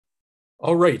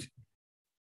All right.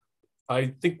 I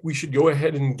think we should go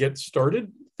ahead and get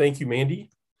started. Thank you,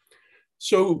 Mandy.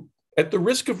 So at the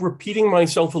risk of repeating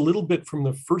myself a little bit from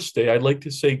the first day, I'd like to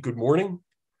say good morning,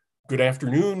 good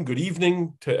afternoon, good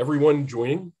evening to everyone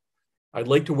joining. I'd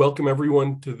like to welcome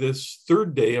everyone to this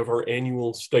third day of our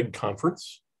annual STEG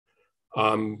conference.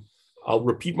 I'll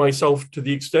repeat myself to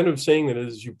the extent of saying that,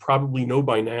 as you probably know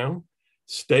by now,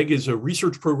 STEG is a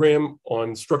research program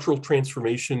on structural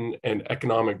transformation and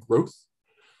economic growth.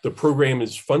 The program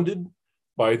is funded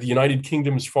by the United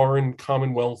Kingdom's Foreign,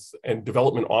 Commonwealth and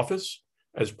Development Office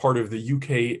as part of the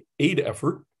UK aid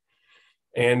effort,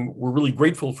 and we're really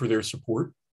grateful for their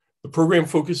support. The program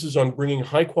focuses on bringing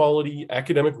high-quality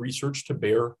academic research to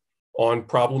bear on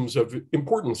problems of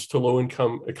importance to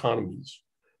low-income economies.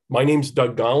 My name's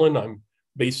Doug Gollin. I'm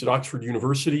based at Oxford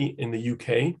University in the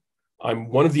UK. I'm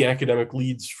one of the academic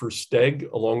leads for STEG,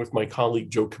 along with my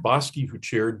colleague Joe Kaboski, who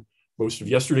chaired most of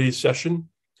yesterday's session.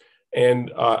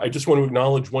 And I just want to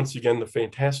acknowledge once again the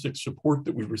fantastic support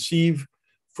that we receive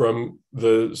from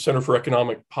the Center for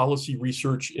Economic Policy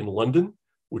Research in London,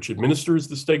 which administers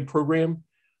the STEG program.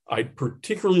 I'd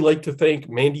particularly like to thank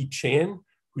Mandy Chan,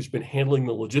 who's been handling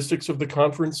the logistics of the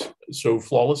conference so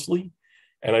flawlessly.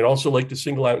 And I'd also like to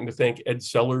single out and to thank Ed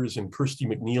Sellers and Kirsty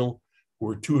McNeil, who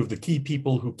are two of the key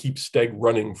people who keep STEG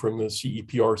running from the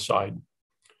CEPR side.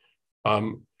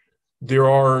 There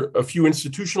are a few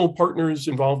institutional partners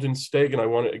involved in STEG, and I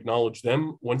want to acknowledge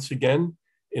them once again.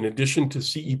 In addition to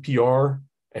CEPR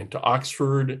and to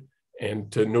Oxford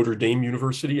and to Notre Dame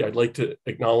University, I'd like to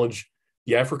acknowledge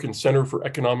the African Center for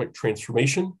Economic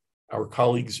Transformation, our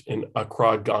colleagues in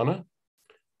Accra, Ghana,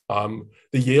 the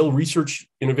Yale Research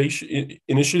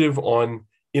Initiative on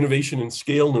Innovation and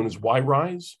Scale, known as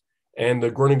YRISE, and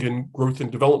the Groningen Growth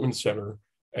and Development Center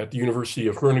at the University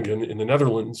of Groningen in the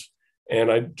Netherlands. And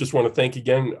I just want to thank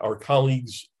again our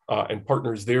colleagues and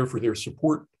partners there for their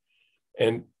support,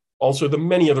 and also the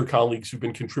many other colleagues who've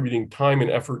been contributing time and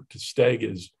effort to STEG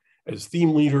as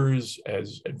theme leaders,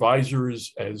 as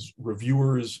advisors, as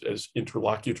reviewers, as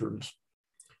interlocutors.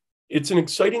 It's an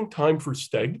exciting time for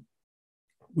STEG.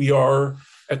 We are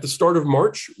at the start of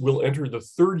March, we'll enter the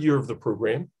third year of the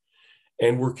program,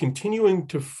 and we're continuing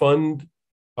to fund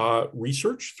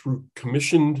research through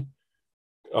commissioned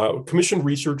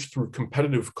research through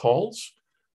competitive calls,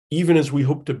 even as we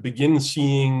hope to begin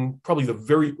seeing probably the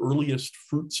very earliest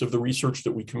fruits of the research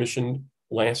that we commissioned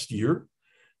last year.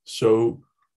 So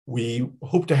we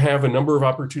hope to have a number of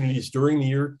opportunities during the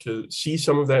year to see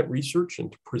some of that research and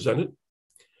to present it.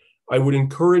 I would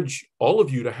encourage all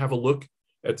of you to have a look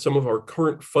at some of our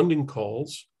current funding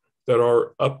calls that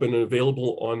are up and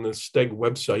available on the STEG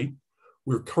website.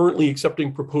 We're currently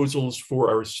accepting proposals for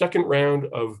our second round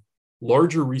of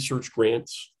larger research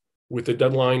grants with a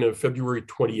deadline of February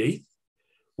 28th.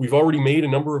 We've already made a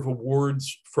number of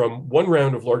awards from one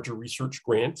round of larger research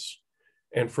grants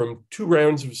and from two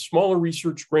rounds of smaller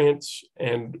research grants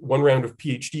and one round of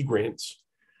PhD grants.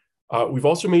 We've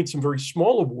also made some very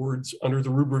small awards under the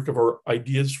rubric of our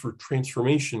Ideas for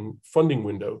Transformation funding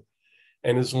window.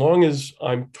 And as long as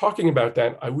I'm talking about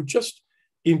that, I would just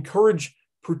encourage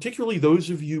particularly those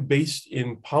of you based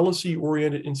in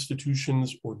policy-oriented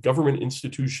institutions or government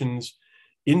institutions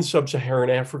in sub-Saharan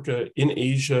Africa, in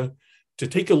Asia, to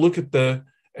take a look at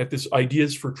this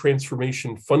Ideas for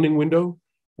Transformation funding window.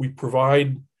 We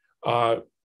provide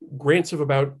grants of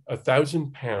about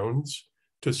 £1,000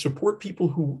 to support people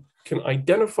who can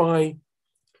identify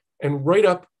and write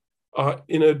up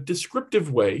in a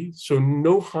descriptive way, so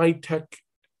no high-tech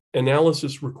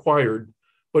analysis required,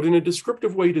 but in a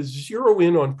descriptive way to zero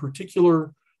in on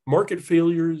particular market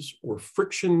failures or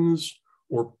frictions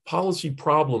or policy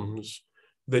problems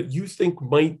that you think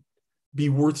might be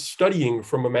worth studying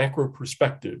from a macro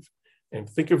perspective. And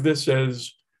think of this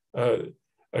as a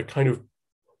kind of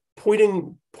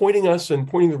pointing us and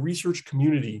pointing the research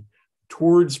community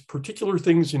towards particular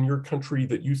things in your country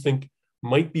that you think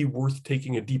might be worth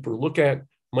taking a deeper look at,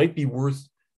 might be worth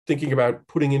thinking about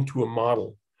putting into a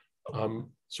model.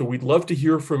 So we'd love to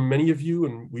hear from many of you,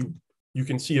 and you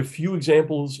can see a few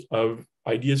examples of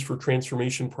Ideas for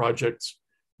Transformation projects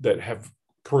that have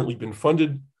currently been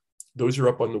funded. Those are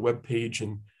up on the webpage,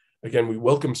 and again, we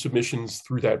welcome submissions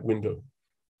through that window.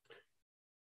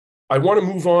 I want to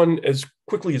move on as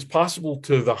quickly as possible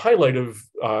to the highlight of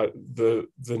the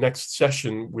next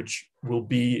session, which will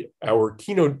be our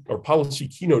keynote, our policy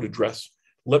keynote address.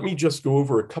 Let me just go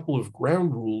over a couple of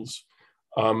ground rules.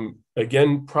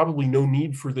 Again, probably no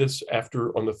need for this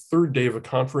after on the third day of a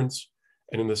conference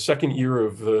and in the second year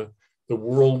of the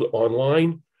world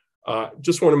online.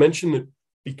 Just want to mention that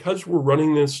because we're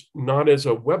running this not as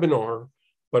a webinar,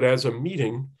 but as a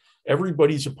meeting,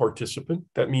 everybody's a participant.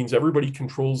 That means everybody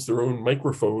controls their own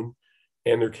microphone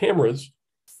and their cameras.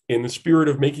 In the spirit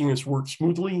of making this work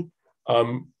smoothly,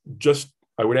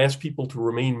 I would ask people to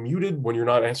remain muted when you're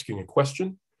not asking a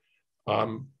question.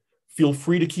 Feel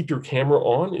free to keep your camera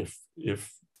on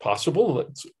if possible.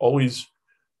 It's always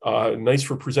nice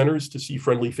for presenters to see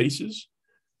friendly faces.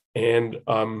 And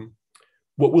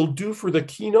what we'll do for the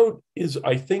keynote is,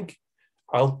 I think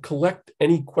I'll collect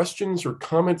any questions or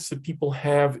comments that people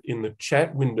have in the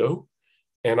chat window,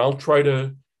 and I'll try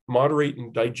to moderate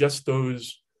and digest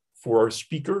those for our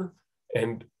speaker.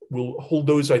 And we'll hold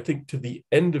those, I think, to the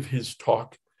end of his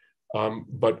talk.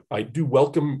 But I do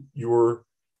welcome your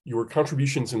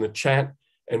contributions in the chat.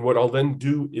 And what I'll then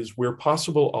do is, where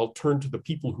possible, I'll turn to the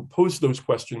people who pose those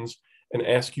questions and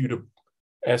ask you to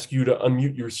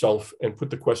unmute yourself and put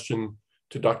the question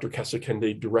to Dr.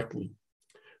 Kasekende directly.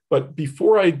 But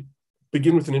before I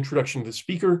begin with an introduction to the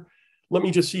speaker, let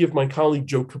me just see if my colleague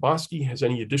Joe Kaboski has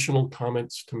any additional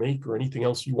comments to make or anything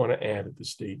else you want to add at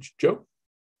this stage. Joe?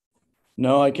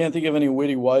 No, I can't think of any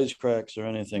witty wisecracks or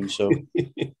anything, so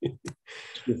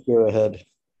just go ahead.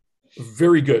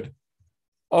 Very good.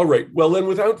 All right, well then,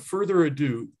 without further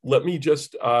ado, let me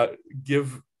just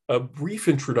give a brief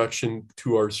introduction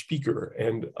to our speaker,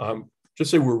 and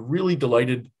just say we're really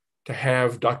delighted to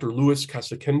have Dr. Louis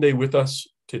Kasende with us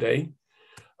today.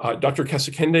 Dr.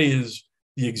 Kasekende is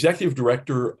the Executive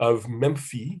Director of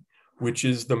MEMFI, which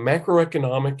is the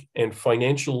Macroeconomic and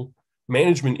Financial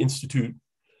Management Institute,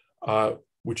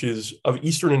 which is of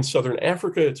Eastern and Southern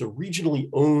Africa. It's a regionally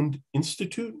owned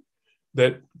institute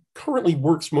that currently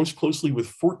works most closely with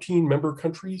 14 member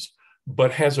countries,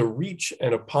 but has a reach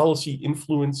and a policy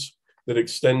influence that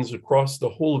extends across the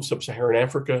whole of sub-Saharan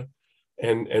Africa,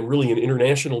 and really an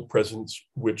international presence,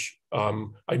 which I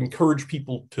encourage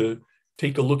people to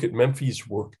take a look at MEMFI's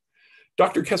work.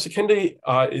 Dr. Kasekende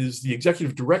is the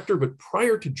executive director, but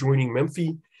prior to joining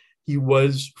MEMFI, he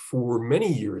was for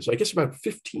many years, I guess about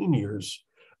 15 years,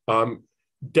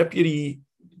 deputy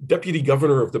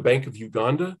governor of the Bank of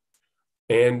Uganda,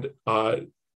 and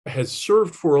has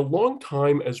served for a long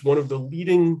time as one of the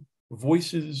leading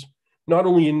voices, not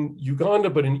only in Uganda,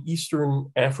 but in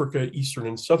Eastern Africa, Eastern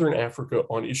and Southern Africa,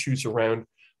 on issues around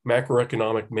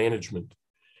macroeconomic management.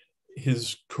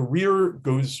 His career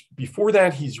goes before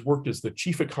that. He's worked as the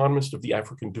chief economist of the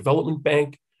African Development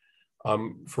Bank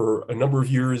for a number of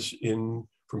years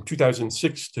from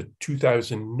 2006 to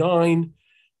 2009,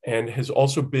 and has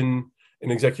also been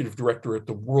an executive director at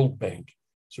the World Bank.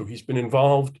 So he's been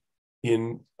involved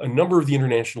in a number of the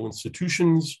international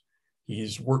institutions.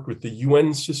 He's worked with the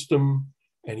UN system,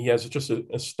 and he has just an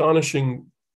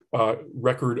astonishing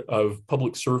record of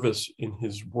public service in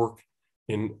his work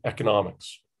in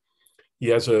economics. He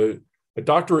has a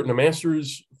doctorate and a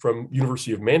master's from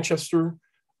University of Manchester,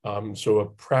 so a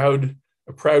proud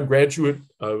graduate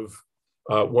of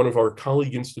one of our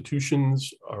colleague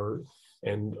institutions,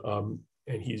 and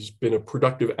he's been a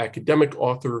productive academic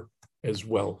author as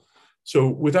well. So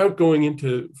without going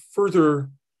into further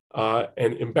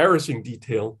and embarrassing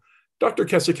detail, Dr.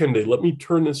 Kasekende, let me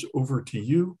turn this over to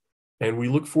you, and we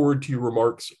look forward to your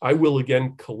remarks. I will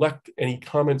again collect any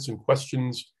comments and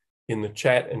questions in the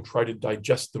chat and try to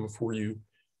digest them for you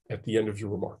at the end of your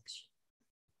remarks.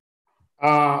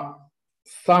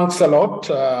 Thanks a lot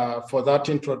for that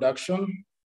introduction.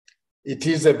 It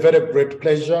is a very great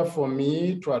pleasure for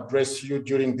me to address you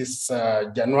during this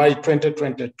January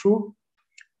 2022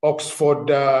 Oxford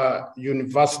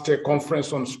University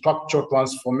Conference on Structural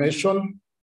Transformation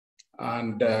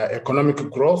and Economic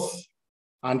Growth.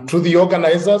 And to the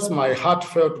organizers, my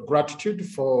heartfelt gratitude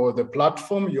for the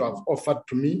platform you have offered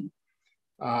to me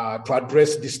to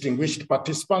address distinguished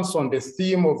participants on the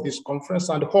theme of this conference,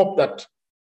 and hope that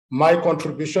my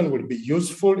contribution will be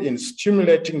useful in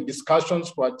stimulating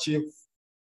discussions to achieve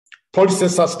policy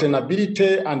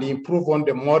sustainability and improve on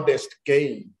the modest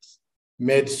gains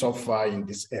made so far in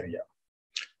this area.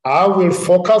 I will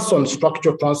focus on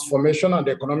structural transformation and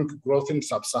economic growth in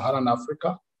sub-Saharan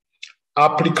Africa,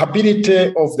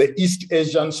 applicability of the East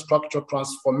Asian structural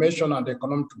transformation and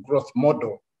economic growth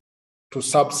model to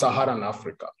sub-Saharan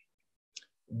Africa.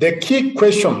 The key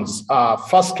questions are,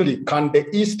 firstly, can the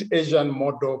East Asian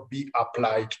model be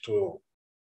applied to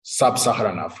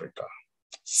sub-Saharan Africa?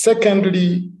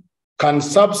 Secondly, can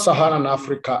sub-Saharan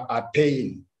Africa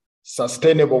attain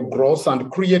sustainable growth and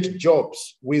create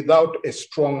jobs without a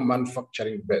strong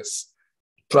manufacturing base,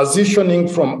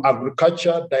 transitioning from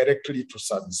agriculture directly to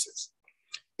services?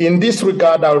 In this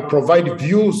regard, I will provide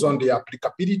views on the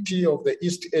applicability of the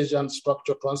East Asian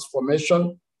structural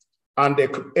transformation and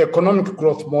economic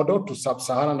growth model to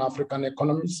sub-Saharan African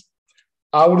economies,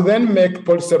 I will then make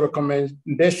policy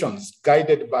recommendations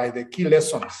guided by the key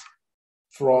lessons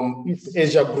from East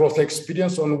Asia growth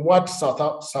experience on what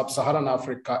sub-Saharan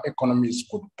Africa economies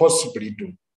could possibly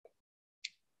do.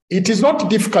 It is not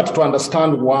difficult to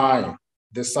understand why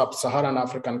the sub-Saharan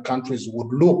African countries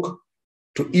would look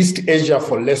to East Asia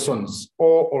for lessons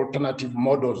or alternative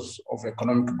models of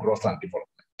economic growth and development.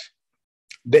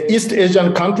 The East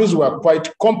Asian countries were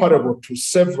quite comparable to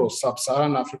several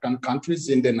sub-Saharan African countries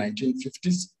in the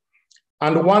 1950s,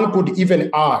 and one could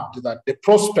even add that the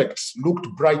prospects looked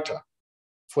brighter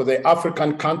for the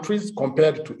African countries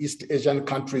compared to East Asian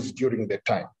countries during the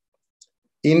time.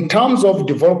 In terms of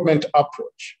development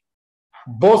approach,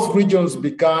 both regions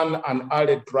began an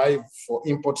early drive for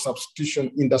import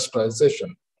substitution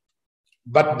industrialization,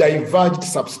 but diverged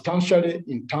substantially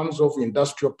in terms of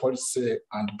industrial policy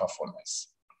and performance.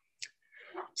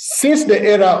 Since the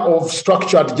era of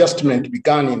structural adjustment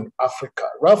began in Africa,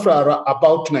 roughly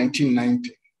about 1990,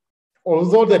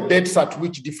 although the dates at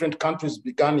which different countries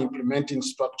began implementing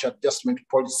structural adjustment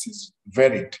policies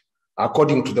varied,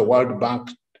 according to the World Bank,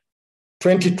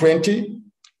 2020,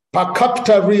 per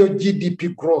capita real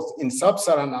GDP growth in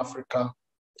sub-Saharan Africa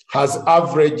has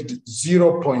averaged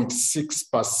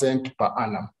 0.6% per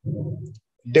annum.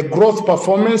 The growth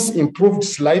performance improved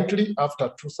slightly after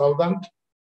 2000,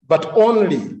 but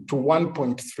only to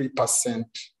 1.3%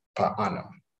 per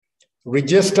annum,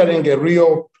 registering a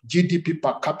real GDP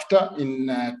per capita in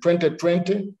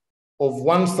 2020 of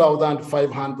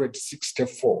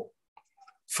 1,564,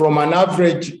 from an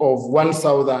average of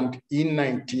 1,000 in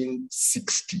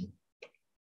 1960.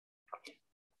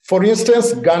 For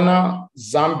instance, Ghana,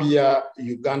 Zambia,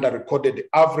 Uganda recorded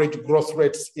average growth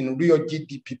rates in real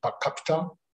GDP per capita.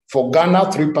 For Ghana,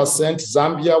 3%,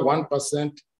 Zambia,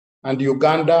 1%, and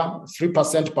Uganda,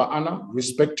 3% per annum,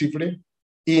 respectively,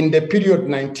 in the period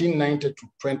 1990 to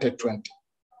 2020.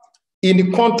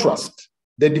 In contrast,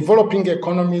 the developing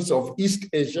economies of East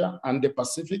Asia and the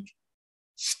Pacific,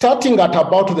 starting at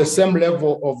about the same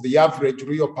level of the average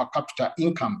real per capita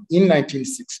income in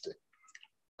 1960,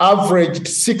 averaged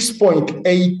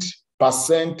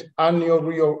 6.8% annual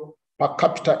real per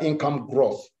capita income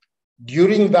growth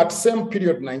during that same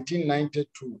period, 1990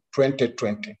 to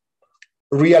 2020,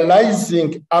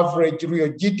 realizing average real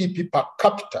GDP per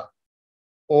capita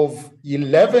of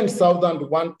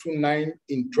 11,129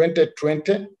 in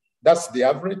 2020, that's the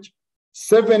average,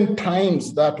 7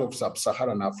 times that of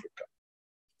sub-Saharan Africa.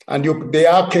 And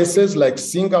there are cases like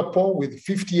Singapore with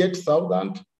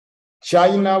 58,000,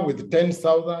 China with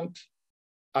 10,000,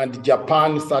 and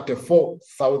Japan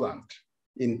 34,000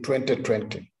 in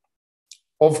 2020.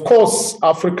 Of course,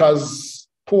 Africa's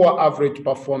poor average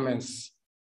performance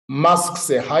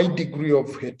masks a high degree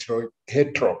of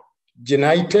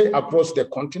heterogeneity across the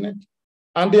continent,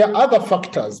 and there are other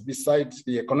factors besides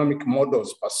the economic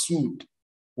models pursued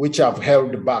which have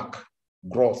held back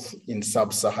growth in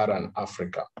sub-Saharan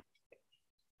Africa.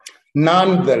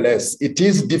 Nonetheless, it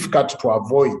is difficult to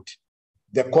avoid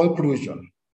the conclusion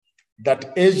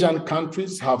that Asian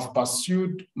countries have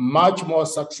pursued much more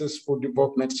successful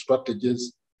development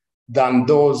strategies than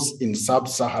those in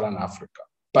sub-Saharan Africa,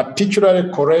 particularly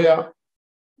Korea,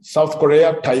 South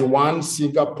Korea, Taiwan,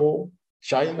 Singapore,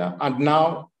 China, and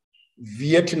now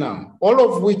Vietnam, all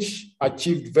of which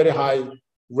achieved very high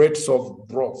rates of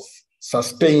growth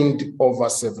sustained over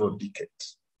several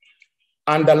decades.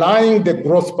 Underlying the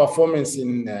growth performance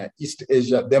in East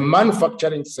Asia, the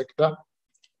manufacturing sector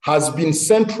has been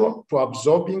central to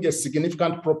absorbing a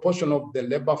significant proportion of the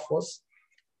labor force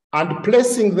and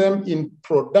placing them in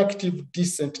productive,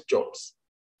 decent jobs.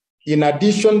 In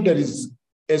addition, there is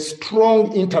a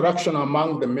strong interaction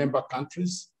among the member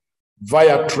countries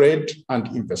via trade and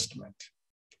investment.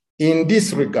 In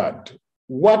this regard,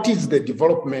 what is the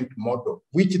development model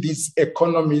which these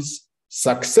economies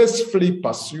successfully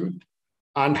pursued,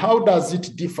 and how does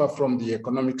it differ from the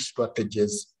economic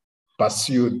strategies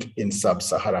pursued in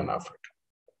sub-Saharan Africa?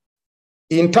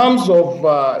 In terms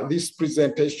of this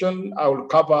presentation, I will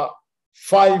cover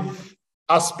 5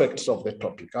 aspects of the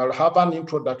topic. I'll have an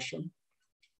introduction,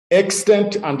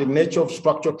 extent and the nature of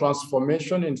structural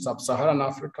transformation in sub-Saharan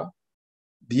Africa,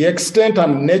 the extent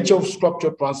and nature of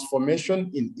structural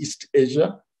transformation in East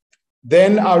Asia.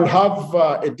 Then I'll have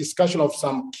a discussion of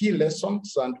some key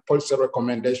lessons and policy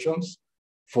recommendations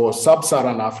for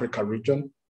sub-Saharan Africa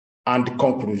region, and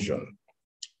conclusion.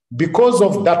 Because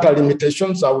of data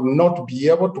limitations, I will not be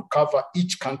able to cover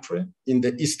each country in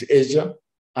the East Asia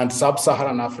and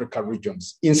sub-Saharan Africa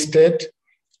regions. Instead,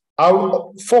 I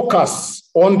will focus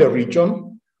on the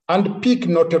region and pick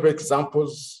notable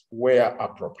examples where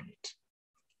appropriate.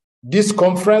 This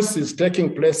conference is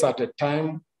taking place at a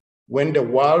time when the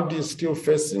world is still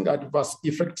facing adverse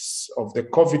effects of the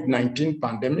COVID-19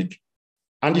 pandemic,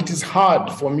 and it is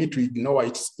hard for me to ignore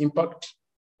its impact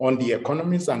on the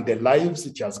economies and the lives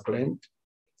it has claimed.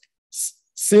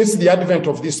 Since the advent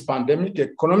of this pandemic,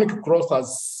 economic growth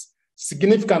has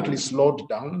significantly slowed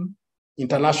down,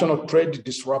 international trade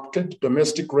disrupted,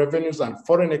 domestic revenues and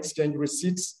foreign exchange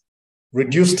receipts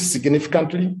reduced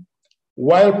significantly,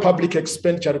 while public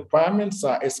expenditure requirements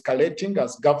are escalating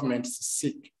as governments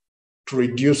seek to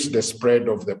reduce the spread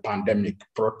of the pandemic,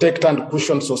 protect and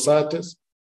cushion societies,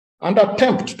 and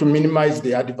attempt to minimize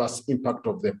the adverse impact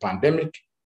of the pandemic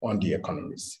on the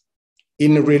economies.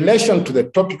 In relation to the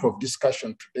topic of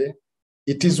discussion today,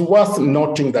 it is worth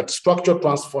noting that structural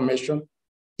transformation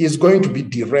is going to be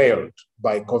derailed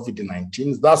by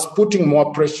COVID-19, thus putting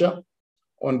more pressure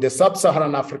on the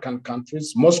sub-Saharan African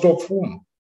countries, most of whom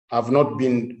have not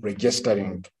been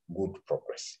registering good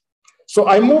progress. So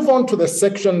I move on to the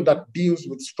section that deals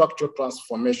with structural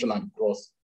transformation and growth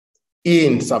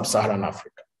in sub-Saharan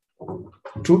Africa.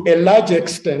 To a large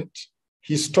extent,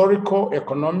 historical,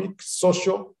 economic,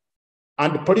 social,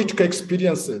 and political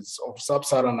experiences of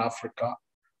sub-Saharan Africa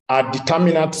are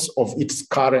determinants of its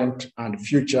current and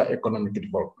future economic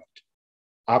development.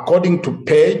 According to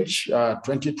Page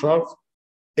 2012,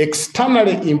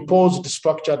 externally imposed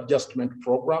structural adjustment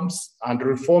programs and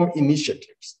reform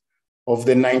initiatives of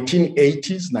the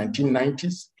 1980s,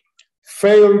 1990s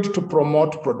failed to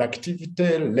promote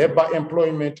productivity, labor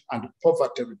employment, and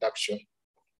poverty reduction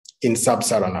in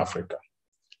sub-Saharan Africa.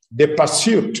 The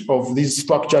pursuit of these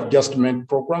structural adjustment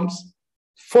programs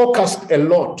focused a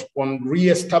lot on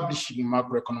re-establishing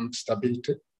macroeconomic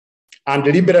stability and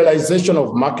liberalization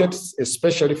of markets,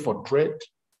 especially for trade,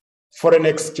 foreign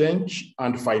exchange,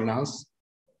 and finance.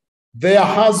 There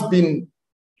has been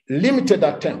limited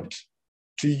attempt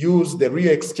to use the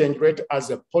real exchange rate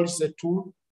as a policy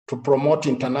tool to promote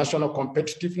international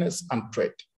competitiveness and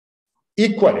trade.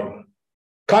 Equally,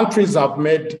 countries have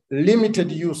made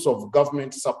limited use of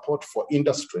government support for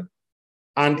industry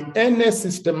and any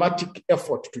systematic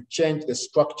effort to change the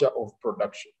structure of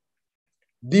production.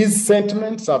 These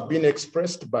sentiments have been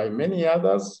expressed by many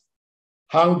others.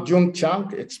 Hang Jun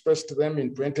Chang expressed them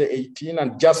in 2018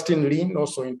 and Justin Lin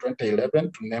also in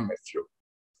 2011, to name a few.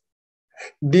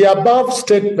 The above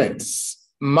statements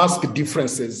mask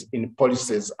differences in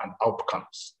policies and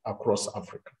outcomes across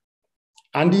Africa.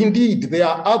 And indeed, there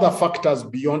are other factors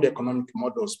beyond economic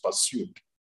models pursued,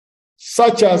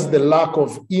 such as the lack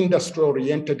of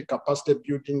industry-oriented capacity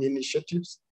building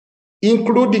initiatives,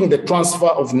 including the transfer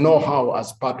of know-how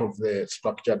as part of the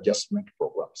structural adjustment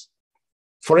programs.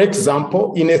 For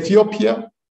example, in Ethiopia,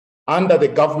 under the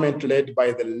government led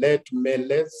by the late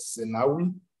Meles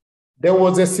Zenawi, there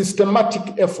was a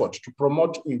systematic effort to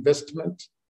promote investment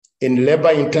in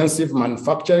labor-intensive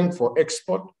manufacturing for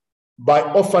export by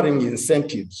offering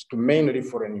incentives to mainly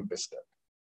foreign investors.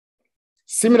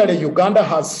 Similarly, Uganda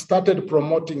has started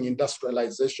promoting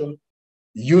industrialization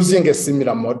using a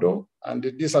similar model, and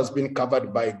this has been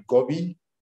covered by Gobi.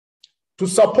 To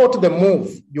support the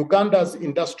move, Uganda's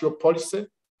industrial policy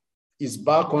is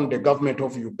back on the government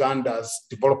of Uganda's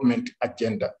development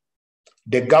agenda.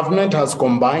 The government has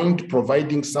combined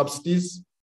providing subsidies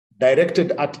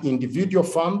directed at individual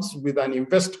firms with an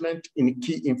investment in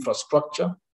key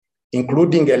infrastructure,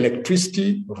 including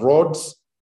electricity, roads,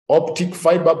 optic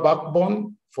fiber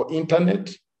backbone for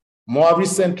internet, more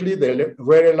recently the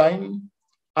rail line,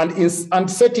 and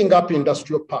setting up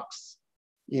industrial parks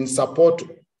in support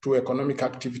to economic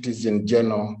activities in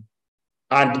general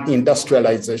and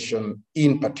industrialization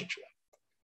in particular.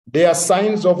 There are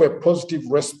signs of a positive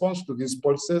response to these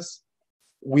policies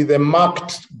with a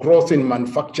marked growth in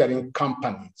manufacturing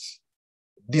companies,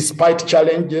 despite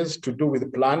challenges to do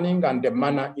with planning and the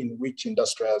manner in which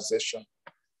industrialization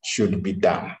should be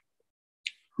done.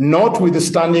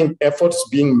 Notwithstanding efforts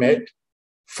being made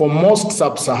for most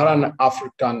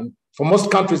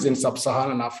countries in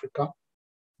sub-Saharan Africa,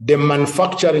 the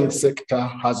manufacturing sector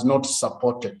has not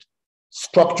supported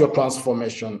structural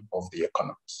transformation of the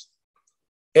economies.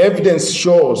 Evidence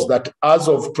shows that as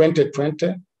of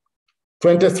 2020,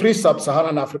 23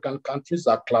 sub-Saharan African countries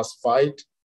are classified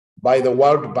by the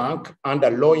World Bank under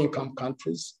low-income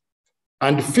countries,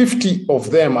 and 50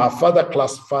 of them are further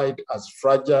classified as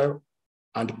fragile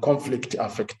and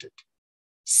conflict-affected.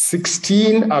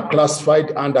 16 are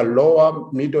classified under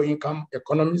lower middle-income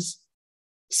economies,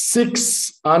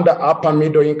 6 under upper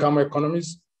middle-income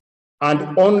economies,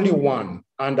 and only 1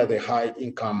 under the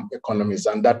high-income economies,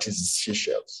 and that is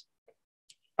Seychelles.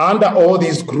 Under all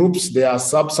these groups, there are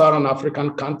sub-Saharan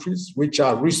African countries which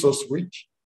are resource-rich.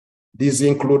 These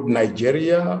include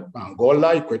Nigeria,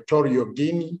 Angola, Equatorial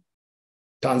Guinea,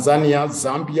 Tanzania,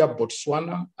 Zambia,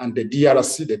 Botswana, and the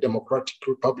DRC, the Democratic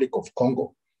Republic of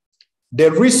Congo.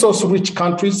 The resource-rich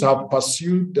countries have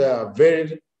pursued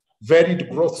very varied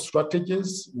growth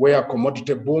strategies where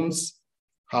commodity booms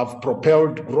have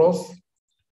propelled growth,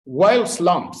 while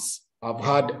slumps have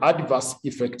had adverse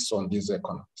effects on these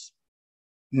economies.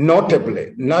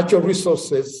 Notably, natural resource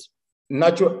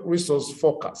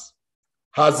focus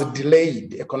has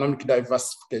delayed economic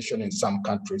diversification in some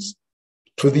countries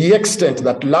to the extent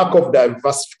that lack of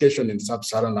diversification in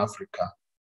sub-Saharan Africa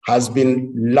has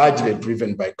been largely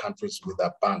driven by countries with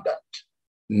abundant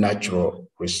natural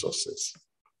resources.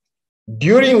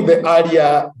 During the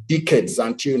earlier decades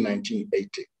until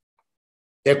 1980,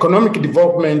 economic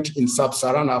development in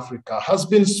sub-Saharan Africa has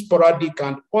been sporadic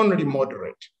and only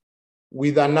moderate,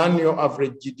 with an annual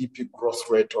average GDP growth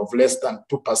rate of less than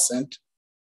 2%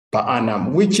 per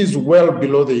annum, which is well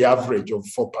below the average of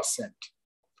 4%.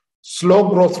 Slow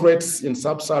growth rates in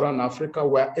sub-Saharan Africa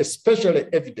were especially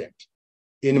evident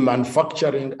in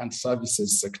manufacturing and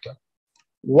services sector,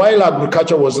 while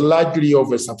agriculture was largely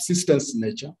of a subsistence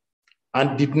nature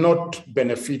and did not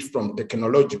benefit from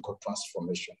technological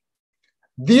transformation.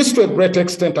 This, to a great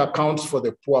extent, accounts for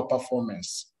the poor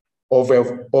performance of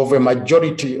a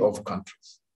majority of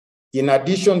countries. In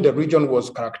addition, the region was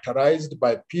characterized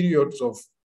by periods of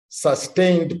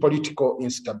sustained political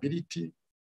instability,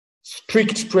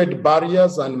 strict trade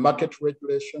barriers and market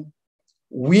regulation,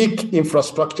 weak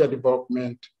infrastructure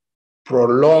development,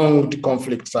 prolonged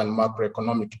conflicts, and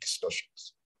macroeconomic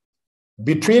distortions.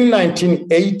 Between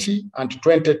 1980 and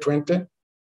 2020,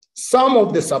 some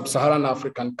of the sub-Saharan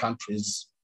African countries,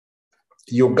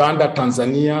 Uganda,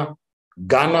 Tanzania,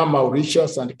 Ghana,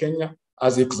 Mauritius, and Kenya,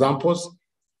 as examples,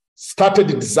 started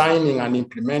designing and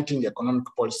implementing economic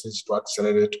policies to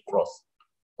accelerate growth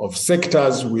of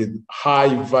sectors with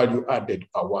high value added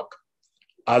per worker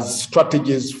as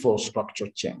strategies for structural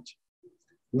change.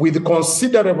 With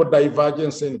considerable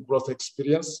divergence in growth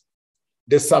experience,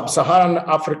 the sub-Saharan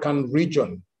African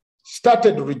region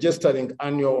started registering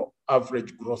annual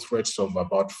average growth rates of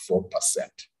about 4%.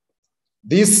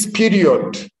 This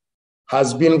period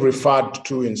has been referred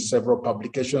to in several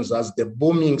publications as the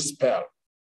booming spell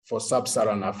for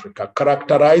sub-Saharan Africa,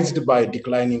 characterized by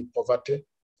declining poverty,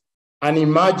 an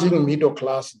emerging middle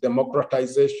class,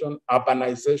 democratization,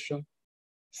 urbanization,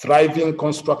 thriving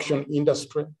construction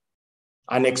industry,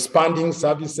 an expanding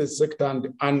services sector, and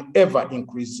an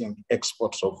ever-increasing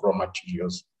exports of raw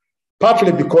materials,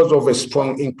 partly because of a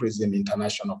strong increase in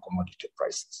international commodity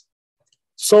prices.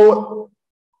 So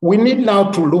we need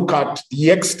now to look at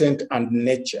the extent and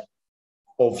nature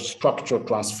of structural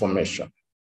transformation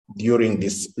during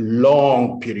this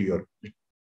long period.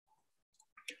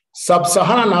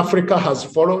 Sub-Saharan Africa has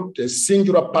followed a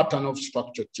singular pattern of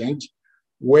structural change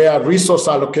where resource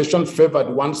allocation favored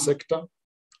one sector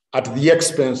at the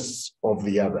expense of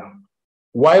the other,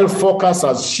 while focus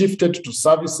has shifted to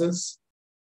services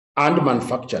and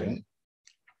manufacturing.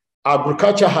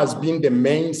 Agriculture has been the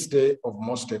mainstay of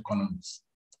most economies.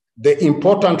 The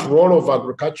important role of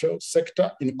agricultural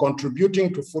sector in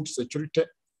contributing to food security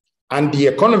and the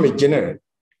economy generally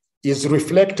is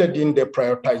reflected in the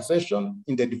prioritization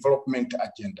in the development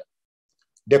agenda.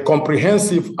 The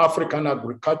Comprehensive African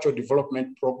Agricultural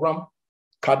Development Program,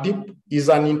 CADIP, is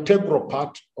an integral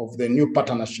part of the new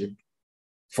Partnership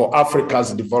for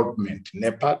Africa's Development,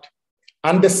 NEPAD,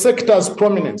 and the sector's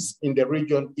prominence in the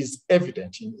region is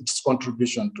evident in its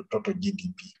contribution to total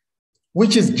GDP,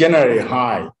 which is generally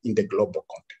high in the global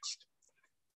context.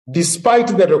 Despite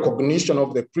the recognition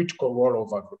of the critical role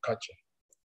of agriculture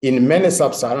in many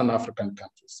sub-Saharan African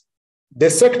countries, the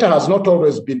sector has not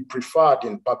always been preferred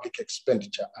in public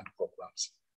expenditure and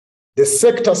programs. The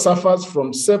sector suffers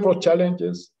from several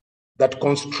challenges that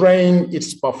constrain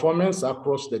its performance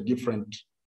across the different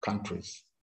countries,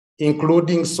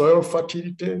 including soil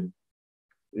fertility,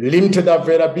 limited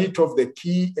availability of the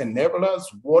key enablers,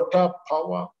 water,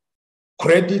 power,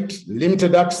 credit,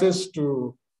 limited access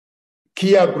to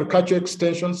key agriculture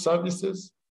extension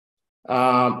services,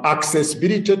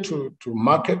 accessibility to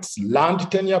markets,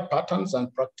 land tenure patterns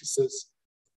and practices,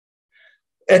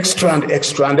 extra,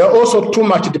 and also too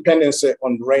much dependency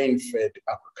on rain-fed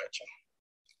agriculture.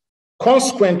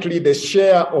 Consequently, the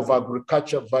share of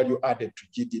agriculture value added to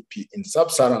GDP in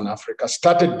sub-Saharan Africa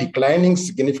started declining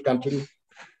significantly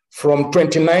from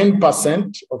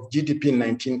 29% of GDP in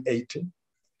 1980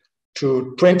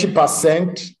 to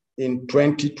 20% in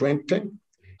 2020,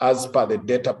 as per the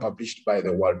data published by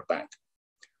the World Bank.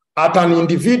 At an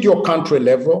individual country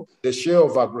level, the share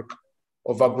of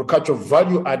agricultural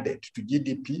value added to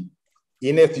GDP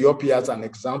in Ethiopia, as an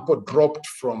example, dropped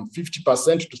from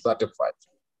 50% to 35%.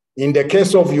 In the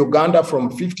case of Uganda, from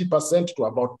 50% to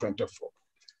about 24%.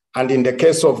 And in the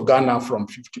case of Ghana, from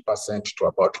 50% to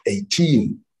about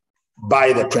 18%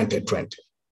 by the 2020.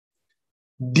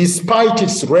 Despite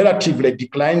its relatively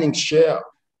declining share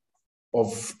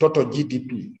of total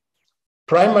GDP,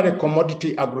 primary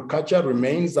commodity agriculture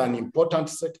remains an important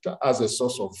sector as a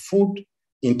source of food,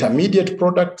 intermediate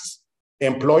products,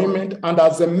 employment, and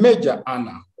as a major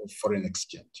earner of foreign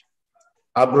exchange.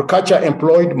 Agriculture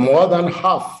employed more than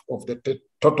half of the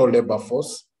total labor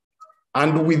force,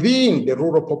 and within the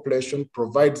rural population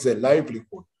provides a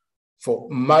livelihood for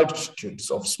multitudes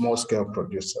of small-scale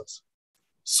producers.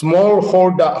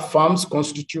 Smallholder farms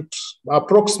constitute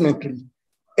approximately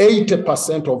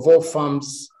 80% of all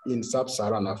farms in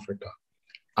sub-Saharan Africa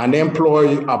and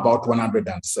employ about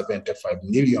 175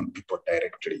 million people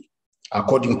directly,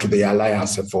 according to the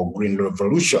Alliance for Green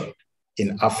Revolution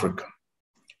in Africa.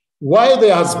 While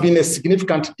there has been a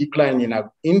significant decline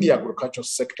in the agricultural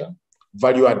sector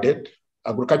value added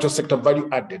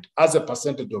as a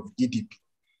percentage of GDP,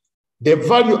 the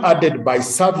value added by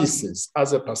services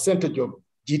as a percentage of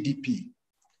GDP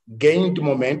gained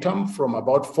momentum from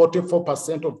about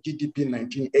 44% of GDP in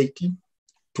 1980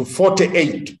 to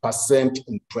 48%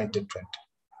 in 2020.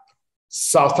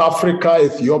 South Africa,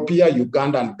 Ethiopia,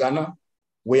 Uganda, and Ghana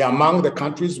were among the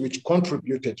countries which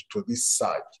contributed to this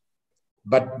surge.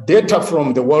 But data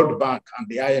from the World Bank and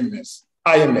the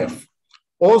IMF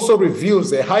also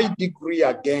reveals a high degree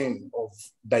again of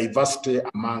diversity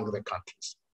among the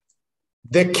countries.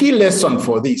 The key lesson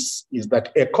for this is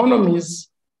that economies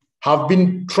have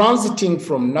been transiting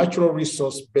from natural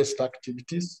resource-based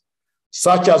activities,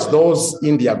 such as those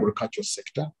in the agricultural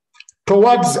sector,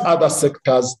 towards other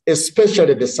sectors,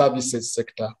 especially the services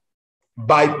sector,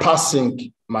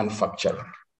 bypassing manufacturing.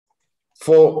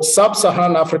 For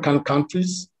sub-Saharan African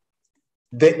countries,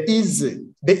 the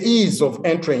ease of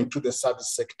entering into the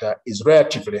service sector is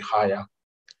relatively higher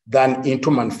than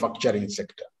into manufacturing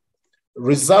sector,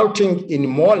 resulting in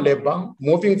more labor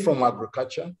moving from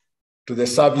agriculture to the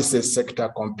services sector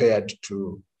compared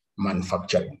to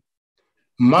manufacturing.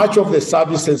 Much of the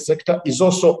services sector is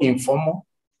also informal,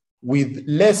 with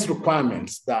less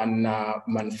requirements than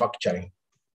manufacturing.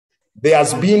 There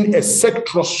has been a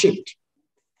sectoral shift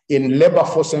in labor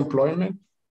force employment,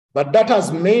 but that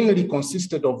has mainly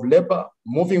consisted of labor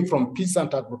moving from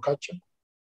peasant agriculture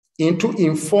into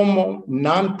informal,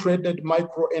 non-traded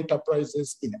micro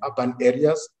enterprises in urban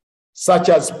areas, such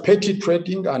as petty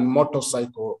trading and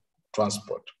motorcycle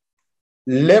transport.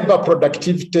 Labor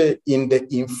productivity in the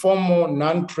informal,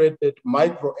 non-traded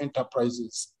micro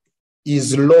enterprises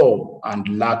is low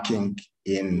and lacking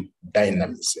in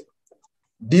dynamism.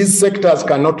 These sectors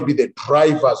cannot be the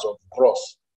drivers of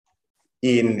growth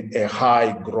in a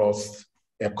high growth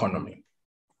economy.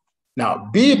 Now,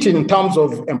 be it in terms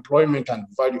of employment and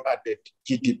value added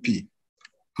GDP,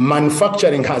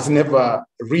 manufacturing has never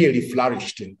really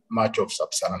flourished in much of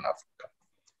sub-Saharan Africa.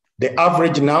 The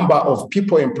average number of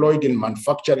people employed in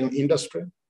manufacturing industry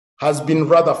has been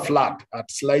rather flat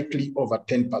at slightly over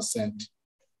 10%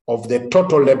 of the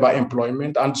total labor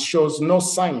employment and shows no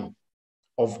sign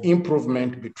of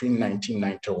improvement between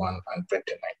 1991 and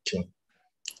 2019.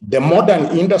 The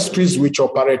modern industries which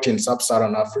operate in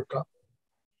sub-Saharan Africa,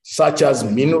 such as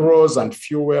minerals and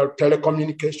fuel,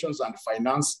 telecommunications and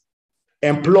finance,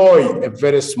 employ a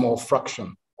very small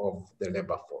fraction of the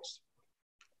labor force.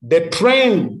 The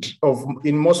trend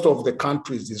in most of the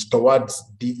countries is towards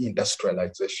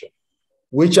deindustrialization,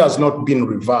 which has not been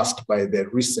reversed by the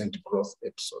recent growth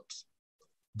episodes.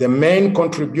 The main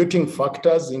contributing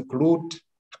factors include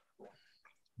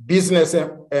business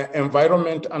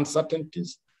environment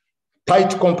uncertainties,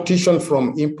 tight competition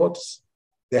from imports,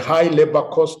 the high labor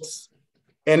costs,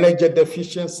 energy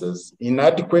deficiencies,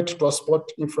 inadequate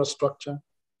transport infrastructure,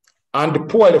 and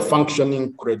poorly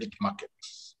functioning credit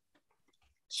markets.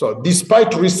 So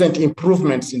despite recent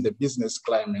improvements in the business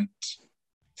climate,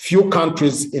 few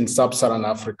countries in sub-Saharan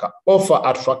Africa offer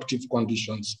attractive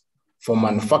conditions for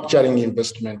manufacturing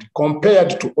investment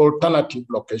compared to alternative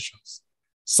locations,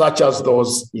 such as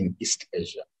those in East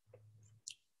Asia.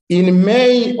 In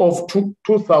May of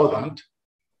 2000,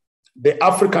 the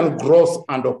African Growth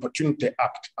and Opportunity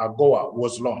Act, AGOA,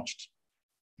 was launched.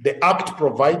 The act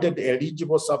provided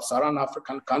eligible sub-Saharan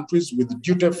African countries with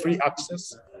duty-free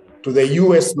access to the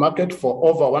US market for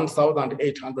over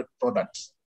 1,800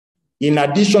 products, in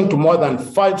addition to more than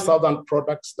 5,000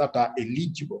 products that are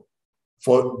eligible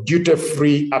for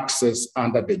duty-free access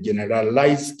under the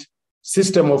Generalized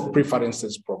System of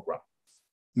Preferences program.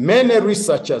 Many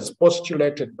researchers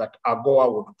postulated that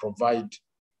AGOA would provide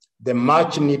the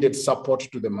much needed support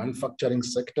to the manufacturing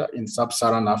sector in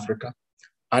sub-Saharan Africa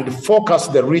and focus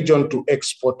the region to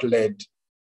export-led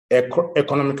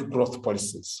economic growth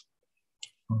policies.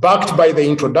 Backed by the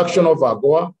introduction of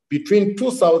AGOA between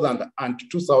 2000 and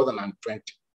 2020,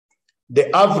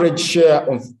 the average share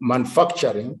of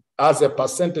manufacturing as a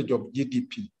percentage of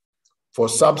GDP for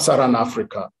sub-Saharan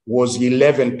Africa was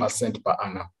 11% per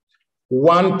annum,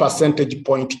 1 percentage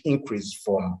point increase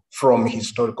from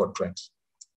historical trends.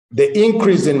 The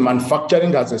increase in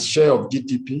manufacturing as a share of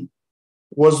GDP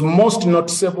was most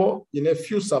noticeable in a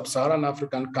few sub-Saharan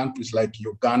African countries like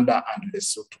Uganda and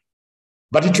Lesotho.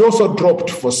 But it also dropped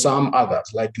for some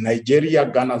others like Nigeria,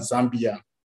 Ghana, Zambia,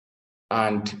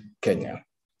 and Kenya.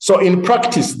 So in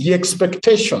practice, the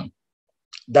expectation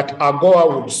that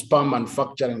AGOA would spur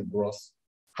manufacturing growth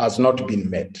has not been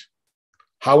met.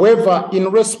 However, in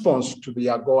response to the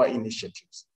AGOA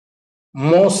initiatives,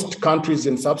 most countries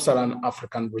in sub-Saharan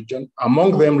African region,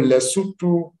 among them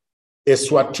Lesotho,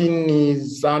 Eswatini,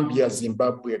 Zambia,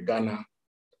 Zimbabwe, Ghana,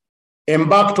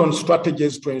 embarked on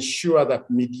strategies to ensure that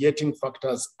mediating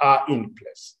factors are in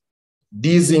place.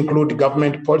 These include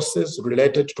government policies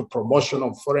related to promotion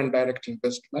of foreign direct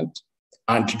investment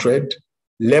and trade,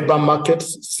 labor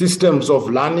markets, systems of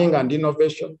learning and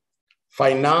innovation,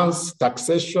 finance,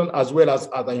 taxation, as well as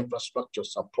other infrastructure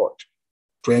support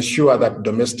to ensure that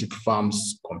domestic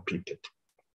firms competed.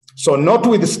 So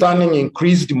notwithstanding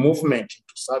increased movement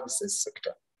into services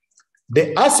sector,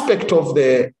 the aspect of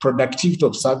the productivity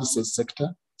of services sector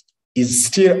is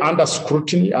still under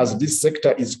scrutiny as this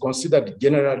sector is considered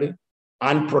generally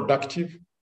unproductive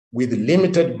with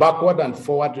limited backward and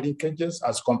forward linkages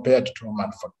as compared to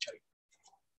manufacturing.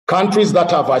 Countries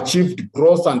that have achieved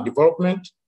growth and development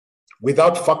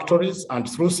without factories and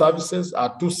through services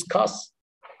are too scarce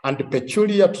and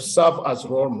peculiar to serve as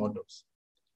role models.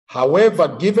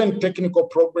 However, given technical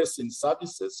progress in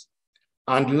services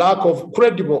and lack of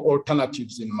credible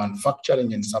alternatives in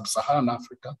manufacturing in sub-Saharan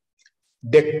Africa,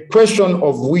 the question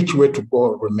of which way to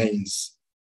go remains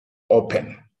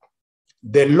open.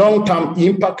 The long-term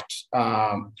impact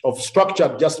of structure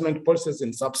adjustment policies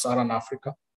in sub-Saharan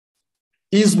Africa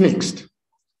is mixed.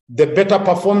 The better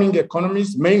performing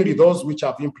economies, mainly those which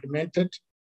have implemented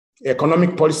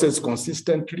economic policies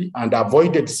consistently and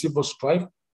avoided civil strife,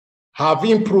 have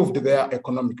improved their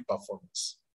economic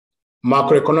performance.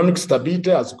 Macroeconomic stability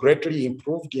has greatly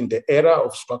improved in the era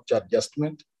of structure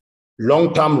adjustment.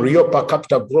 Long-term real per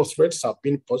capita growth rates have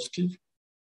been positive,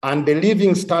 and the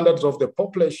living standards of the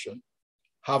population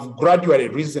have gradually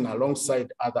risen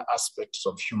alongside other aspects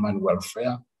of human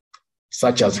welfare,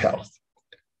 such as health.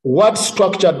 What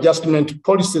structure adjustment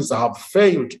policies have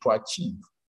failed to achieve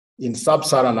in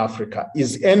sub-Saharan Africa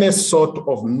is any sort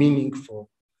of meaningful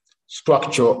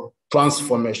structural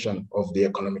transformation of the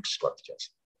economic structures.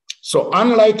 So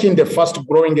unlike in the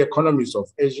fast-growing economies of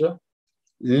Asia,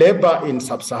 labor in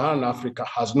sub-Saharan Africa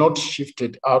has not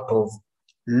shifted out of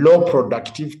low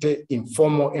productivity,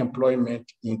 informal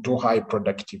employment into high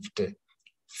productivity,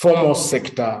 formal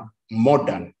sector,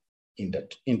 modern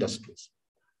industries.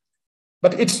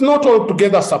 But it's not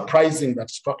altogether surprising that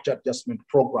structure adjustment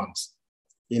programs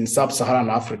in sub-Saharan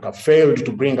Africa failed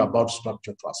to bring about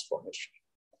structural transformation.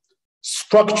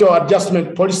 Structural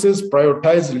adjustment policies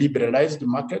prioritize liberalized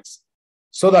markets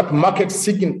so that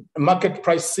market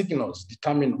price signals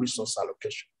determine resource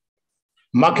allocation.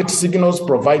 Market signals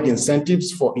provide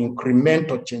incentives for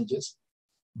incremental changes,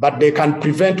 but they can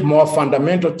prevent more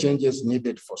fundamental changes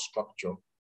needed for structural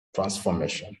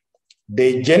transformation.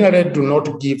 They generally do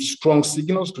not give strong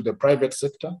signals to the private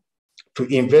sector to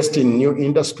invest in new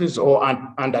industries or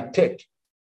undertake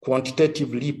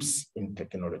quantitative leaps in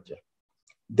technology.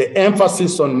 The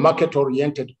emphasis on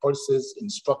market-oriented policies in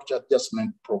structure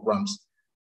adjustment programs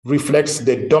reflects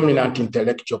the dominant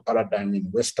intellectual paradigm in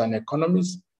Western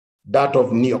economies, that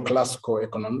of neoclassical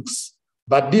economics.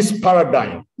 But this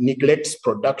paradigm neglects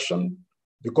production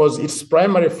because its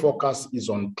primary focus is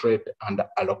on trade and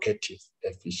allocative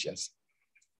efficiency.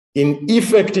 In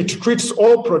effect, it treats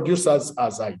all producers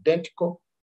as identical,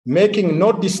 making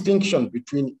no distinction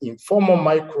between informal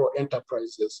micro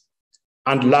enterprises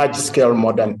and large-scale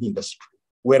modern industry,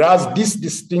 whereas this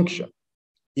distinction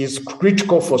is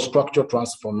critical for structural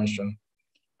transformation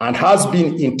and has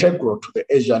been integral to the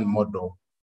Asian model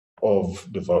of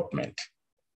development.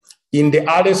 In the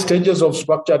early stages of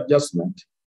structure adjustment,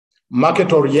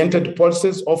 market-oriented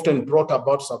policies often brought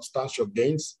about substantial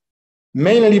gains,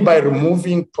 mainly by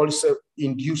removing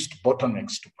policy-induced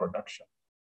bottlenecks to production,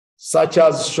 such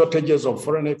as shortages of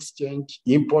foreign exchange,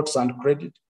 imports, and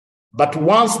credit. But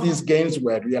once these gains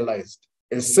were realized,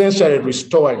 essentially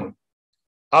restoring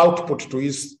output to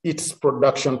its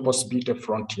production possibility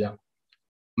frontier,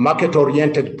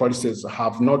 market-oriented policies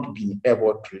have not been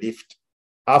able to lift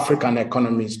African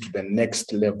economies to the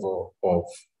next level of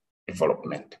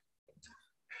development.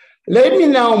 Let me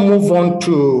now move on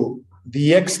to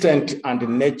the extent and the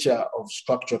nature of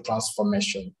structural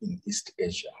transformation in East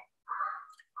Asia.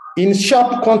 In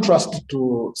sharp contrast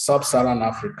to Sub-Saharan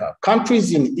Africa,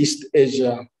 countries in East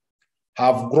Asia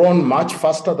have grown much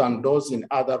faster than those in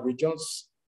other regions,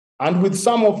 and with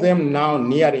some of them now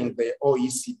nearing the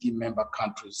OECD member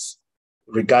countries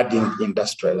regarding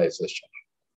industrialization.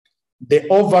 The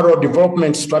overall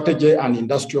development strategy and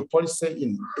industrial policy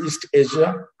in East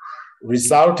Asia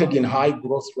resulted in high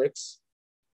growth rates,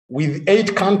 with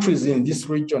 8 countries in this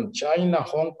region, China,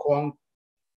 Hong Kong,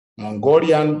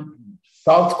 Mongolia,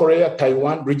 South Korea,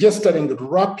 Taiwan, registering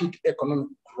rapid economic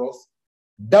growth,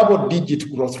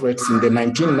 double-digit growth rates in the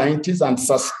 1990s, and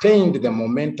sustained the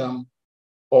momentum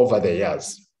over the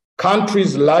years.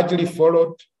 Countries largely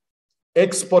followed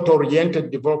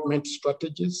export-oriented development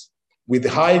strategies with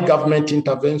high government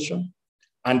intervention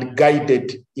and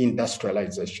guided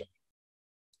industrialization.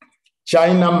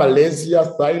 China,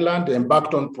 Malaysia, Thailand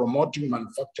embarked on promoting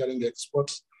manufacturing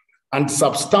exports and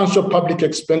substantial public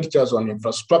expenditures on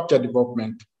infrastructure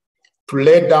development to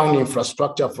lay down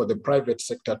infrastructure for the private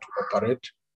sector to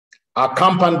operate,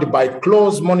 accompanied by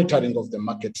close monitoring of the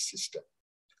market system.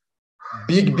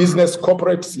 Big business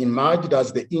corporates emerged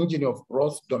as the engine of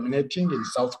growth dominating in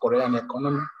South Korean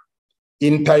economy.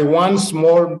 In Taiwan,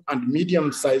 small and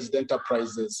medium-sized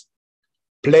enterprises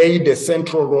played a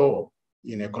central role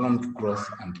in economic growth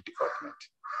and development.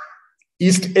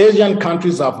 East Asian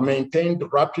countries have maintained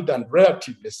rapid and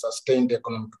relatively sustained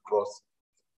economic growth,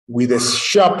 with a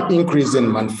sharp increase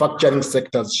in manufacturing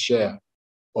sector's share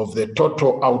of the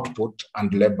total output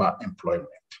and labor employment.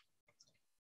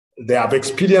 They have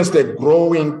experienced a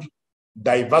growing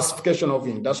diversification of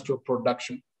industrial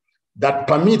production that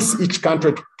permits each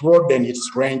country to broaden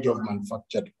its range of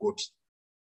manufactured goods.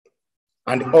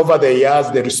 And over the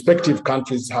years, the respective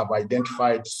countries have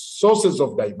identified sources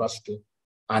of diversity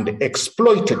and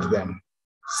exploited them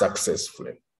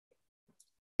successfully.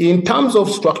 In terms of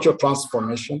structural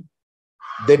transformation,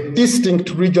 the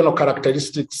distinct regional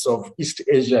characteristics of East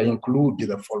Asia include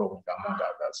the following, among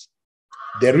others.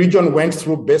 The region went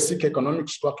through basic economic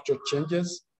structure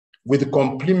changes with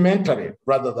complementary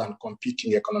rather than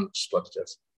competing economic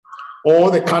structures. All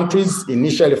the countries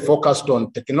initially focused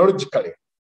on technologically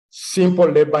simple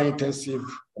labor-intensive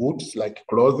goods like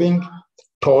clothing,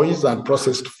 toys, and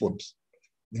processed foods.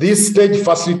 This stage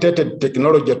facilitated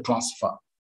technology transfer.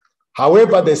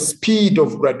 However, the speed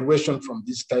of graduation from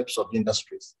these types of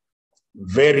industries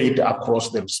varied across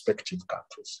the respective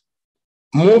countries.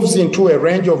 Moves into a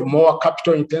range of more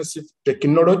capital-intensive,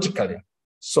 technologically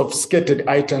sophisticated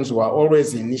items were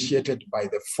always initiated by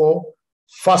the 4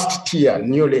 first-tier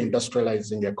newly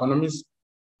industrializing economies,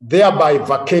 thereby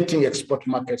vacating export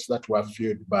markets that were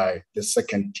filled by the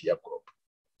second-tier group.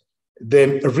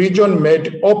 The region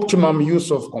made optimum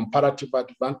use of comparative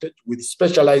advantage with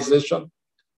specialization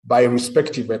by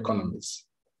respective economies.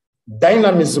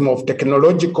 Dynamism of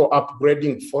technological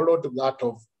upgrading followed that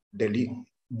of the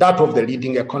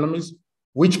leading economies,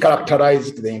 which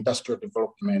characterized the industrial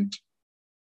development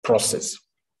process.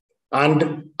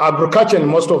 And agriculture in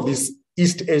most of these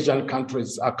East Asian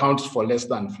countries accounts for less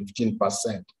than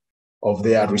 15% of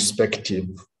their respective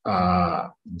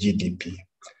GDP.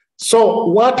 So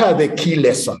what are the key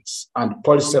lessons and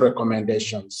policy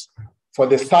recommendations for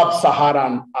the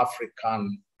Sub-Saharan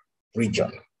African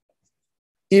region?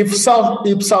 If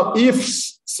Sub-Saharan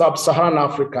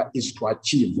Africa is to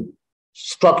achieve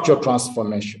structural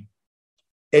transformation,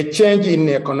 a change in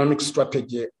economic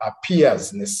strategy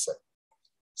appears necessary.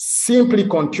 Simply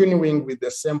continuing with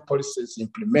the same policies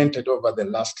implemented over the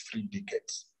last 3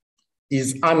 decades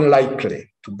is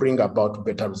unlikely to bring about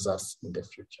better results in the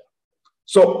future.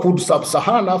 So could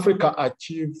Sub-Saharan Africa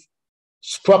achieve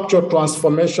structural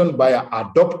transformation by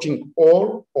adopting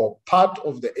all or part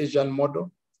of the Asian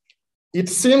model? It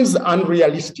seems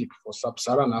unrealistic for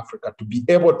Sub-Saharan Africa to be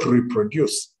able to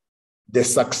reproduce the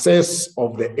success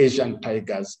of the Asian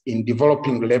tigers in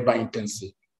developing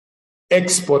labor-intensive,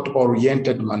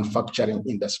 export-oriented manufacturing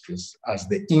industries as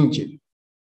the engine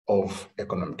of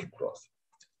economic growth.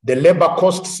 The labor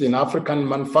costs in African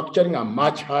manufacturing are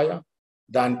much higher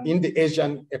than in the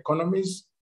Asian economies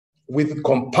with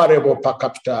comparable per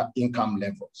capita income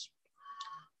levels.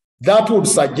 That would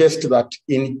suggest that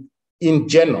in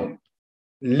general,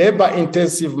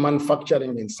 labor-intensive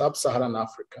manufacturing in Sub-Saharan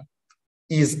Africa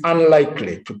is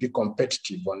unlikely to be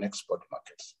competitive on export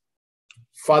markets.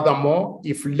 Furthermore,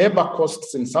 if labor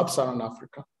costs in Sub-Saharan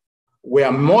Africa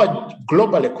were more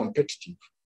globally competitive,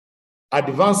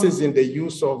 advances in the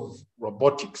use of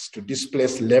robotics to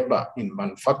displace labor in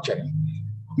manufacturing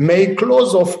may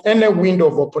close off any window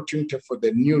of opportunity for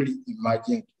the newly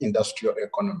emerging industrial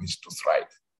economies to thrive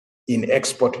in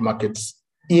export markets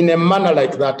in a manner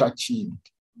like that achieved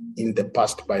in the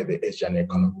past by the Asian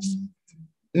economies.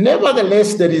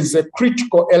 Nevertheless, there is a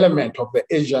critical element of the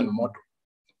Asian model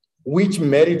which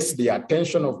merits the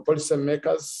attention of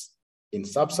policymakers in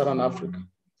sub-Saharan Africa.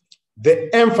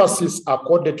 The emphasis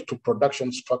accorded to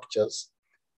production structures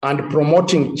and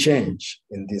promoting change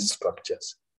in these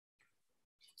structures.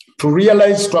 To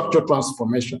realize structural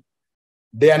transformation,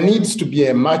 there needs to be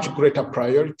a much greater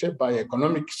priority by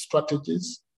economic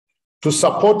strategies to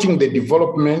supporting the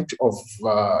development of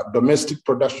domestic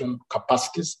production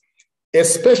capacities,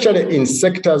 especially in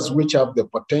sectors which have the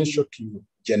potential to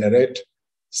generate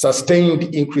sustained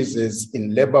increases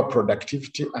in labor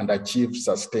productivity and achieve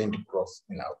sustained growth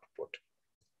in output.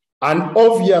 An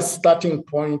obvious starting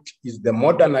point is the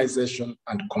modernization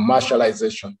and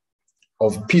commercialization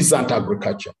of peasant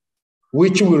agriculture,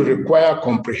 which will require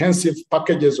comprehensive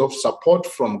packages of support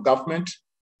from government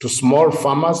to small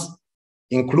farmers,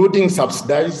 including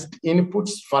subsidized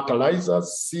inputs,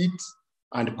 fertilizers, seeds,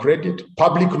 and credit,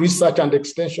 public research and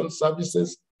extension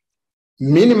services,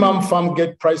 minimum farm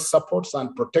gate price supports,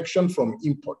 and protection from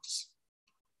imports.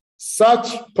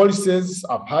 Such policies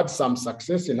have had some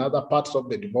success in other parts of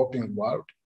the developing world,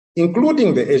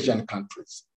 including the Asian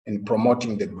countries, in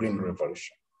promoting the Green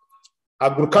Revolution.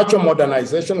 Agricultural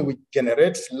modernization, which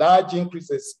generates large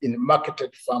increases in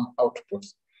marketed farm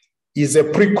outputs, is a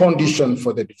precondition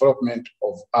for the development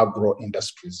of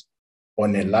agro-industries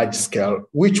on a large scale,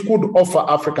 which could offer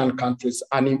African countries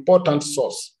an important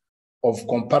source of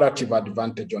comparative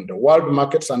advantage on the world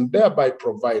markets and thereby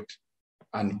provide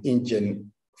an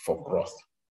engine for growth.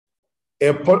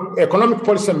 Economic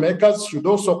policymakers should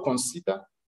also consider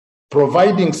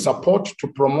providing support to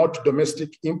promote domestic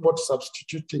import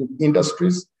substituting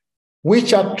industries,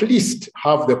 which at least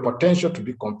have the potential to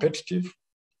be competitive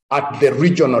at the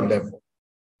regional level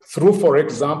through, for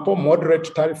example,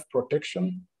 moderate tariff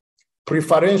protection,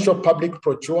 preferential public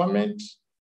procurement,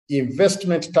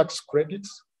 investment tax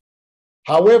credits.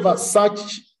 However,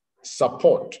 such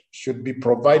support should be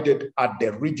provided at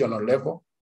the regional level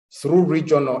through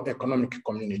regional economic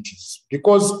communities,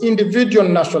 because individual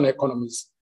national economies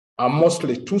are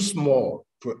mostly too small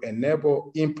to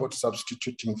enable import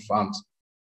substituting farms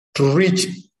to reach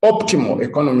optimal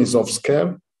economies of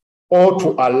scale or to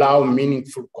allow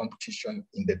meaningful competition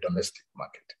in the domestic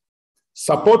market.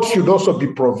 Support should also be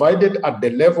provided at the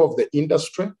level of the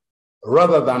industry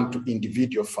rather than to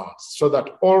individual farms, so that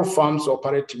all farms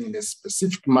operating in a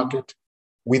specific market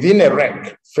within a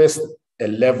REC face a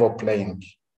level playing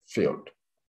field.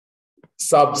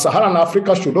 Sub-Saharan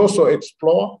Africa should also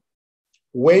explore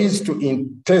ways to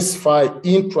intensify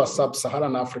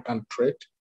intra-Sub-Saharan African trade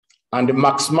and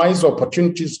maximize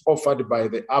opportunities offered by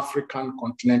the African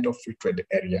Continental Free Trade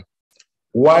Area,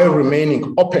 while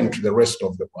remaining open to the rest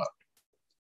of the world.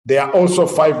 There are also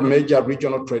 5 major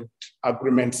regional trade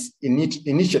agreements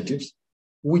initiatives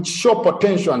which show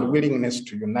potential and willingness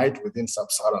to unite within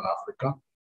Sub-Saharan Africa.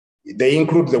 They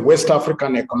include the West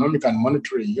African Economic and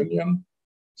Monetary Union,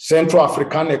 Central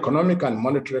African Economic and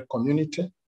Monetary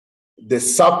Community, the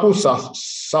SAPU,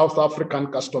 South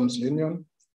African Customs Union,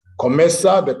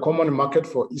 COMESA, the Common Market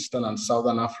for Eastern and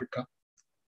Southern Africa,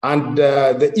 and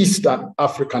the Eastern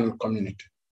African Community.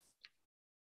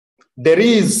 There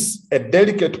is a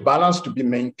delicate balance to be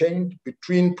maintained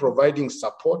between providing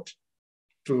support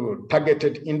to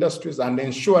targeted industries and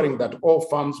ensuring that all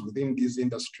farms within these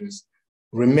industries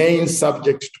remain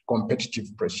subject to competitive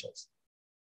pressures.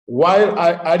 While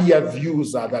earlier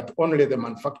views are that only the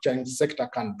manufacturing sector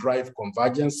can drive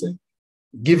convergence,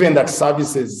 given that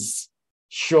services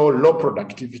show low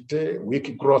productivity,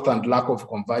 weak growth, and lack of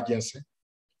convergence,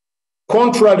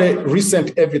 contrary,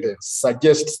 recent evidence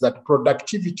suggests that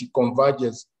productivity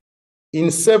converges in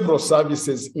several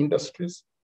services industries,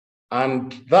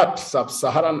 and that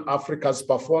Sub-Saharan Africa's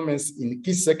performance in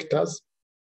key sectors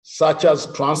such as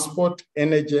transport,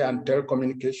 energy, and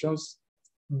telecommunications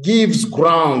gives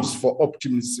grounds for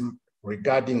optimism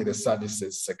regarding the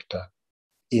services sector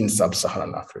in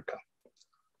Sub-Saharan Africa.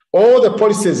 All the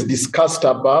policies discussed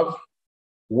above,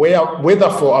 whether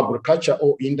for agriculture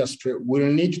or industry,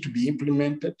 will need to be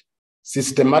implemented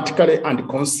systematically and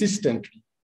consistently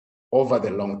over the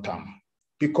long term,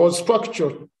 because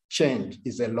structural change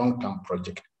is a long-term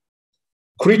project.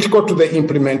 Critical to the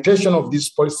implementation of these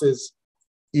policies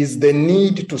is the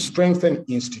need to strengthen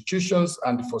institutions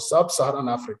and for Sub-Saharan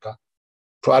Africa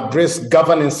to address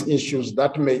governance issues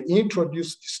that may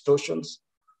introduce distortions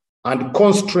and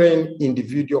constrain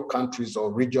individual countries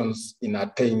or regions in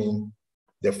attaining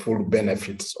the full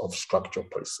benefits of structural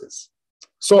policies.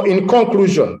 So in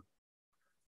conclusion,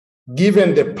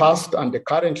 given the past and the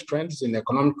current trends in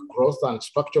economic growth and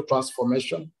structural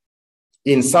transformation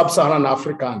in sub-Saharan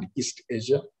Africa and East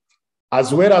Asia,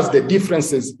 as well as the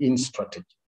differences in strategy,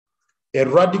 a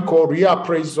radical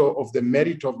reappraisal of the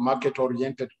merit of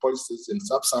market-oriented policies in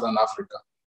sub-Saharan Africa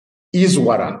is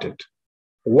warranted.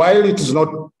 While it is not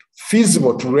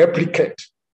feasible to replicate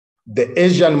the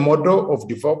Asian model of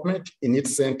development in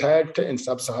its entirety in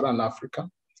sub-Saharan Africa,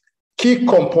 key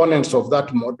components of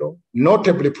that model,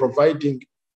 notably providing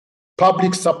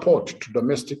public support to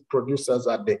domestic producers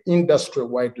at the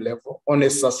industry-wide level on a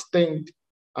sustained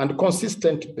and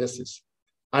consistent basis,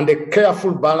 and a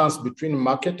careful balance between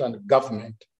market and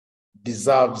government,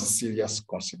 deserves serious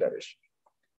consideration.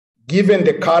 Given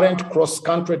the current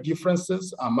cross-country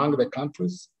differences among the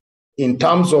countries in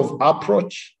terms of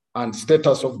approach and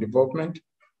status of development,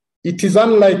 it is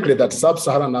unlikely that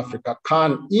sub-Saharan Africa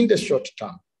can, in the short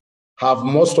term, have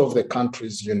most of the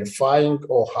countries unifying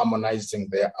or harmonizing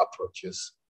their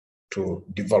approaches to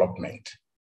development.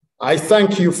 I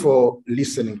thank you for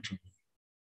listening to me.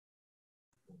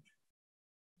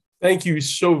 Thank you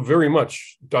so very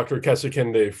much, Dr.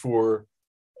 Kasekende, for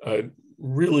a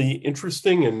really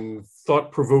interesting and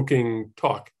thought-provoking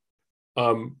talk.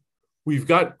 We've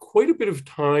got quite a bit of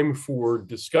time for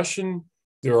discussion.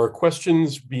 There are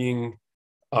questions being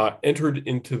entered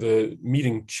into the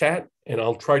meeting chat, and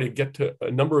I'll try to get to a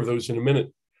number of those in a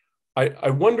minute. I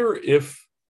wonder if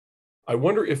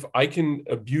I can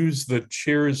abuse the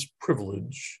chair's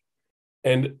privilege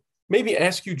and maybe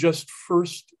ask you just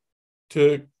first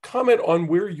to comment on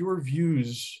where your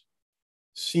views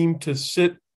seem to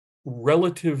sit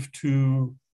relative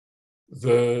to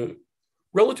the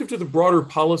broader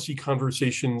policy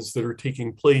conversations that are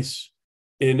taking place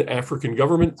in African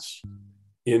governments,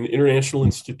 in international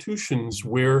institutions,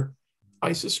 where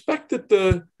I suspect that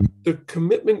the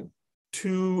commitment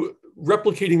to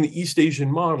replicating the East Asian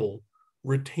model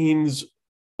retains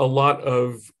a lot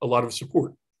of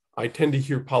support. I tend to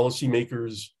hear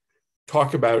policymakers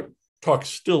talk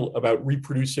still about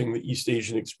reproducing the East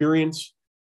Asian experience,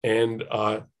 and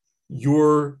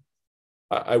your,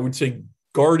 I would say,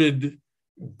 guarded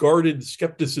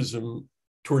skepticism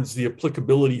towards the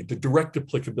applicability, the direct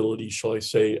applicability, shall I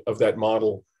say, of that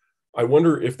model. I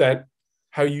wonder if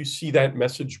how you see that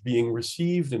message being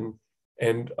received,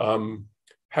 and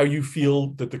how you feel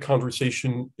that the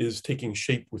conversation is taking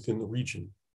shape within the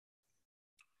region.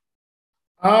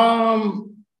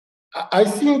 I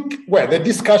think, well, the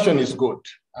discussion is good,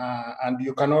 and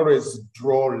you can always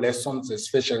draw lessons,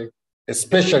 especially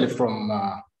from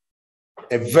a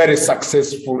very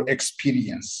successful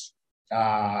experience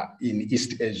in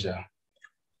East Asia.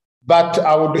 But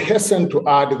I would hasten to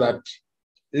add that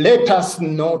let us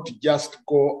not just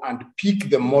go and pick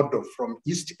the model from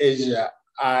East Asia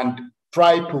and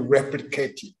try to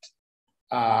replicate it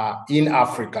in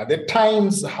Africa. The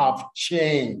times have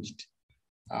changed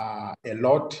a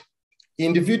lot.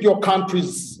 Individual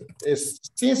countries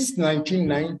since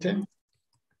 1990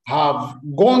 have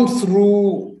gone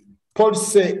through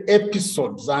policy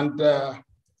episodes, and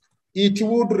it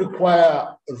would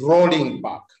require rolling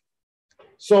back.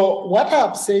 So what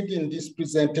I've said in this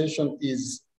presentation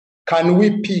is, can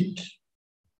we pick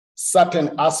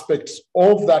certain aspects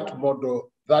of that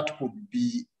model that would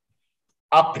be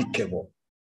applicable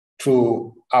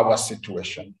to our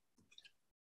situation?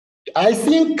 I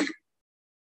think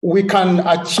we can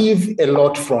achieve a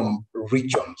lot from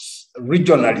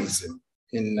regionalism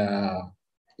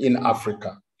in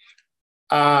Africa.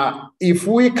 If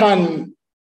we can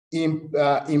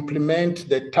implement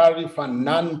the tariff and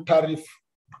non-tariff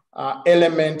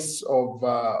elements of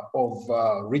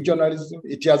regionalism,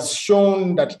 it has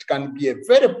shown that it can be a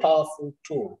very powerful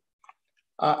tool.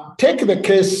 Take the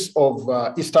case of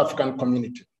East African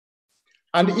Community.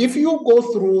 And if you go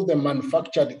through the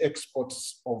manufactured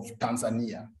exports of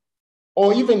Tanzania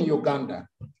or even Uganda,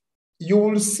 you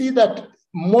will see that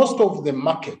most of the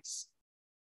markets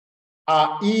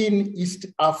are in East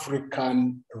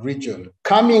African region,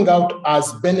 coming out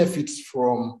as benefits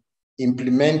from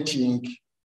implementing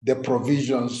the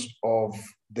provisions of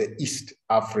the East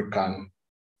African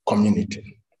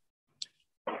Community.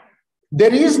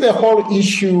 There is the whole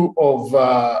issue of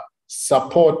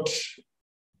support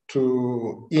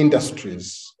to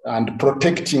industries and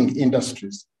protecting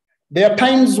industries. There are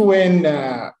times when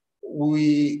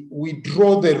we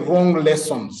draw the wrong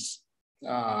lessons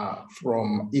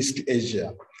from East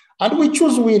Asia, and we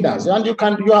choose winners. And you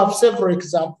have several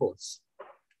examples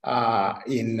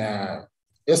in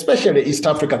especially East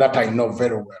Africa that I know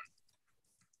very well.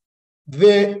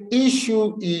 The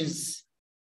issue is,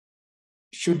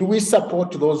 should we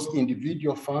support those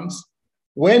individual farms?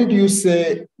 When do you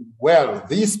say, well,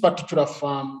 this particular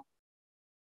farm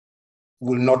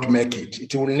will not make it?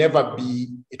 It will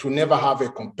never have a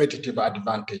competitive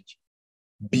advantage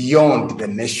beyond the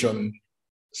nation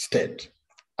state,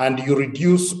 and you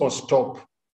reduce or stop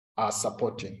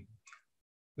supporting.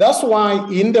 That's why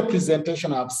in the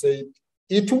presentation I've said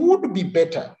it would be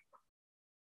better,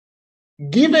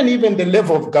 given even the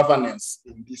level of governance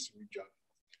in this region,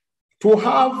 to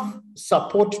have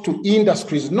support to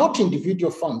industries, not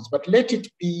individual funds, but let it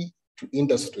be to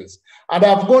industries. And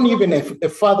I've gone even a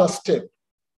further step.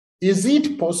 Is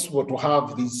it possible to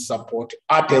have this support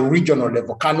at a regional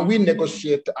level? Can we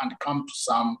negotiate and come to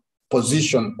some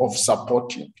position of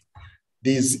supporting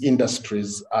these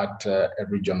industries at a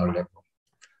regional level?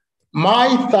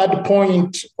 My third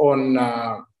point on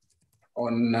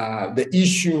the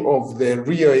issue of the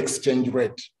real exchange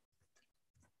rate,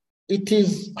 it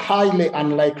is highly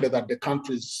unlikely that the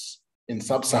countries in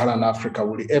sub-Saharan Africa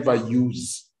will ever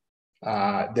use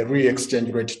the real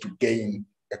exchange rate to gain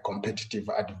a competitive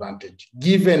advantage,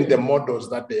 given the models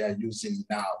that they are using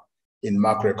now in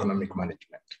macroeconomic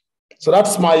management. So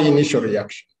that's my initial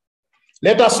reaction.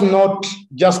 Let us not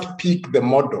just pick the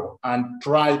model and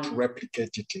try to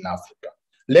replicate it in Africa.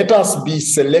 Let us be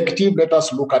selective. Let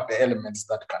us look at the elements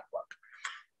that can work.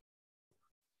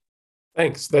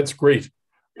 Thanks, that's great.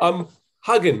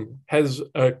 Hagen has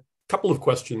a couple of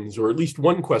questions, or at least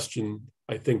one question,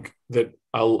 I think, that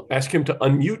I'll ask him to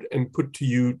unmute and put to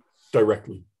you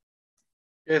directly.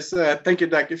 Yes, thank you,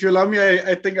 Doug. If you allow me,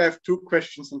 I think I have two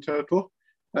questions in total.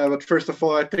 But first of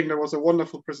all, I think that was a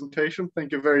wonderful presentation.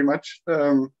 Thank you very much.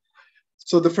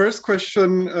 So the first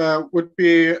question would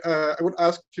be, I would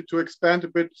ask you to expand a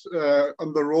bit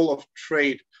on the role of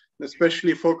trade,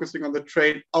 especially focusing on the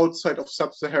trade outside of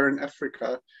sub-Saharan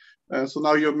Africa. So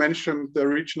now you mentioned the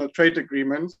regional trade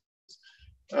agreements,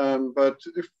 but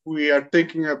if we are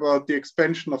thinking about the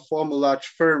expansion of formal large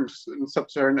firms in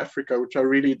sub-Saharan Africa, which are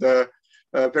really the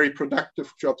very productive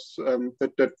jobs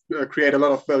that create a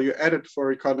lot of value added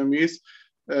for economies,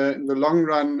 in the long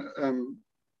run,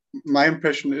 my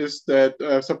impression is that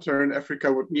sub-Saharan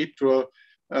Africa would need to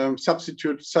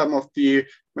substitute some of the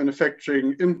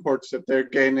manufacturing imports that they're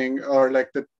gaining, or like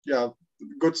the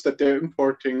goods that they're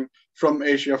importing from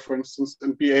Asia, for instance,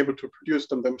 and be able to produce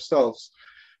them themselves.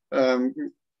 Do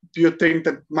you think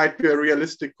that might be a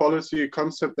realistic policy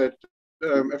concept, that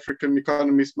African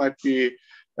economies might be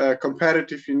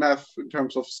competitive enough in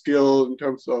terms of skill, in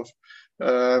terms of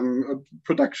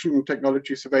production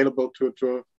technologies available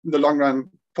to in the long run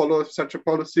follow such a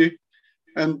policy?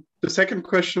 And the second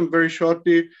question, very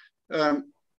shortly,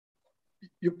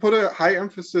 you put a high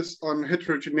emphasis on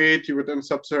heterogeneity within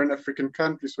sub-Saharan African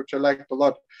countries, which I liked a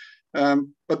lot.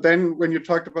 But then when you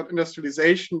talked about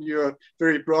industrialization, you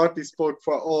very broadly spoke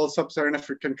for all sub-Saharan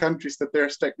African countries that they're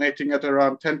stagnating at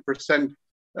around 10%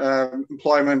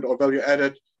 employment or value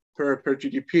added per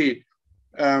GDP.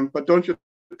 But don't you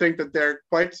think that there are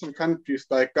quite some countries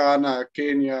like Ghana,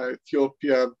 Kenya,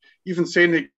 Ethiopia, even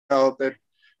Senegal, that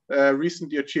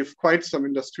recently achieved quite some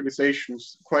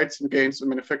industrializations, quite some gains in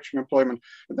manufacturing employment,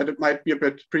 and that it might be a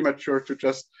bit premature to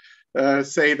just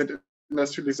say that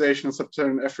industrialization in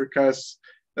sub-Saharan Africa is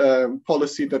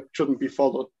policy that shouldn't be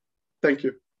followed? Thank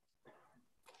you.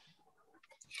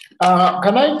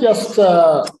 Can I just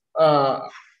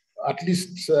at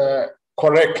least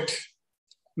correct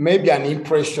maybe an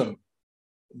impression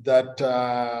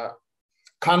that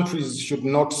countries should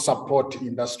not support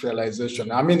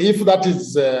industrialization? I mean, if that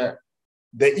is the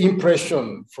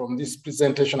impression from this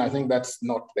presentation, I think that's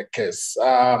not the case.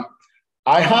 I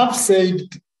have said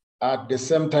at the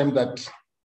same time that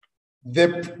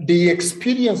the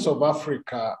experience of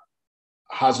Africa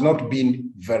has not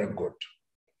been very good.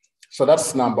 So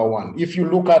that's number one. If you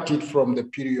look at it from the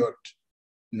period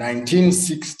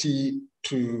 1960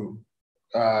 to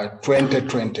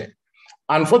 2020,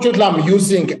 unfortunately, I'm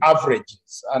using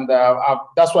averages, and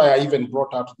that's why I even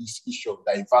brought out this issue of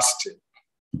diversity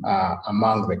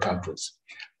among the countries.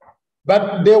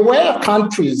 But there were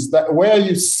countries where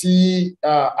you see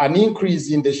an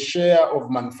increase in the share of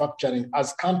manufacturing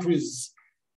as countries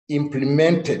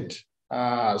implemented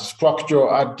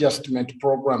structural adjustment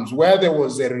programs, where there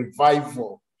was a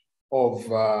revival of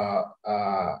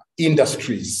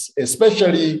industries,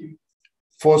 especially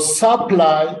for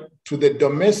supply to the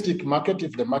domestic market,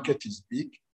 if the market is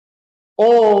big,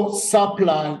 or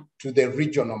supply to the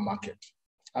regional market.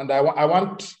 And I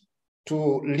want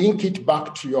to link it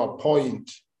back to your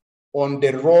point on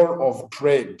the role of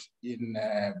trade in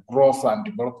growth and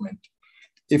development.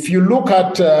 If you look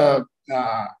at the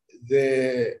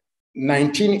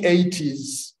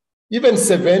 1980s, even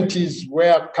 70s,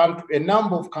 where a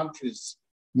number of countries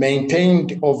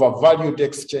maintained overvalued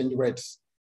exchange rates,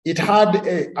 it had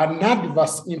an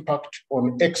adverse impact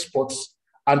on exports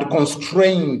and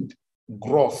constrained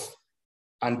growth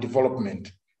and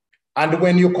development. And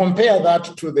when you compare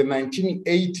that to the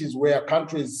 1980s, where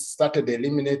countries started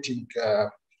eliminating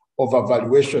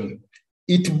overvaluation,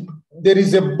 there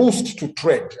is a boost to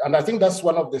trade. And I think that's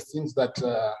one of the things that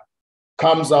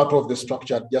comes out of the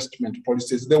structure adjustment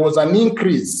policies. There was an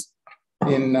increase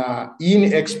in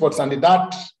exports, and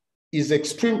that is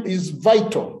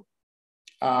vital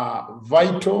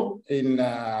in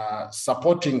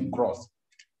supporting growth.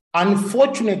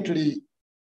 Unfortunately,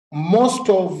 most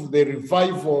of the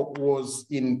revival was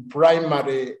in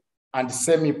primary and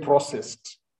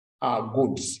semi-processed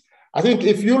goods. I think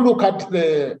if you look at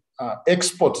the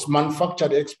exports,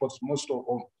 manufactured exports,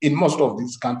 in most of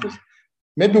these countries,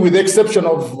 maybe with the exception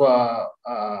of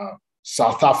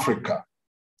South Africa,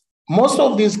 most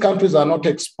of these countries are not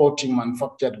exporting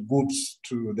manufactured goods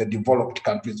to the developed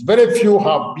countries. Very few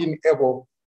have been able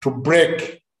to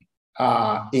break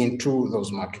into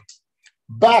those markets.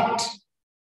 But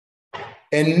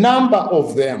a number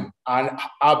of them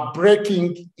are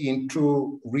breaking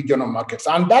into regional markets,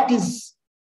 and that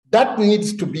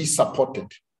needs to be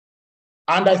supported.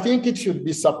 And I think it should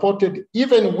be supported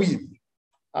even with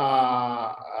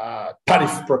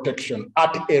tariff protection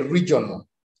at a regional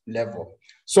level.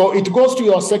 So it goes to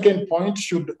your second point: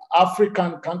 should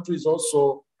African countries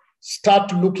also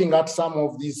start looking at some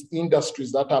of these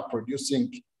industries that are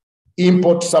producing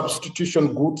import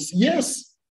substitution goods? Yes.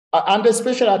 And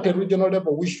especially at a regional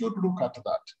level, we should look at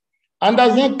that. And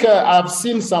I think I've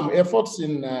seen some efforts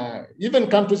in even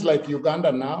countries like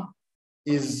Uganda now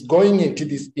is going into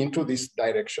this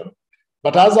direction.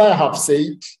 But as I have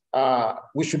said,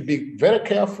 we should be very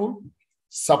careful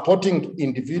supporting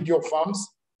individual firms.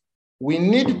 We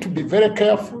need to be very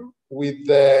careful with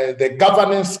the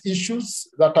governance issues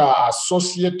that are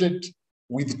associated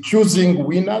with choosing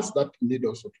winners that need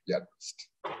also to be addressed.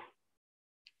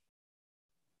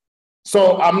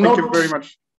 So Thank you very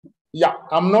much. Yeah,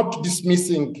 I'm not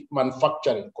dismissing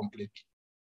manufacturing completely.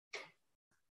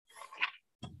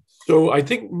 So I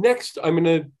think next I'm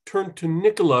going to turn to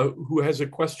Nicola, who has a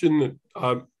question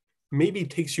that maybe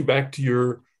takes you back to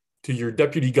your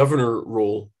deputy governor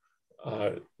role.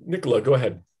 Nicola, go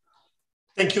ahead.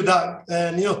 Thank you, Doug.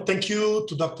 And thank you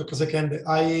to Dr. Kasekende.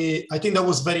 I think that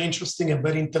was very interesting and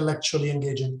very intellectually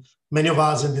engaging. Many of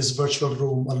us in this virtual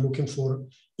room are looking for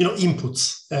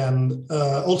inputs. And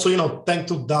also, thank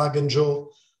to Doug and Joe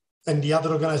and the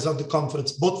other organizers of the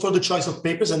conference, both for the choice of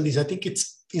papers and this. I think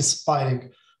it's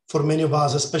inspiring for many of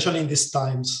us, especially in these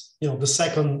times, the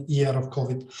second year of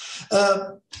COVID.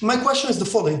 My question is the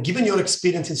following: given your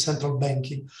experience in central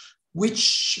banking,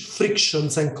 which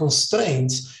frictions and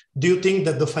constraints do you think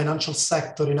that the financial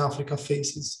sector in Africa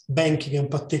faces, banking in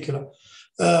particular?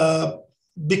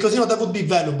 Because, that would be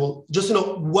valuable. Just,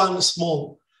 one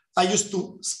small. I used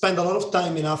to spend a lot of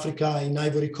time in Africa, in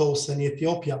Ivory Coast and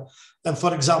Ethiopia. And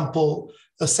for example,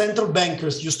 central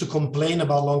bankers used to complain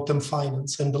about long-term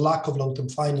finance and the lack of long-term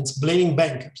finance, blaming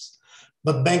bankers.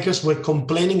 But bankers were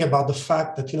complaining about the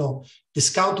fact that,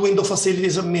 discount window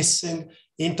facilities are missing,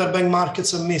 interbank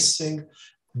markets are missing,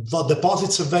 the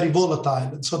deposits are very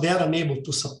volatile. And so they are unable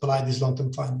to supply this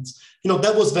long-term finance.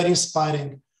 That was very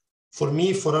inspiring for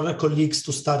me, for other colleagues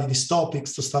to study these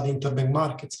topics, to study interbank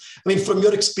markets. I mean, from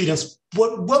your experience,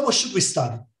 what should we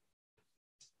study?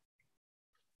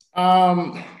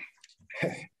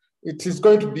 It is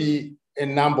going to be a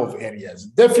number of areas.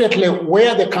 Definitely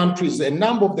where a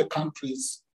number of the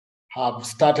countries have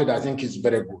started, I think is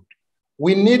very good.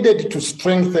 We needed to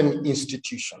strengthen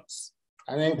institutions.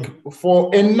 I think for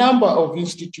a number of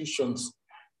institutions,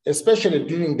 especially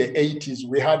during the 80s,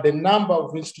 we had a number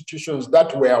of institutions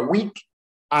that were weak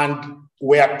and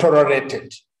were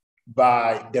tolerated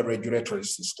by the regulatory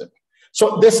system.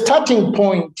 So the starting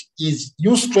point is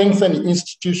you strengthen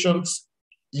institutions,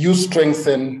 you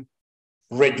strengthen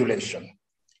regulation.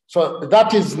 So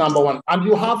that is number one. And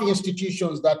you have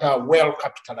institutions that are well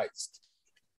capitalized.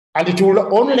 And it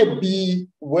will only be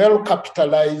well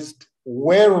capitalized,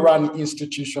 well-run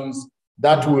institutions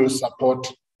that will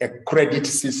support a credit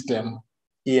system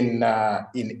in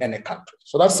any country.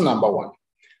 So that's number one.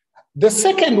 The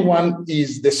second one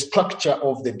is the structure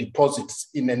of the deposits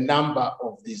in a number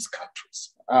of these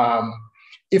countries.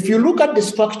 If you look at the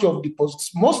structure of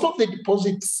deposits, most of the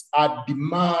deposits are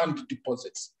demand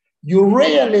deposits. You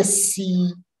rarely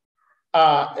see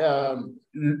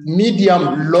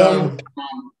medium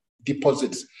long-term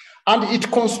deposits. And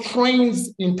it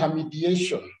constrains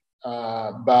intermediation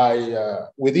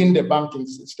within the banking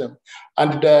system.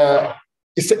 And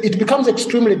it becomes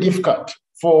extremely difficult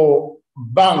for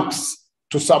banks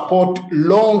to support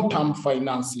long-term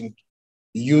financing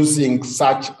using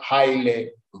such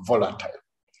highly volatile.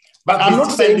 But I'm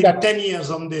not saying that 10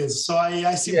 years on this, so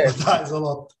I sympathize a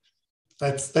lot.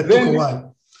 That took a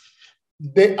while.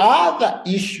 The other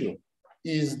issue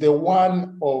is the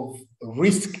one of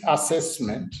risk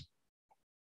assessment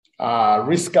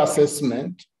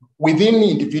within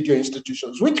individual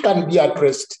institutions, which can be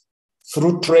addressed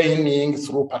through training,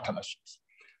 through partnerships.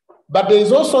 But there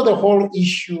is also the whole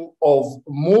issue of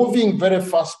moving very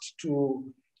fast to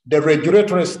the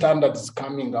regulatory standards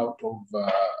coming out of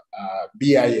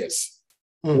BIS,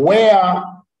 where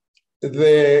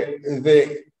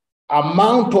the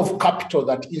amount of capital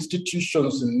that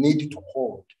institutions need to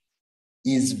hold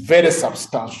is very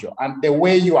substantial, and the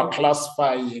way you are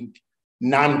classifying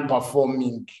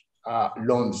non-performing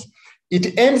loans,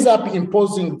 it ends up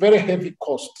imposing very heavy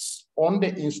costs on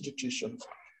the institutions.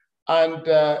 And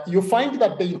you find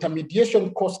that the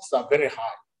intermediation costs are very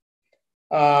high.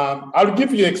 I'll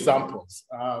give you examples.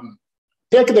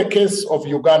 Take the case of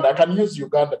Uganda. I can use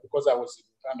Uganda because I was in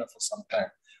Uganda for some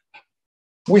time.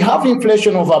 We have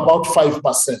inflation of about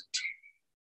 5%.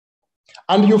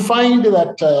 And you find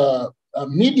that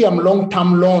medium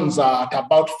long-term loans are at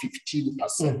about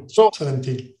 15%. So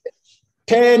 17.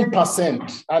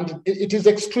 10%, and it is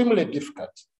extremely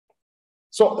difficult.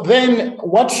 So then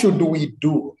what should we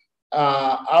do?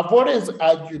 I've always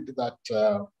argued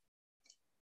that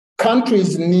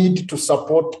countries need to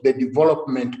support the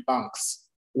development banks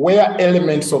where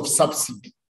elements of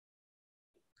subsidy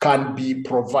can be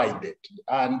provided,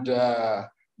 and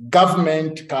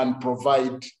government can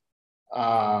provide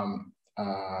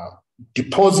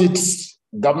deposits,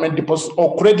 government deposits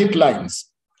or credit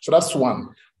lines. So that's one.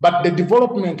 But the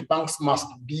development banks must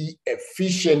be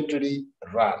efficiently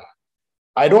run.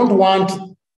 I don't want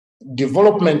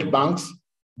development banks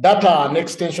that are an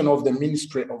extension of the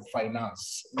Ministry of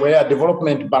Finance, where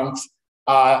development banks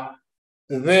are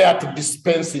there to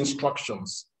dispense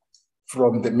instructions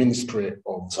from the Ministry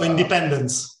of... So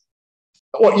independence.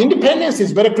 Well, independence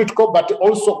is very critical, but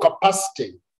also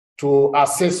capacity to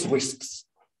assess risks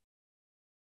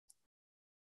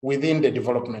within the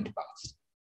development banks.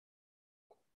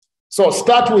 So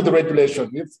start with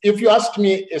regulation. If you ask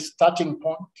me a starting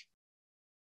point,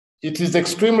 it is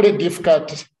extremely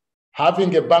difficult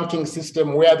having a banking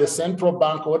system where the central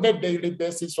bank on a daily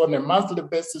basis, on a monthly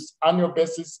basis, annual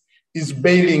basis, is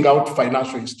bailing out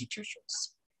financial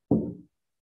institutions.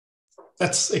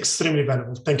 That's extremely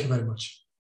valuable. Thank you very much.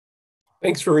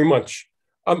 Thanks very much.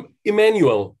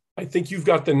 Emmanuel, I think you've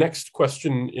got the next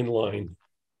question in line.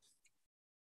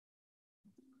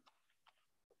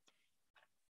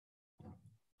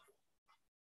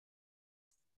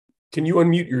 Can you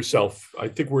unmute yourself? I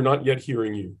think we're not yet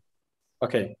hearing you.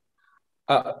 Okay.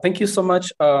 Thank you so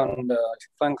much, and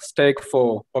thanks, STEG,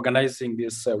 for organizing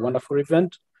this wonderful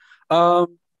event.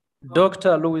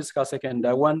 Dr. Louis Kasende,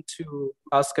 I want to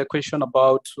ask a question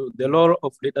about the role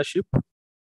of leadership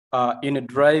in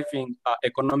driving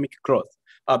economic growth.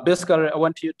 Basically, I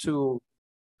want you to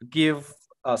give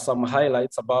some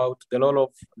highlights about the role of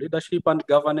leadership and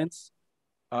governance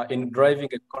in driving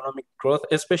economic growth,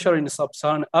 especially in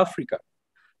sub-Saharan Africa.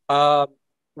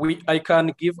 I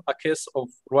can give a case of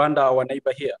Rwanda, our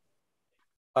neighbor here.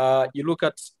 You look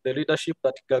at the leadership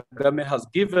that Kagame has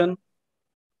given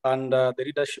and the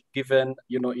leadership given,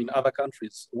 in other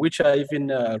countries, which are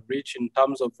even rich in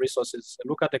terms of resources.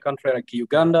 Look at a country like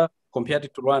Uganda compared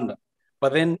to Rwanda.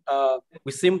 But then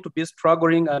we seem to be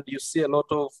struggling, and you see a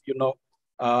lot of,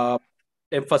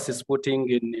 emphasis putting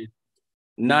in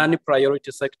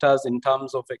non-priority sectors in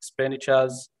terms of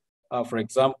expenditures. For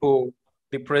example,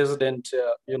 the president,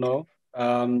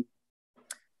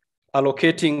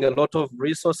 allocating a lot of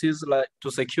resources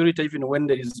to security even when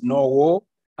there is no war,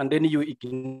 and then you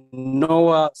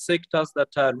ignore sectors that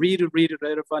are really, really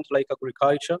relevant, like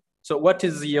agriculture. So what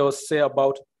is your say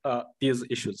about these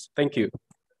issues? Thank you.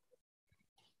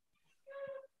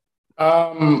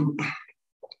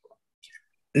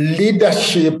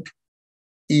 Leadership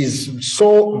is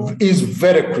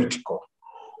very critical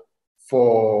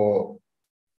for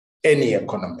any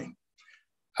economy.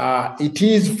 It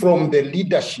is from the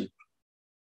leadership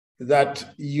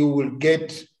that you will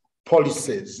get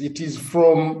policies. It is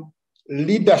from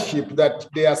leadership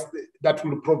that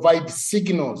will provide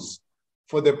signals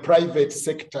for the private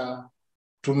sector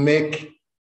to make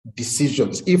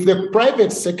decisions. If the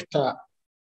private sector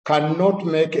cannot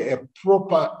make a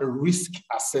proper risk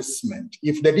assessment,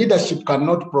 if the leadership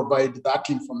cannot provide that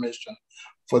information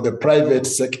for the private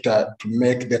sector to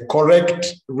make the correct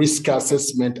risk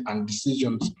assessment and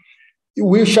decisions,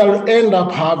 we shall end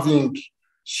up having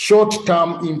short-term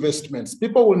investments.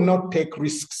 People will not take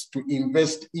risks to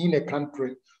invest in a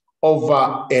country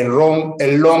over a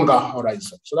longer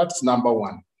horizon. So that's number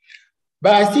one.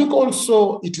 But I think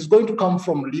also it is going to come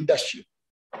from leadership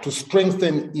to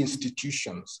strengthen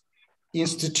institutions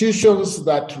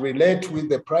that relate with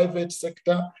the private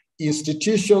sector,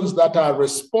 institutions that are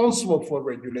responsible for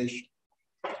regulation.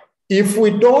 If we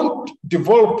don't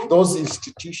develop those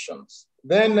institutions,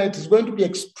 then it is going to be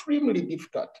extremely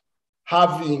difficult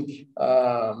having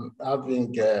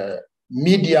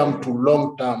medium to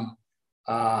long-term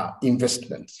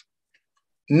investments.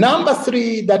 Number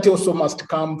three, that also must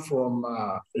come from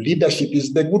leadership,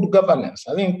 is the good governance.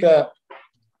 I think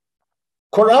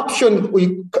corruption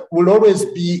will always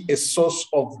be a source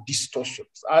of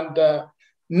distortions, and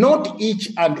not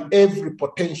each and every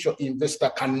potential investor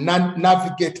can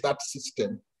navigate that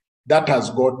system that has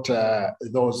got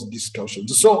those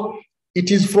distortions. So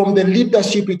it is from the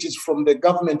leadership, it is from the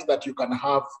government that you can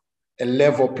have a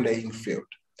level playing field.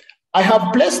 I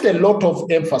have placed a lot of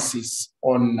emphasis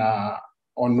on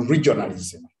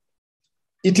regionalism.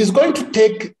 It is going to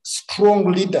take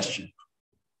strong leadership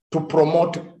to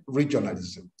promote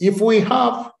regionalism. If we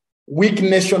have weak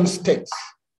nation states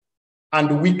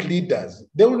and weak leaders,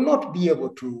 they will not be able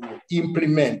to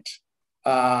implement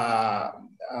the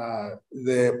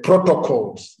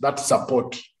protocols that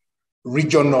support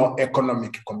regional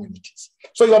economic communities.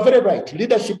 So you are very right,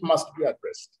 leadership must be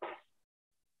addressed.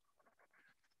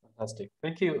 Fantastic,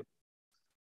 thank you.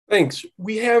 Thanks.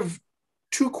 We have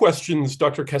two questions,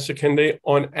 Dr. Kasekende,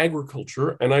 on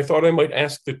agriculture, and I thought I might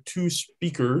ask the two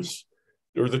speakers,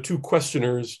 or the two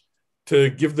questioners,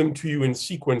 to give them to you in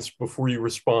sequence before you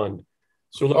respond.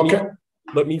 So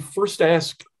let me first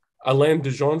ask Alain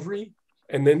Degendry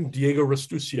and then Diego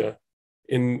Restucia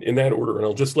in that order. And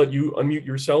I'll just let you unmute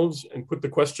yourselves and put the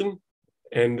question,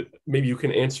 and maybe you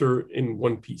can answer in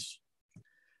one piece.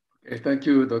 Okay, thank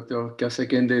you, Dr.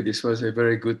 Kasekende. This was a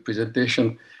very good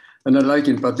presentation. And I like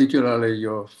in particular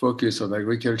your focus on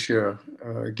agriculture,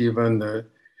 given the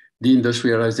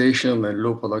industrialization and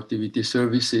low productivity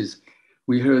services.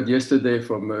 We heard yesterday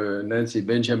from Nancy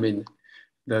Benjamin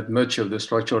that much of the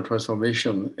structural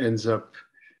transformation ends up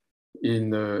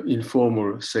in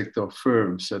informal sector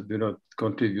firms that do not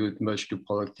contribute much to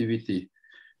productivity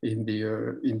in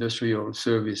the industrial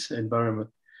service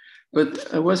environment.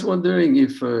 But I was wondering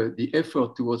if the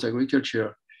effort towards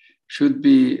agriculture should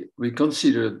be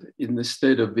reconsidered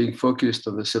instead of being focused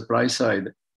on the supply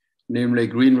side, namely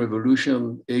green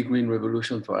revolution, a green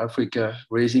revolution for Africa,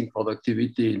 raising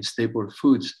productivity in staple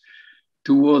foods,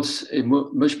 towards a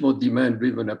much more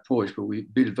demand-driven approach where we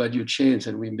build value chains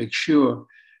and we make sure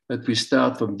that we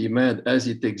start from demand as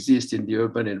it exists in the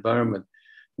urban environment.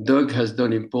 Doug has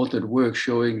done important work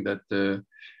showing that the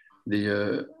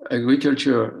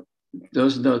agriculture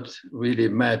does not really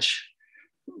match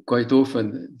quite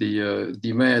often the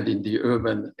demand in the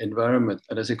urban environment.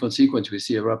 And as a consequence, we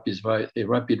see a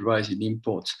rapid rise in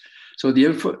imports. So the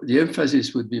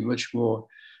emphasis would be much more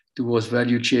towards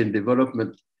value chain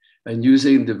development and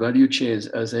using the value chains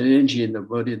as an engine of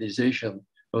modernization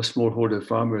of smallholder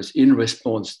farmers in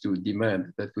response to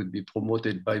demand that would be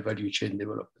promoted by value chain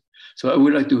development. So I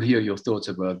would like to hear your thoughts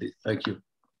about this. Thank you.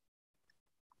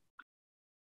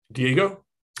 Diego?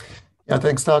 Yeah,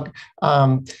 thanks, Doug.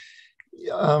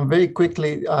 Very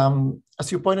quickly,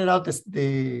 as you pointed out,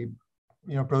 the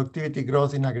productivity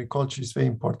growth in agriculture is very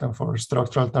important for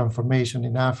structural transformation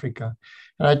in Africa.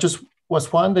 And I just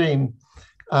was wondering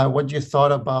what you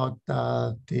thought about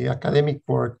the academic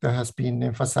work that has been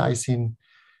emphasizing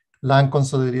land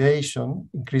consolidation,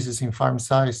 increases in farm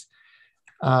size,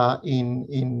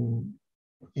 in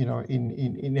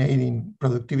aiding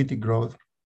productivity growth,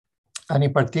 and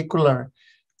in particular,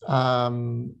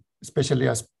 especially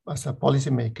as a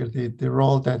policymaker, the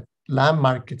role that land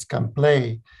markets can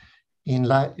play in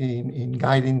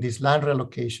guiding this land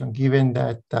relocation, given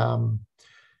that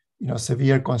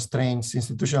severe constraints,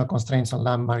 institutional constraints on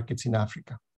land markets in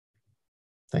Africa.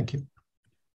 Thank you.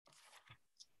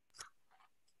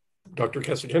 Dr.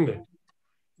 Kasekende.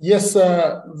 Yes,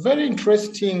 very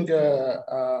interesting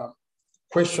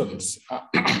questions.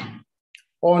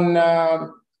 On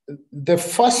the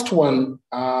first one,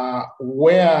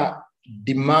 where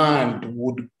demand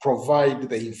would provide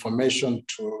the information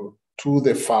to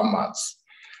the farmers,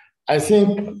 I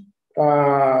think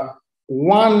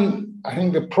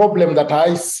the problem that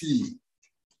I see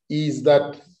is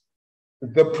that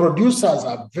the producers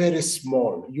are very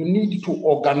small. You need to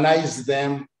organize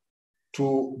them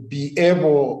to be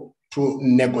able to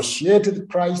negotiate the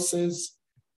prices.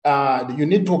 You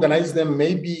need to organize them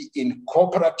maybe in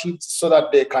cooperatives so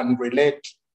that they can relate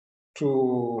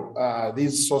to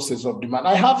these sources of demand.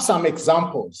 I have some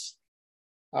examples.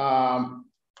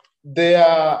 There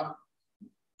are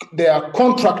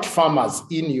contract farmers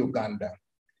in Uganda,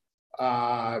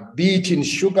 be it in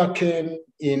sugarcane,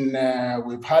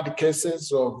 we've had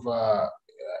cases of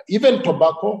even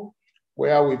tobacco,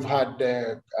 where we've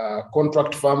had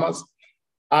contract farmers,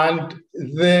 and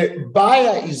the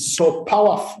buyer is so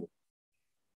powerful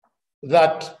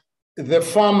that the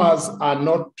farmers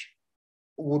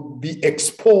would be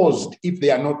exposed if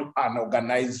they are not an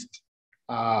organized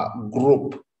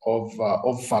group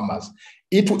of farmers.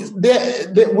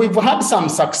 We've had some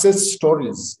success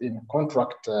stories in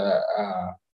contract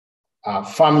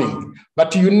farming,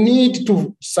 but you need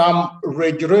some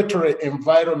regulatory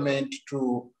environment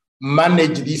to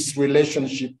manage this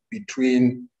relationship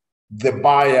between the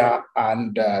buyer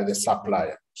and the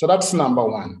supplier. So that's number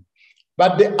one.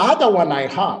 But the other one I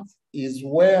have is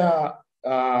where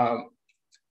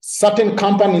certain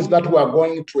companies that were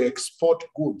going to export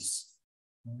goods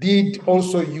did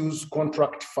also use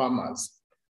contract farmers.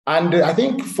 And I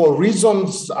think for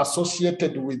reasons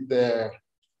associated with the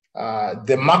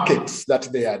markets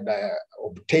that they had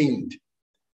obtained,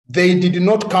 they did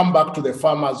not come back to the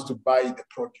farmers to buy the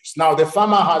produce. Now, the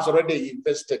farmer has already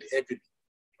invested heavily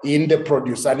in the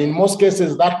produce, and in most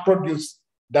cases, that produce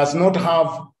does not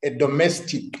have a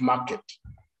domestic market.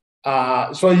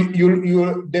 So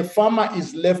the farmer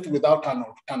is left without an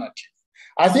alternative.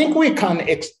 I think we can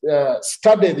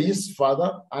study this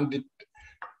further, and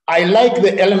I like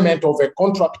the element of a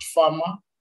contract farmer,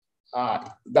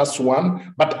 that's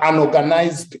one, but an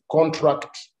organized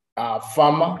contract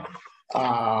farmer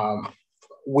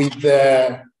with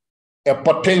a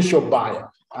potential buyer.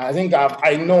 I think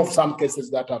I know of some cases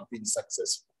that have been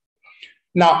successful.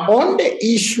 Now, on the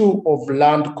issue of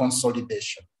land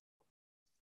consolidation,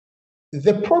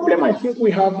 the problem I think we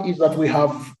have is that we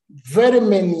have very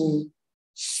many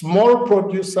small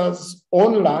producers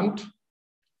on land,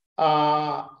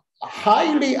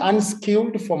 highly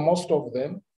unskilled for most of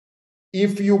them.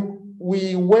 If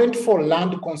we went for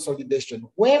land consolidation,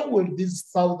 where will these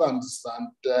thousands and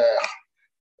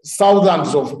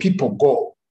thousands of people go?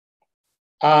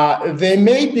 They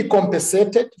may be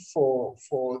compensated for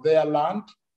their land,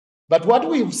 but what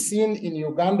we've seen in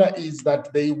Uganda is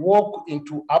that they walk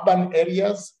into urban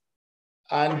areas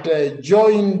and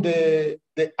join the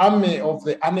army of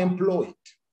the unemployed.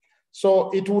 So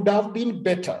it would have been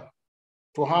better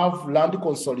to have land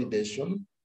consolidation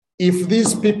if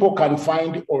these people can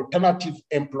find alternative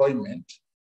employment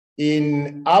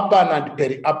in urban and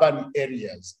peri-urban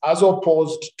areas, as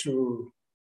opposed to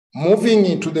moving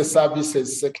into the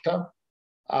services sector,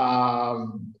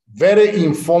 very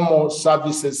informal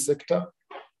services sector,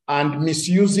 and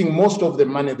misusing most of the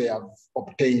money they have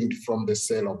obtained from the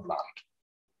sale of land.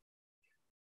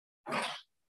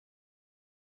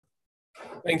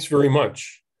 Thanks very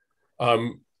much.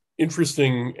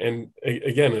 Interesting, and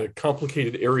again, a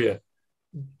complicated area.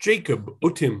 Jacob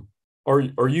Utim,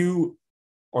 are you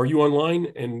online?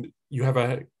 And you had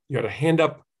a hand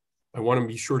up. I want to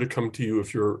be sure to come to you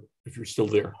if you're still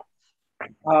there.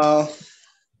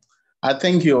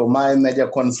 Thank you. My major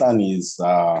concern is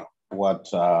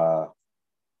what a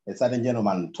certain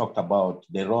gentleman talked about,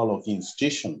 the role of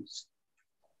institutions.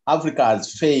 Africa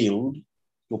has failed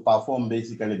to perform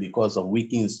basically because of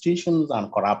weak institutions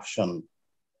and corruption,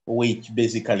 which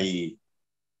basically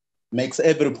makes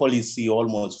every policy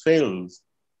almost fails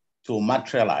to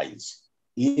materialize.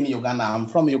 In Uganda, I'm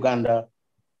from Uganda,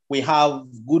 we have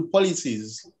good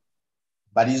policies,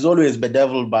 but it's always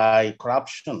bedeviled by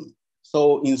corruption.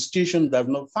 So institution does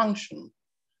not function.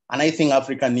 And I think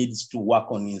Africa needs to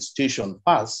work on institution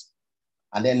first,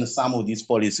 and then some of these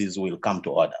policies will come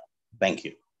to order. Thank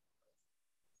you.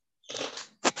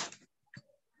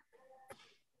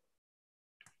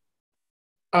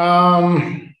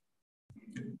 The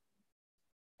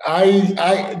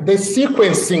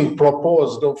sequencing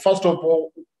proposed, first of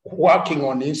all, working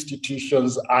on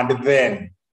institutions and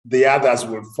then the others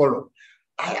will follow.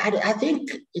 I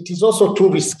think it is also too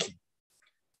risky.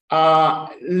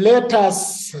 Let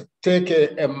us take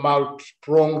a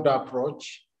multi-pronged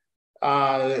approach.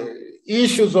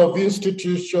 Issues of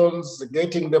institutions,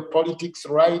 getting the politics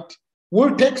right,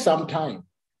 will take some time.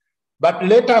 But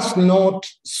let us not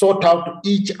sort out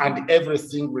each and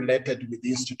everything related with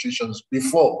institutions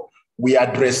before we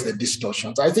address the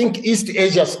distortions. I think East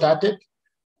Asia started.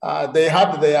 They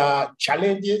had their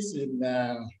challenges in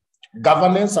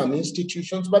governance and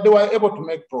institutions, but they were able to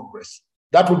make progress.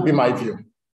 That would be my view.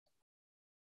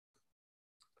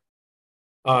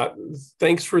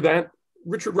 Thanks for that.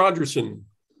 Richard Rogerson,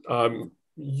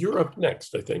 you're up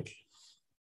next, I think.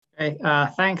 Okay,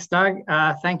 thanks, Doug.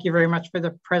 Thank you very much for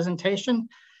the presentation.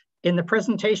 In the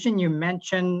presentation, you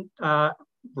mentioned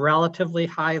relatively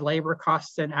high labor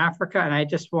costs in Africa, and I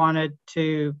just wanted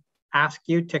to ask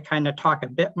you to kind of talk a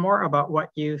bit more about what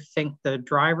you think the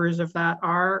drivers of that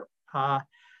are,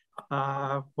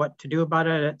 what to do about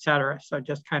it, et cetera. So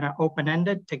just kind of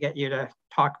open-ended to get you to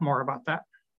talk more about that.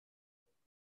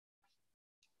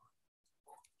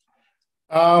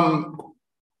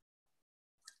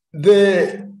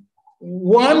 The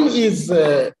one is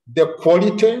the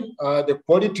quality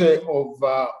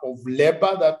of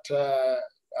labor that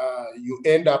you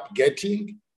end up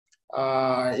getting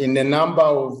in a number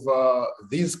of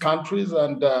these countries,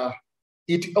 and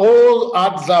it all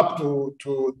adds up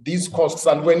to these costs.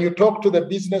 And when you talk to the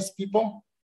business people,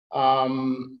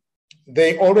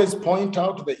 they always point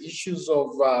out the issues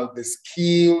of the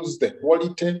skills, the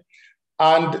quality.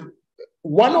 And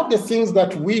one of the things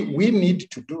that we need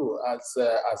to do as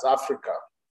Africa,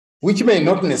 which may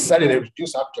not necessarily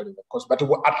reduce actually the cost, but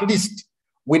at least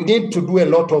we need to do a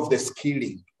lot of the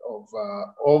skilling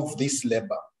of this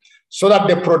labor so that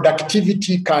the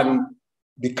productivity can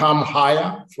become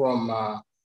higher from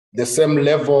the same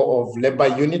level of labor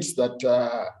units that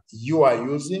you are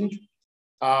using.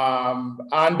 That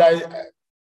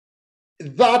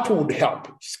would help.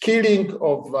 Skilling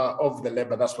of the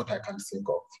labor, that's what I can think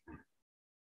of.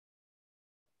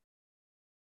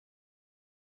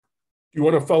 Do you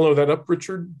want to follow that up,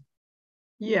 Richard?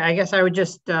 Yeah, I guess I would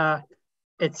just,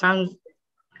 it sounds,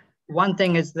 one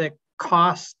thing is the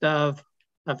cost of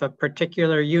a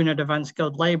particular unit of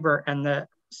unskilled labor, and the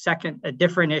second, a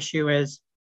different issue is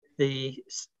the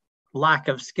lack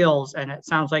of skills. And it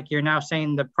sounds like you're now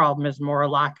saying the problem is more a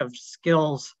lack of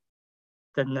skills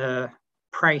than the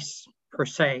price per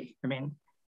se. I mean.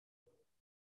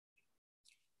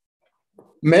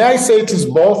 May I say it is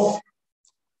both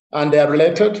and they are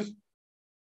related?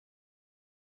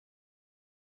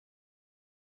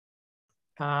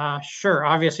 Sure.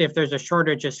 Obviously, if there's a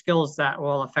shortage of skills, that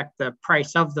will affect the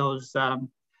price of those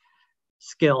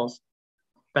skills.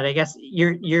 But I guess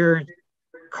you're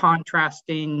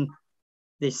contrasting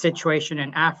the situation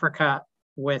in Africa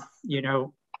with,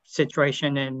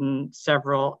 situation in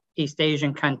several East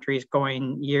Asian countries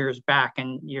going years back,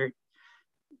 and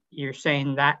you're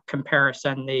saying that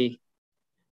comparison, the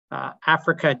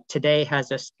Africa today has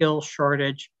a skill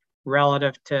shortage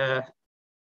relative to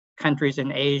countries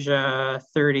in Asia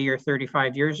 30 or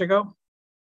 35 years ago?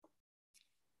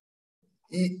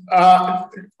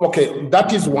 Okay,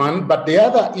 that is one. But the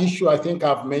other issue I think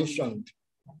I've mentioned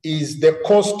is the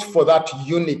cost for that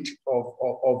unit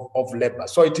of labor.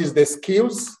 So it is the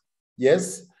skills,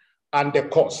 yes, and the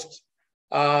cost.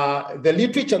 The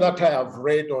literature that I have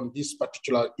read on this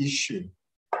particular issue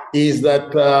is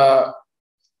that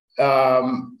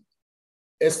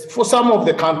for some of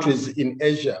the countries in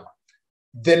Asia,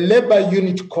 the labor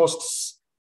unit costs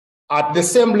at the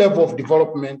same level of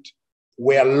development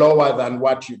were lower than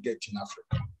what you get in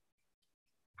Africa.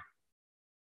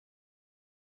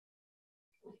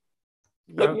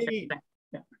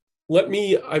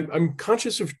 I'm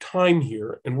conscious of time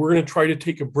here, and we're going to try to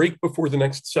take a break before the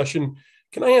next session.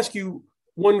 Can I ask you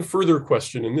one further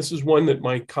question? And this is one that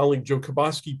my colleague Joe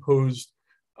Kaboski posed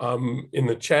in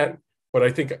the chat, but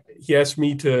I think he asked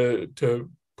me to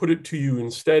put it to you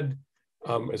instead,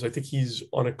 as I think he's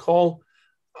on a call.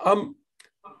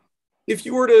 If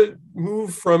you were to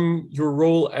move from your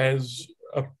role as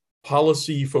a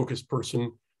policy-focused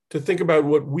person to think about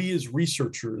what we as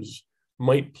researchers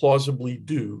might plausibly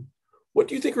do, what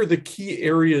do you think are the key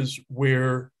areas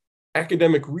where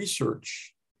academic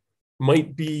research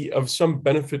might be of some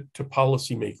benefit to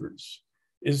policymakers?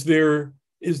 Is there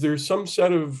some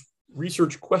set of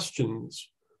research questions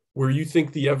where you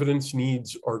think the evidence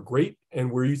needs are great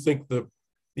and where you think the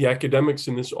academics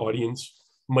in this audience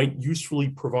might usefully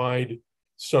provide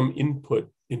some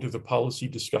input into the policy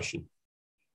discussion?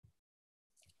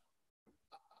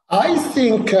 I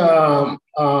think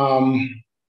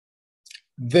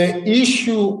the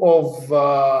issue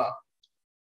of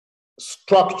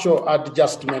structural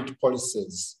adjustment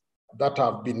policies that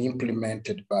have been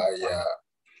implemented by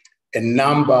a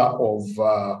number of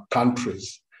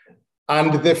countries,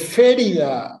 and the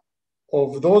failure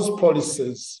of those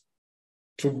policies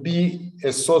to be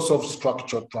a source of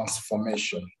structural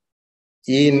transformation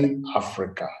in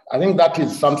Africa. I think that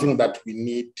is something that we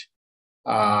need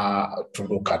to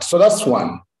look at. So that's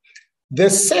one. The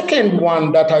second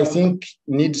one that I think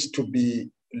needs to be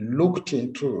looked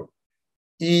into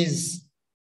is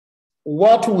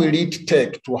what will it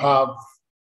take to have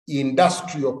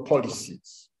industrial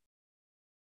policies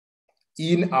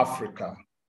in Africa,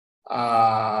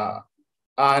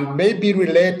 and maybe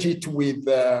relate it with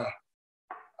the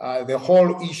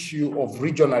whole issue of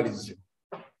regionalism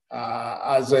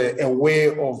as a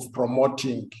way of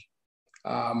promoting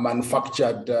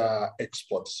manufactured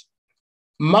exports.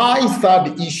 My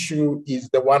third issue is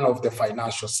the one of the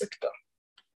financial sector.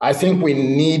 I think we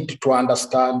need to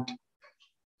understand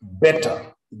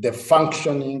better the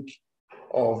functioning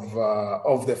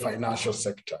of the financial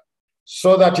sector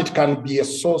so that it can be a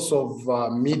source of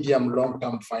medium,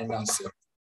 long-term financing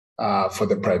for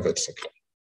the private sector.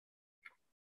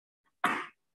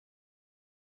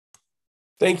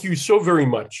 Thank you so very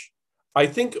much. I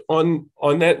think on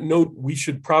that note,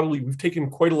 we've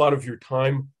taken quite a lot of your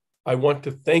time. I want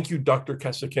to thank you, Dr.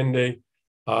 Kasekende.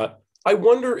 I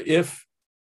wonder if,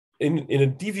 in a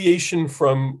deviation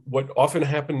from what often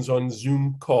happens on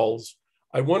Zoom calls,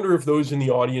 I wonder if those in the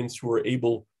audience who are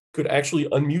able could actually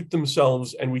unmute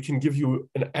themselves and we can give you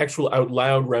an actual out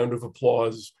loud round of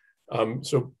applause.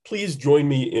 So please join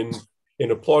me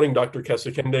in applauding Dr.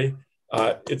 Kasekende.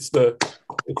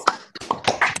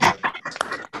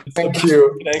 Thank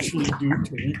you. Can actually do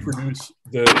to reproduce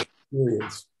the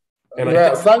experience. And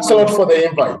thanks a lot for the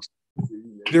invite.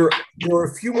 There are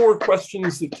a few more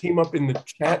questions that came up in the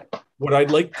chat. What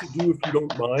I'd like to do, if you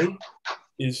don't mind,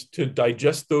 is to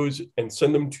digest those and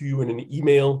send them to you in an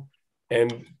email,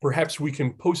 and perhaps we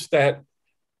can post that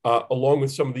along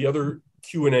with some of the other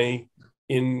Q&A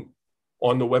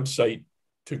on the website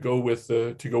to go with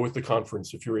the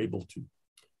conference if you're able to.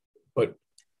 But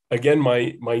again,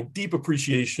 my deep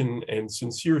appreciation and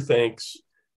sincere thanks,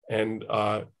 and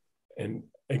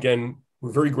again,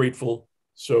 we're very grateful.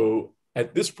 So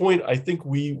at this point, I think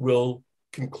we will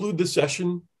conclude the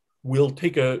session. We'll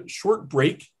take a short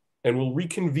break and we'll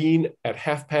reconvene at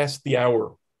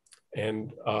hour.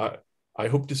 And I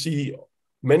hope to see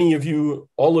many of you,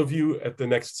 all of you, at the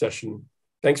next session.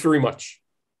 Thanks very much.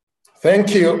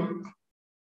 Thank you.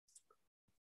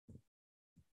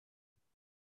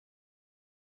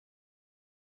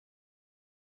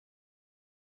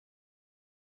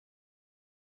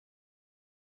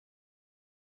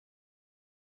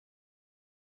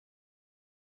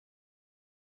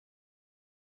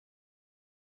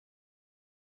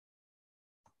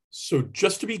 So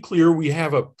just to be clear, we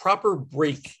have a proper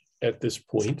break at this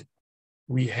point.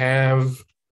 We have,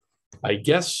 I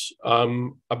guess,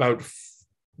 about,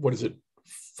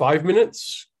 5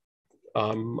 minutes?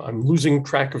 I'm losing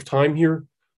track of time here.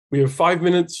 We have 5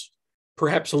 minutes,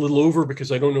 perhaps a little over,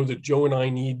 because I don't know that Joe and I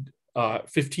need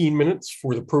 15 minutes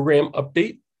for the program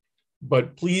update.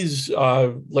 But please,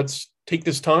 let's take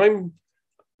this time.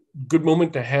 Good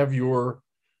moment to have your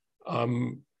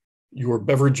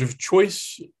beverage of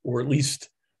choice, or at least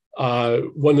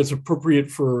one that's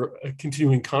appropriate for a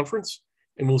continuing conference.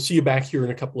 And we'll see you back here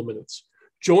in a couple of minutes.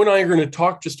 Joe and I are going to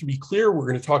talk, just to be clear, we're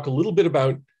going to talk a little bit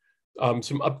about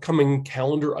some upcoming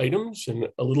calendar items and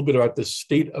a little bit about the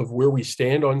state of where we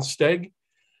stand on STEG.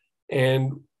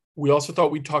 And we also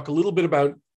thought we'd talk a little bit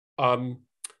about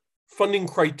funding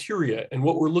criteria and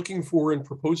what we're looking for in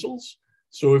proposals.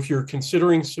 So if you're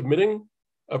considering submitting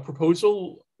a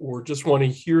proposal or just want to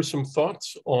hear some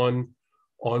thoughts on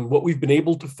what we've been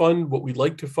able to fund, what we'd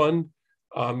like to fund,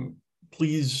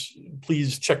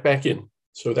 please check back in.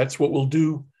 So that's what we'll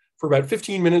do for about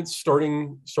 15 minutes,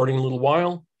 starting a little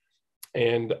while,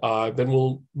 and then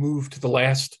we'll move to the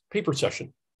last paper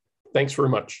session. Thanks very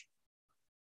much.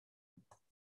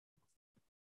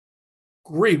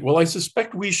 Great. Well, I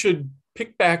suspect we should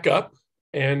pick back up,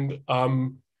 and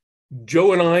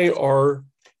Joe and I are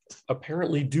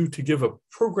apparently due to give a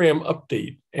program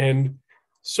update. And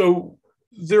so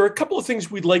there are a couple of things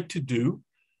we'd like to do.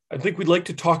 I think we'd like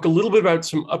to talk a little bit about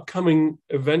some upcoming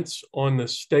events on the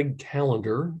STEG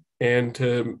calendar and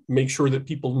to make sure that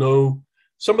people know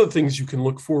some of the things you can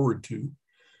look forward to.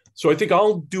 So I think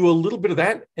I'll do a little bit of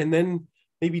that and then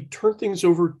maybe turn things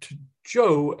over to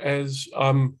Joe, as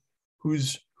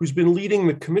who's been leading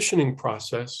the commissioning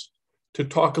process, to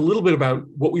talk a little bit about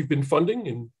what we've been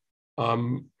funding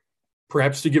and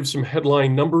perhaps to give some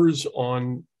headline numbers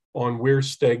on where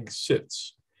STEG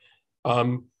sits.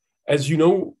 As you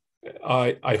know,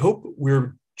 I hope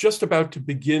we're just about to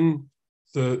begin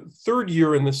the third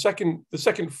year and the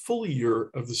second full year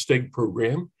of the STEG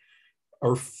program.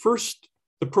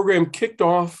 The program kicked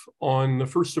off on the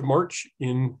 1st of March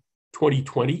in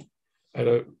 2020 at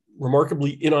a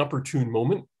remarkably inopportune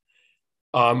moment.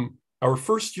 Our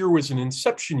first year was an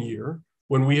inception year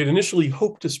when we had initially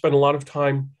hoped to spend a lot of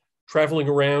time traveling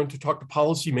around to talk to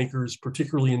policymakers,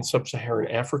 particularly in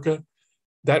sub-Saharan Africa,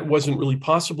 that wasn't really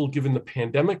possible given the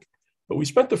pandemic. But we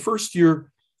spent the first year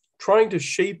trying to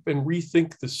shape and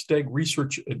rethink the STEG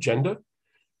research agenda.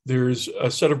 There's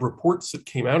a set of reports that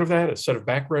came out of that, a set of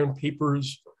background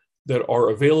papers that are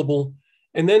available.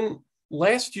 And then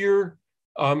last year,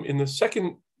 in the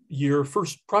second year,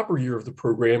 first proper year of the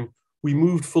program, we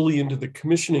moved fully into the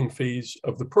commissioning phase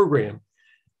of the program.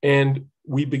 And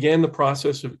we began the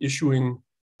process of issuing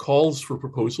calls for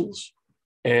proposals.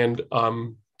 And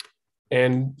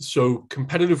so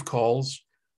competitive calls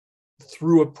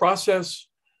through a process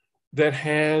that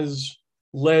has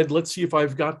led, let's see if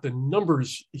I've got the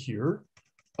numbers here.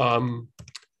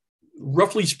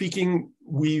 Roughly speaking,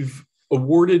 we've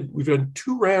done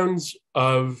 2 rounds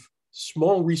of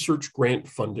small research grant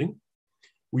funding.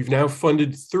 We've now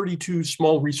funded 32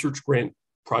 small research grant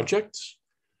projects,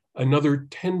 another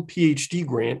 10 PhD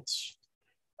grants,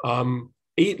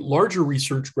 8 larger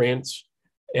research grants,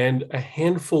 and a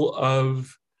handful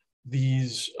of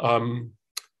these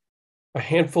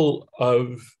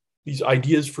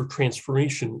ideas for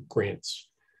transformation grants.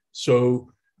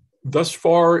 So thus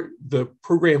far, the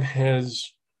program has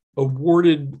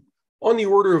awarded on the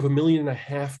order of £1.5 million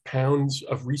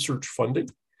of research funding.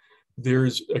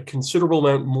 There's a considerable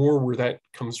amount more where that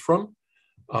comes from.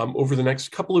 Over the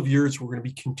next couple of years, we're going to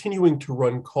be continuing to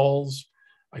run calls.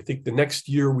 I think the next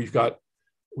year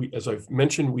as I've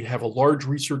mentioned, we have a large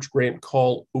research grant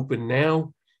call open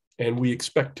now, and we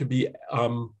expect to be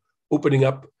opening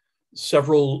up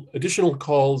several additional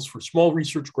calls for small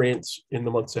research grants in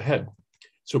the months ahead.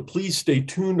 So please stay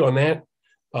tuned on that.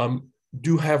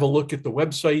 Do have a look at the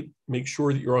website, make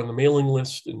sure that you're on the mailing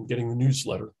list and getting the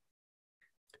newsletter.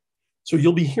 So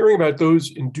you'll be hearing about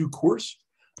those in due course.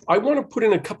 I want to put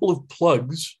in a couple of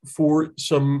plugs for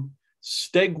some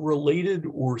STEG related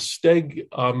or STEG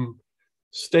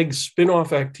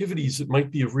spin-off activities that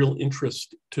might be of real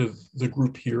interest to the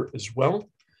group here as well.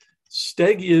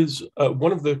 STEG is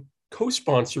one of the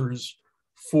co-sponsors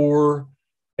for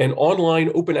an online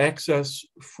open access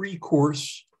free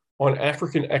course on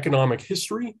African economic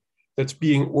history that's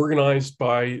being organized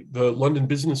by the London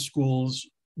Business School's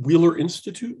Wheeler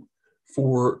Institute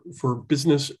for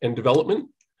Business and Development,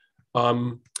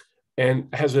 and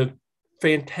has a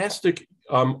fantastic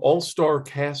all-star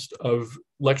cast of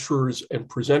lecturers and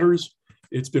presenters.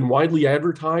 It's been widely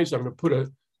advertised. I'm going to put a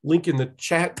link in the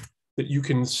chat that you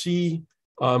can see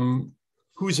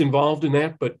who's involved in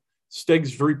that, but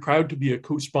STEG's very proud to be a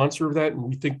co-sponsor of that, and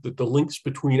we think that the links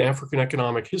between African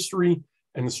economic history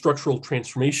and the structural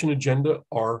transformation agenda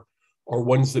are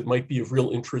ones that might be of real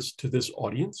interest to this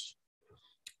audience.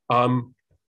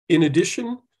 In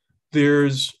addition,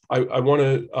 I want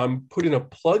to put in a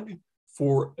plug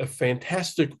for a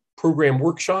fantastic program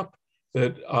workshop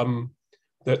that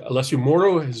Alessio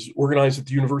Moro has organized at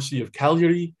the University of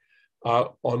Cagliari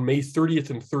on May 30th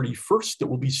and 31st that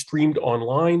will be streamed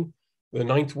online. The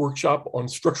 9th workshop on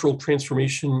structural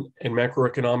transformation and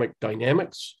macroeconomic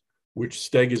dynamics, which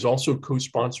STEG is also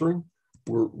co-sponsoring.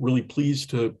 We're really pleased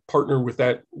to partner with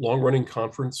that long-running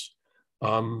conference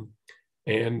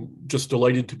and just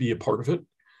delighted to be a part of it.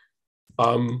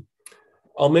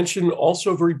 I'll mention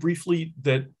also very briefly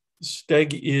that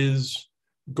STEG is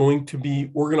going to be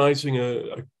organizing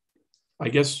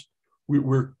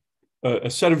we're a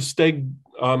set of STEG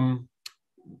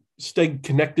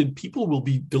connected people will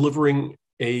be delivering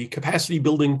a capacity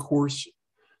building course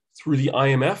through the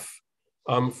IMF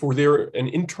for an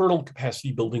internal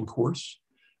capacity building course.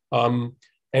 And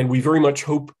we very much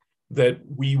hope that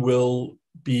we will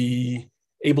be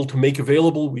able to make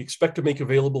available, we expect to make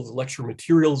available the lecture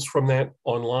materials from that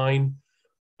online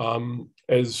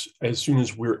as soon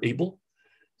as we're able.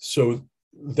 So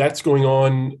that's going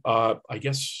on, I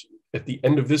guess, at the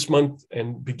end of this month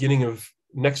and beginning of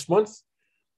next month.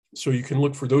 So you can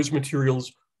look for those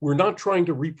materials. We're not trying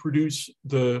to reproduce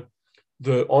the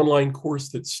online course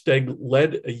that STEG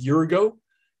led a year ago.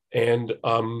 And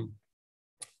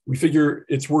we figure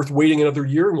it's worth waiting another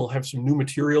year and we'll have some new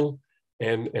material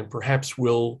and perhaps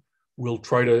we'll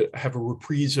try to have a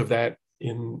reprise of that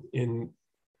in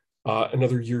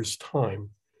another year's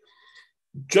time.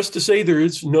 Just to say there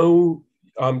is no,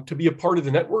 to be a part of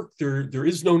the network, there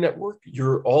is no network.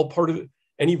 You're all part of it.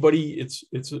 Anybody,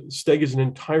 STEG is an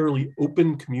entirely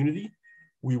open community.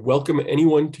 We welcome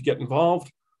anyone to get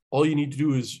involved. All you need to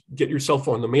do is get yourself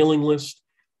on the mailing list.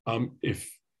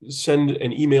 Send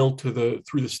an email through the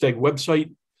STEG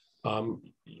website.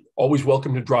 Always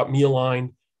welcome to drop me a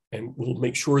line, and we'll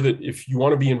make sure that if you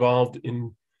want to be involved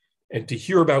in and to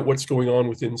hear about what's going on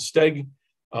within STEG,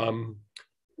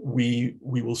 we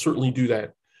will certainly do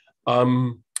that.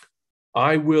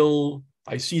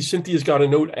 I see Cynthia's got a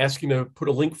note asking to put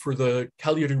a link for the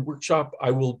Cagliari workshop.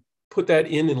 I will put that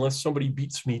in unless somebody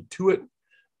beats me to it.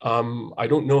 I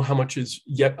don't know how much is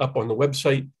yet up on the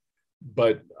website,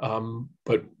 but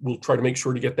we'll try to make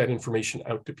sure to get that information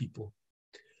out to people.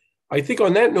 I think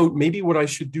on that note, maybe what I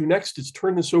should do next is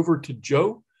turn this over to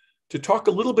Joe to talk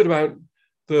a little bit about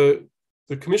the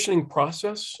commissioning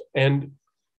process and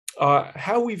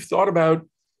how we've thought about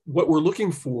what we're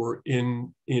looking for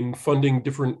in funding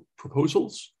different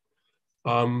proposals.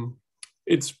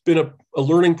 It's been a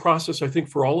learning process, I think,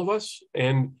 for all of us.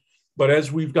 But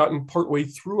as we've gotten partway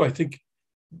through, I think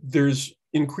there's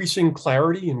increasing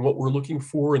clarity in what we're looking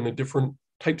for in the different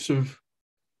types of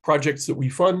projects that we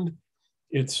fund.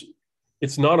 It's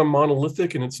not a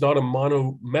monolithic and it's not a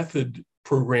mono method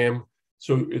program.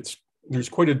 So there's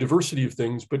quite a diversity of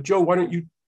things. But Joe, why don't you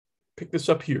pick this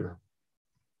up here?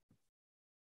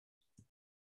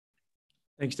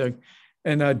 Thanks, Doug.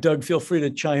 And Doug, feel free to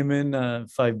chime in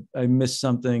if I missed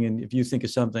something and if you think of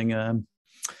something.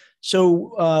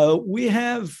 So we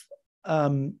have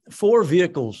 4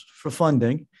 vehicles for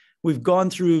funding. We've gone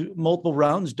through multiple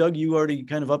rounds. Doug, you already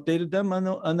kind of updated them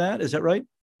on that. Is that right?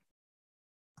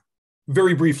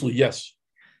 Very briefly, yes.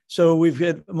 So we've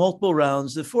had multiple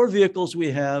rounds. The 4 vehicles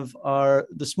we have are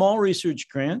the small research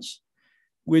grants,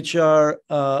 which are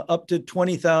up to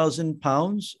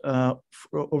 £20,000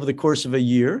 over the course of a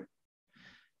year.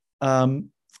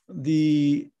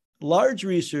 The large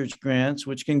research grants,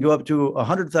 which can go up to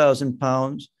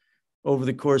 £100,000 over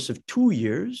the course of 2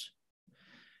 years.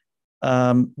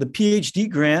 The PhD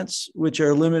grants, which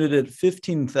are limited at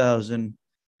 £15,000,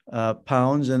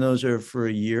 and those are for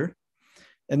a year.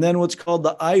 And then what's called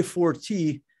the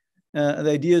I4T,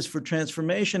 the ideas for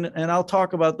transformation, and I'll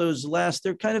talk about those last.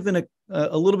 They're kind of in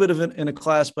a little bit of in a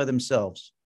class by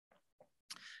themselves.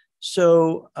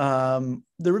 So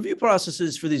the review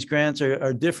processes for these grants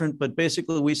are different, but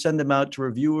basically we send them out to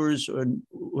reviewers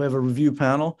who have a review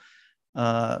panel,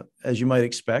 as you might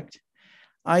expect.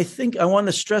 I think I want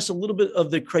to stress a little bit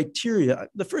of the criteria.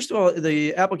 First of all,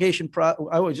 the application,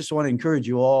 I would just want to encourage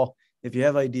you all, if you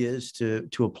have ideas, to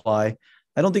apply.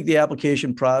 I don't think the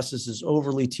application process is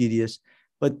overly tedious,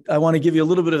 but I want to give you a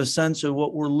little bit of a sense of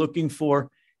what we're looking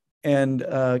for and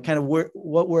kind of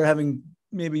what we're having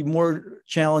maybe more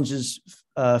challenges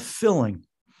filling.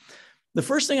 The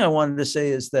first thing I wanted to say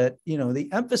is that, the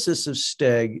emphasis of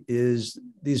STEG is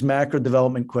these macro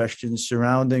development questions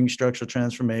surrounding structural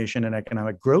transformation and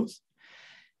economic growth.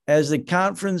 As the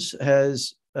conference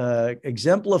has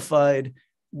exemplified,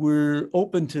 we're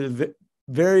open to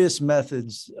various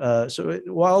methods. So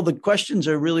while the questions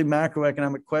are really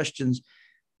macroeconomic questions,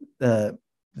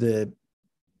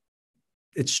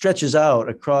 it stretches out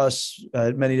across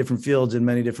many different fields and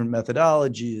many different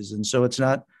methodologies. And so it's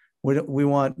not, we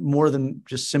want more than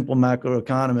just simple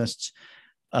macroeconomists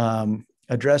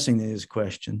addressing these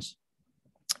questions.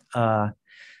 The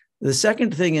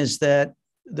second thing is that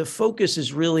the focus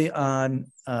is really on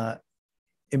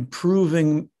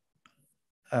improving,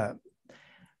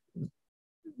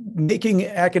 making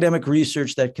academic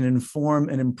research that can inform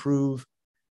and improve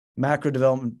macro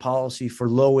development policy for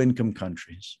low-income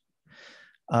countries.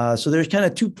 So there's kind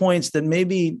of 2 points that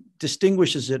maybe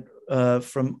distinguishes it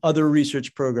from other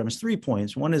research programs. 3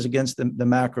 points. One is against the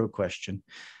macro question.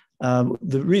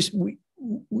 We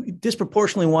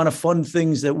disproportionately want to fund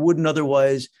things that wouldn't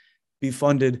otherwise be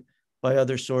funded by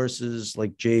other sources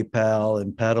like JPAL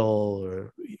and PEDAL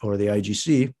or the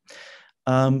IGC.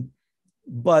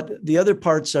 But the other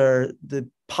parts are the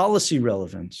policy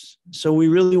relevance. So we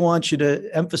really want you to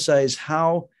emphasize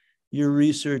how your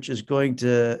research is going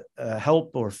to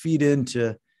help or feed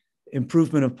into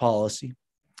improvement of policy.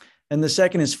 And the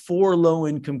second is for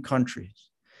low-income countries.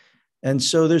 And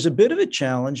so there's a bit of a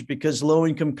challenge because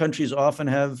low-income countries often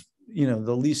have,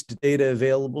 the least data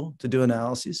available to do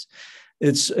analyses.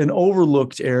 It's an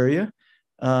overlooked area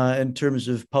in terms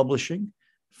of publishing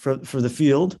for the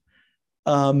field.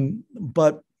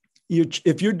 But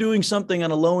if you're doing something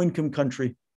on a low-income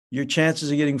country, your chances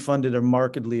of getting funded are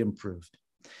markedly improved.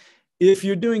 If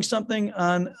you're doing something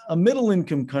on a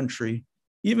middle-income country,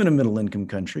 even a middle-income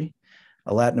country,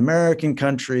 a Latin American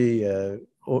country,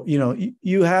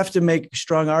 you have to make a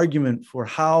strong argument for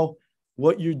how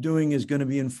what you're doing is going to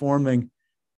be informing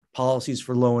policies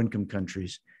for low-income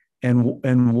countries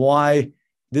and why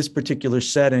this particular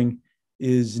setting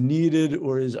is needed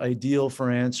or is ideal for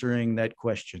answering that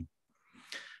question.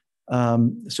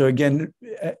 So again,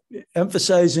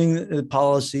 emphasizing the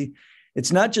policy.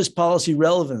 It's not just policy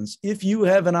relevance. If you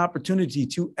have an opportunity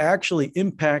to actually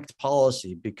impact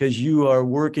policy because you are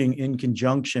working in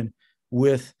conjunction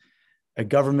with a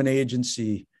government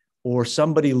agency or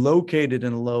somebody located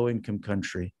in a low-income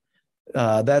country,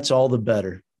 that's all the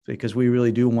better, because we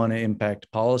really do want to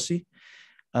impact policy.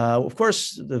 Of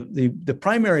course, the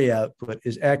primary output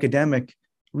is academic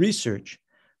research,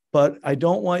 but I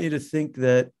don't want you to think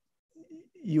that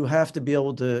you have to be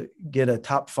able to get a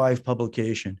top 5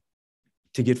 publication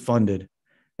to get funded.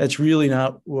 That's really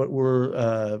not what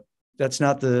that's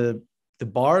not the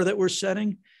bar that we're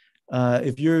setting.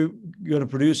 If you're going to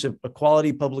produce a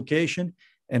quality publication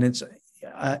and it's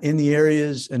in the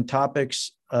areas and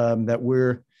topics that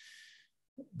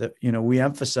we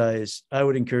emphasize, I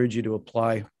would encourage you to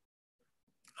apply.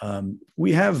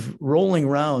 We have rolling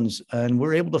rounds and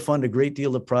we're able to fund a great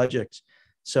deal of projects.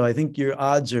 So I think your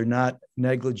odds are not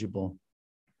negligible.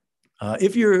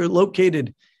 If you're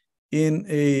located in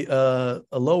a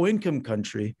low-income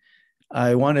country,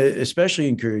 I want to especially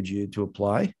encourage you to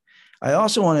apply. I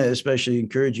also want to especially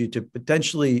encourage you to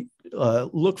potentially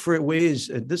look for ways,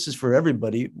 and this is for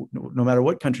everybody, no matter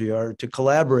what country you are, to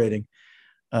collaborating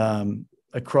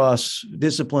across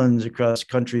disciplines, across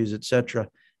countries, et cetera,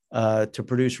 to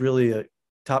produce really a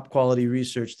top quality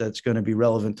research that's going to be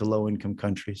relevant to low-income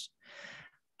countries.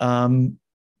 That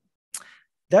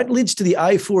leads to the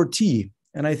I4T.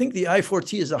 And I think the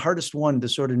I4T is the hardest one to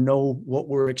sort of know what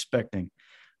we're expecting.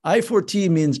 I4T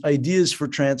means ideas for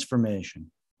transformation.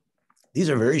 These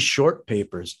are very short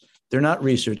papers. They're not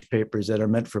research papers that are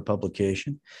meant for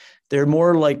publication. They're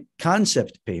more like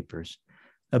concept papers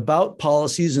about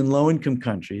policies in low-income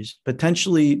countries,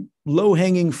 potentially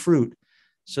low-hanging fruit.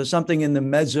 So something in the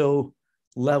meso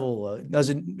level.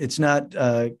 It's not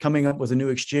coming up with a new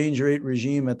exchange rate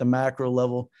regime at the macro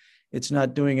level. It's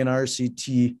not doing an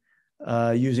RCT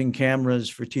using cameras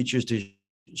for teachers to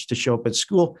show up at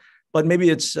school, but maybe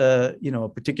it's a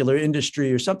particular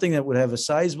industry or something that would have a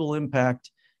sizable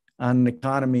impact on an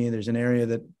economy. There's an area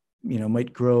that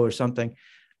might grow or something.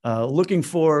 Looking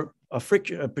for a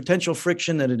potential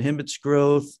friction that inhibits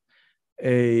growth,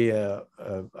 a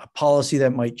policy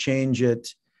that might change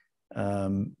it.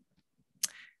 And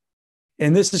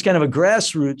this is kind of a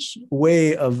grassroots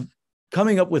way of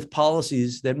coming up with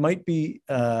policies that might be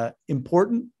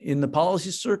important in the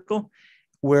policy circle,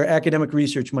 where academic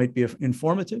research might be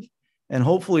informative, and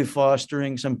hopefully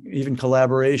fostering some even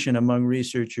collaboration among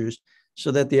researchers so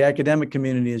that the academic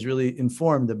community is really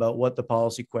informed about what the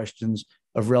policy questions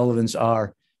of relevance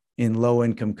are in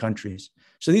low-income countries.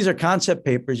 So these are concept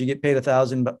papers. You get paid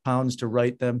 £1,000 to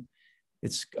write them.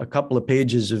 It's a couple of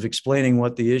pages of explaining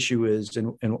what the issue is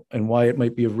and why it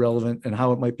might be relevant and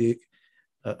how it might be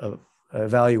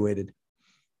evaluated.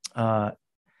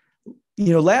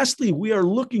 Lastly, we are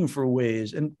looking for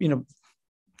ways, and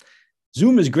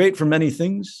Zoom is great for many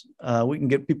things. We can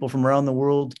get people from around the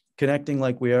world connecting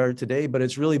like we are today, but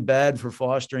it's really bad for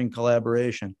fostering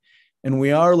collaboration. And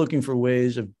we are looking for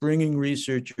ways of bringing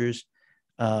researchers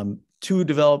to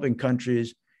developing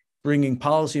countries, bringing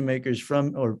policymakers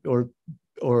from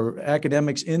or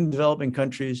academics in developing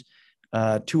countries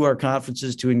to our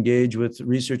conferences to engage with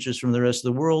researchers from the rest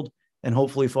of the world and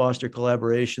hopefully foster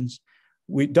collaborations.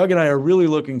 Doug and I are really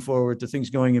looking forward to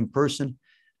things going in person.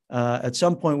 At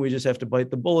some point, we just have to bite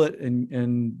the bullet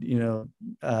and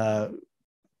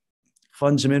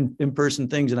fund some in-person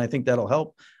things, and I think that'll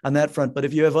help on that front. But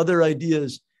if you have other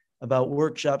ideas about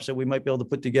workshops that we might be able to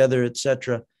put together, et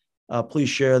cetera, please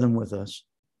share them with us.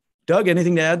 Doug,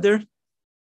 anything to add there?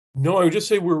 No, I would just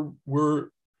say we're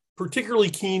particularly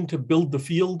keen to build the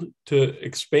field, to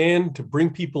expand, to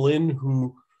bring people in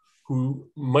who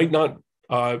might not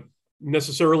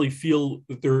necessarily feel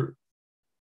that they're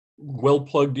well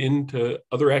plugged into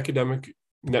other academic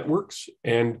networks.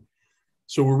 And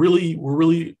so we're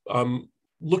really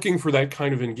looking for that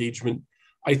kind of engagement.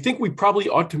 I think we probably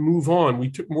ought to move on. We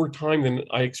took more time than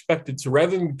I expected. So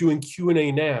rather than doing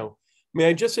Q&A now, may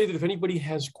I just say that if anybody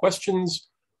has questions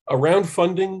around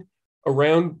funding,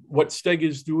 around what STEG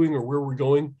is doing or where we're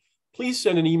going, please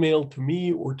send an email to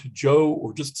me or to Joe,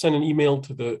 or just send an email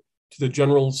to the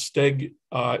general STEG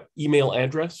email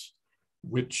address,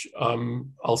 which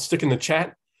I'll stick in the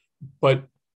chat. But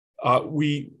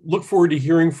we look forward to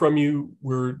hearing from you.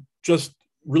 We're just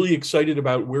really excited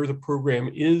about where the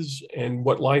program is and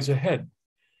what lies ahead.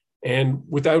 And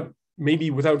without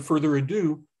further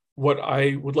ado, what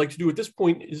I would like to do at this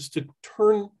point is to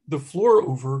turn the floor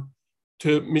over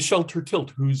to Michel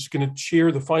Tertilt, who's going to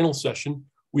chair the final session.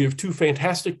 We have two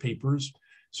fantastic papers.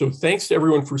 So thanks to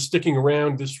everyone for sticking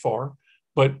around this far,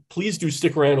 but please do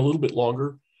stick around a little bit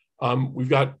longer. We've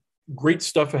got great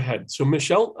stuff ahead. So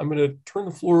Michelle, I'm going to turn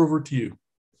the floor over to you.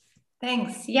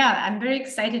 Thanks. Yeah, I'm very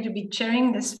excited to be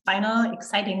chairing this final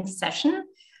exciting session.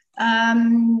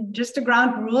 Just the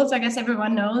ground rules, I guess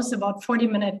everyone knows, about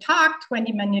 40-minute talk,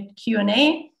 20-minute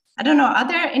Q&A. I don't know, are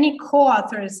there any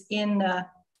co-authors in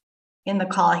the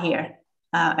call here?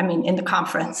 I mean, in the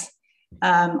conference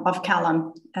of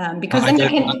Callum? Because then you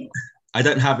can... I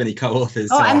don't have any co-authors.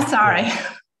 Oh, I'm sorry.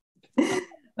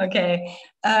 Okay.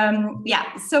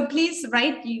 Yeah, so please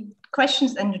write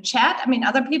questions in the chat. I mean,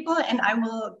 other people, and I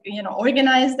will,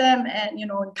 organize them and,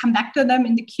 come back to them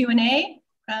in the Q&A.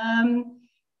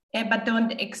 But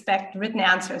don't expect written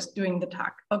answers during the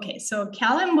talk. Okay, so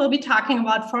Callum will be talking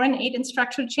about foreign aid and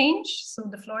structural change. So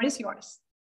the floor is yours.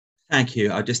 Thank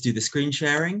you. I'll just do the screen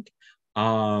sharing.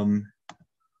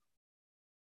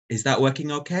 Is that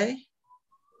working okay?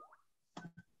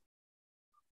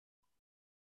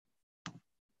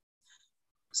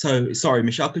 So sorry,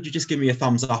 Michelle, could you just give me a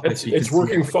thumbs up? It's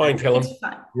working fine, Callum.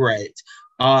 Great.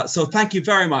 So thank you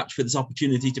very much for this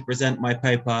opportunity to present my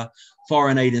paper,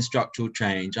 Foreign Aid and Structural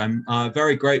Change. I'm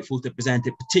very grateful to present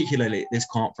it, particularly at this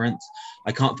conference.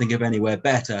 I can't think of anywhere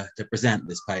better to present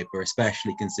this paper,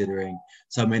 especially considering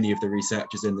so many of the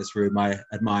researchers in this room I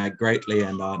admire greatly,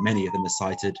 and many of them are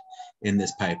cited in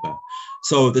this paper.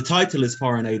 So the title is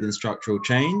Foreign Aid and Structural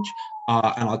Change,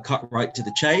 and I'll cut right to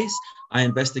the chase. I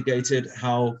investigated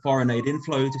how foreign aid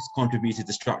inflows contributed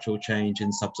to structural change in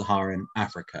sub-Saharan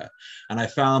Africa. And I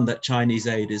found that Chinese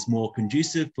aid is more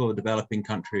conducive for developing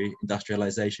country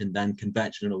industrialization than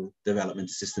conventional Development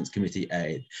Assistance Committee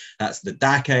aid. That's the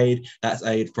DAC aid, that's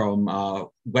aid from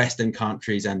Western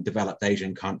countries and developed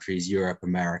Asian countries, Europe,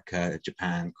 America,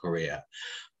 Japan, Korea.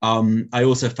 I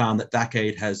also found that DAC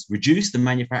aid has reduced the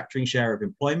manufacturing share of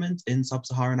employment in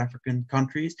sub-Saharan African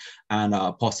countries and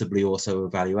possibly also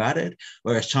value added,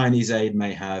 whereas Chinese aid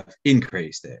may have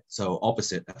increased it. So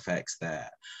opposite effects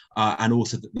there. And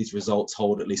also that these results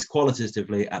hold at least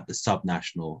qualitatively at the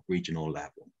subnational regional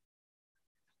level.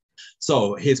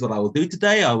 So here's what I will do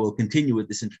today. I will continue with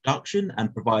this introduction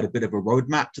and provide a bit of a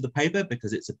roadmap to the paper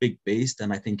because it's a big beast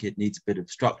and I think it needs a bit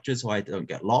of structure so I don't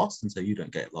get lost and so you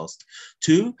don't get lost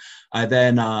too. I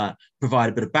then provide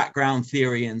a bit of background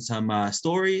theory and some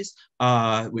stories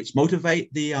which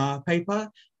motivate the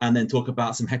paper, and then talk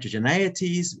about some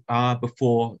heterogeneities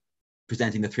before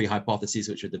presenting the three hypotheses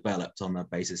which are developed on the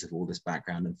basis of all this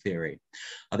background and theory.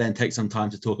 I'll then take some time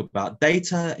to talk about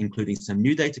data, including some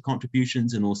new data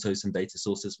contributions and also some data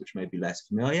sources which may be less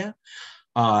familiar.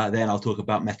 Then I'll talk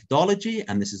about methodology,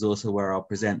 and this is also where I'll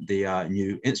present the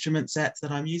new instrument sets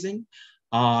that I'm using,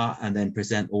 and then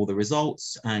present all the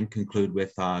results and conclude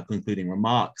with concluding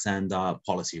remarks and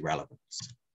policy relevance.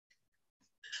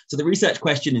 So the research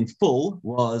question in full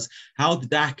was, how do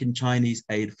DAC and Chinese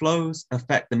aid flows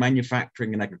affect the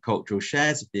manufacturing and agricultural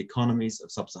shares of the economies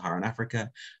of sub-Saharan Africa?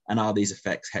 And are these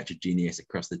effects heterogeneous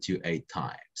across the two aid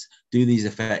types? Do these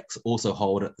effects also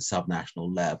hold at the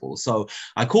subnational level? So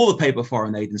I call the paper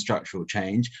Foreign Aid and Structural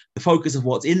Change. The focus of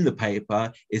what's in the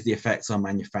paper is the effects on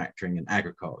manufacturing and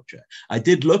agriculture. I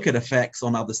did look at effects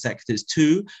on other sectors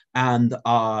too, and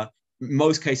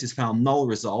most cases found null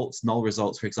results. Null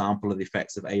results, for example, are the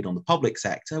effects of aid on the public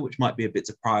sector, which might be a bit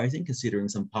surprising considering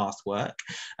some past work,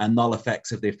 and null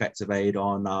effects of the effects of aid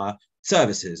on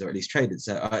services, or at least traded,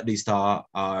 at least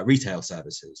retail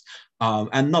services.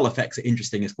 And null effects are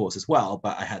interesting, of course, as well,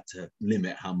 but I had to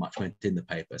limit how much went in the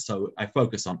paper. So I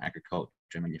focus on agriculture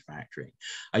and manufacturing.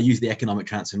 I use the economic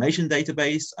transformation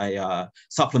database. I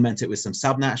supplement it with some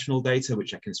subnational data,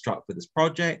 which I construct for this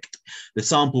project. The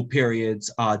sample periods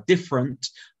are different.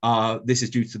 This is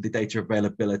due to the data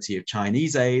availability of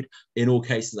Chinese aid. In all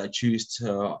cases, I choose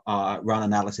to run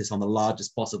analysis on the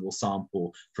largest possible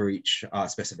sample for each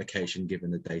specification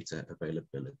given the data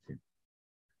availability.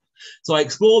 So I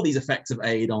explore these effects of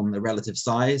aid on the relative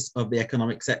size of the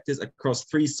economic sectors across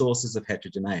three sources of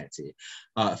heterogeneity.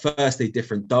 Firstly,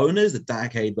 different donors, the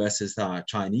DAC aid versus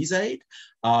Chinese aid.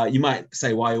 You might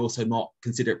say, why also not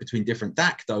consider it between different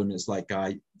DAC donors, like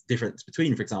difference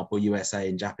between, for example, USA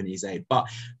and Japanese aid. But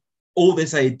all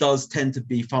this aid does tend to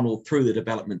be funneled through the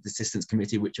Development Assistance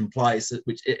Committee, which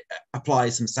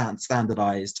applies some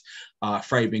standardized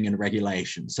framing and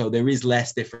regulation. So there is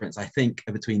less difference, I think,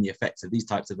 between the effects of these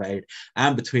types of aid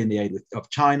and between the aid of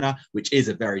China, which is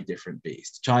a very different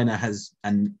beast. China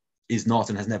is not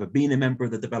and has never been a member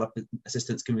of the Development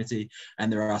Assistance Committee,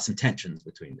 and there are some tensions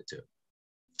between the two.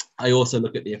 I also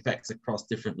look at the effects across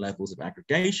different levels of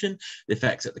aggregation, the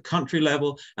effects at the country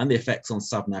level, and the effects on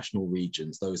subnational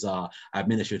regions. Those are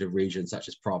administrative regions such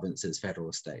as provinces,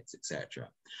 federal states, etc.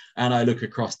 And I look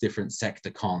across different sector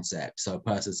concepts. So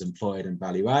persons employed and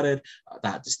value added,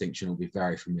 that distinction will be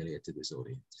very familiar to this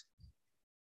audience.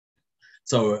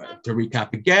 So to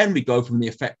recap again, we go from the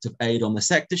effect of aid on the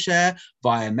sector share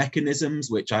via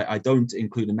mechanisms, which I don't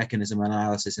include a mechanism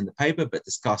analysis in the paper, but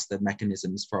discuss the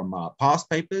mechanisms from past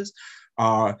papers,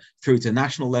 through to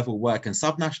national level work and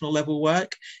subnational level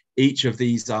work. Each of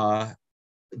these are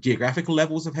geographical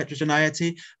levels of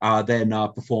heterogeneity are then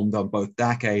performed on both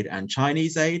DAC aid and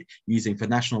Chinese aid, using for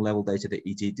national level data the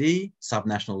ETD,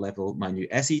 subnational level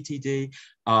minute SETD,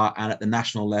 and at the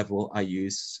national level I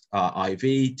use IV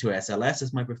to SLS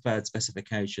as my preferred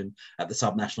specification. At the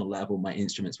subnational level, my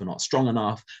instruments were not strong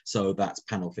enough, so that's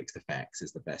panel fixed effects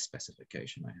is the best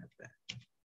specification I have there.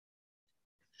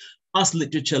 Us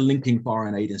literature linking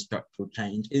foreign aid and structural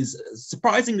change is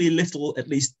surprisingly little, at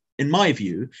least in my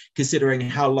view, considering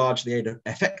how large the aid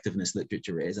effectiveness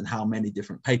literature is and how many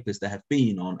different papers there have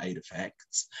been on aid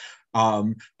effects.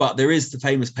 But there is the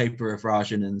famous paper of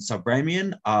Rajan and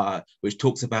Subramian, which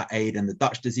talks about aid and the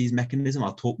Dutch disease mechanism.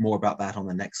 I'll talk more about that on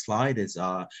the next slide, is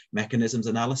mechanisms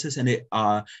analysis, and it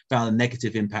found a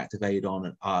negative impact of aid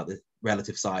on the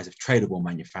relative size of tradable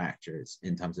manufacturers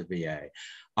in terms of VA.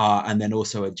 And then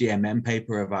also a GMM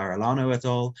paper of Arellano et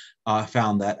al.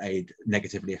 Found that aid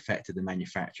negatively affected the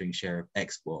manufacturing share of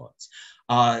exports.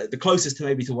 The closest to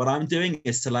maybe to what I'm doing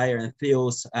is Saleha and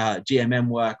Thiel's GMM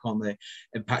work on the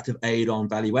impact of aid on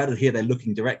value added. Here they're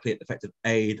looking directly at the effect of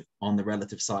aid on the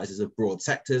relative sizes of broad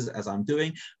sectors, as I'm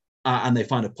doing. And they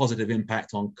find a positive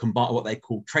impact on what they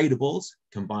call tradables,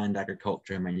 combined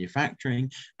agriculture and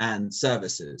manufacturing, and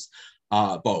services,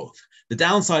 both. The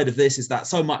downside of this is that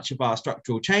so much of our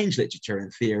structural change literature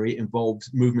and theory involves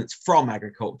movements from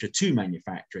agriculture to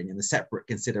manufacturing and the separate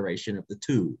consideration of the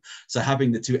two. So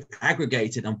having the two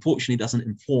aggregated, unfortunately, doesn't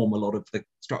inform a lot of the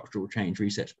structural change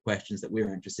research questions that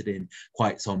we're interested in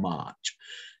quite so much.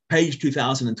 Page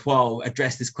 2012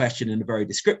 addressed this question in a very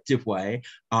descriptive way,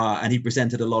 and he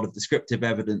presented a lot of descriptive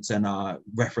evidence and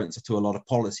reference to a lot of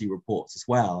policy reports as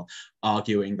well,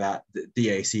 arguing that the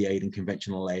DAC aid and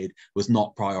conventional aid was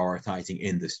not prioritizing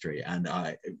industry, and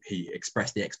he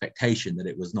expressed the expectation that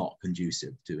it was not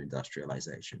conducive to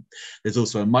industrialization. There's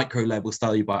also a micro-level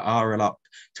study by Arelup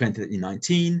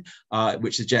 2019,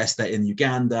 which suggests that in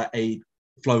Uganda, aid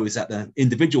flows at the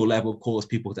individual level cause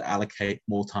people to allocate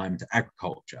more time to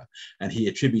agriculture. And he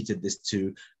attributed this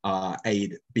to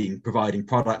aid providing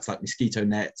products like mosquito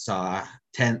nets,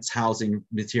 tents, housing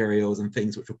materials, and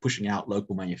things which were pushing out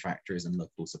local manufacturers and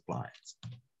local suppliers.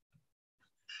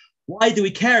 Why do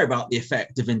we care about the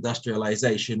effect of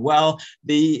industrialization? Well,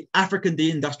 the African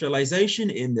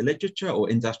deindustrialization in the literature, or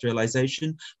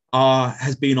industrialization,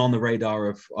 has been on the radar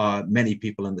of many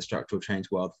people in the structural change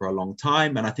world for a long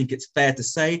time. And I think it's fair to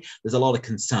say there's a lot of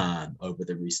concern over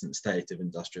the recent state of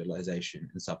industrialization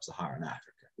in sub-Saharan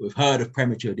Africa. We've heard of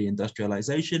premature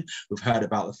deindustrialization. We've heard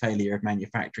about the failure of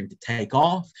manufacturing to take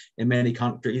off in many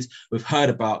countries. We've heard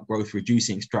about growth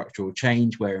reducing structural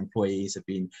change, where employees have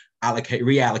been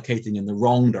reallocating in the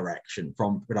wrong direction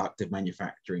from productive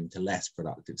manufacturing to less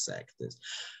productive sectors.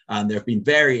 And there have been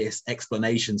various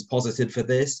explanations posited for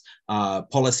this,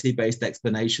 policy-based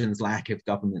explanations, lack of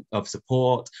government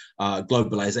support,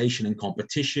 globalization and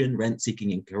competition,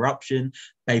 rent-seeking and corruption.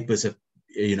 Papers have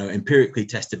empirically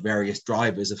tested various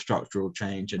drivers of structural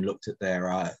change and looked at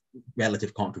their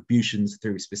relative contributions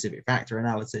through specific factor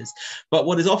analysis. But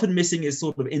what is often missing is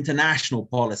sort of international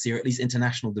policy, or at least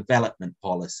international development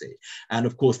policy. And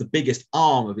of course, the biggest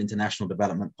arm of international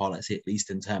development policy, at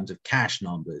least in terms of cash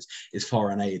numbers, is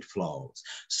foreign aid flows.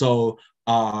 So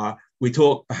we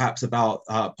talk perhaps about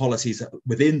policies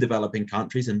within developing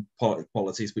countries and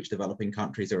policies which developing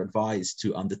countries are advised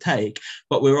to undertake,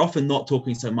 but we're often not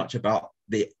talking so much about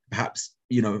the perhaps,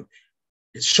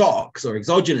 shocks or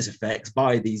exogenous effects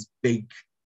by these big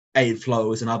aid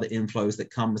flows and other inflows that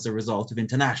come as a result of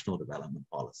international development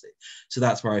policy. So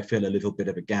that's where I feel a little bit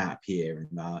of a gap here,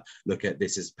 and look at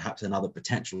this as perhaps another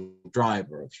potential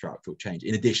driver of structural change,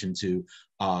 in addition to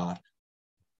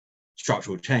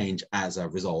structural change as a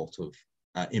result of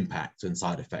impact and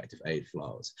side effect of aid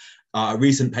flows. A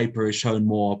recent paper has shown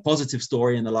more positive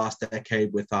story in the last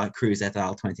decade with Cruz et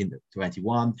al.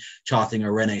 2021, charting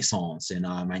a renaissance in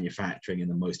manufacturing in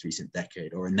the most recent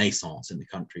decade, or a naissance in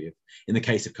the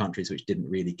case of countries which didn't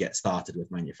really get started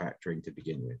with manufacturing to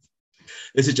begin with.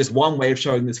 This is just one way of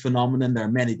showing this phenomenon. There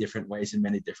are many different ways in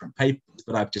many different papers,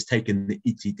 but I've just taken the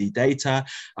ETD data,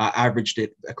 averaged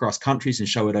it across countries and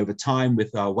show it over time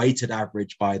with a weighted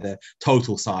average by the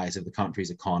total size of the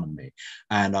country's economy.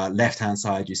 And left-hand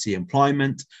side, you see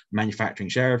employment, manufacturing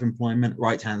share of employment,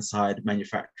 right-hand side,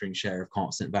 manufacturing share of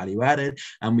constant value added.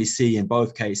 And we see in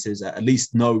both cases at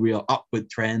least no real upward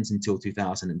trends until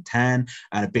 2010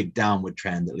 and a big downward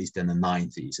trend, at least in the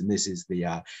 90s. And this is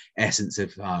the essence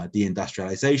of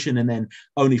deindustrialization. And then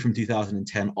only from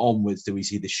 2010 onwards do we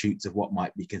see the shoots of what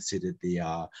might be considered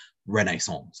the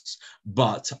Renaissance.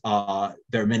 But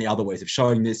there are many other ways of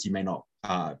showing this. You may not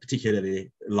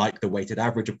particularly like the weighted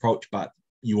average approach, but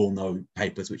you all know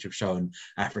papers which have shown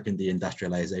African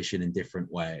deindustrialization in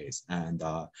different ways. And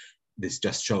this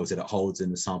just shows that it holds in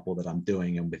the sample that I'm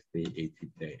doing and with the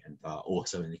ETD, and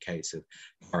also in the case of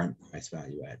current price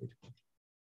value added.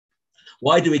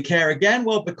 Why do we care again?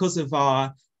 Well, because of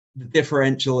the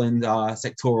differential in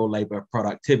sectoral labor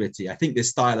productivity. I think this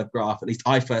style of graph, at least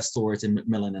I first saw it in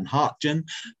Macmillan and Hartgen,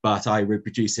 but I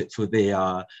reproduce it for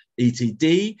the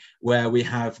ETD, where we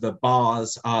have the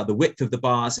bars, the width of the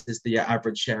bars is the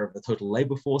average share of the total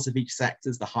labor force of each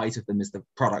sectors. The height of them is the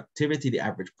productivity, the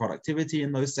average productivity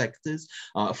in those sectors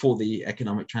for the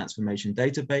economic transformation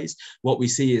database. What we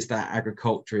see is that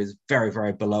agriculture is very,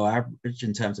 very below average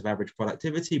in terms of average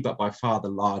productivity, but by far the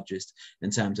largest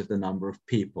in terms of the number of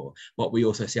people. What we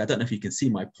also see, I don't know if you can see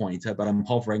my pointer, but I'm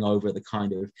hovering over the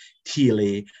kind of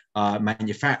tealy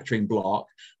manufacturing block,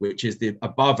 which is the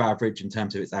above average in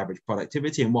terms of its average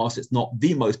productivity. And whilst it's not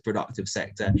the most productive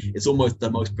sector, it's almost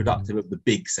the most productive of the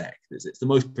big sectors. It's the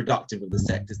most productive of the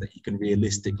sectors that you can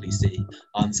realistically see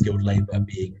unskilled labor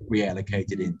being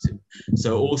reallocated into.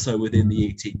 So also within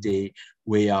the ETD,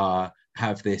 we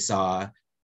have this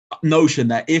notion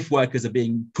that if workers are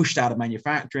being pushed out of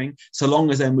manufacturing, so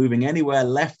long as they're moving anywhere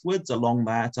leftwards along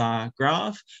that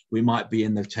graph, we might be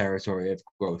in the territory of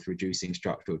growth reducing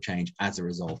structural change as a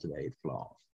result of aid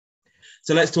flow.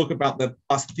 So let's talk about the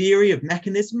theory of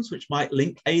mechanisms which might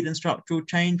link aid and structural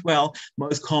change. Well,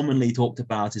 most commonly talked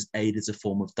about is aid as a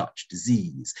form of Dutch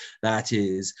disease. That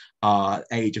is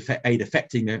aid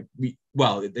affecting,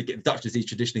 well, the Dutch disease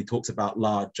traditionally talks about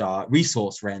large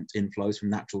resource rent inflows from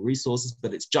natural resources,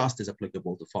 but it's just as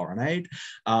applicable to foreign aid.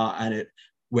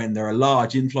 When there are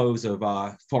large inflows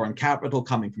of foreign capital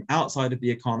coming from outside of the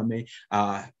economy,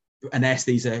 unless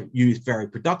these are used very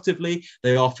productively,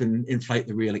 they often inflate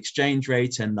the real exchange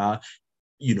rate and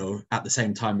at the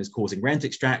same time as causing rent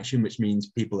extraction, which means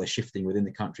people are shifting within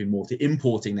the country more to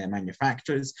importing their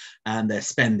manufacturers, and they're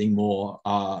spending more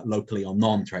locally on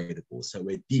non-tradables. So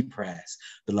we depress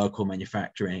the local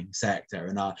manufacturing sector.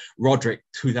 And Roderick,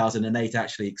 2008,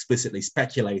 actually explicitly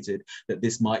speculated that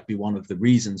this might be one of the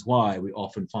reasons why we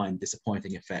often find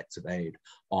disappointing effects of aid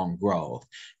on growth.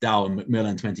 Dow and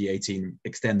Macmillan 2018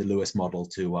 extend the Lewis model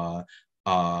to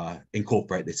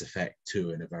incorporate this effect too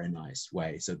in a very nice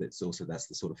way. So that's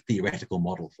the sort of theoretical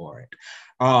model for it.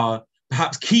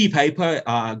 Perhaps key paper,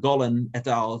 Gollin et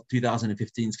al.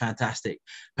 2015's fantastic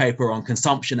paper on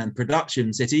consumption and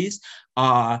production cities.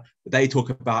 They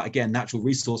talk about, again, natural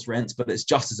resource rents, but it's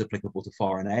just as applicable to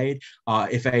foreign aid.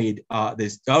 If aid,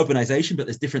 there's urbanization, but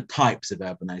there's different types of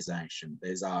urbanization.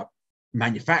 There's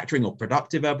manufacturing or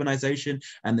productive urbanization,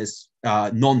 and there's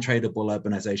non-tradable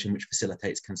urbanization, which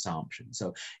facilitates consumption.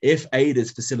 So if aid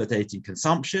is facilitating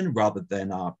consumption rather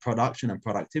than production and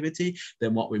productivity,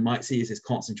 then what we might see is this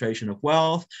concentration of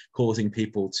wealth, causing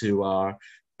people to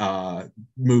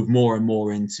move more and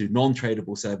more into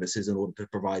non-tradable services in order to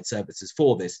provide services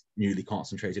for this newly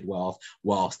concentrated wealth,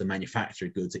 whilst the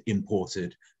manufactured goods are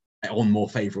imported on more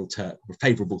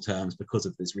favorable terms because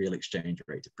of this real exchange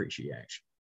rate appreciation.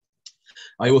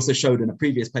 I also showed in a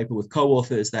previous paper with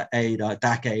co-authors that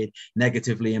DAC aid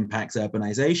negatively impacts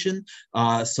urbanization.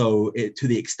 To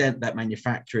the extent that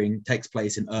manufacturing takes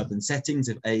place in urban settings,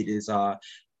 if aid is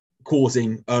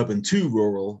causing urban to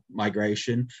rural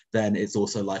migration, then it's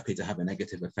also likely to have a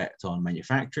negative effect on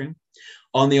manufacturing.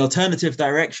 On the alternative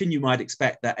direction, you might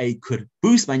expect that aid could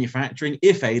boost manufacturing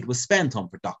if aid was spent on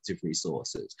productive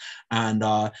resources. And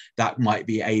that might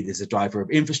be aid as a driver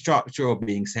of infrastructure, or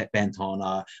being bent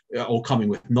on, or coming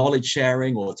with knowledge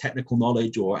sharing or technical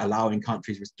knowledge, or allowing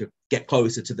countries to get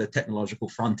closer to the technological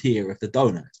frontier of the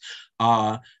donors.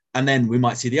 And then we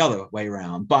might see the other way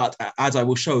around. But as I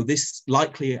will show, this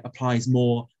likely applies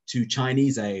more to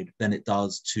Chinese aid than it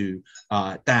does to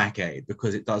DAC aid,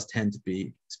 because it does tend to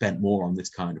be spent more on this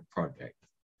kind of project.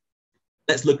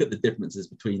 Let's look at the differences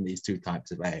between these two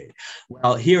types of aid.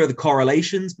 Well, here are the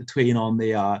correlations between on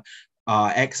the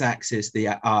x-axis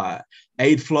the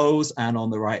aid flows, and on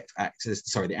the right axis,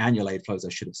 sorry, the annual aid flows, I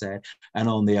should have said, and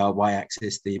on the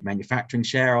y-axis, the manufacturing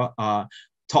share.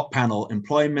 Top panel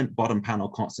employment, bottom panel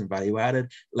constant value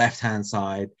added, left-hand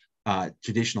side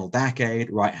traditional DAC aid,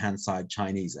 right-hand side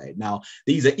Chinese aid. Now,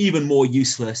 these are even more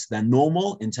useless than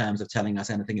normal in terms of telling us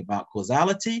anything about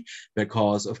causality,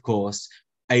 because of course,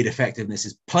 aid effectiveness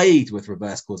is plagued with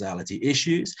reverse causality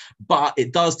issues, but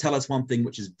it does tell us one thing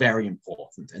which is very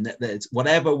important, and that it's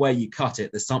whatever way you cut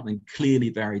it, there's something clearly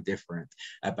very different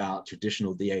about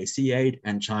traditional DAC aid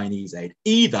and Chinese aid.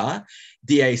 Either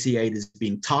DAC aid is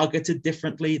being targeted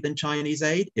differently than Chinese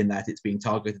aid, in that it's being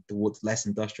targeted towards less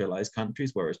industrialized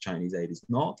countries, whereas Chinese aid is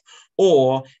not,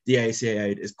 or DAC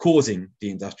aid is causing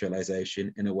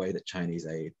deindustrialization in a way that Chinese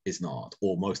aid is not,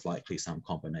 or most likely some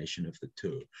combination of the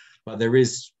two. But there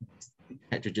is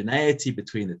heterogeneity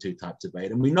between the two types of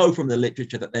aid, and we know from the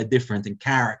literature that they're different in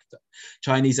character.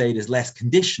 Chinese aid is less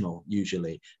conditional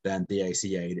usually than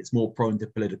DAC aid. It's more prone to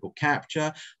political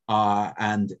capture,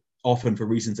 and often for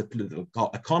reasons of political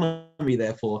economy,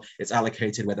 therefore it's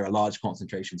allocated where there are large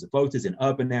concentrations of voters in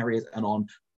urban areas and on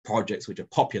projects which are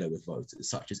popular with voters,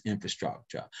 such as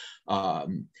infrastructure.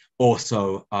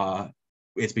 Also,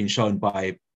 it's been shown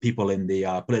by people in the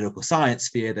political science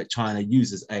sphere that China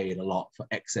uses aid a lot for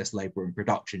excess labor and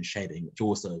production shedding, which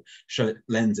also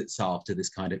lends itself to this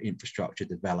kind of infrastructure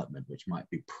development, which might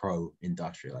be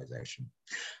pro-industrialization.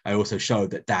 I also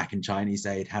showed that DAC and Chinese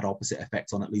aid had opposite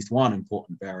effects on at least one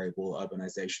important variable,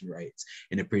 urbanization rates,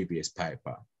 in a previous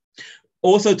paper.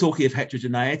 Also talking of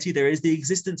heterogeneity, there is the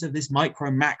existence of this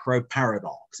micro-macro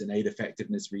paradox in aid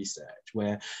effectiveness research,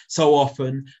 where so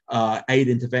often aid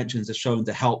interventions are shown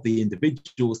to help the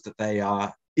individuals that they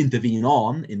intervene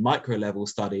on in micro-level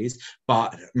studies,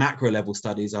 but macro-level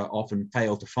studies are often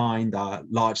fail to find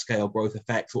large-scale growth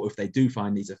effects, or if they do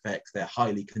find these effects, they're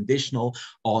highly conditional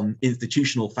on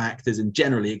institutional factors, and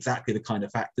generally exactly the kind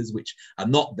of factors which are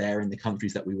not there in the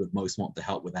countries that we would most want to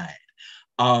help with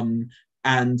aid.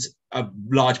 And a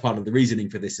large part of the reasoning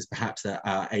for this is perhaps that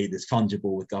aid is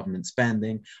fungible with government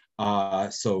spending,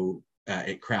 so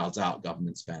it crowds out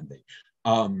government spending.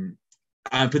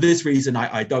 And for this reason,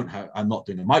 I'm not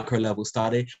doing a micro level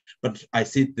study, but I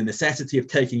see the necessity of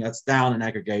taking us down an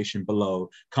aggregation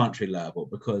below country level,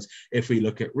 because if we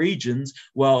look at regions,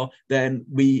 well, then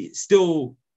we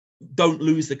still don't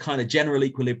lose the kind of general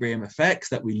equilibrium effects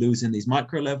that we lose in these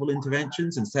micro level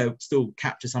interventions, and so still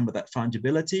capture some of that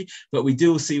fungibility, but we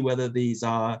do see whether these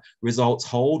results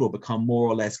hold or become more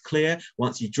or less clear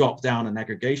once you drop down an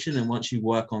aggregation and once you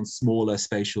work on smaller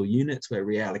spatial units where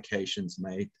reallocations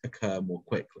may occur more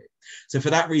quickly. So for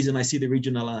that reason, I see the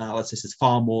regional analysis as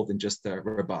far more than just a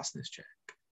robustness check.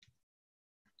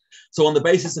 So on the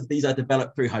basis of these, I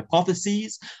developed 3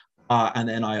 hypotheses. And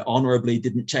then I honorably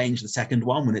didn't change the second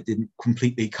one when it didn't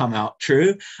completely come out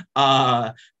true.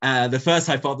 The first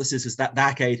hypothesis is that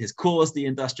DAC aid has caused the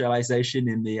industrialization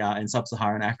in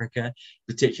sub-Saharan Africa,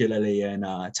 particularly in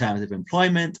terms of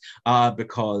employment,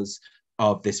 because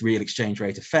of this real exchange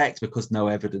rate effect, because no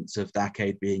evidence of DAC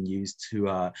aid being used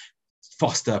to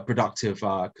foster productive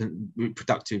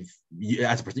use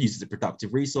as a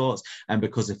productive resource, and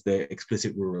because of the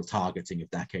explicit rural targeting of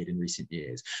DAC aid in recent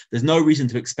years. There's no reason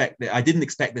to expect that. I didn't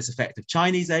expect this effect of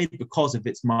Chinese aid because of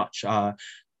its much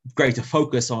greater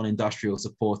focus on industrial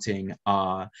supporting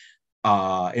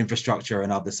infrastructure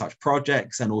and other such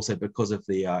projects, and also because of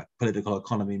the political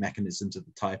economy mechanisms of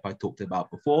the type I talked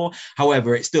about before.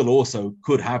 However, it still also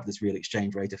could have this real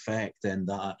exchange rate effect, and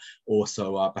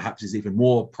also perhaps is even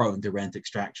more prone to rent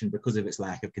extraction because of its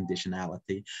lack of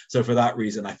conditionality. So for that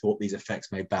reason, I thought these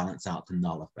effects may balance out to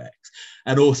null effects.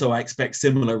 And also I expect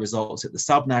similar results at the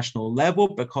subnational level,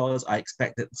 because I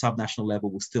expect that the subnational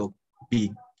level will still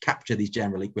capture these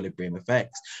general equilibrium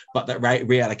effects, but that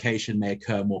reallocation may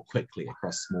occur more quickly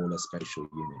across smaller spatial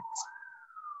units.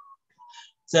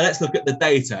 So let's look at the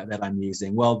data that I'm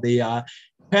using. Well, the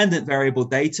dependent variable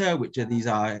data, which are these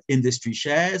industry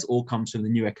shares, all comes from the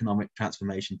New Economic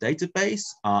Transformation Database.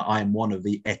 I am one of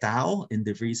the et al, in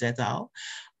De Vries et al.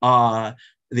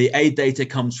 The aid data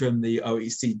comes from the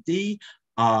OECD,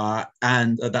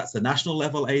 and that's the national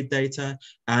level aid data,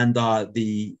 and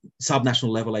the subnational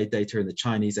level aid data and the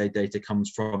Chinese aid data comes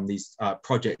from these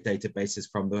project databases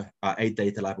from the aid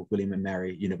data lab of William and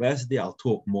Mary University. I'll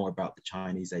talk more about the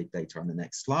Chinese aid data on the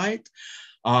next slide.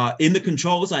 In the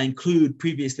controls, I include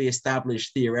previously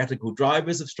established theoretical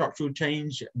drivers of structural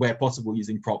change, where possible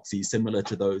using proxies similar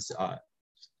to those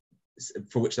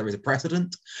for which there is a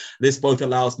precedent. This both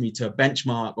allows me to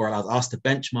benchmark, or allows us to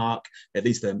benchmark, at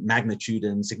least the magnitude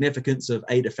and significance of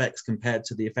aid effects compared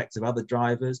to the effects of other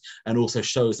drivers, and also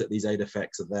shows that these aid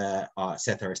effects are there,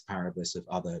 ceteris paribus of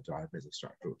other drivers of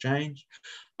structural change.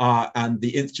 And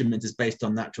the instrument is based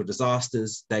on natural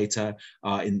disasters data,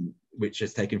 which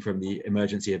is taken from the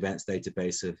emergency events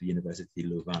database of the University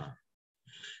Louvain.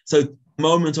 So,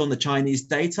 moment on the Chinese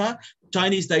data.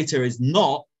 Chinese data is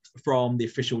not from the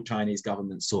official Chinese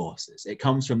government sources. It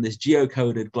comes from this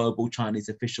geocoded global Chinese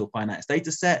official finance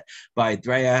data set by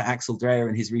Axel Dreyer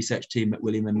and his research team at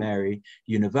William and Mary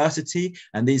University.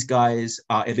 And these guys,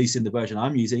 at least in the version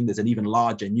I'm using, there's an even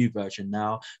larger new version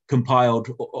now, compiled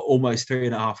almost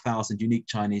 3,500 unique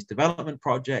Chinese development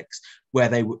projects where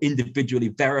they were individually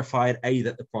verified, A,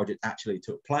 that the project actually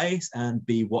took place, and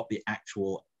B, what the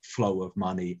actual flow of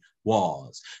money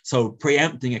was. So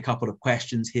preempting a couple of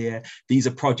questions here, these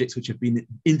are projects which have been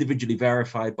individually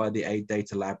verified by the aid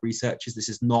data lab researchers. This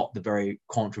is not the very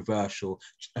controversial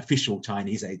official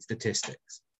Chinese aid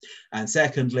statistics. And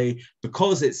secondly,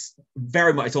 because it's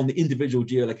very much on the individual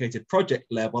geolocated project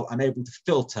level, I'm able to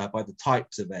filter by the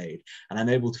types of aid, and I'm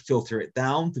able to filter it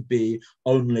down to be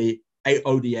only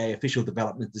ODA, official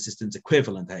development assistance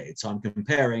equivalent aid. So I'm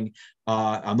comparing,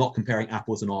 I'm not comparing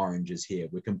apples and oranges here.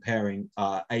 We're comparing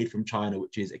aid from China,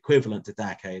 which is equivalent to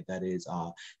DAC aid, that is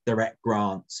direct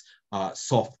grants,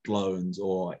 soft loans,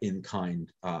 or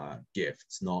in-kind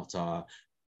gifts,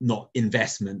 not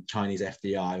investment Chinese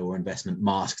FDI or investment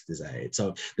masked as aid.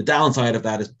 So the downside of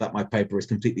that is that my paper is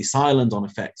completely silent on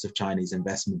effects of Chinese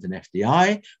investment in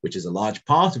FDI, which is a large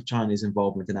part of Chinese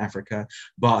involvement in Africa,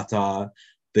 but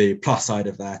the plus side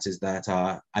of that is that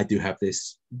I do have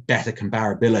this better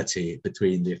comparability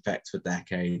between the effects for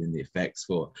DAC aid and the effects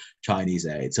for Chinese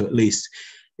aid. So at least,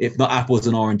 if not apples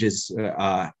and oranges,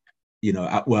 at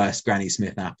worst, Granny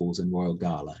Smith apples and Royal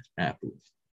Gala apples.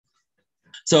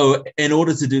 So in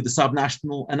order to do the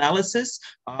subnational analysis,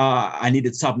 I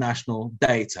needed subnational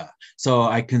data. So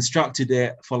I constructed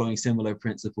it following similar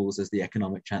principles as the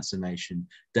economic transformation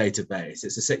database.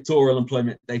 It's a sectoral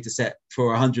employment data set for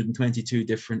 122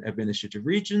 different administrative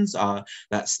regions,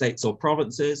 that's states or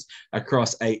provinces,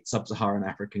 across 8 sub-Saharan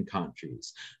African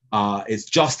countries. It's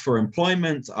just for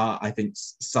employment. I think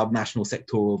subnational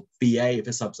sectoral BA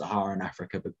for sub-Saharan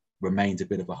Africa remains a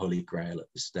bit of a holy grail at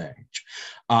this stage.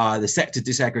 The sector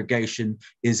disaggregation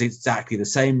is exactly the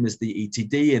same as the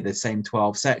ETD, in the same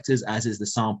 12 sectors, as is the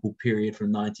sample period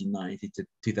from 1990 to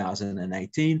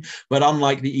 2018. But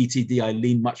unlike the ETD, I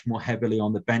lean much more heavily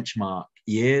on the benchmark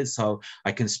years. So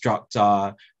I construct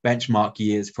benchmark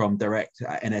years from direct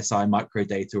NSI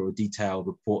microdata or detailed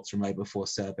reports from labor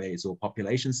force surveys or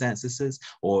population censuses,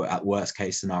 or at worst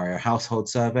case scenario, household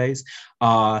surveys.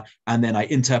 And then I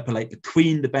interpolate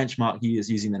between the benchmark years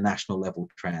using the national level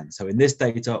trend. So in this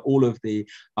data, all of the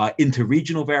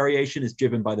interregional variation is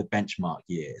driven by the benchmark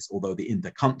years, although the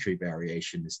inter-country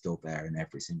variation is still there in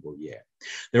every single year.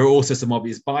 There are also some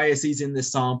obvious biases in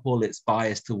this sample. It's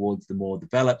biased towards the more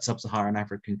developed sub-Saharan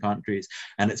African countries,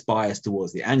 and it's biased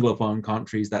towards the Anglophone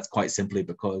countries. That's quite simply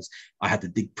because I had to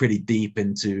dig pretty deep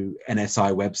into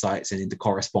NSI websites and into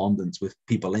correspondence with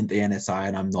people in the NSI,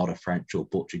 and I'm not a French or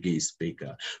Portuguese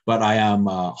speaker, but I am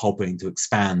hoping to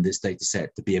expand this data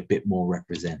set to be a bit more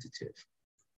representative.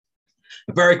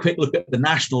 A very quick look at the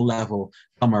national level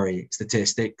summary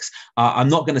statistics. I'm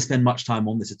not going to spend much time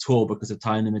on this at all because of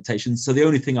time limitations. So the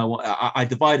only thing I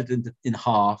divided it in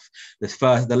half.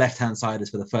 The left-hand side is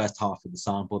for the first half of the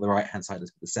sample. The right-hand side is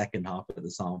for the second half of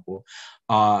the sample.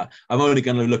 I'm only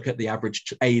going to look at the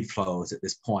average aid flows at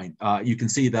this point. You can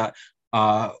see that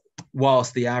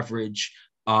whilst the average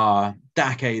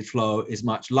DAC aid flow is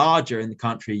much larger in the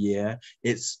country year,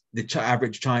 it's the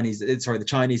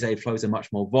Chinese aid flows are much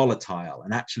more volatile.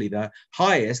 And actually the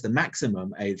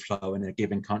maximum aid flow in a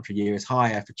given country year is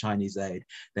higher for Chinese aid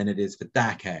than it is for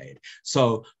DAC aid.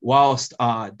 So whilst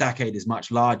DAC aid is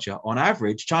much larger, on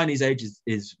average, Chinese aid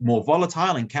is more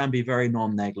volatile and can be very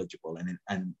non-negligible.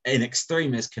 And in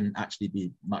extremis can actually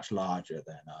be much larger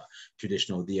than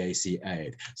traditional DAC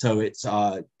aid. So it's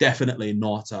definitely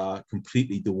not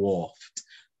completely dwarfed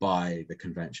by the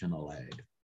conventional aid.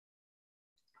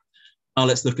 Now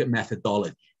let's look at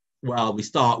methodology. Well, we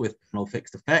start with panel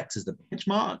fixed effects as the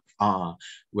benchmark,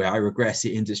 where I regress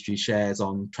the industry shares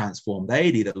on transformed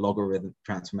aid, either logarithmic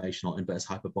transformation or inverse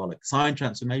hyperbolic sine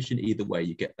transformation. Either way,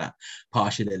 you get that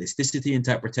partial elasticity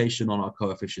interpretation on our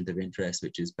coefficient of interest,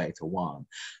 which is beta 1.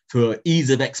 For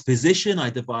ease of exposition, I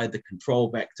divide the control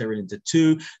vector into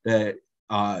 2. The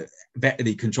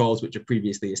the controls which are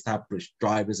previously established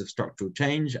drivers of structural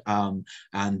change,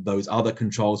 and those other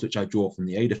controls which I draw from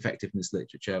the aid effectiveness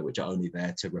literature, which are only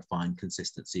there to refine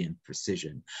consistency and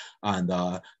precision.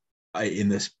 And in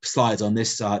the slides on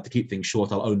this, to keep things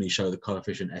short, I'll only show the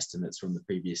coefficient estimates from the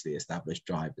previously established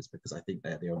drivers, because I think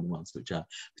they're the only ones which are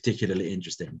particularly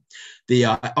interesting. The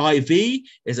IV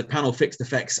is a panel fixed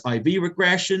effects IV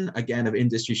regression, again of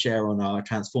industry share on our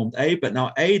transformed aid, but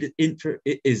now aid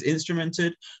is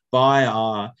instrumented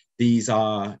by these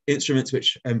instruments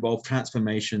which involve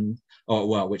transformation, or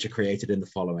well, which are created in the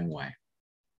following way.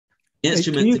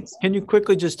 Instruments. Can you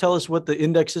quickly just tell us what the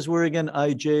indexes were again,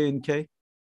 I, J, and K?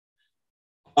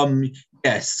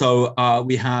 Yes, so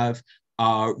we have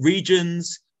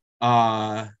regions,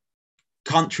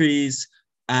 countries,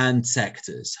 and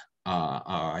sectors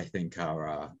I think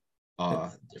are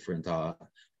different.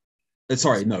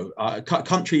 Sorry, no,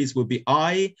 countries would be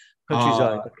I. Countries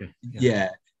I, okay. Yeah,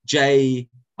 J,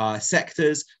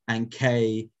 sectors, and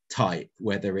K, type,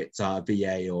 whether it's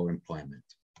VA or employment.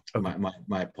 Okay.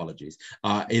 My apologies.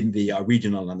 In the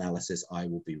regional analysis, I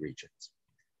will be regions.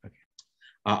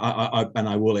 And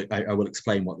I will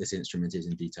explain what this instrument is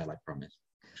in detail, I promise.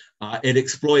 It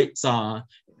exploits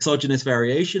exogenous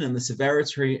variation and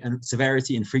the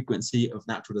severity and frequency of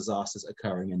natural disasters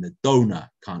occurring in the donor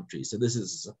countries. So this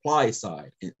is a supply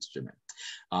side instrument.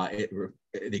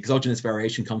 The exogenous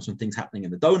variation comes from things happening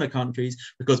in the donor countries,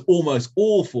 because almost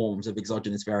all forms of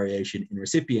exogenous variation in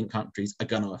recipient countries are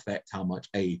going to affect how much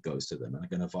aid goes to them and are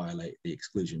going to violate the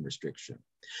exclusion restriction.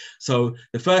 So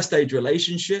the first stage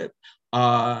relationship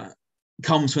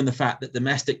comes from the fact that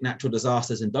domestic natural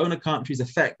disasters in donor countries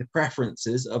affect the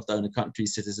preferences of donor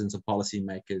countries, citizens, and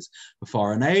policymakers for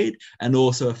foreign aid, and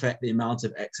also affect the amount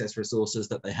of excess resources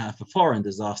that they have for foreign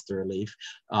disaster relief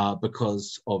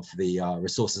because of the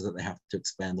resources that they have to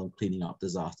expend on cleaning up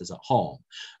disasters at home.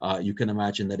 You can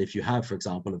imagine that if you have, for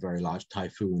example, a very large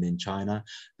typhoon in China,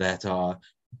 that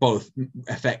both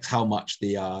affects how much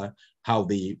how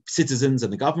the citizens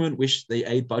and the government wish the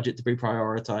aid budget to be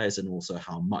prioritized, and also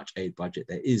how much aid budget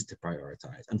there is to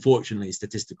prioritize. Unfortunately,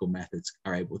 statistical methods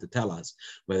are able to tell us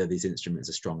whether these instruments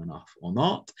are strong enough or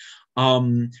not.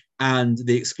 And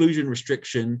the exclusion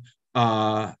restriction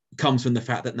comes from the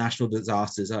fact that natural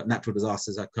disasters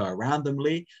occur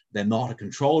randomly. They're not a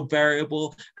controlled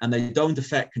variable, and they don't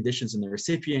affect conditions in the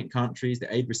recipient countries, the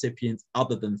aid recipients,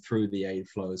 other than through the aid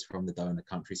flows from the donor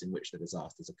countries in which the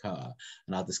disasters occur.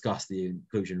 And I'll discuss the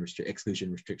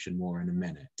exclusion restriction more in a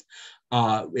minute.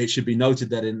 It should be noted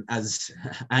that as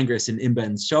Angus and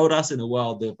Imbens showed us, in a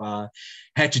world of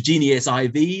heterogeneous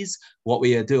IVs, what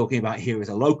we are talking about here is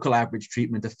a local average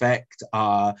treatment effect,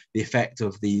 the effect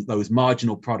of those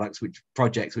marginal projects which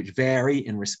vary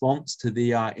in response to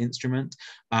the instrument,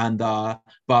 and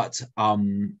but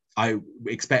I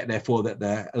expect therefore that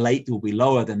the late will be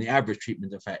lower than the average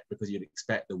treatment effect, because you'd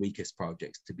expect the weakest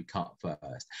projects to be cut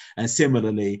first. And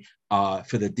similarly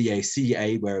for the DAC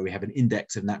aid, where we have an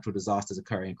index of natural disasters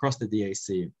occurring across the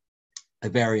DAC, a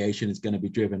variation is going to be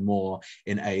driven more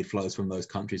in aid flows from those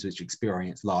countries which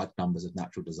experience large numbers of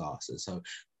natural disasters. So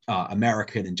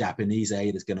American and Japanese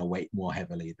aid is going to weight more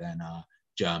heavily than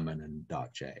German and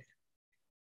Dutch aid.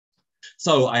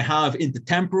 So I have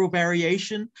intertemporal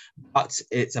variation, but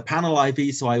it's a panel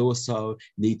IV, so I also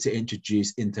need to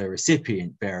introduce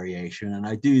inter-recipient variation. And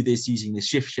I do this using the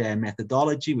shift share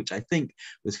methodology, which I think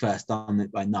was first done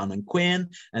by Nunn and Quinn,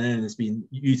 and then it's been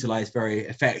utilized very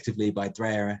effectively by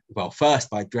Dreyer, well, first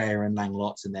by Dreyer and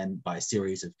Langlotz, and then by a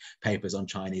series of papers on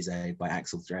Chinese aid by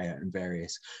Axel Dreyer and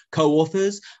various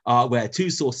co-authors, where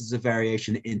two sources of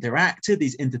variation interacted.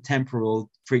 These intertemporal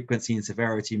frequency and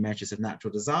severity measures of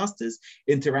natural disasters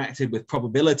interacted with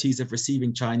probabilities of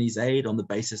receiving Chinese aid on the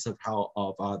basis of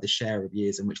the share of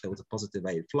years in which there was a positive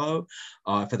aid flow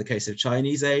for the case of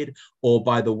Chinese aid, or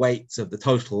by the weights of the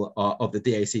total of the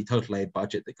DAC total aid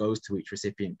budget that goes to each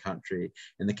recipient country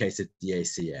in the case of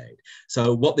DAC aid.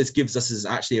 So what this gives us is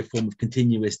actually a form of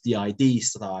continuous DID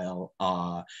style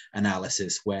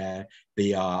analysis, where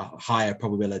the higher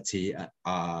probability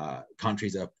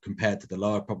countries are compared to the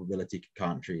lower probability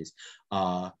countries,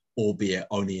 albeit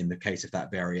only in the case of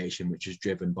that variation, which is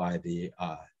driven by the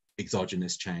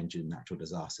exogenous change in natural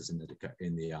disasters in the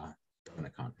donor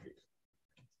countries.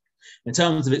 In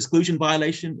terms of exclusion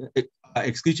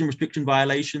restriction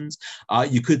violations,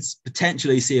 you could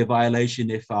potentially see a violation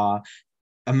if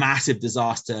a massive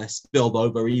disaster spilled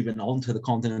over even onto the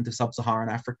continent of sub-Saharan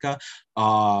Africa,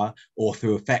 or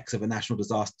through effects of a national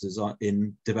disasters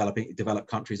in developed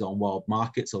countries on world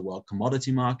markets or world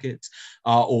commodity markets,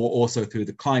 or also through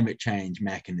the climate change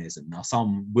mechanism. Now,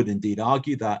 some would indeed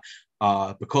argue that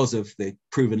because of the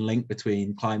proven link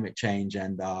between climate change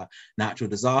and natural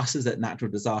disasters, that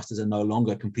natural disasters are no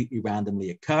longer completely randomly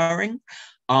occurring.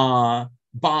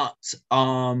 But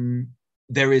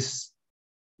there is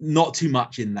not too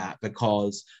much in that,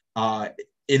 because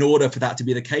in order for that to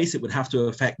be the case, it would have to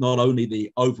affect not only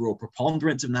the overall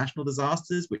preponderance of national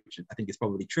disasters, which I think is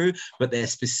probably true, but their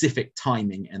specific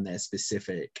timing and their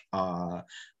specific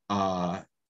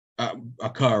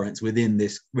occurrence within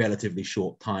this relatively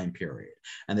short time period.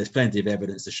 And there's plenty of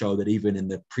evidence to show that even in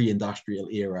the pre-industrial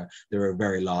era, there are a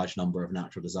very large number of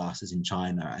natural disasters in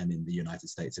China and in the United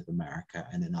States of America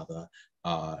and in other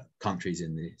countries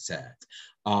in the set.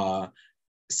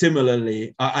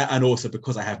 Similarly, and also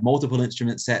because I have multiple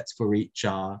instrument sets for each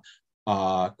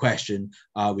question,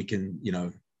 we can,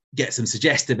 get some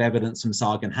suggestive evidence from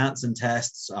Sargan-Hansen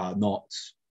tests, not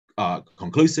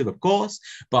conclusive, of course,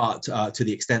 but to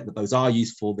the extent that those are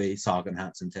useful, the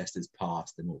Sargan-Hansen test is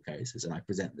passed in all cases, and I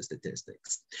present the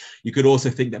statistics. You could also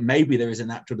think that maybe there is a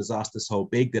natural disaster so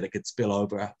big that it could spill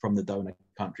over from the donor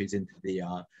countries into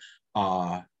the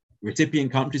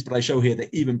recipient countries, but I show here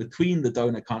that even between the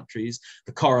donor countries,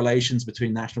 the correlations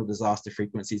between national disaster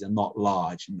frequencies are not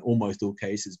large, in almost all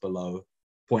cases below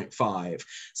 0.5.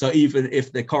 So even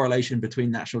if the correlation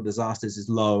between natural disasters is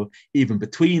low, even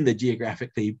between the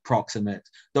geographically proximate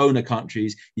donor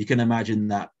countries, you can imagine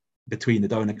that between the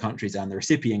donor countries and the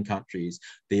recipient countries,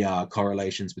 the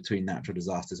correlations between natural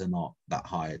disasters are not that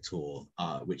high at all,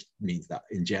 which means that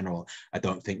in general, I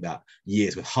don't think that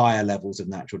years with higher levels of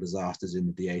natural disasters in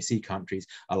the DAC countries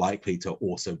are likely to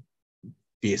also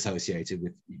be associated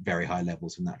with very high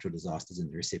levels of natural disasters in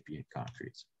the recipient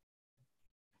countries.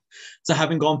 So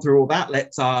having gone through all that,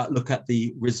 let's look at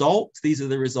the results. These are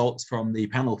the results from the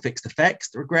panel fixed effects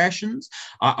regressions.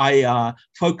 I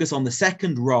focus on the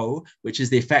second row, which is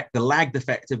the lagged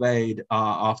effect of aid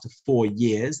after 4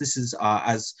 years. This is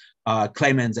as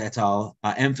Clemens et al.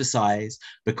 Emphasize,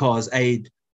 because aid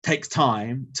takes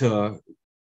time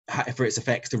for its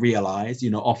effects to realize.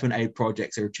 Often aid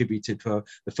projects are attributed to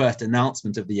the first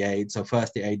announcement of the aid. So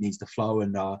first the aid needs to flow,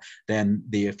 and then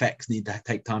the effects need to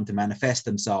take time to manifest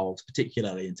themselves,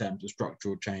 particularly in terms of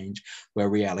structural change, where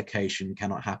reallocation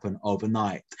cannot happen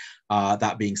overnight.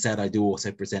 That being said, I do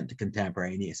also present the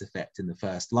contemporaneous effect in the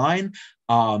first line.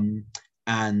 In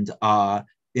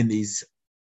these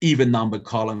even numbered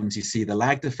columns, you see the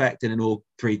lagged effect, and in all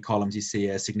 3 columns, you see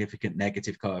a significant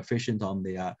negative coefficient on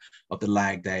the of the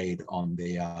lagged aid on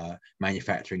the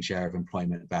manufacturing share of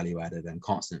employment value added and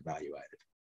constant value added.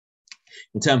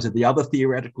 In terms of the other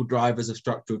theoretical drivers of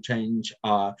structural change,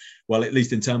 well, at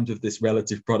least in terms of this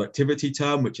relative productivity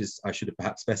term, which is, I should have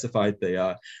perhaps specified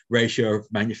the ratio of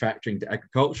manufacturing to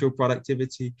agricultural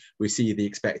productivity, we see the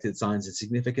expected signs and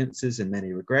significances in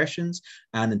many regressions.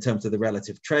 And in terms of the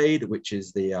relative trade, which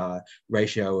is the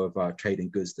ratio of trade in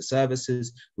goods to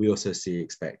services, we also see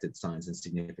expected signs and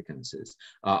significances.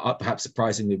 Perhaps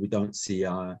surprisingly, we don't see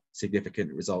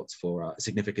significant results for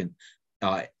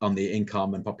on the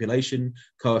income and population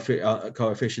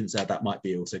coefficients. That might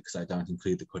be also because I don't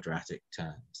include the quadratic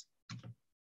terms.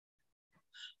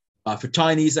 For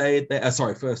Chinese aid,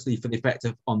 firstly, for the effect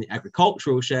on the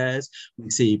agricultural shares,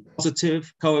 we see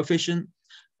positive coefficient,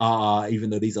 even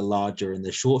though these are larger in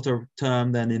the shorter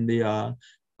term than in the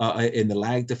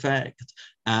lagged effect,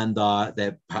 and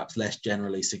they're perhaps less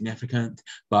generally significant,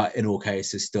 but in all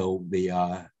cases, still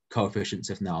the coefficients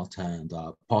have now turned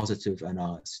positive and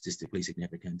are statistically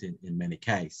significant in many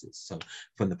cases. So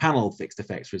from the panel fixed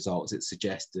effects results, it's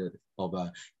suggested of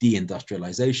a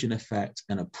deindustrialization effect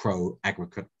and a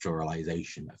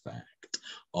pro-agriculturalization effect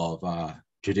of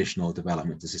traditional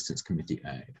development assistance committee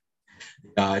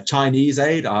aid. Chinese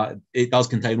aid, it does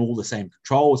contain all the same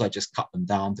controls. I just cut them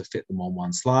down to fit them on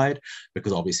one slide,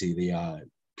 because obviously the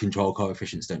control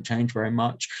coefficients don't change very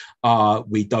much.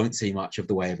 We don't see much of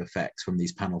the way of effects from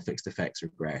these panel fixed effects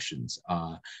regressions.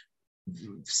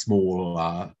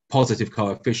 Small positive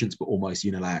coefficients, but almost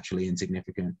unilaterally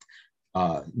insignificant,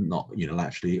 not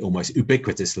unilaterally, almost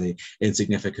ubiquitously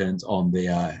insignificant on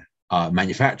the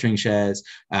manufacturing shares,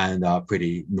 and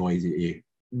pretty noisy,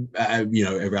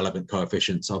 irrelevant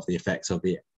coefficients of the effects of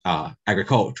the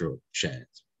agricultural shares.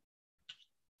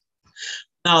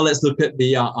 Now let's look at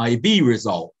the IB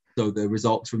result. So the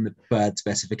results from the preferred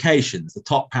specifications. The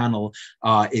top panel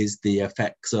is the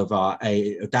effects of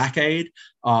DAC aid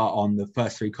on the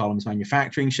first 3 columns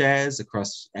manufacturing shares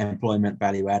across employment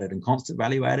value added and constant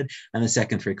value added, and the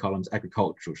second 3 columns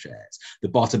agricultural shares. The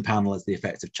bottom panel is the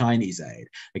effects of Chinese aid.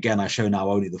 Again, I show now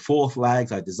only the 4th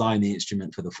lags. I designed the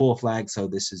instrument for the 4th lag, so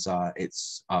this is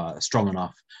it's strong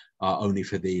enough only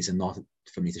for these and not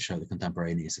for me to show the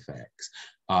contemporaneous effects.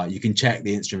 You can check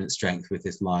the instrument strength with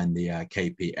this line, the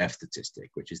KPF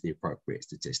statistic, which is the appropriate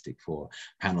statistic for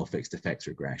panel fixed effects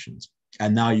regressions.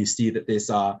 And now you see that this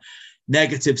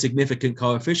negative significant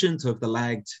coefficient of the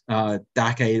lagged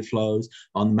decade flows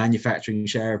on the manufacturing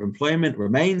share of employment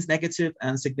remains negative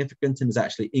and significant and is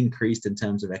actually increased in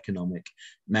terms of economic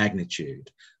magnitude.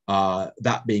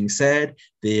 That being said,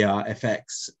 the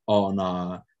effects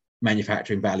on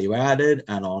manufacturing value added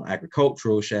and on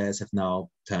agricultural shares have now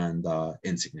turned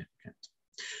insignificant.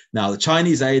 Now, the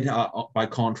Chinese aid, by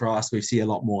contrast, we see a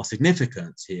lot more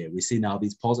significance here. We see now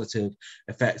these positive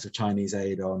effects of Chinese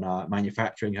aid on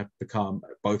manufacturing have become,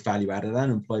 both value added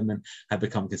and employment, have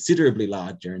become considerably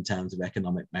larger in terms of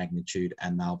economic magnitude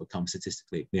and now become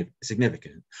statistically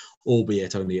significant,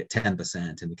 albeit only at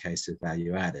 10% in the case of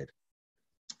value added.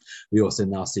 We also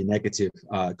now see negative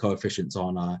coefficients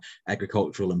on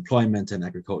agricultural employment and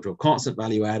agricultural constant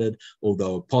value added,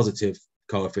 although positive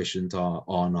coefficient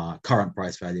on current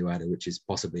price value added, which is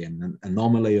possibly an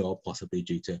anomaly or possibly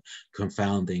due to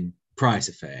confounding price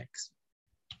effects.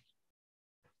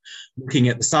 Looking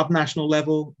at the subnational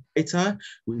level data,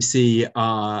 we see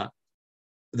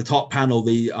the top panel,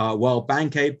 the World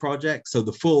Bank aid project. So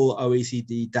the full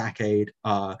OECD DAC aid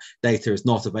data is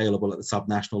not available at the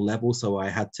subnational level. So I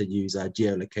had to use a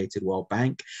geolocated World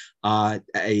Bank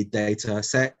aid data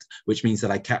set, which means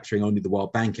that I'm capturing only the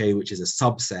World Bank aid, which is a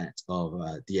subset of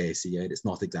DAC aid. It's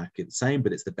not exactly the same,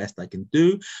 but it's the best I can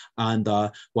do. And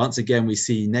once again, we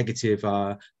see negative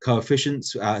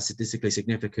coefficients, statistically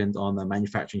significant on the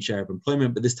manufacturing share of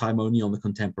employment, but this time only on the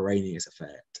contemporaneous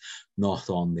effect, not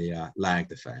on the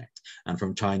lagged effect. And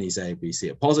from Chinese aid, we see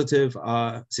a positive,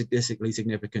 statistically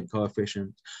significant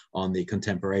coefficient on the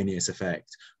contemporaneous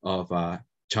effect of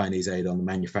Chinese aid on the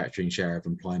manufacturing share of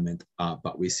employment.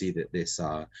 But we see that this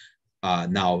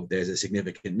now there's a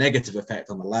significant negative effect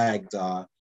on the lagged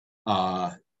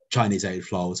Chinese aid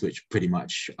flows, which pretty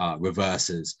much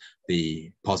reverses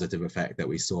the positive effect that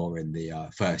we saw in the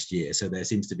first year. So there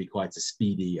seems to be quite a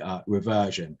speedy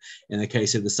reversion in the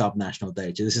case of the subnational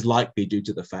data. This is likely due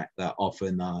to the fact that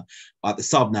often at the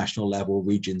subnational level,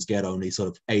 regions get only sort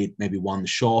of aid, maybe one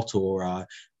shot or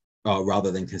rather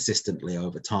than consistently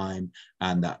over time.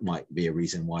 And that might be a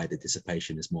reason why the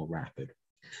dissipation is more rapid.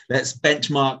 Let's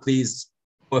benchmark these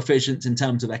coefficients in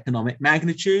terms of economic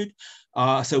magnitude.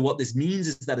 So what this means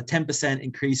is that a 10%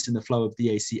 increase in the flow of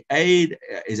DAC aid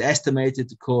is estimated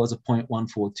to cause a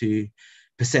 0.142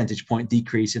 percentage point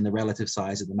decrease in the relative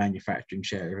size of the manufacturing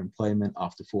share of employment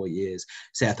after 4 years,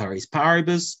 ceteris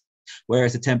paribus,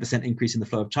 whereas a 10% increase in the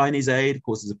flow of Chinese aid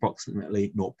causes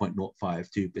approximately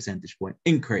 0.052 percentage point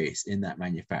increase in that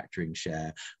manufacturing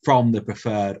share from the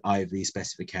preferred IV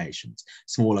specifications,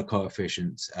 smaller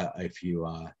coefficients if you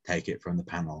take it from the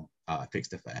panel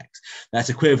fixed effects. That's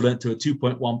equivalent to a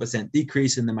 2.1%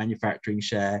 decrease in the manufacturing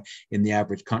share in the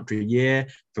average country year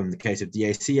from the case of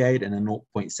DAC aid and a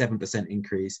 0.7%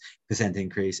 increase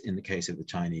in the case of the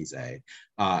Chinese aid.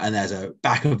 And there's a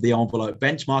back of the envelope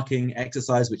benchmarking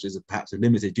exercise, which is perhaps a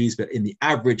limited use, but in the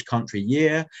average country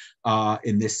year,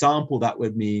 in this sample, that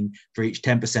would mean for each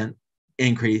 10%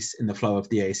 increase in the flow of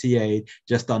DAC aid,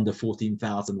 just under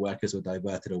 14,000 workers were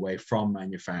diverted away from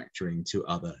manufacturing to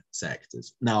other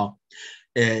sectors. Now,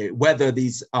 whether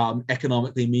these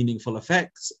economically meaningful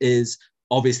effects is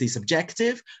obviously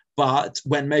subjective, but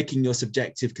when making your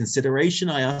subjective consideration,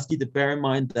 I ask you to bear in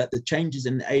mind that the changes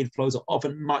in aid flows are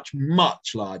often much,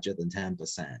 much larger than 10%.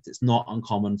 It's not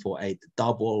uncommon for aid to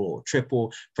double or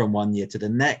triple from one year to the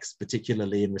next,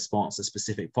 particularly in response to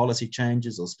specific policy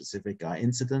changes or specific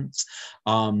incidents.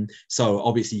 So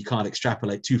obviously you can't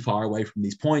extrapolate too far away from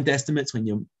these point estimates when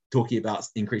you're talking about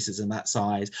increases in that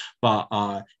size, but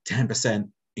 10%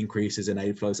 increases in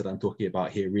aid flows that I'm talking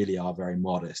about here really are very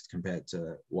modest compared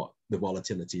to what the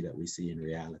volatility that we see in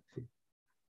reality.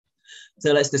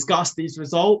 So let's discuss these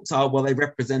results. Well, they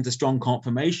represent a strong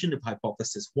confirmation of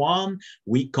hypothesis 1,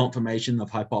 weak confirmation of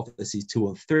hypotheses 2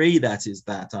 and 3. That is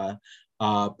that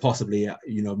possibly,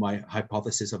 my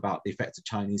hypothesis about the effect of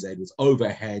Chinese aid was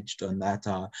overhedged, and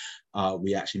that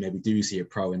we actually maybe do see a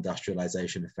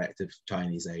pro-industrialization effect of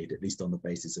Chinese aid, at least on the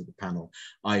basis of the panel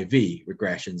IV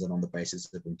regressions and on the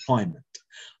basis of employment.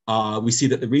 We see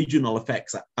that the regional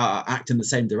effects act in the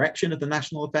same direction of the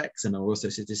national effects and are also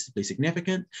statistically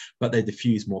significant, but they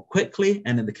diffuse more quickly.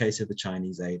 And in the case of the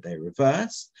Chinese aid, they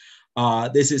reverse.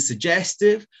 This is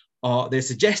suggestive. There's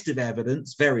suggestive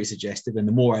evidence, very suggestive, and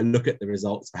the more I look at the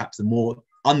results, perhaps the more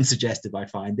unsuggestive I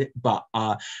find it. But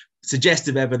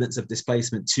suggestive evidence of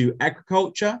displacement to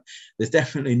agriculture. There's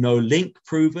definitely no link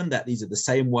proven that these are the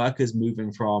same workers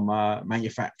moving from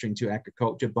manufacturing to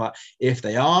agriculture, but if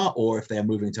they are, or if they are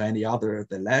moving to any other of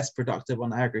the less productive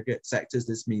on aggregate sectors,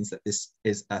 this means that this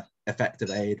is an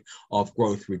effective aid of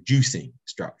growth reducing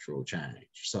structural change.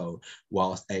 So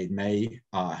whilst aid may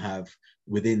have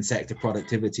within sector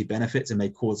productivity benefits and may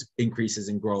cause increases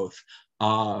in growth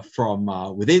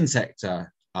from within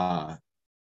sector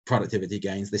productivity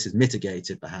gains, this is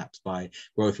mitigated perhaps by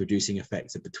growth reducing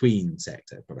effects of between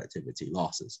sector productivity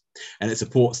losses. And it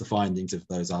supports the findings of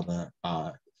those other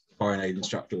foreign aid and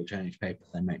structural change papers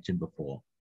I mentioned before.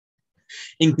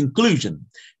 In conclusion,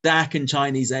 DAC and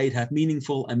Chinese aid have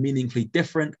meaningful and meaningfully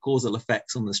different causal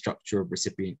effects on the structure of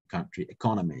recipient country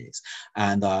economies.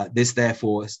 And this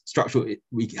therefore,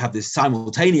 we have this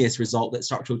simultaneous result that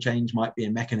structural change might be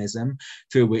a mechanism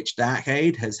through which DAC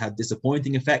aid has had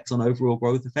disappointing effects on overall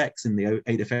growth effects in the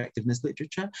aid effectiveness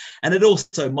literature. And it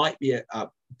also might be a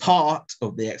part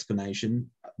of the explanation,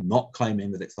 not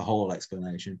claiming that it's the whole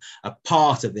explanation, a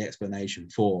part of the explanation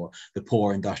for the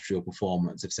poor industrial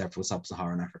performance of several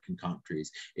sub-Saharan African countries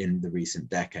in the recent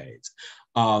decades.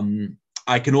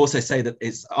 I can also say that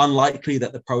it's unlikely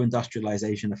that the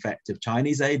pro-industrialization effect of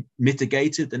Chinese aid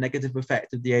mitigated the negative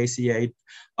effect of the AC aid.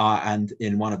 And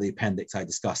in one of the appendix, I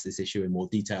discussed this issue in more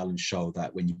detail and show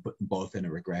that when you put them both in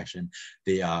a regression,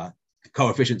 the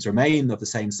coefficients remain of the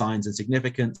same signs and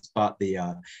significance, but the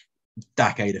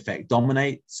DAC aid effect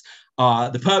dominates.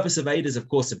 The purpose of aid is, of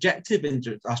course, subjective.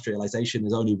 Industrialization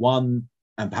is only one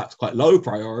and perhaps quite low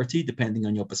priority, depending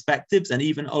on your perspectives. And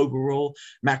even overall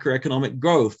macroeconomic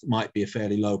growth might be a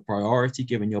fairly low priority,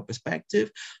 given your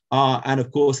perspective. And of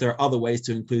course, there are other ways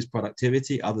to increase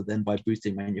productivity other than by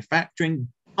boosting manufacturing.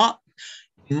 But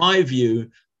in my view,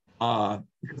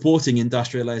 supporting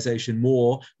industrialization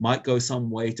more might go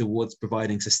some way towards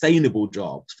providing sustainable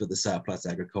jobs for the surplus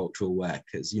agricultural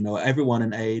workers. You know, everyone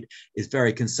in aid is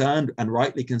very concerned, and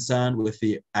rightly concerned, with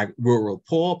the rural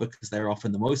poor, because they're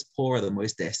often the most poor, the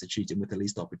most destitute, and with the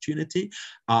least opportunity.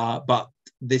 But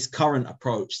this current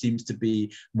approach seems to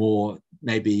be more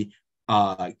maybe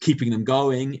keeping them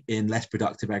going in less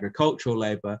productive agricultural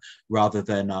labor, rather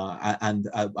than and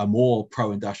a more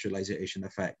pro-industrialization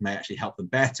effect may actually help them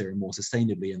better and more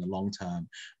sustainably in the long term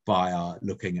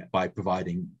by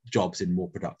providing jobs in more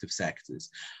productive sectors.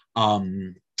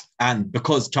 And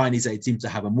because Chinese aid seems to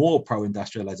have a more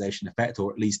pro-industrialization effect,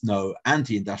 or at least no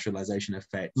anti-industrialization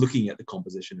effect, looking at the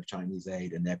composition of Chinese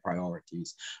aid and their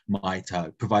priorities might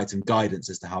provide some guidance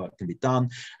as to how it can be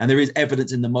done. And there is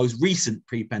evidence in the most recent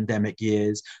pre-pandemic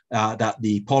years that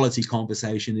the policy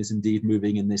conversation is indeed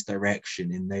moving in this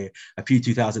direction. In a few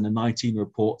 2019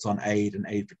 reports on aid and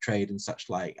aid for trade and such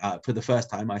like, for the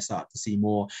first time I start to see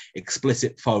more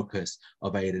explicit focus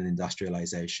of aid and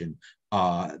industrialization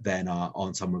than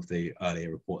on some of the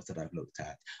earlier reports that I've looked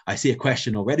at. I see a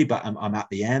question already, but I'm at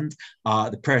the end.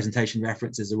 The presentation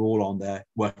references are all on the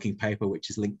working paper, which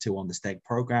is linked to on the STEG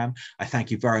program. I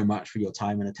thank you very much for your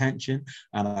time and attention,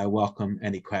 and I welcome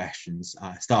any questions,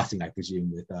 starting, I presume,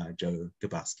 with Joe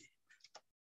Kaboski.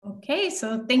 Okay,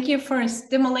 so thank you for a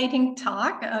stimulating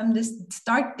talk. This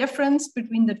stark difference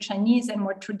between the Chinese and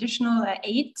more traditional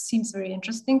aid seems very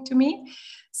interesting to me.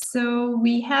 So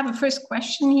we have a first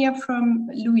question here from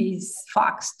Louis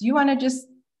Fox. Do you want to just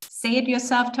say it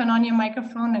yourself, turn on your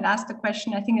microphone and ask the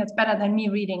question? I think that's better than me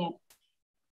reading it.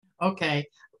 Okay.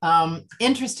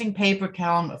 Interesting paper,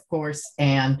 Callum, of course,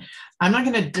 and I'm not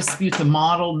going to dispute the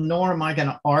model, nor am I going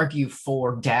to argue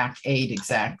for DAC aid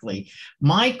exactly.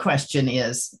 My question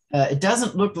is, it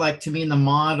doesn't look like to me in the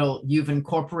model you've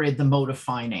incorporated the mode of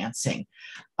financing.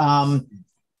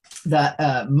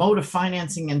 The mode of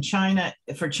financing in China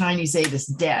for Chinese aid is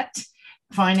debt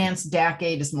finance. DAC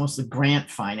aid is mostly grant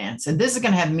finance. And this is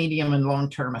going to have medium and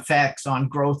long-term effects on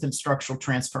growth and structural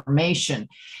transformation.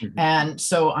 Mm-hmm. And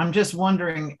so I'm just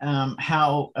wondering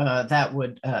how that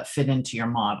would fit into your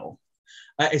model.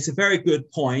 It's a very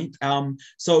good point.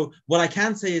 So what I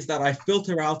can say is that I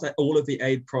filter out all of the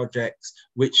aid projects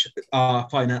which are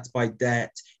financed by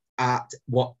debt at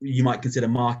what you might consider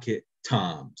market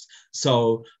terms.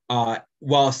 So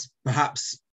whilst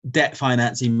perhaps debt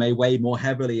financing may weigh more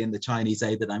heavily in the Chinese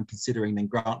aid that I'm considering than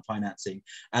grant financing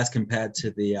as compared to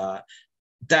the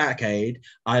DAC aid,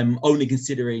 I'm only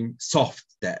considering soft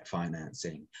debt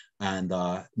financing and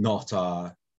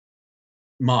not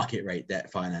market rate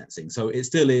debt financing. So it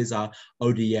still is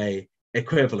ODA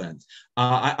equivalent.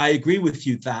 I agree with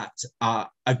you that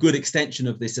a good extension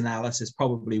of this analysis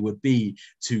probably would be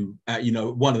to,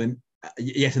 one of the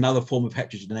yet another form of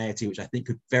heterogeneity, which I think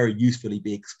could very usefully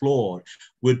be explored,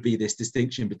 would be this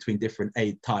distinction between different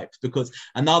aid types. Because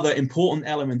another important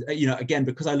element, again,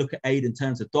 because I look at aid in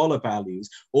terms of dollar values,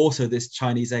 also this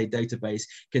Chinese aid database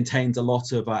contains a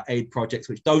lot of aid projects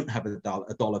which don't have a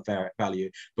dollar value,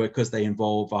 because they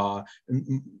involve,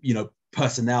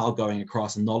 personnel going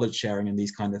across and knowledge sharing and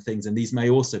these kind of things. And these may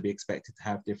also be expected to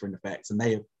have different effects, and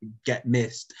they get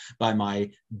missed by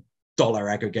my dollar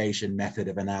aggregation method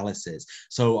of analysis.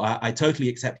 So I totally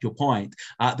accept your point.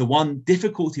 The one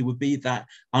difficulty would be that,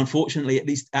 unfortunately, at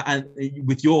least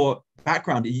with your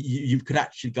background, you could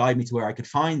actually guide me to where I could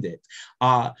find it.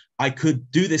 I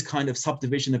could do this kind of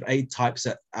subdivision of aid types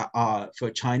for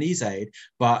Chinese aid,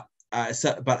 but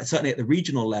certainly at the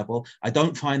regional level, I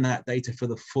don't find that data for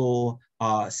the full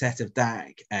set of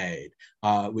DAC aid,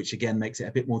 which again makes it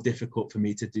a bit more difficult for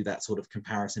me to do that sort of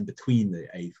comparison between the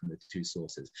aid from the two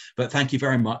sources. But thank you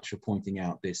very much for pointing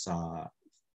out this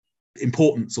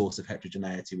important source of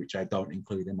heterogeneity, which I don't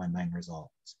include in my main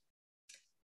results.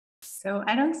 So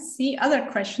I don't see other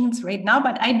questions right now,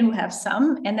 but I do have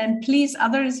some. And then please,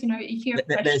 others, if you have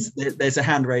questions. There's a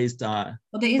hand raised. Well,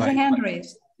 there is a hand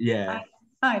raised. Yeah.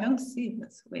 I don't see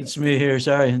this. Wait. It's me here.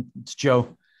 Sorry, it's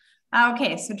Joe.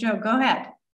 Okay, so Joe, go ahead.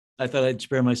 I thought I'd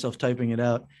spare myself typing it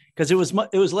out because it was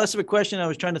less of a question. I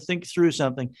was trying to think through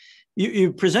something.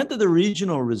 You presented the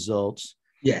regional results.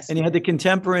 Yes. And you had the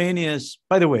contemporaneous,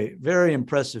 by the way, very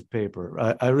impressive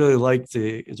paper. I really liked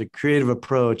it's a creative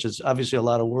approach. It's obviously a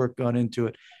lot of work gone into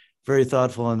it. Very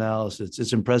thoughtful analysis.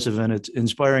 It's impressive, and it's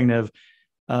inspiring to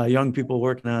have young people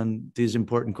working on these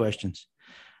important questions.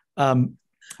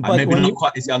 But maybe not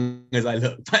quite as young as I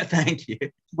look, but thank you.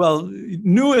 Well,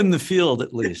 new in the field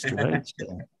at least, right?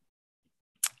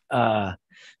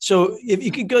 So if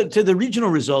you could go to the regional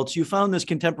results, you found this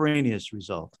contemporaneous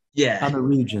result on the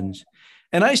regions.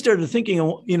 And I started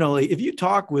thinking, if you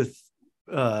talk with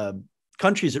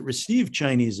countries that receive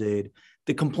Chinese aid,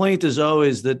 the complaint is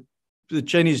always that the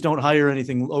Chinese don't hire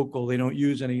anything local. They don't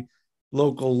use any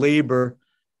local labor.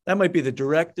 That might be the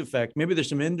direct effect. Maybe there's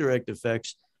some indirect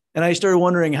effects. And I started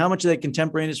wondering how much of that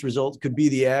contemporaneous result could be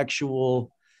the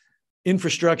actual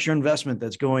infrastructure investment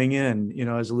that's going in,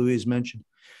 as Louise mentioned.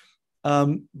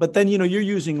 But then, you're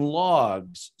using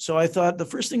logs. So I thought the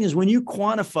first thing is when you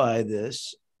quantify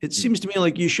this, it seems to me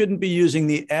like you shouldn't be using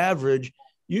the average.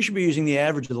 You should be using the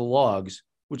average of the logs,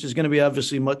 which is going to be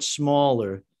obviously much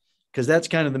smaller, because that's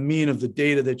kind of the mean of the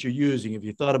data that you're using. If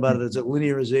you thought about it as a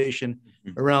linearization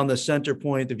around the center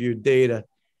point of your data,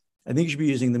 I think you should be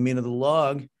using the mean of the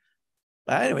log.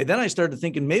 But anyway, then I started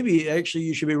thinking maybe actually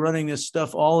you should be running this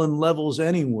stuff all in levels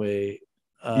anyway,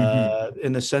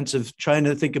 in the sense of trying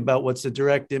to think about what's the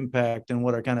direct impact and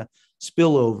what are kind of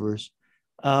spillovers.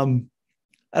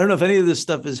 I don't know if any of this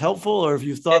stuff is helpful or if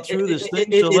you've thought through this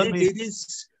thing. So let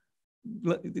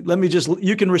me just,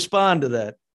 you can respond to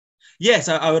that. Yes,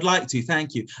 I would like to.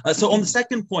 Thank you. So on the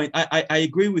second point, I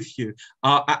agree with you.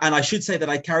 And I should say that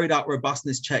I carried out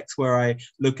robustness checks where I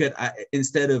look at,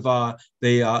 instead of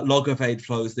the log of aid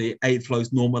flows, the aid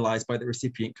flows normalized by the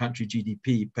recipient country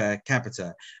GDP per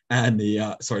capita, and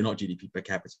the, sorry, not GDP per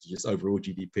capita, just overall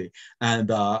GDP. And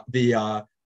the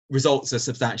results are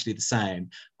substantially the same.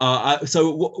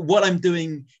 So what I'm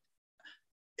doing,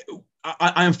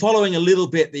 I'm following a little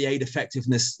bit the aid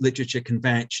effectiveness literature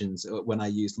conventions when I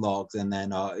use logs, and then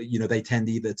they tend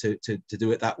either to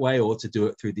do it that way or to do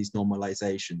it through these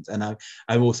normalizations. And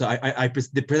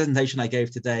the presentation I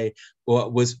gave today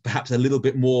was perhaps a little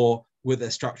bit more with a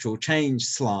structural change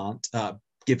slant,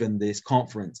 given this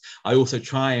conference. I also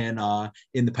try and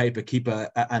in the paper keep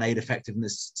an aid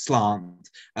effectiveness slant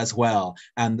as well,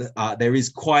 and there is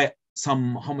quite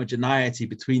some homogeneity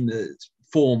between the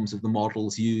forms of the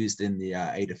models used in the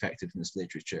aid effectiveness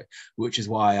literature, which is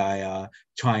why I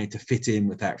try to fit in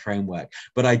with that framework.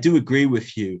 But I do agree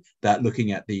with you that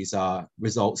looking at these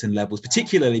results in levels,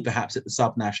 particularly perhaps at the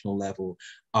subnational level,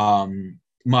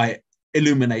 might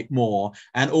illuminate more.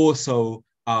 And also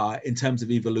in terms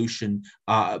of evolution,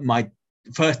 my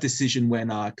first decision when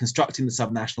constructing the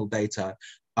subnational data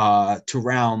to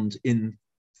round in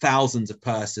thousands of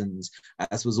persons,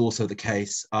 as was also the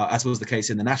case, as was the case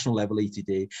in the national level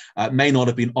ETD, may not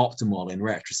have been optimal in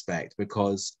retrospect,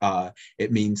 because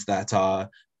it means that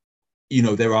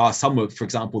there are some of, for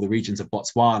example, the regions of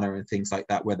Botswana and things like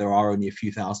that, where there are only a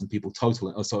few thousand people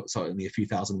total, only a few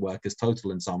thousand workers total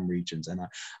in some regions. And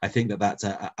I think that that's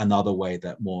another way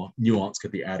that more nuance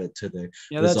could be added to the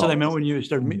results. That's what I meant when you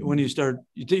start,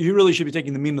 you really should be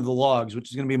taking the mean of the logs,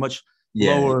 which is going to be much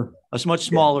lower, a much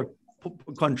smaller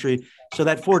country. So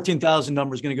that 14,000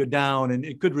 number is going to go down, and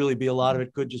it could really be, a lot of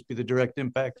it could just be the direct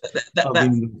impact.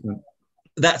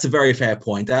 that's a very fair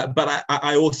point. But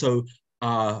I also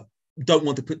don't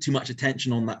want to put too much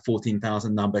attention on that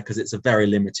 14,000 number because it's a very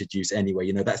limited use anyway.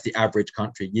 You know, that's the average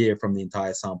country year from the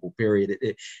entire sample period.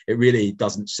 It really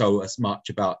doesn't show us much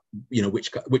about, you know,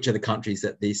 which are the countries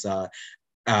that these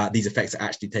effects are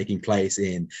actually taking place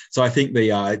in. So I think the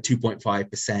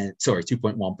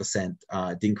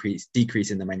 2.1%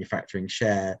 decrease in the manufacturing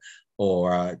share,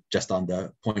 or just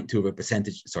under 0.15 of a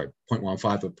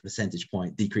percentage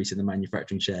point decrease in the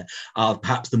manufacturing share, are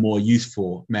perhaps the more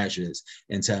useful measures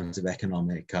in terms of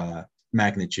economic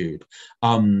magnitude.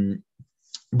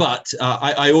 But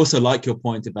I also like your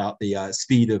point about the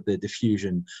speed of the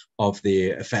diffusion of the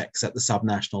effects at the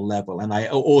subnational level. And I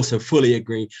also fully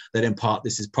agree that in part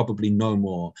this is probably no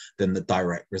more than the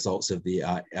direct results of the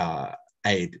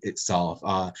aid itself.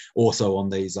 Also on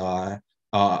these,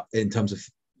 in terms of,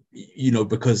 you know,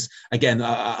 because again,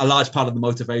 a large part of the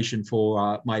motivation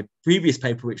for my previous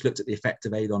paper, which looked at the effect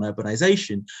of aid on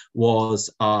urbanization, was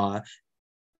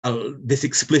this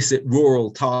explicit rural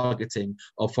targeting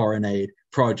of foreign aid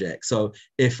projects. So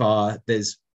if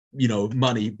there's, you know,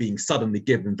 money being suddenly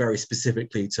given very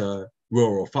specifically to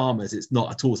rural farmers, it's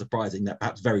not at all surprising that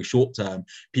perhaps very short term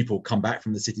people come back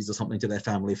from the cities or something to their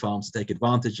family farms to take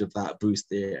advantage of that, boost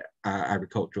their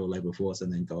agricultural labor force,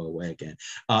 and then go away again.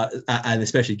 And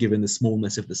especially given the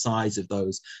smallness of the size of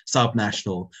those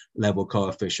subnational level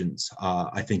coefficients,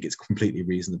 I think it's completely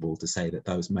reasonable to say that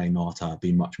those may not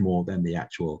be much more than the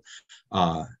actual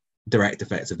direct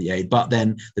effects of the aid. But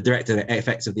then the direct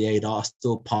effects of the aid are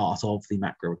still part of the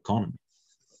macroeconomy.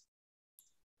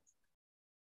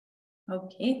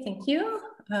 Okay, thank you.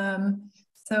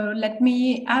 So let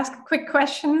me ask a quick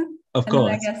question. Of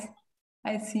course. I guess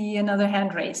I see another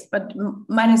hand raised, but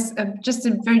mine is just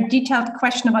a very detailed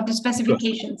question about the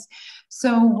specifications.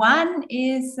 So one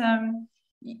is,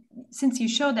 since you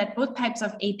show that both types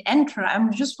of aid enter,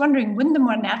 I'm just wondering, wouldn't the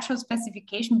more natural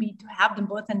specification be to have them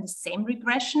both in the same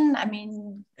regression? I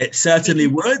mean, it certainly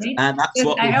would, and that's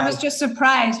what I was just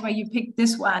surprised why you picked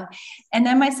this one. And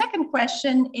then my second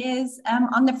question is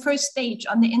on the first stage,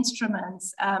 on the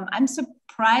instruments. I'm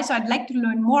surprised, so I'd like to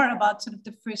learn more about sort of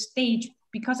the first stage,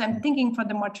 because I'm thinking for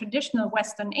the more traditional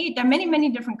Western aid, there are many,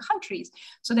 many different countries.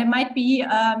 So there might be,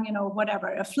 you know,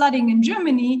 whatever, a flooding in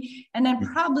Germany, and then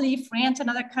probably France and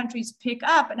other countries pick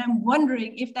up. And I'm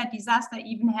wondering if that disaster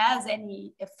even has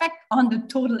any effect on the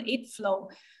total aid flow.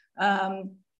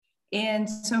 And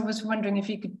so I was wondering if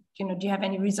you could, you know, do you have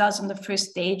any results on the first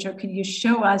stage, or could you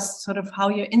show us sort of how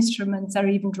your instruments are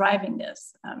even driving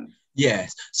this?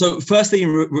 Yes. So firstly,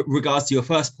 in regards to your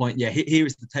first point, yeah, here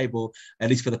is the table, at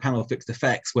least for the panel of fixed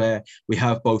effects, where we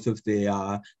have both of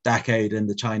the DAC aid and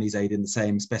the Chinese aid in the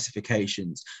same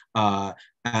specifications.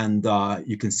 And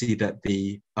you can see that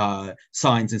the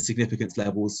signs and significance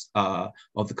levels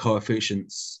of the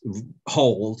coefficients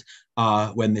hold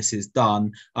when this is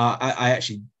done. I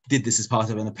actually did this as part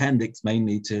of an appendix,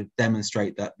 mainly to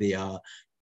demonstrate that the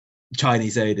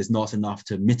Chinese aid is not enough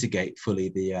to mitigate fully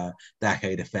the DAC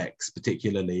aid effects,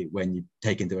 particularly when you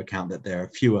take into account that there are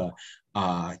fewer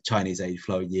Chinese aid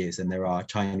flow years than there are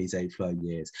Chinese aid flow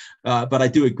years. But I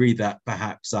do agree that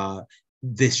perhaps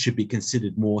this should be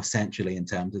considered more centrally in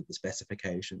terms of the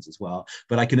specifications as well.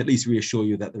 But I can at least reassure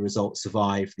you that the results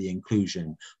survive the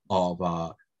inclusion of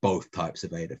both types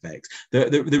of aid effects.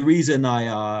 The reason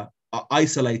I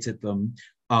isolated them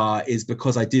is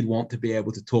because I did want to be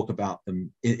able to talk about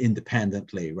them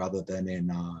independently rather than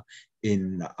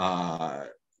in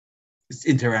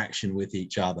interaction with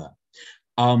each other.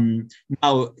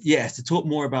 Now, yes, to talk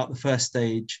more about the first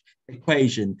stage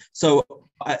equation. So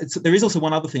there is also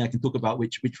one other thing I can talk about,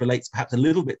 which relates perhaps a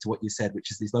little bit to what you said,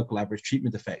 which is these local average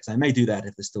treatment effects. I may do that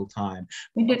if there's still time.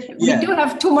 We do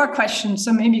have two more questions,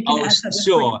 so maybe you can answer this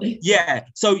quickly. Yeah.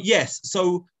 So yes.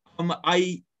 So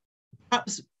I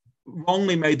perhaps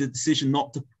wrongly made the decision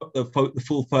not to put the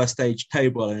full first stage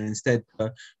table and instead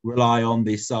rely on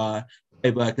this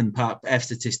Freiberg and F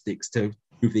statistics to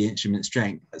prove the instrument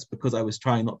strength. That's because I was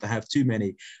trying not to have too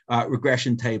many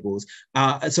regression tables.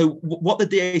 So what the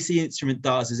DAC instrument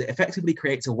does is it effectively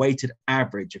creates a weighted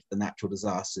average of the natural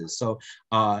disasters. So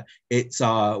it's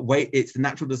the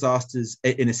natural disasters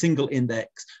in a single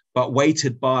index, but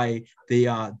weighted by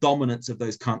the dominance of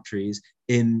those countries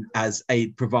as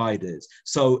aid providers.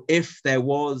 So if there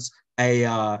was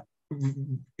a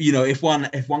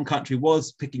if one country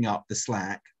was picking up the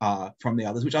slack from the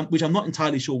others, which I'm not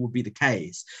entirely sure would be the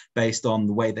case based on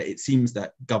the way that it seems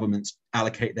that governments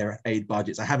allocate their aid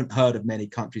budgets. I haven't heard of many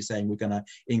countries saying we're going to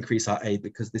increase our aid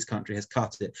because this country has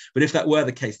cut it. But if that were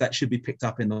the case, that should be picked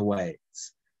up in the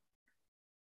weights.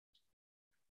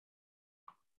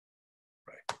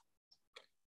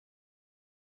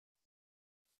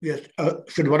 Yes.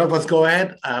 Should one of us go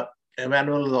ahead?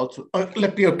 Emmanuel is also.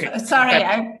 Let me. Okay. Sorry,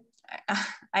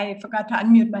 I forgot to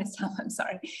unmute myself. I'm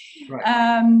sorry. Right.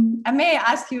 I may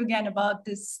ask you again about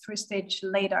this three-stage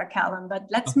LiDAR, Callum, but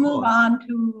let's move on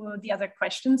to the other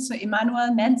questions. So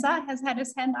Emmanuel Menza has had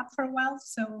his hand up for a while,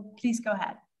 so please go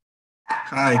ahead.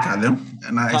 Hi, Callum.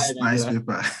 Nice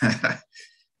paper.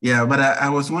 Yeah, but I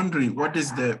was wondering, what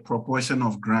is the proportion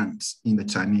of grants in the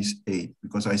Chinese aid?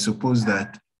 Because I suppose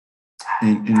that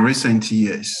in recent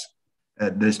years,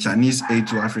 the Chinese aid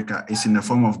to Africa is in the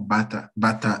form of barter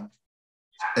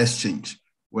exchange,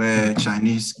 where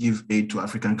Chinese give aid to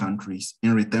African countries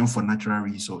in return for natural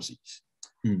resources.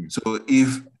 So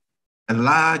if a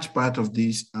large part of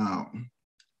this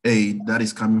aid that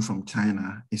is coming from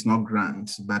China is not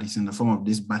grants, but it's in the form of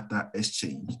this barter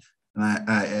exchange,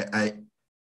 then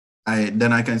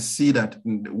I can see that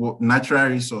natural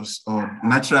resource or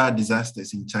natural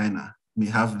disasters in China may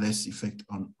have less effect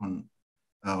on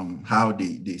how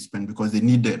they spend, because they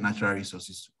need the natural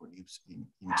resources to produce in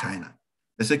China.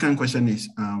 The second question is,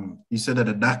 you said that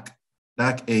the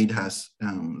dark aid has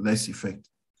less effect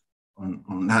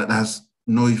has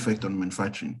no effect on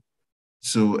manufacturing.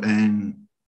 So, and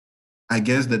I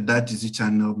guess the DTC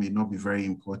channel may not be very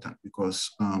important,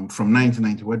 because from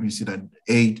 1990, what we see that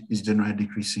aid is generally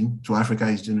decreasing to Africa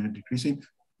is generally decreasing,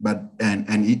 but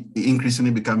and it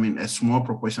increasingly becoming a small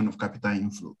proportion of capital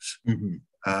inflows.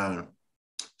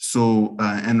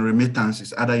 And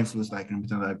remittances, other inflows like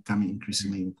remittances are becoming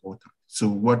increasingly important. So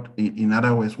what, in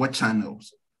other words, what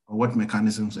channels or what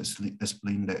mechanisms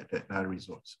explain that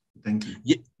results? Thank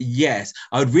you. Yes,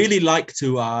 I would really like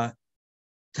to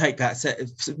take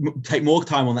more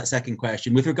time on that second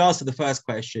question. With regards to the first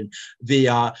question,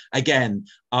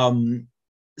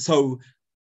 so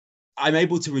I'm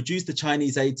able to reduce the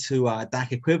Chinese aid to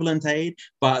DAC equivalent aid,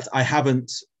 but I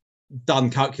haven't done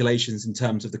calculations in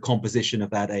terms of the composition of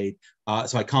that aid.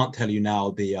 So I can't tell you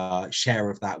now the share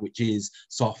of that, which is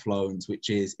soft loans, which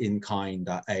is in-kind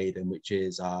aid, and which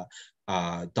is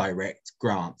direct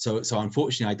grant. So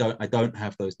unfortunately, I don't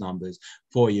have those numbers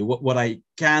for you. What I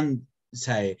can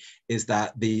say is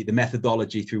that the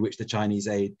methodology through which the Chinese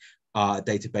aid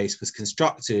database was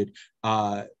constructed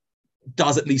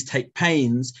does at least take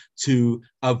pains to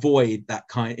avoid that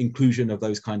inclusion of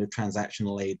those kind of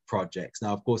transactional aid projects.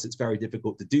 Now, of course, it's very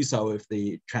difficult to do so if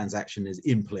the transaction is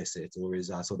implicit or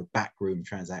is a sort of backroom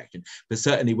transaction. But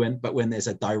certainly when there's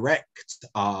a direct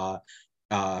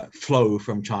flow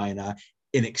from China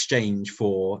in exchange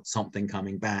for something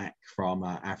coming back from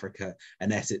Africa,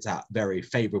 unless it's at very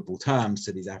favorable terms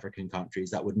to these African countries,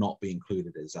 that would not be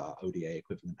included as ODA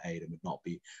equivalent aid and would not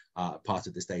be part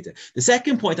of this data. The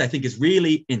second point I think is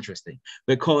really interesting,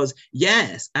 because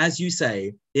yes, as you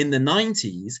say, in the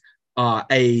 90s,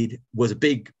 aid was a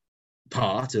big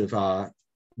part of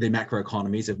the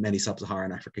macroeconomies of many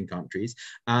sub-Saharan African countries,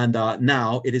 and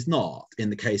now it is not in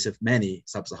the case of many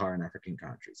sub-Saharan African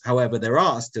countries. However, there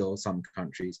are still some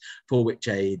countries for which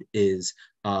aid is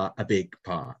a big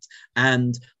part.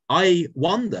 And I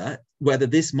wonder whether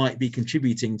this might be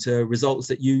contributing to results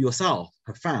that you yourself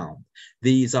have found.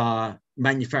 These are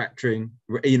manufacturing,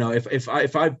 if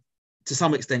I've to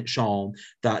some extent shown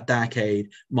that DAC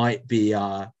aid might be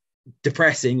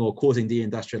depressing or causing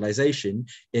deindustrialization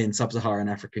in sub-Saharan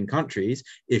African countries,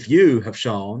 if you have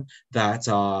shown that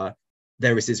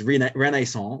there is this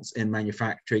renaissance in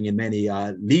manufacturing in many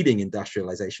leading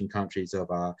industrialization countries of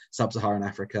sub-Saharan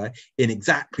Africa in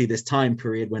exactly this time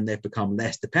period when they've become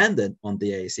less dependent on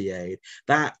DAC aid,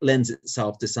 that lends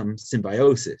itself to some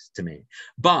symbiosis to me.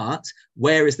 But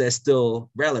where is there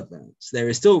still relevance? There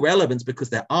is still relevance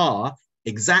because there are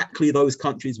exactly those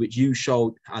countries which you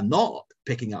showed are not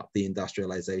picking up the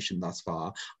industrialization thus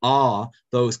far, are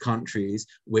those countries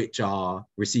which are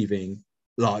receiving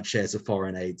large shares of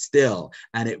foreign aid still.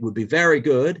 And it would be very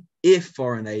good if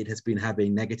foreign aid has been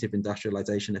having negative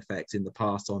industrialization effects in the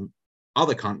past on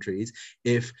other countries,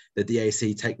 if the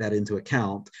DAC take that into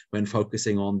account when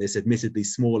focusing on this admittedly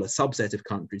smaller subset of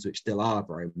countries which still are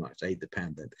very much aid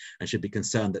dependent and should be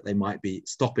concerned that they might be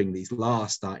stopping these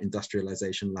last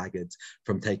industrialization laggards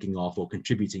from taking off or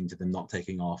contributing to them not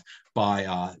taking off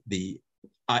by the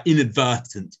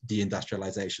inadvertent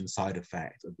deindustrialization side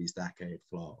effect of these DAC aid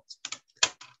flows.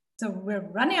 So we're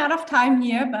running out of time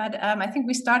here, but I think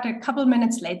we started a couple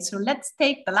minutes late. So let's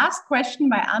take the last question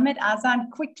by Ahmed Azan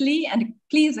quickly, and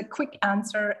please a quick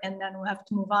answer, and then we'll have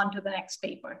to move on to the next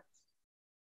paper.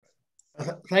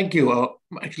 Thank you.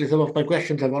 Actually, some of my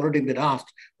questions have already been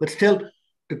asked, but still,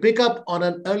 to pick up on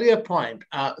an earlier point,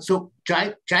 so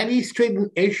Chinese trade in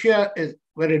Asia is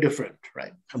very different,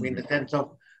 right? I mean, in the sense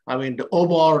of I mean, the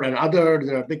OBOR and other,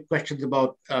 there are big questions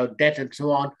about debt and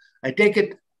so on. I take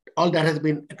it all that has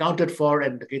been accounted for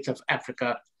in the case of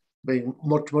Africa being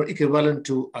much more equivalent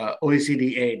to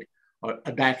OECD aid or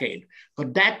a DAC aid.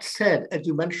 But that said, as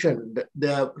you mentioned,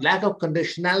 the lack of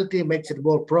conditionality makes it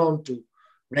more prone to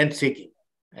rent seeking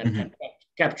and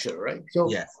capture, right? So,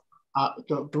 yes.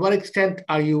 To what extent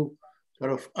are you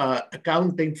sort of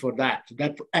accounting for that?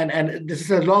 And this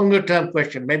is a longer term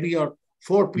question. Maybe your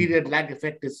 4-period lag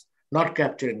effect is not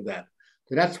capturing that.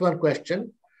 So that's one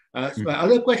question. So my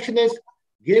other question is,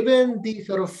 given the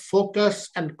sort of focus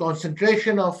and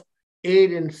concentration of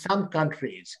aid in some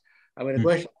countries, I mean,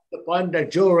 the point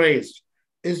that Joe raised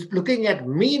is looking at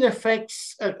mean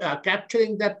effects,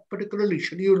 capturing that particularly.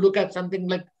 Should you look at something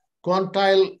like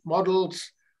quantile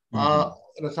models,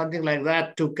 something like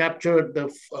that to capture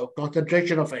the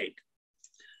concentration of aid?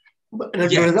 But the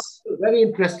results are very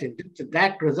interesting.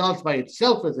 That results by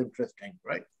itself is interesting,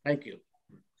 right? Thank you.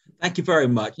 Thank you very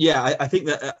much. Yeah, I think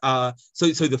that so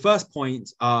the first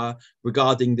point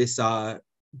regarding this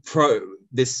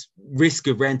this risk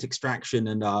of rent extraction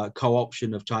and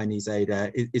co-option of Chinese aid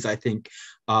is I think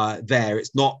there.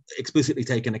 It's not explicitly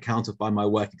taken account of by my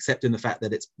work, except in the fact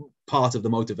that it's part of the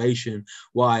motivation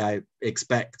why I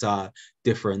expect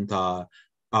different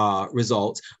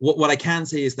results. What I can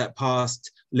say is that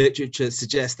past literature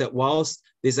suggests that whilst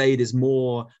this aid is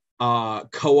more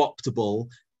co-optable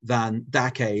than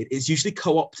DAC aid, it's usually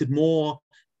co-opted more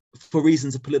for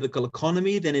reasons of political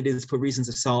economy than it is for reasons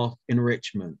of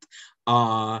self-enrichment.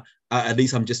 At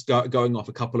least I'm just going off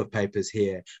a couple of papers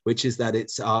here, which is that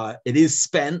it is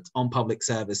spent on public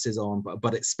services,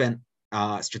 but it's spent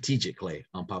strategically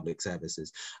on public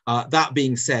services. That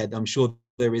being said, I'm sure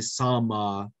there is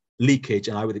some leakage,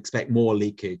 and I would expect more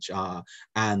leakage.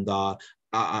 And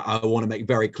I want to make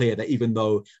very clear that even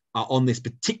though on this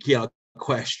particular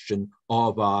question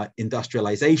of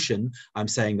industrialization, I'm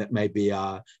saying that maybe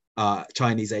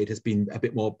Chinese aid has been a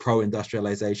bit more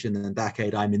pro-industrialization than DAC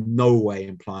aid, I'm in no way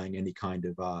implying any kind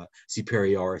of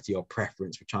superiority or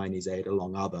preference for Chinese aid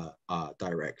along other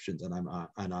directions. And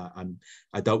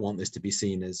I don't want this to be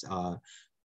seen as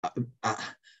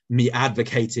me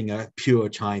advocating a pure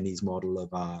Chinese model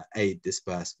of aid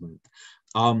disbursement.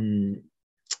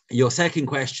 Your second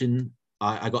question,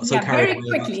 I got so carried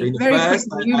away answering the first.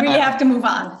 You really have to move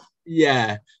on.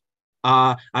 Yeah.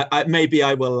 Maybe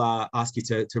I will ask you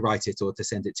to write it or to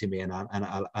send it to me, and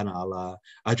I'll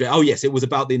address. Oh yes, it was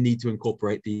about the need to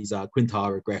incorporate these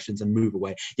quintile regressions and move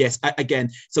away. Yes,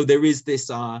 again, so there is this,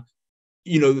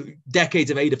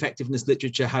 decades of aid effectiveness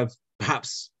literature have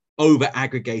perhaps over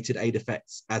aggregated aid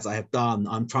effects, as I have done.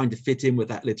 I'm trying to fit in with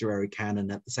that literary canon.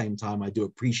 At the same time, I do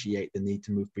appreciate the need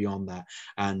to move beyond that.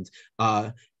 And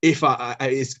if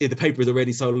the paper is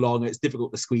already so long, it's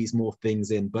difficult to squeeze more things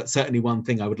in. But certainly one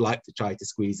thing I would like to try to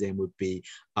squeeze in would be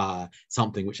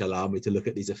something which allow me to look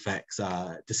at these effects,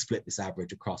 to split this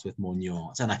average across with more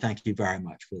nuance. And I thank you very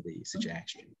much for the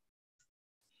suggestion.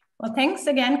 Well, thanks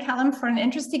again, Callum, for an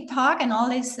interesting talk and all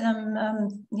these,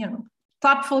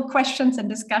 thoughtful questions and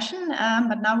discussion.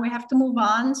 But now we have to move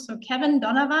on. So Kevin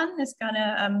Donovan is going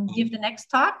to give the next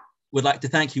talk. Would like to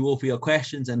thank you all for your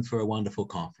questions and for a wonderful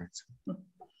conference.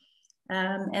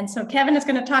 And so Kevin is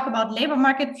going to talk about labor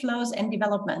market flows and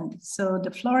development. So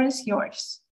the floor is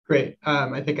yours. Great.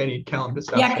 I think I need Callum to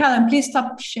stop. Yeah, Callum, please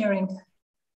stop sharing.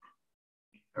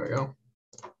 There we go.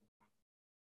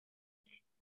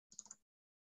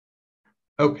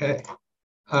 Okay.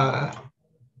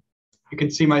 You can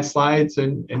see my slides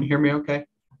and hear me okay?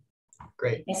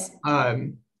 Great. Yes.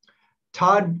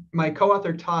 Todd, my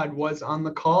co-author Todd was on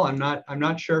the call. I'm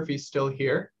not sure if he's still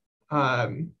here.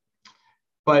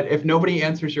 But if nobody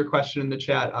answers your question in the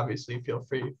chat, obviously feel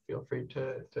free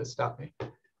to stop me.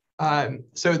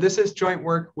 So this is joint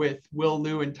work with Will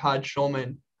Liu and Todd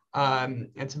Schulman.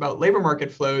 It's about labor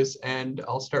market flows, and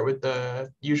I'll start with the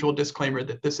usual disclaimer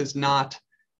that this is not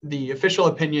the official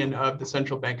opinion of the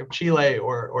Central Bank of Chile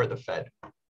or the Fed.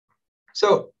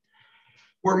 So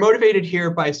we're motivated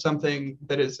here by something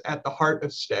that is at the heart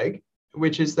of STEG,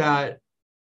 which is that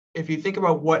if you think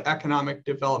about what economic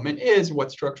development is,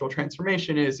 what structural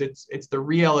transformation is, it's the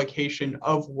reallocation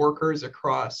of workers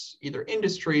across either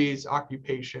industries,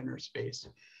 occupation, or space.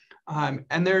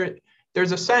 And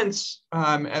there's a sense,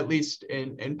 at least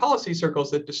in policy circles,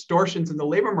 that distortions in the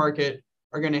labor market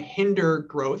are going to hinder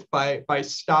growth by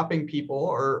stopping people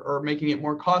or making it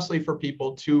more costly for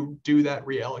people to do that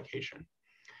reallocation.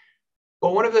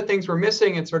 But one of the things we're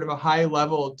missing at sort of a high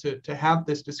level to have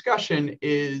this discussion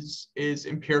is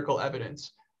empirical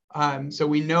evidence. So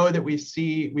we know that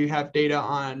we have data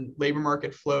on labor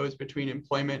market flows between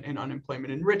employment and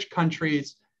unemployment in rich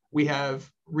countries. We have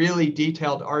really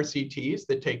detailed RCTs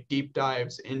that take deep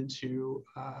dives into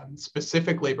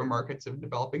specific labor markets of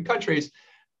developing countries.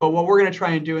 But what we're going to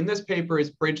try and do in this paper is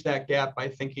bridge that gap by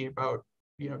thinking about,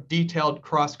 detailed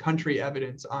cross-country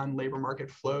evidence on labor market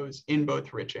flows in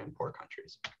both rich and poor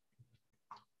countries.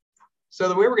 So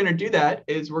the way we're going to do that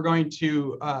is we're going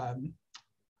to,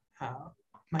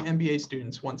 my MBA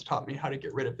students once taught me how to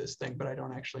get rid of this thing, but I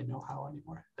don't actually know how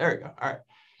anymore. There we go. All right.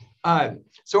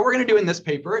 So what we're going to do in this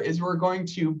paper is we're going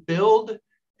to build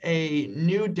a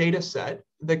new data set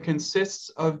that consists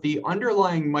of the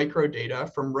underlying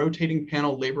microdata from rotating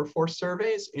panel labor force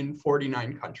surveys in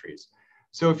 49 countries.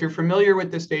 So if you're familiar with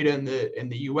this data in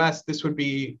the US, this would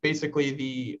be basically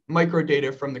the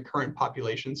microdata from the current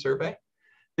population survey.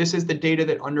 This is the data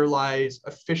that underlies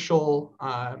official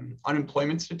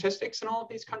unemployment statistics in all of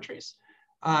these countries.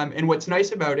 And what's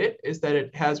nice about it is that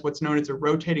it has what's known as a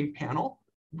rotating panel.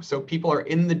 So people are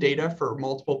in the data for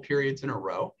multiple periods in a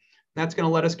row. That's going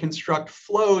to let us construct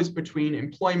flows between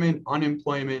employment,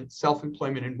 unemployment,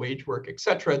 self-employment, and wage work, et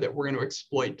cetera, that we're going to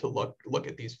exploit to look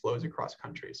at these flows across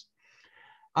countries.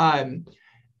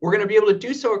 We're going to be able to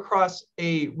do so across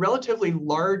a relatively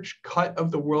large cut of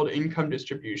the world income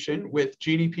distribution, with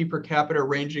GDP per capita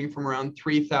ranging from around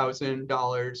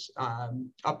 $3,000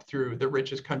 up through the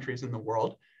richest countries in the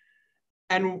world.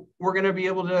 And we're going to be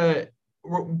able to,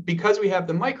 because we have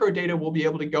the microdata, we'll be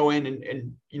able to go in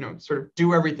and sort of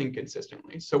do everything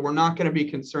consistently. So we're not going to be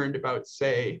concerned about,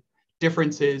 say,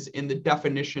 differences in the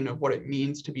definition of what it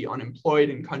means to be unemployed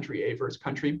in country A versus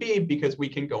country B, because we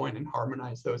can go in and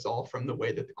harmonize those all from the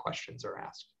way that the questions are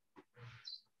asked.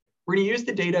 We're going to use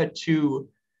the data to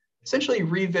essentially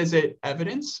revisit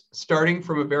evidence, starting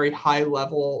from a very high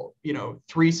level,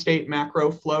 3-state macro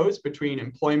flows between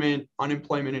employment,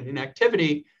 unemployment, and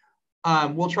inactivity.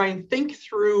 We'll try and think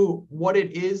through what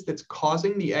it is that's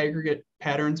causing the aggregate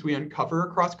patterns we uncover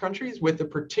across countries, with a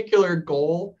particular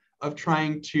goal of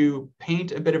trying to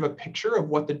paint a bit of a picture of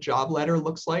what the job ladder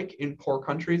looks like in poor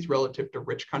countries relative to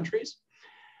rich countries.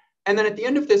 And then at the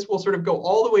end of this, we'll sort of go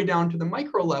all the way down to the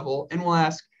micro level, and we'll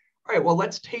ask, all right, well,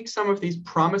 let's take some of these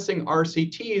promising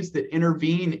RCTs that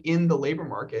intervene in the labor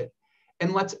market,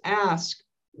 and let's ask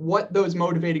what those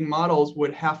motivating models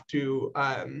would have to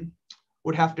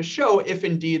show if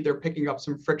indeed they're picking up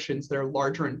some frictions that are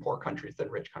larger in poor countries than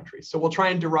rich countries. So we'll try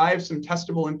and derive some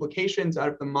testable implications out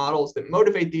of the models that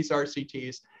motivate these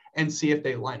RCTs and see if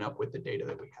they line up with the data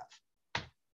that we have.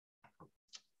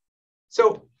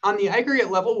 So on the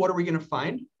aggregate level, what are we going to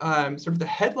find? Sort of the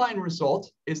headline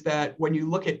result is that when you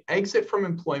look at exit from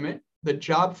employment, the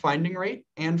job finding rate,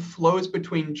 and flows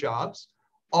between jobs,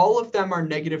 all of them are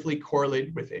negatively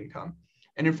correlated with income.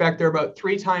 And in fact, they're about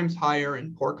 3 times higher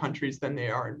in poor countries than they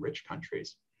are in rich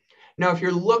countries. Now, if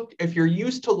you're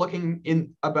used to looking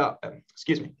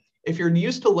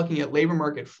at labor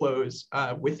market flows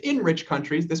within rich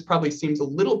countries, this probably seems a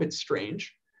little bit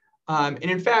strange. And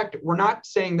in fact, we're not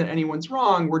saying that anyone's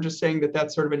wrong. We're just saying that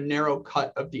that's sort of a narrow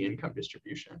cut of the income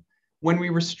distribution. When we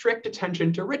restrict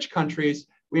attention to rich countries,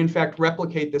 we in fact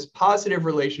replicate this positive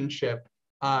relationship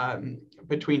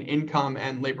between income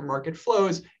and labor market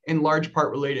flows, in large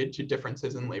part related to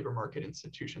differences in labor market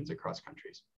institutions across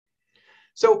countries.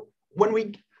 So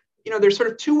when there's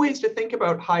sort of 2 ways to think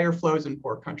about higher flows in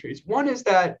poor countries. One is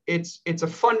that it's a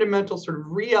fundamental sort of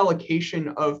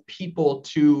reallocation of people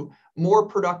to more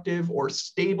productive or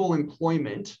stable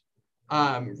employment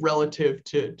relative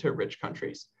to rich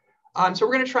countries. So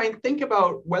we're going to try and think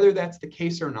about whether that's the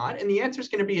case or not. And the answer is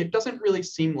going to be, it doesn't really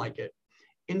seem like it.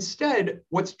 Instead,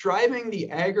 what's driving the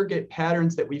aggregate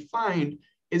patterns that we find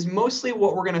is mostly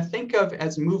what we're going to think of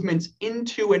as movements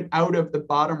into and out of the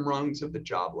bottom rungs of the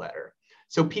job ladder.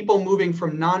 So people moving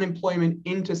from non-employment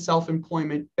into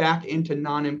self-employment, back into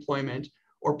non-employment,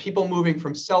 or people moving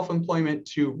from self-employment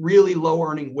to really low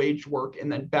earning wage work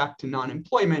and then back to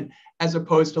non-employment, as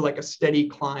opposed to like a steady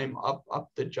climb up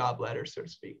the job ladder, so to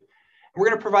speak. We're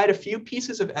going to provide a few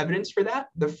pieces of evidence for that.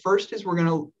 The first is we're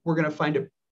going to find a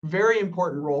very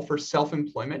important role for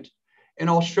self-employment. And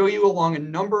I'll show you along a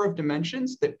number of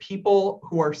dimensions that people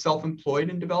who are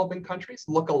self-employed in developing countries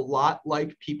look a lot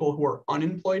like people who are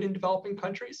unemployed in developing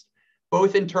countries,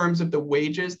 both in terms of the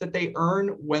wages that they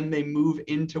earn when they move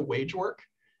into wage work,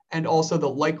 and also the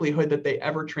likelihood that they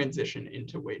ever transition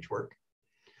into wage work.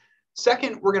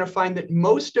 Second, we're going to find that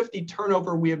most of the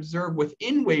turnover we observe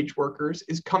within wage workers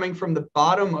is coming from the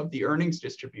bottom of the earnings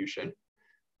distribution.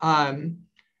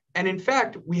 And in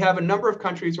fact, we have a number of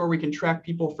countries where we can track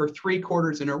people for 3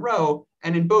 quarters in a row.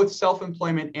 And in both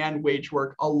self-employment and wage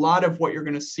work, a lot of what you're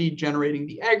going to see generating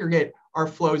the aggregate are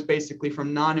flows basically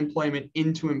from non-employment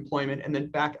into employment and then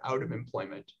back out of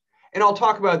employment. And I'll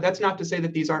talk about, that's not to say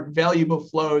that these aren't valuable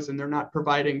flows and they're not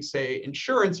providing, say,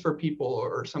 insurance for people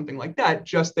or something like that,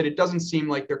 just that it doesn't seem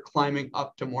like they're climbing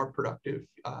up to more productive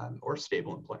or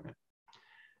stable employment.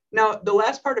 Now, the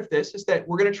last part of this is that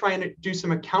we're going to try and do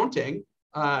some accounting,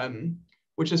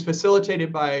 which is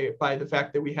facilitated by the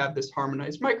fact that we have this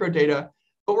harmonized microdata.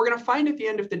 But we're going to find at the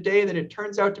end of the day that it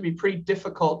turns out to be pretty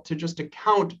difficult to just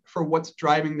account for what's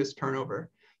driving this turnover.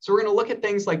 So we're going to look at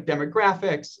things like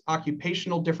demographics,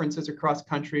 occupational differences across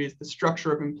countries, the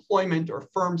structure of employment or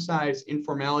firm size,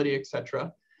 informality, et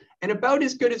cetera. And about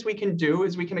as good as we can do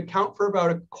is we can account for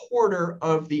about a quarter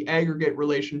of the aggregate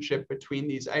relationship between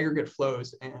these aggregate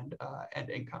flows and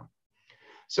income.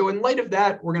 So in light of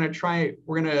that, we're going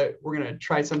to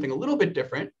try something a little bit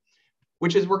different,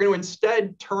 which is we're going to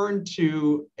instead turn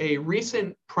to a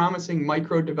recent promising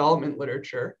micro development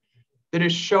literature that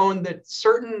has shown that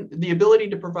the ability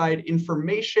to provide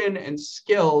information and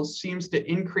skills seems to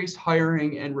increase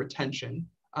hiring and retention.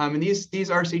 And these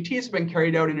RCTs have been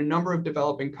carried out in a number of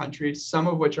developing countries, some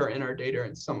of which are in our data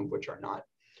and some of which are not.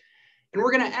 And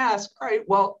we're going to ask, all right,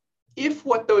 well, if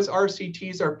what those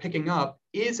RCTs are picking up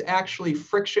is actually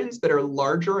frictions that are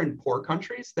larger in poor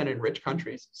countries than in rich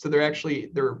countries, so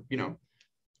they're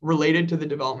related to the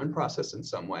development process in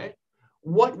some way,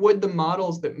 what would the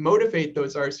models that motivate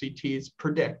those RCTs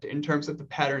predict in terms of the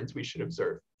patterns we should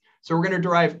observe? So we're going to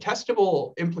derive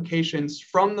testable implications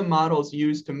from the models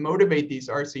used to motivate these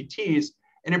RCTs.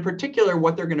 And in particular,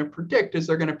 what they're going to predict is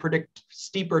they're going to predict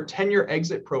steeper tenure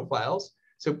exit profiles.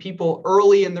 So people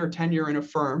early in their tenure in a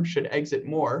firm should exit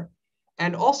more.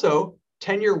 And also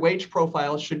tenure wage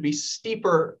profiles should be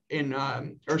steeper in,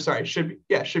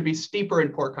 should be steeper in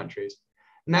poor countries.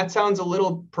 And that sounds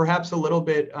perhaps a little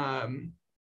bit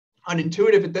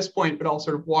unintuitive at this point, but I'll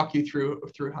sort of walk you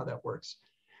through how that works.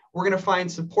 We're going to find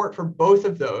support for both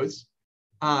of those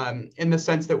in the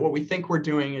sense that what we think we're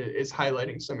doing is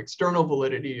highlighting some external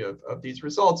validity of these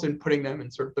results and putting them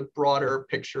in sort of the broader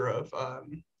picture of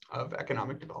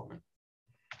economic development.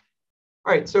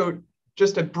 All right, so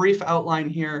just a brief outline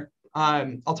here.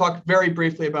 I'll talk very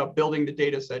briefly about building the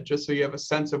data set, just so you have a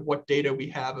sense of what data we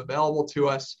have available to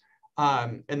us.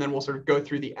 And then we'll sort of go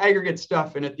through the aggregate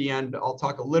stuff. And at the end, I'll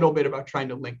talk a little bit about trying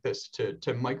to link this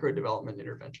to micro development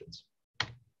interventions.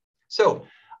 So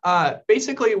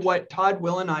basically what Todd,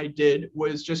 Will, and I did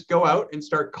was just go out and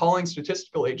start calling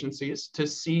statistical agencies to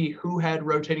see who had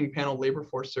rotating panel labor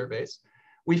force surveys.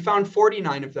 We found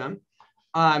 49 of them.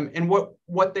 And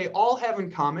what they all have in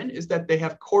common is that they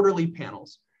have quarterly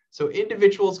panels. So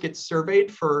individuals get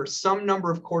surveyed for some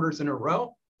number of quarters in a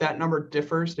row. That number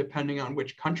differs depending on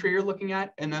which country you're looking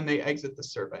at, and then they exit the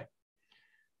survey.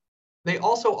 They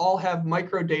also all have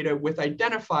microdata with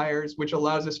identifiers, which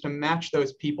allows us to match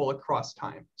those people across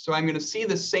time. So I'm going to see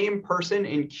the same person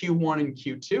in Q1 and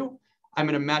Q2. I'm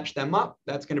going to match them up.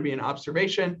 That's going to be an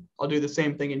observation. I'll do the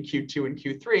same thing in Q2 and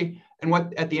Q3. And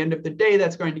what at the end of the day,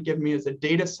 that's going to give me is a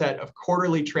data set of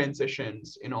quarterly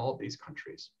transitions in all of these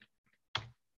countries.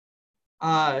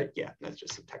 Yeah, that's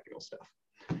just some technical stuff.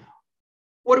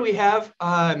 What do we have?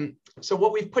 So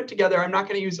what we've put together, I'm not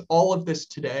going to use all of this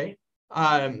today,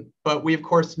 but we of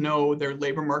course know their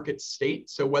labor market state.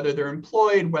 So whether they're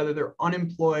employed, whether they're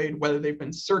unemployed, whether they've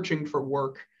been searching for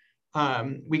work.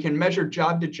 We can measure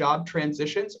job-to-job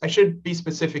transitions. I should be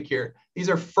specific here. These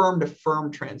are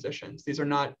firm-to-firm transitions. These are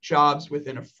not jobs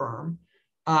within a firm.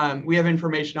 We have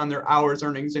information on their hours,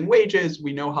 earnings, and wages.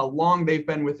 We know how long they've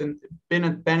been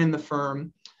in the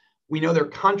firm. We know their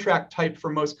contract type for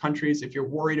most countries if you're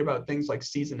worried about things like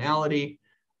seasonality,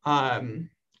 and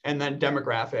then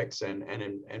demographics and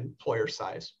employer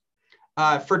size.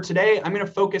 For today, I'm going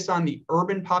to focus on the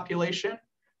urban population.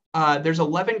 There's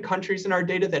 11 countries in our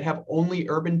data that have only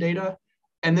urban data,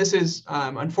 and this is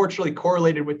unfortunately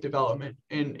correlated with development.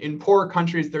 In poorer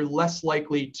countries, they're less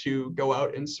likely to go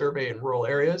out and survey in rural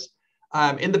areas.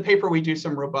 In the paper, we do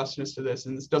some robustness to this,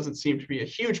 and this doesn't seem to be a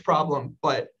huge problem,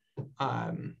 but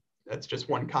that's just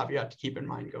one caveat to keep in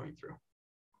mind going through.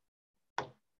 All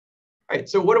right,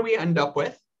 so what do we end up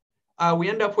with? We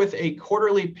end up with a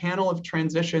quarterly panel of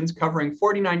transitions covering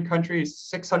 49 countries,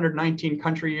 619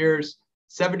 country years,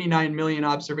 79 million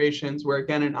observations, where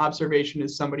again, an observation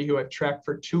is somebody who I've tracked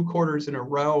for 2 quarters in a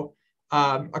row,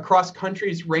 across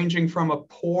countries ranging from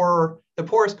the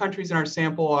poorest countries in our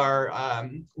sample are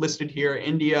listed here: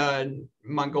 India, and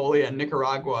Mongolia, and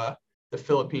Nicaragua, the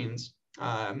Philippines,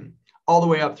 all the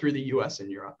way up through the US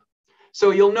and Europe.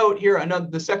 So you'll note here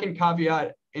the second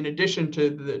caveat, in addition to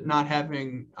the not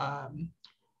having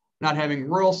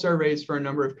rural surveys for a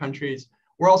number of countries,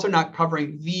 we're also not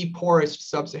covering the poorest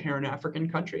sub-Saharan African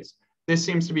countries. This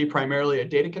seems to be primarily a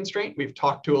data constraint. We've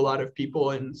talked to a lot of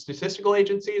people in statistical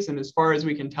agencies, and as far as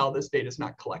we can tell, this data is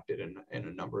not collected in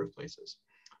a number of places.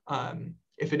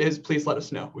 If it is, please let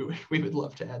us know. We would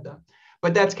love to add that.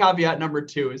 But that's caveat number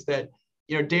 2, is that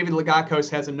David Lagakos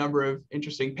has a number of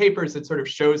interesting papers that sort of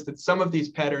shows that some of these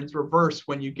patterns reverse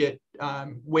when you get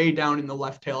way down in the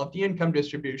left tail of the income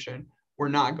distribution. We're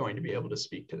not going to be able to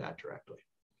speak to that directly.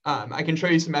 I can show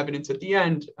you some evidence at the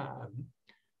end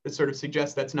that sort of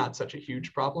suggests that's not such a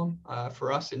huge problem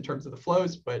for us in terms of the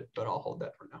flows, but I'll hold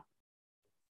that for now.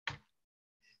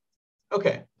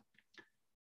 Okay,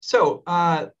 so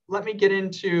let me get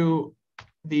into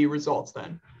the results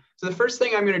then. So the first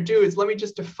thing I'm going to do is let me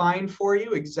just define for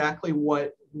you exactly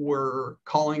what we're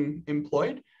calling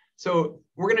employed. So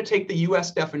we're going to take the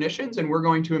US definitions and we're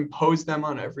going to impose them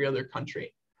on every other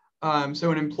country.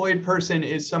 So an employed person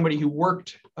is somebody who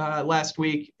worked last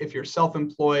week. If you're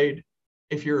self-employed,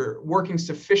 if you're working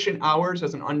sufficient hours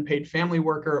as an unpaid family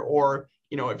worker, or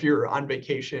if you're on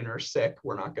vacation or sick,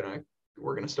 we're going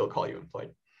to still call you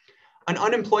employed. An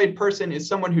unemployed person is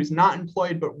someone who's not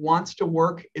employed but wants to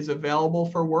work, is available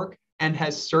for work, and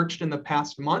has searched in the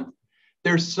past month.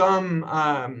 There's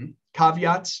some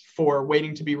caveats for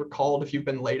waiting to be recalled if you've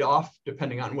been laid off,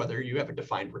 depending on whether you have a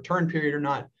defined return period or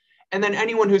not. And then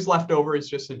anyone who's left over is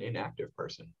just an inactive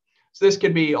person. So this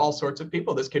could be all sorts of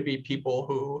people. This could be people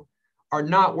who are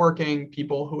not working,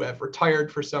 people who have retired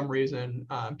for some reason,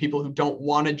 people who don't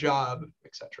want a job,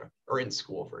 etc., or in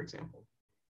school, for example.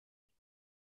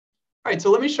 All right,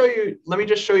 so let me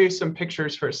just show you some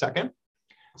pictures for a second.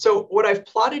 So what I've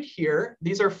plotted here,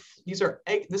 this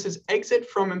is exit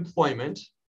from employment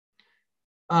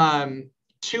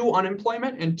to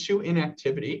unemployment and to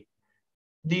inactivity.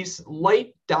 These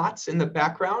light dots in the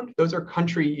background, those are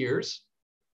country years.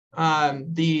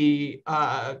 The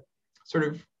sort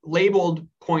of labeled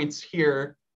points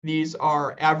here, these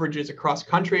are averages across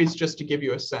countries, just to give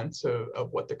you a sense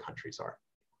of what the countries are.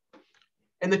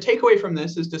 And the takeaway from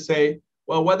this is to say,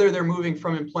 well, whether they're moving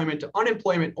from employment to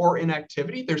unemployment or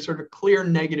inactivity, there's sort of a clear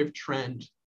negative trend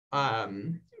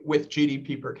with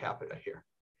GDP per capita here.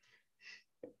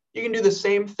 You can do the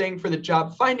same thing for the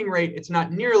job finding rate. It's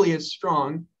not nearly as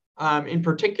strong. In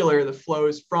particular, the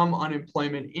flows from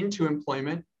unemployment into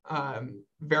employment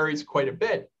varies quite a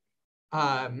bit.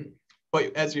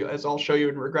 But as I'll show you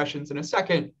in regressions in a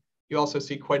second, you also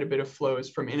see quite a bit of flows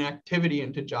from inactivity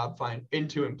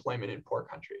into employment in poor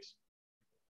countries.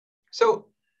 So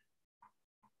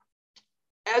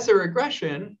as a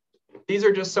regression, these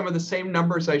are just some of the same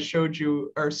numbers I showed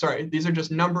you, or sorry, these are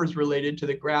just numbers related to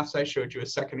the graphs I showed you a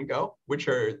second ago, which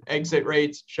are exit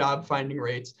rates, job finding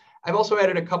rates. I've also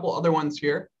added a couple other ones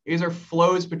here. These are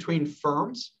flows between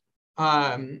firms,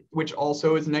 which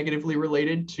also is negatively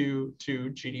related to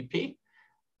GDP.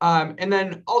 And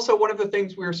then also one of the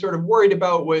things we were sort of worried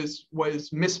about was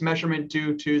mismeasurement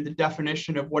due to the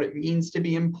definition of what it means to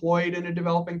be employed in a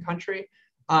developing country.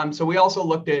 So we also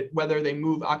looked at whether they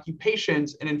move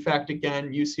occupations. And in fact,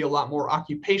 again, you see a lot more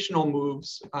occupational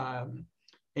moves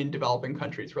in developing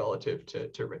countries relative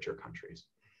to richer countries.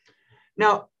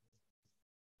 Now,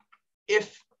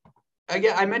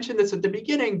 again, I mentioned this at the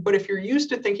beginning, but if you're used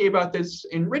to thinking about this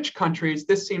in rich countries,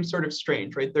 this seems sort of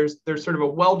strange, right? There's sort of a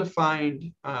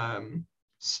well-defined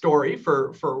story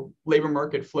for labor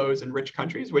market flows in rich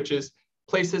countries, which is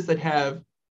places that have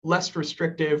less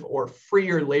restrictive or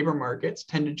freer labor markets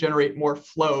tend to generate more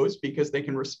flows because they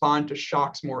can respond to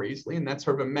shocks more easily. And that's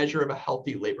sort of a measure of a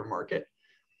healthy labor market.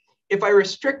 If I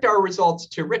restrict our results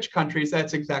to rich countries,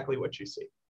 that's exactly what you see.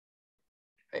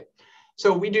 Okay.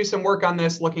 So we do some work on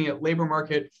this, looking at labor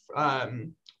market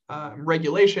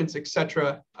regulations, et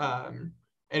cetera. And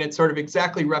it's sort of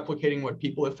exactly replicating what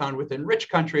people have found within rich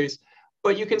countries.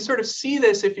 But you can sort of see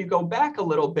this if you go back a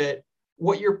little bit.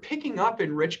 What you're picking up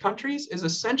in rich countries is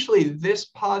essentially this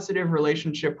positive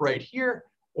relationship right here,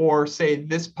 or say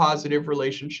this positive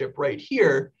relationship right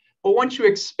here. But once you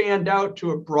expand out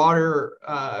to a broader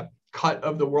cut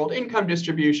of the world income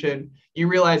distribution, you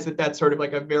realize that that's sort of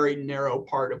like a very narrow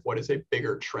part of what is a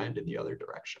bigger trend in the other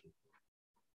direction.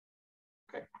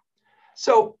 Okay,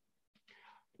 so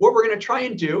what we're going to try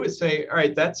and do is say, all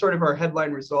right, that's sort of our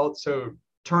headline result. So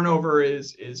turnover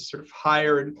is sort of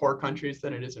higher in poor countries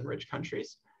than it is in rich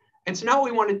countries. And so now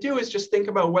what we want to do is just think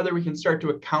about whether we can start to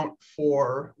account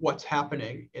for what's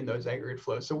happening in those aggregate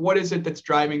flows. So what is it that's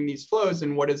driving these flows,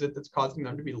 and what is it that's causing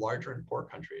them to be larger in poor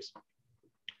countries?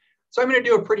 So I'm going to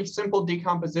do a pretty simple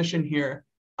decomposition here.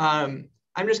 I'm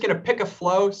just going to pick a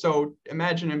flow. So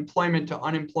imagine employment to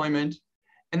unemployment.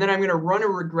 And then I'm going to run a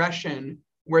regression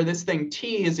where this thing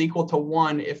T is equal to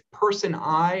 1 if person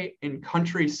I in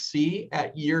country C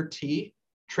at year T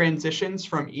transitions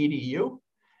from E to U.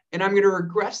 And I'm going to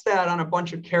regress that on a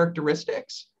bunch of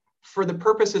characteristics. For the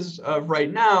purposes of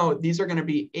right now, these are going to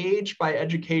be age by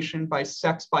education, by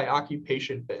sex, by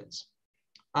occupation bins.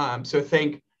 So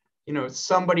think,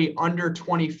 somebody under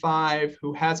 25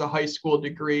 who has a high school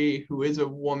degree, who is a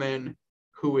woman,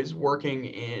 who is working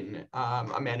in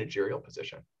a managerial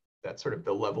position. That's sort of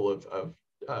the level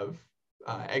of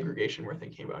aggregation we're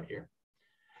thinking about here.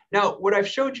 Now, what I've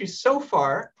showed you so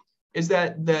far is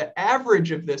that the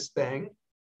average of this thing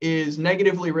is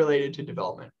negatively related to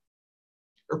development.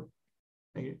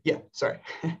 Right,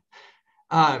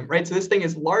 so this thing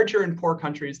is larger in poor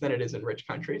countries than it is in rich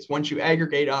countries once you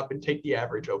aggregate up and take the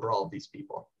average over all of these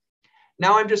people.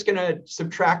 Now I'm just going to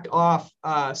subtract off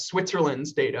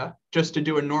Switzerland's data just to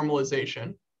do a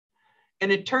normalization.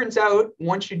 And it turns out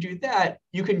once you do that,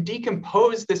 you can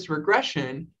decompose this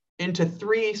regression into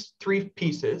three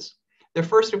pieces. The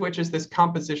first of which is this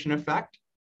composition effect.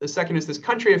 The second is this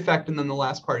country effect. And then the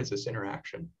last part is this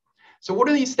interaction. So what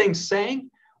are these things saying?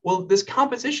 Well, this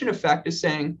composition effect is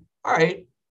saying, all right,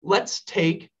 let's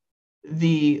take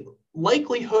the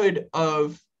likelihood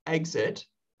of exit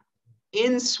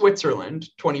in Switzerland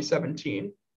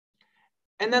 2017,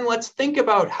 and then let's think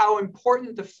about how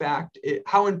important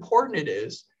it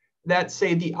is that,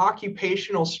 say, the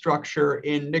occupational structure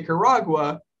in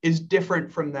Nicaragua is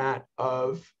different from that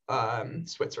of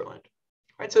Switzerland.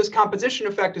 Right, so this composition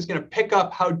effect is going to pick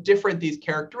up how different these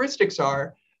characteristics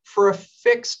are for a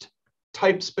fixed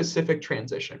type-specific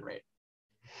transition rate.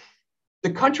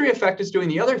 The country effect is doing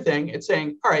the other thing. It's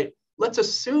saying, all right, let's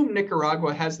assume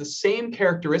Nicaragua has the same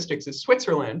characteristics as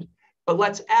Switzerland, but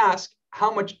let's ask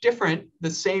how much different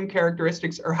the same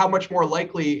characteristics or how much more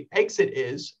likely exit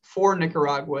is for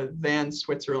Nicaragua than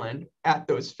Switzerland at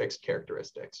those fixed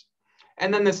characteristics.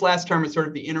 And then this last term is sort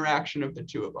of the interaction of the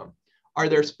two of them. Are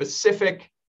there specific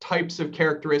types of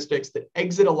characteristics that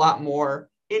exit a lot more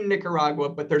in Nicaragua,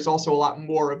 but there's also a lot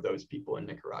more of those people in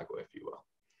Nicaragua, if you will.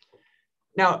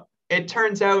 Now, it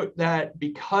turns out that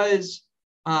because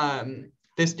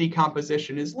this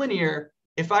decomposition is linear,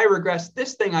 if I regress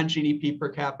this thing on GDP per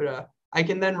capita, I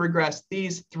can then regress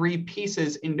these three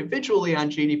pieces individually on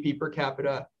GDP per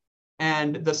capita,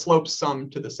 and the slopes sum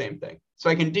to the same thing. So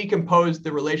I can decompose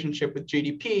the relationship with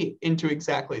GDP into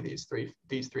exactly these three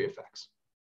effects.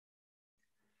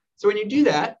 So when you do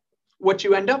that, what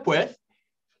you end up with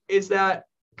is that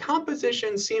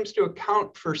composition seems to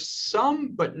account for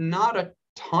some, but not a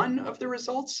ton of the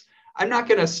results. I'm not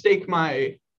going to stake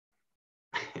my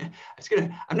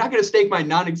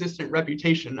non-existent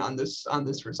reputation on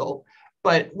this result.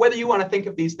 But whether you want to think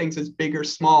of these things as big or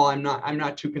small, I'm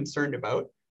not too concerned about.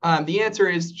 The answer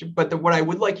is, what I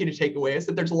would like you to take away is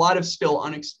that there's a lot of still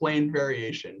unexplained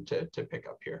variation to pick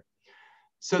up here.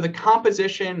 So the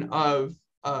composition of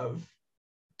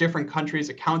different countries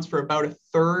accounts for about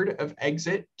 1/3 of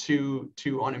exit to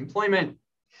unemployment.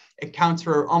 It accounts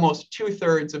for almost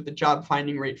 2/3 of the job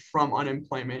finding rate from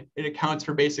unemployment. It accounts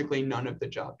for basically none of the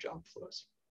job flows.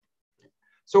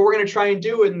 So what we're going to try and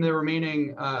do in the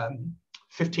remaining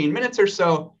 15 minutes or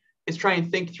so is try and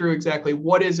think through exactly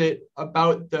what is it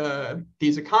about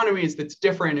these economies that's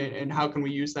different, and how can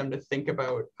we use them to think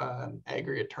about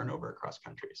aggregate turnover across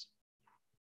countries.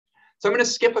 So I'm going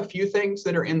to skip a few things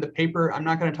that are in the paper. I'm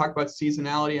not going to talk about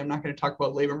seasonality. I'm not going to talk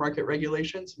about labor market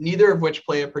regulations, neither of which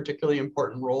play a particularly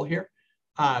important role here.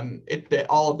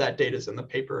 All of that data is in the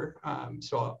paper,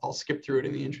 so I'll skip through it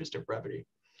in the interest of brevity.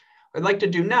 What I'd like to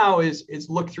do now is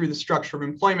look through the structure of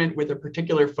employment with a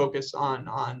particular focus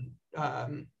on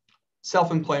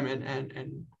self-employment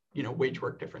and wage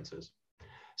work differences.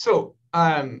 So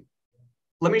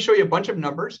let me show you a bunch of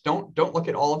numbers. Don't look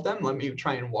at all of them. Let me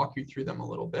try and walk you through them a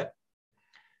little bit.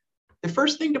 The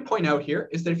first thing to point out here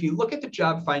is that if you look at the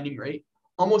job finding rate,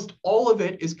 almost all of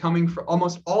it is coming from,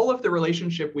 almost all of the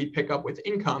relationship we pick up with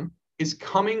income is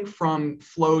coming from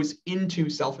flows into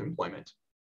self-employment,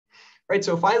 right?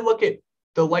 So if I look at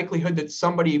the likelihood that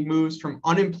somebody moves from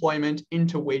unemployment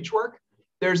into wage work,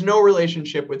 there's no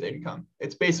relationship with income.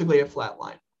 It's basically a flat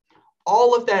line.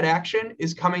 All of that action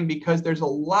is coming because there's a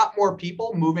lot more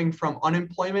people moving from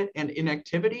unemployment and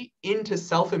inactivity into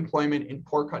self-employment in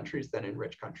poor countries than in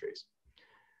rich countries.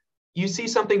 You see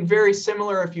something very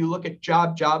similar if you look at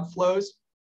job flows.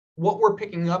 What we're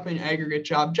picking up in aggregate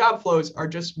job flows are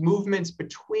just movements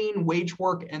between wage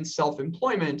work and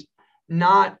self-employment,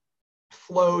 not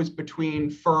flows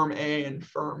between firm A and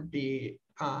firm B,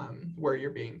 where you're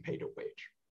being paid a wage.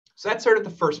 So that's sort of the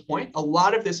first point. A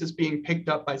lot of this is being picked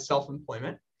up by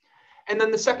self-employment. And then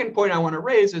the second point I want to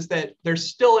raise is that there's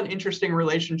still an interesting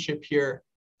relationship here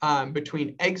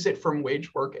between exit from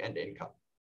wage work and income.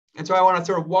 And so I want to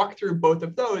sort of walk through both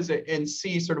of those and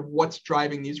see sort of what's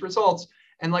driving these results.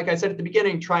 And like I said at the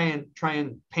beginning, try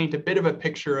and paint a bit of a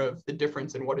picture of the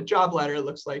difference in what a job ladder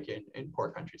looks like in poor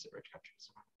countries and rich countries.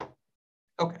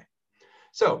 Okay,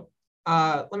 so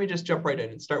let me just jump right in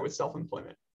and start with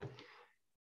self-employment.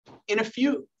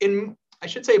 I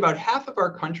should say about half of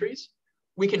our countries,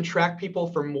 we can track people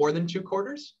for more than 2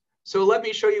 quarters. So let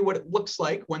me show you what it looks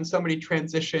like when somebody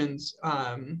transitions.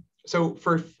 So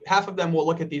for half of them, we'll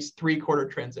look at these 3-quarter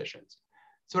transitions.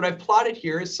 So what I've plotted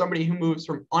here is somebody who moves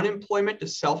from unemployment to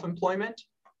self-employment,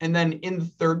 and then in the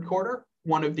 3rd quarter,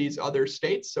 one of these other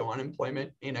states, so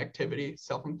unemployment, inactivity,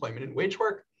 self-employment, and wage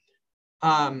work.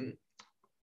 And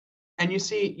you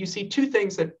see 2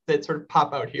 things that sort of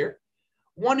pop out here.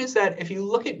 One is that if you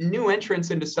look at new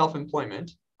entrants into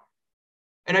self-employment,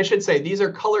 and I should say these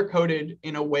are color-coded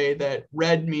in a way that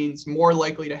red means more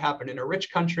likely to happen in a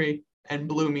rich country, and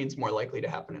blue means more likely to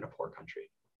happen in a poor country.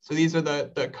 So these are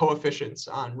the coefficients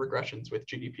on regressions with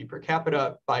GDP per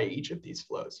capita by each of these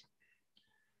flows.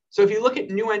 So if you look at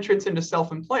new entrants into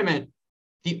self-employment,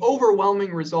 the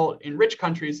overwhelming result in rich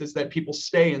countries is that people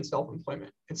stay in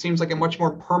self-employment. It seems like a much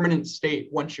more permanent state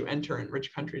once you enter in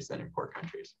rich countries than in poor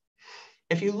countries.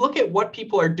 If you look at what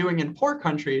people are doing in poor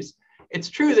countries, it's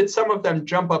true that some of them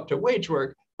jump up to wage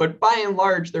work, but by and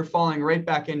large, they're falling right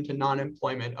back into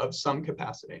non-employment of some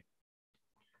capacity.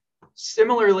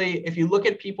 Similarly, if you look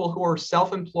at people who are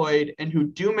self-employed and who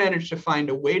do manage to find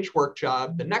a wage work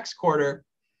job the next quarter,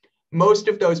 most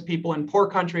of those people in poor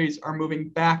countries are moving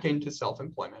back into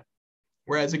self-employment.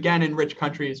 Whereas again, in rich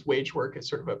countries, wage work is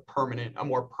sort of a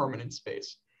more permanent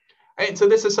space. Right? So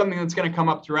this is something that's going to come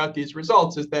up throughout these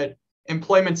results, is that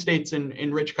employment states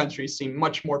in rich countries seem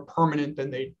much more permanent than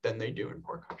they do in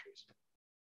poor countries.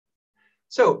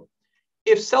 So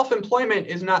if self-employment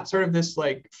is not sort of this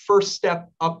like first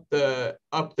step up the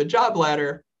job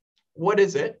ladder, what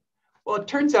is it? Well, it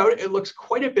turns out it looks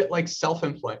quite a bit like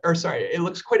it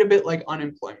looks quite a bit like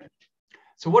unemployment.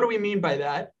 So what do we mean by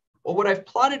that? Well, what I've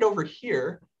plotted over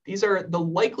here, these are the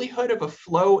likelihood of a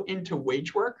flow into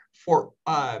wage work for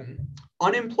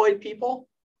unemployed people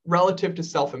relative to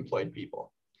self-employed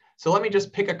people. So let me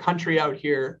just pick a country out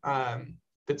here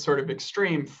that's sort of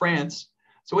extreme, France.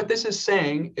 So what this is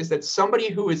saying is that somebody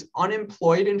who is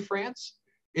unemployed in France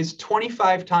is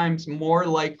 25 times more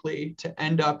likely to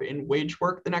end up in wage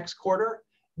work the next quarter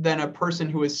than a person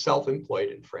who is self-employed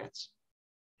in France.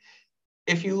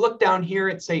 If you look down here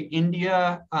at, say,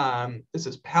 India, this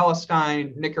is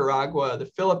Palestine, Nicaragua, the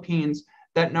Philippines,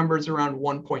 that number is around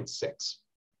 1.6.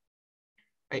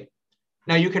 Right?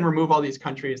 Now you can remove all these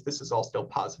countries. This is all still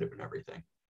positive and everything.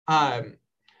 But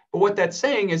what that's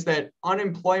saying is that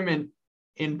unemployment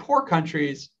in poor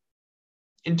countries,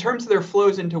 in terms of their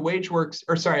flows into wage works,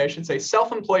 or sorry, I should say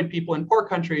self-employed people in poor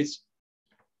countries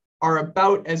are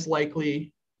about as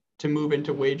likely to move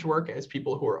into wage work as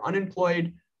people who are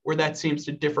unemployed, where that seems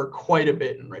to differ quite a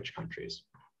bit in rich countries.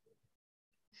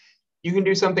 You can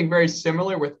do something very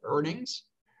similar with earnings.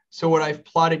 So what I've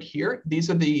plotted here, these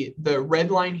are the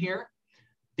red line here.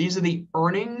 These are the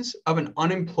earnings of an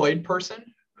unemployed person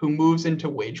who moves into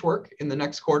wage work in the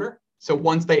next quarter. So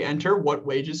once they enter, what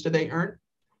wages do they earn?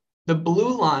 The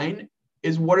blue line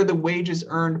is what are the wages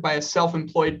earned by a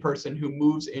self-employed person who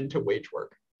moves into wage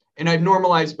work. And I've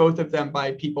normalized both of them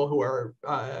by people who are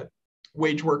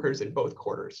wage workers in both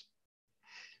quarters.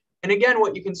 And again,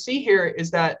 what you can see here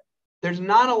is that there's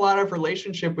not a lot of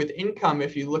relationship with income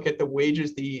if you look at the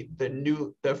wages the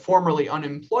formerly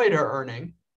unemployed are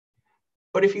earning.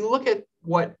 But if you look at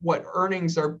what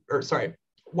earnings are, or sorry,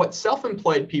 what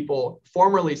self-employed people,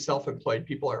 formerly self-employed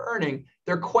people are earning,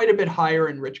 they're quite a bit higher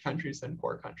in rich countries than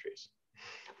poor countries.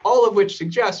 All of which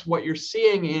suggests what you're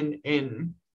seeing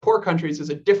in poor countries is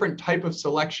a different type of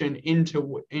selection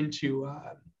into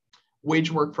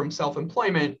wage work from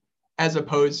self-employment, as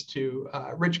opposed to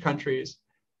rich countries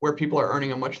where people are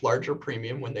earning a much larger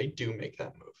premium when they do make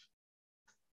that move.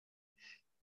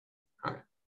 All right.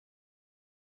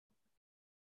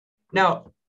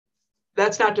 Now,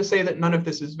 that's not to say that none of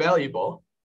this is valuable.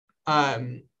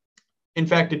 In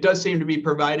fact, it does seem to be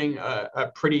providing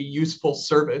a pretty useful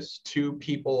service to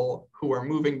people who are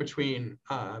moving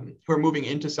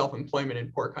into self-employment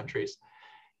in poor countries.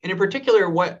 And in particular,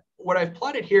 what I've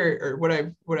plotted here, or what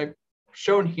I've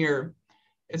shown here,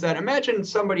 is that imagine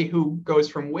somebody who goes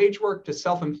from wage work to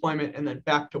self-employment and then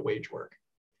back to wage work.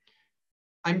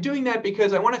 I'm doing that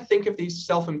because I want to think of these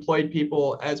self-employed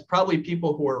people as probably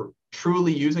people who are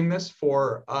truly using this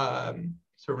for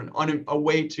sort of a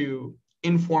way to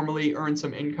informally earn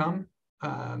some income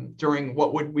during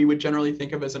what we would generally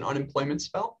think of as an unemployment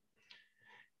spell.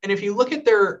 And if you look at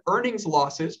their earnings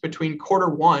losses between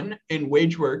Q1 in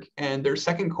wage work and their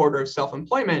second quarter of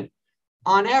self-employment,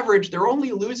 on average, they're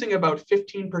only losing about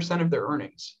 15% of their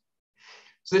earnings.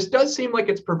 So this does seem like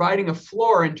it's providing a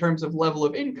floor in terms of level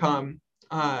of income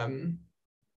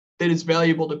that is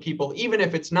valuable to people, even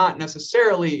if it's not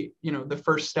necessarily, the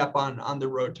first step on the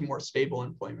road to more stable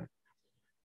employment.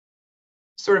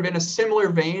 Sort of in a similar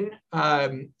vein,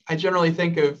 I generally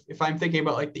think of, if I'm thinking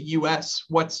about like the US,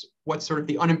 what's sort of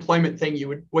the unemployment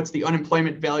thing what's the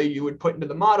unemployment value you would put into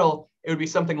the model? It would be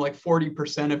something like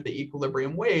 40% of the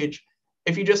equilibrium wage.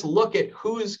 If you just look at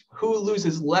who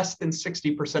loses less than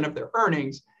 60% of their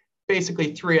earnings,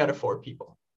 basically 3 out of 4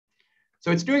 people.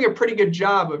 So it's doing a pretty good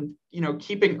job of,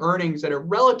 keeping earnings at a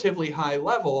relatively high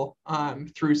level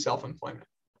through self-employment.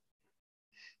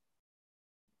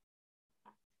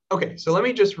 Okay, so let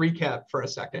me just recap for a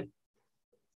second.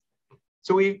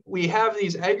 So we have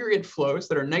these aggregate flows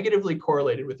that are negatively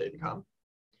correlated with income.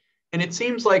 And it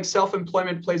seems like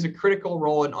self-employment plays a critical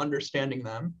role in understanding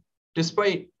them,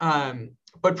 despite,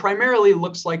 but primarily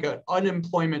looks like an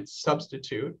unemployment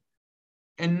substitute,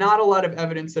 and not a lot of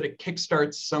evidence that it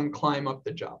kickstarts some climb up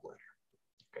the job ladder.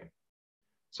 Okay.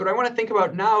 So what I want to think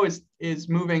about now is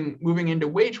moving into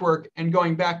wage work and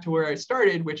going back to where I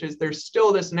started, which is there's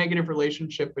still this negative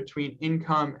relationship between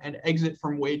income and exit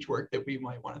from wage work that we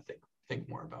might want to think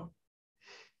more about.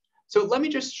 So let me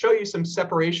just show you some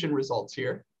separation results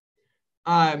here.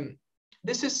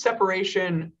 This is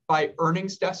separation by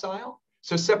earnings decile.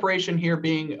 So separation here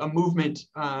being a movement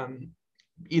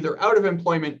either out of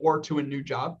employment or to a new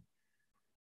job.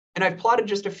 And I've plotted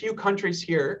just a few countries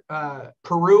here,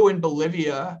 Peru and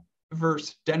Bolivia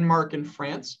versus Denmark and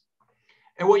France.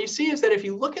 And what you see is that if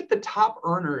you look at the top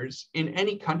earners in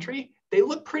any country, they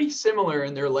look pretty similar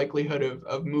in their likelihood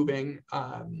of moving,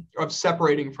 of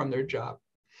separating from their job.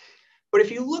 But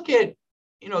if you look at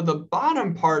the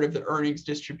bottom part of the earnings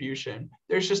distribution,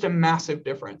 there's just a massive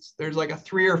difference. There's like a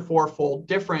 3 or 4-fold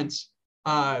difference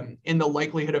in the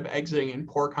likelihood of exiting in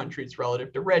poor countries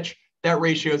relative to rich. That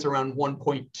ratio is around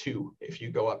 1.2 if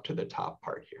you go up to the top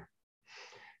part here.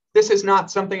 This is not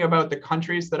something about the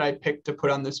countries that I picked to put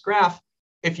on this graph.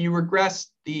 If you regress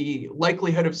the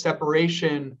likelihood of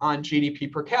separation on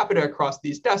GDP per capita across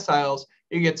these deciles,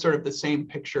 you get sort of the same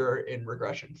picture in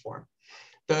regression form.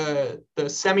 The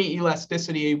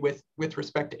semi-elasticity with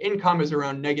respect to income is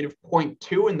around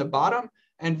 -0.2 in the bottom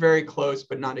and very close,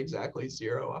 but not exactly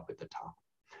 0 up at the top.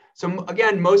 So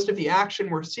again, most of the action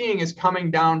we're seeing is coming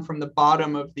down from the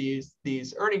bottom of these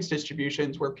earnings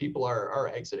distributions where people are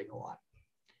exiting a lot.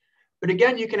 But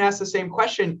again, you can ask the same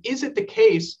question, is it the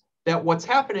case that what's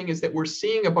happening is that we're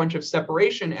seeing a bunch of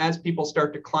separation as people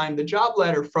start to climb the job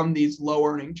ladder from these low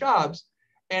earning jobs?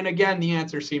 And again, the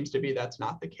answer seems to be that's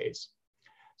not the case.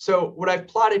 So what I've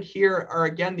plotted here are,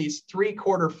 again, these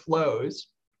 3-quarter flows.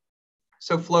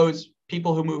 So flows,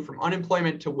 people who move from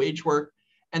unemployment to wage work.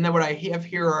 And then what I have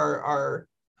here are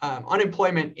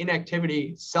unemployment,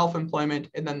 inactivity, self-employment,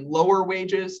 and then lower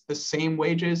wages, the same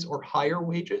wages, or higher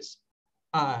wages.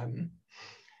 And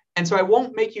so I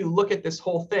won't make you look at this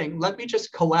whole thing. Let me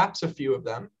just collapse a few of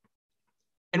them.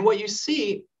 And what you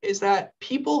see is that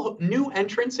people, new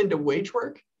entrants into wage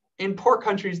work, in poor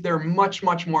countries, they're much,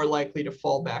 much more likely to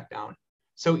fall back down.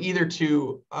 So either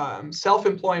to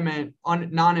self-employment,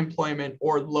 non-employment,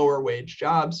 or lower wage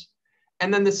jobs.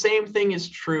 And then the same thing is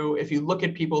true if you look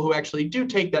at people who actually do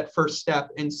take that first step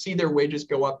and see their wages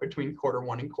go up between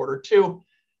Q1 and Q2.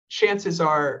 Chances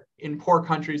are in poor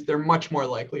countries, they're much more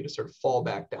likely to sort of fall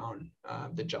back down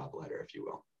the job ladder, if you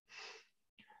will.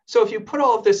 So if you put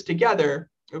all of this together,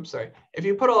 if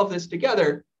you put all of this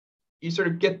together, you sort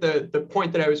of get the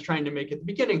point that I was trying to make at the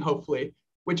beginning, hopefully,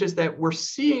 which is that we're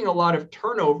seeing a lot of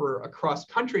turnover across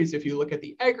countries. If you look at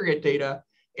the aggregate data,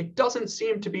 it doesn't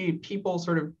seem to be people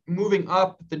sort of moving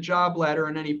up the job ladder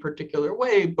in any particular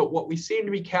way, but what we seem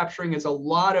to be capturing is a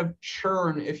lot of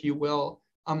churn, if you will,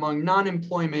 among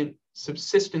non-employment,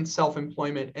 subsistence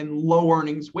self-employment, and low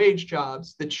earnings wage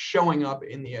jobs that's showing up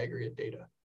in the aggregate data.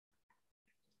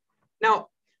 Now,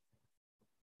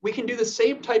 we can do the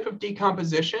same type of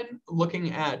decomposition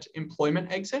looking at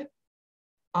employment exit.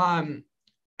 And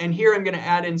here I'm going to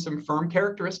add in some firm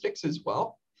characteristics as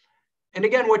well. And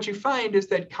again, what you find is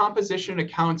that composition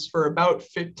accounts for about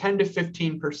 10 to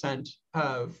 15%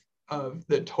 of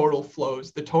the total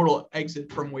flows, the total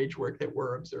exit from wage work that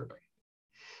we're observing.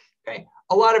 Okay,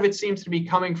 a lot of it seems to be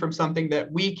coming from something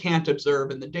that we can't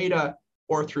observe in the data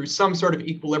or through some sort of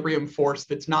equilibrium force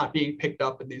that's not being picked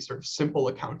up in these sort of simple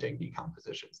accounting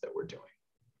decompositions that we're doing.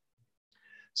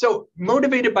 So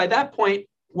motivated by that point,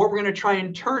 what we're going to try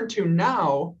and turn to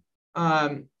now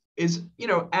is,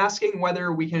 asking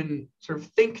whether we can sort of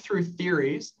think through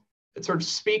theories that sort of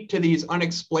speak to these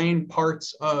unexplained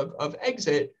parts of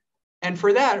exit. And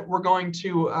for that, we're going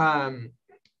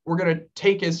to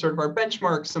take as sort of our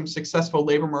benchmark some successful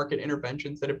labor market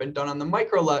interventions that have been done on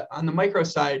the micro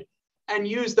side, and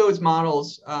use those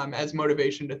models as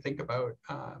motivation to think about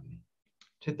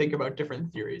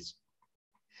different theories.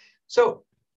 So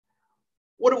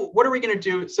what are we going to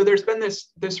do? So there's been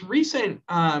this recent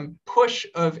push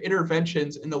of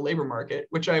interventions in the labor market,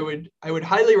 which I would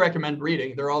highly recommend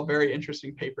reading. They're all very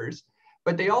interesting papers,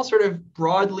 but they all sort of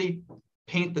broadly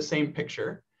paint the same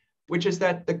picture, which is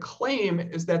that the claim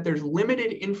is that there's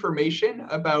limited information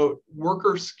about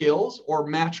worker skills or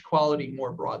match quality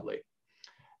more broadly.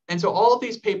 And so all of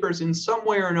these papers in some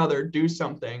way or another do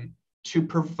something to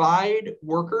provide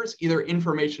workers either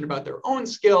information about their own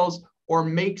skills or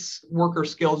makes worker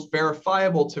skills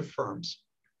verifiable to firms.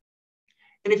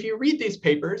 And if you read these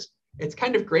papers, it's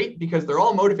kind of great because they're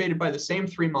all motivated by the same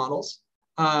three models.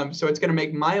 So it's going to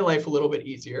make my life a little bit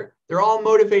easier. They're all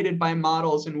motivated by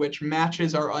models in which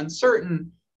matches are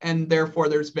uncertain, and therefore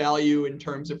there's value in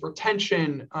terms of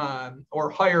retention or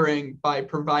hiring by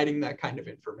providing that kind of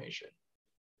information.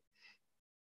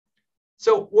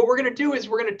 So what we're going to do is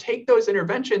we're going to take those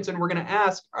interventions and we're going to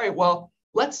ask, all right, well,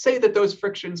 let's say that those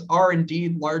frictions are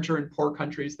indeed larger in poor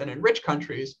countries than in rich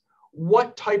countries.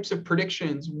 What types of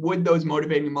predictions would those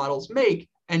motivating models make?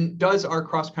 And does our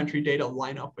cross-country data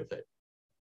line up with it?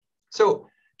 So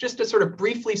just to sort of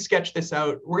briefly sketch this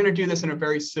out, we're going to do this in a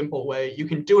very simple way. You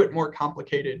can do it more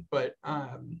complicated, but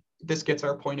this gets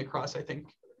our point across, I think,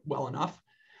 well enough.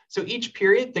 So each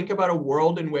period, think about a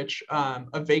world in which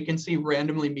a vacancy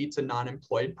randomly meets a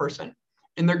non-employed person,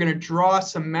 and they're going to draw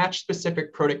some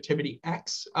match-specific productivity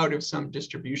X out of some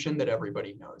distribution that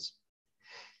everybody knows.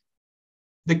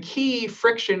 The key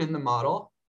friction in the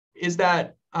model is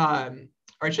that, or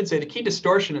I should say the key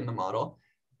distortion in the model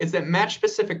is that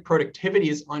match-specific productivity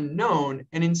is unknown,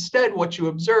 and instead what you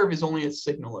observe is only a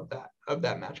signal of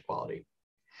that match quality.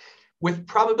 With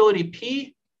probability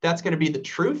P, that's going to be the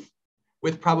truth.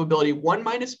 With probability 1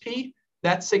 minus P,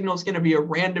 that signal is going to be a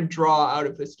random draw out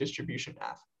of this distribution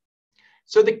F.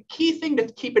 So the key thing to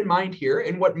keep in mind here,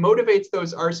 and what motivates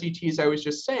those RCTs I was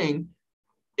just saying,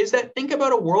 is that think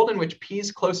about a world in which P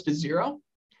is close to 0.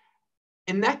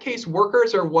 In that case,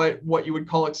 workers are what you would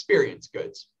call experience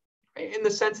goods, right? In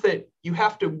the sense that you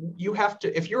have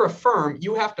to, if you're a firm,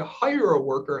 you have to hire a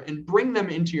worker and bring them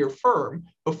into your firm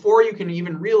before you can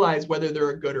even realize whether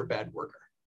they're a good or bad worker.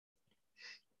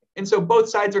 And so both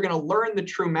sides are going to learn the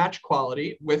true match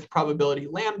quality with probability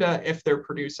lambda if they're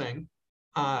producing,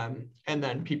 and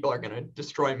then people are going to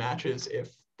destroy matches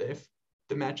if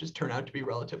the matches turn out to be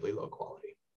relatively low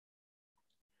quality.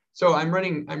 So I'm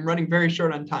running very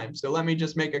short on time. So let me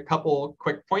just make a couple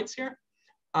quick points here.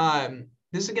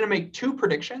 This is going to make two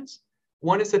predictions.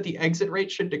 One is that the exit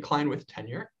rate should decline with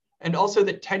tenure, and also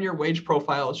that tenure wage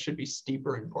profiles should be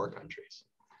steeper in poor countries.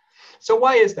 So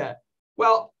why is that?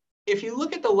 Well, if you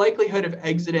look at the likelihood of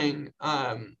exiting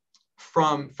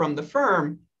from the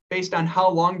firm based on how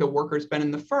long the worker's been in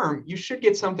the firm, you should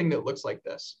get something that looks like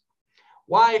this.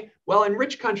 Why? Well, in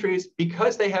rich countries,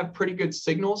 because they have pretty good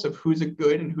signals of who's a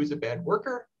good and who's a bad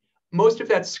worker, most of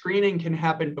that screening can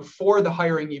happen before the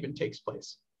hiring even takes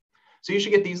place. So you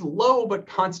should get these low but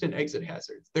constant exit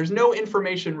hazards. There's no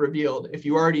information revealed if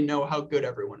you already know how good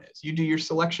everyone is. You do your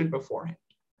selection beforehand.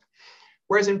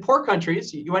 Whereas in poor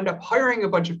countries, you end up hiring a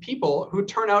bunch of people who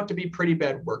turn out to be pretty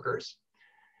bad workers.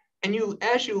 And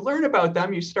as you learn about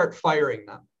them, you start firing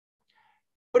them.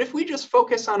 But if we just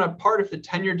focus on a part of the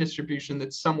tenure distribution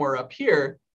that's somewhere up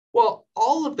here, well,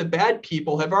 all of the bad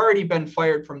people have already been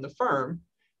fired from the firm.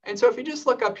 And so if you just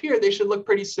look up here, they should look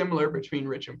pretty similar between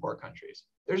rich and poor countries.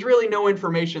 There's really no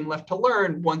information left to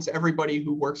learn once everybody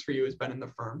who works for you has been in the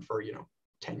firm for,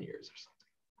 10 years or something.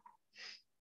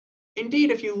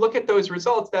 Indeed, if you look at those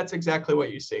results, that's exactly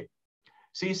what you see.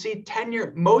 So you see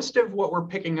tenure, most of what we're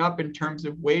picking up in terms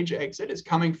of wage exit is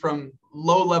coming from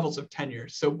low levels of tenure,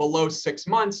 so below 6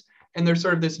 months. And there's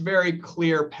sort of this very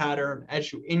clear pattern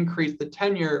as you increase the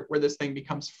tenure where this thing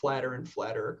becomes flatter and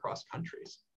flatter across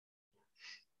countries.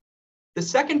 The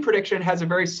second prediction has a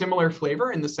very similar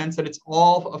flavor in the sense that it's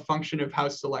all a function of how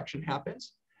selection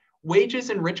happens. Wages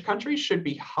in rich countries should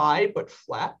be high but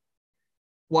flat.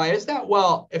 Why is that?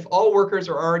 Well, if all workers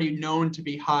are already known to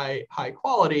be high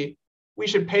quality, we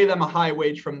should pay them a high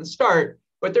wage from the start,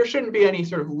 but there shouldn't be any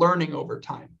sort of learning over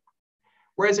time.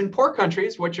 Whereas in poor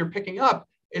countries, what you're picking up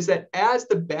is that as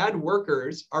the bad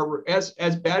workers are, as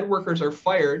bad workers are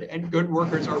fired and good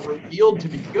workers are revealed to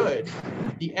be good,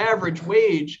 the average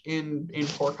wage in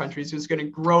poor countries is going to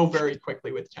grow very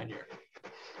quickly with tenure.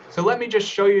 So let me just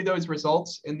show you those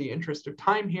results in the interest of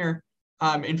time here.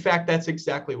 In fact, that's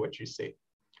exactly what you see.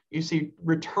 You see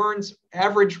returns,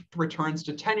 average returns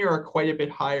to tenure are quite a bit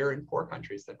higher in poor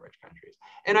countries than rich countries.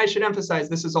 And I should emphasize,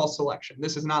 this is all selection.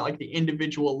 This is not like the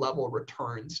individual level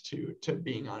returns to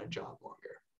being on a job longer.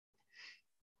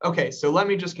 Okay, so let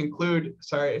me just conclude.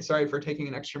 Sorry for taking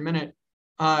an extra minute.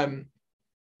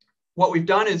 What we've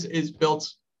done is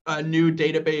built a new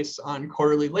database on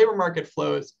quarterly labor market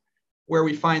flows, where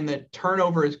we find that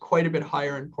turnover is quite a bit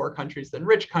higher in poor countries than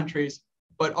rich countries,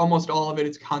 but almost all of it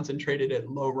is concentrated at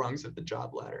low rungs of the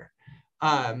job ladder.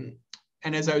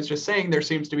 And as I was just saying, there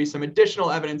seems to be some additional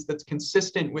evidence that's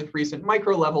consistent with recent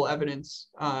micro-level evidence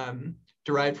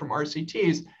derived from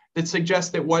RCTs that suggests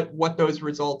that what those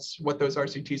results, what those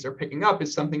RCTs are picking up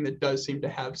is something that does seem to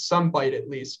have some bite, at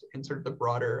least in sort of the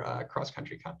broader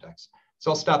cross-country context. So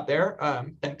I'll stop there.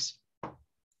 Thanks.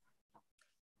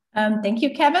 Thank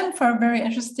you, Kevin, for a very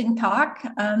interesting talk.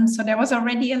 So there was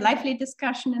already a lively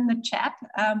discussion in the chat.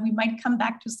 We might come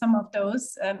back to some of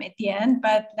those at the end,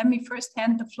 but let me first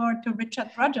hand the floor to Richard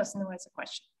Rogers, who has a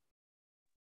question.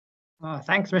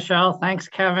 Thanks, Michelle. Thanks,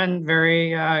 Kevin.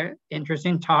 Very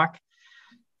interesting talk.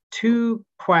 Two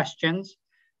questions.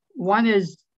 One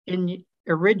is,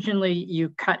 originally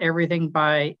you cut everything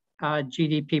by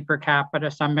GDP per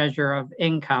capita, some measure of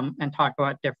income, and talk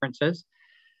about differences.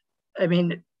 I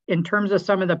mean, in terms of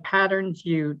some of the patterns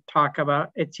you talk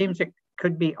about, it seems it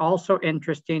could be also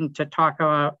interesting to talk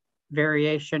about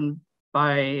variation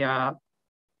by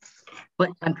split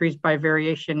countries by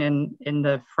variation in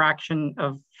the fraction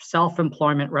of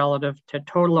self-employment relative to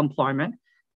total employment,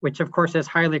 which of course is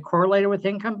highly correlated with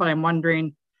income, but I'm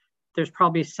wondering, there's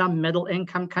probably some middle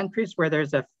income countries where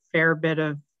there's a fair bit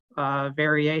of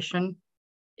variation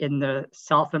in the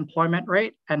self-employment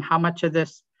rate, and how much of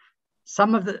this,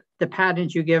 some of the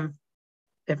patterns you give,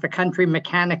 if a country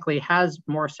mechanically has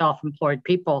more self-employed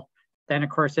people, then of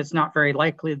course it's not very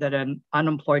likely that an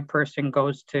unemployed person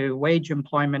goes to wage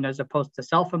employment as opposed to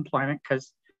self-employment,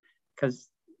 because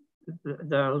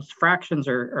those fractions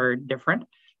are different.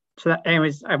 So that,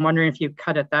 anyways, I'm wondering if you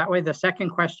cut it that way. The second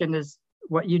question is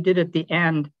what you did at the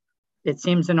end. It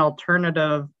seems an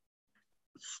alternative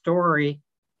story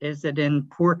is that in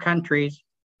poor countries,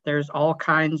 there's all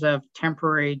kinds of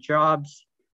temporary jobs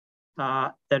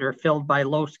that are filled by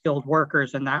low-skilled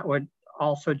workers, and that would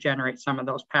also generate some of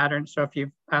those patterns. So if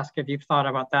you've thought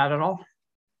about that at all.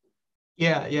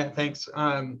 Yeah, thanks.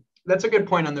 That's a good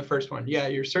point on the first one. Yeah,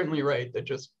 you're certainly right that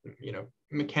just,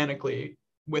 mechanically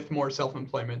with more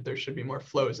self-employment, there should be more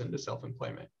flows into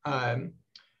self-employment.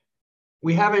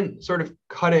 We haven't sort of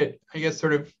cut it. I guess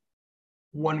sort of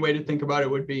one way to think about it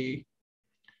would be,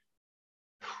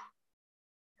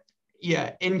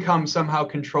 income somehow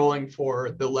controlling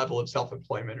for the level of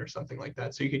self-employment or something like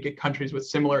that. So you could get countries with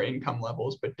similar income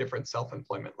levels, but different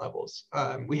self-employment levels.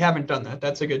 We haven't done that.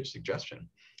 That's a good suggestion.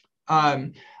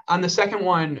 On the second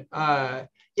one,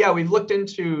 we've looked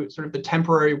into sort of the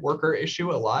temporary worker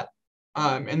issue a lot.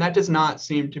 And that does not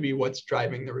seem to be what's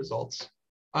driving the results.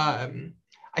 I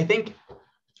think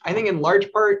in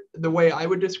large part, the way I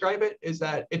would describe it is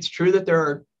that it's true that there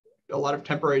are a lot of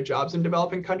temporary jobs in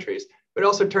developing countries, but it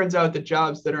also turns out that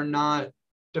jobs that are not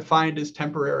defined as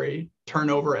temporary turn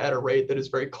over at a rate that is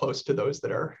very close to those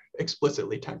that are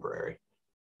explicitly temporary.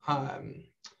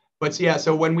 But yeah,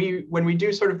 so when we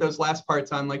do sort of those last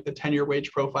parts on like the tenure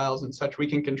wage profiles and such, we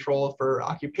can control for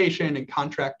occupation and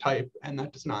contract type, and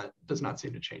that does not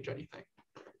seem to change anything.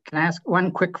 Can I ask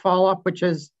one quick follow-up, which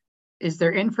is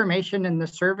there information in the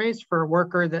surveys for a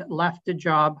worker that left a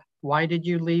job? Why did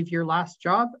you leave your last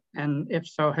job? And if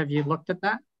so, have you looked at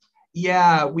that?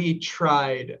 Yeah, we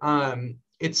tried.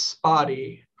 It's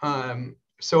spotty.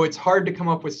 So it's hard to come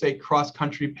up with, say,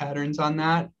 cross-country patterns on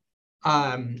that.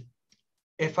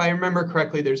 If I remember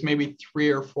correctly, there's maybe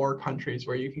 3 or 4 countries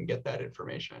where you can get that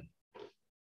information.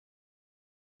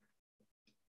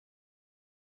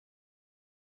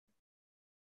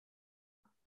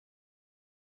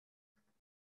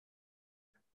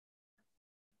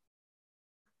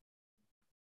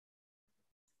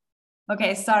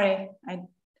 Okay, sorry.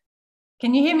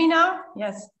 Can you hear me now?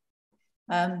 Yes.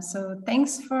 So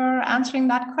thanks for answering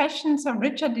that question. So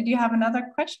Richard, did you have another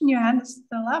question? Your hand is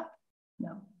still up?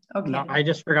 No. Okay. No, I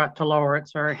just forgot to lower it,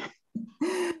 sorry.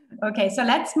 Okay, so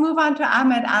let's move on to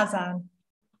Ahmed Azan.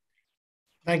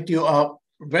 Thank you.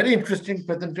 Very interesting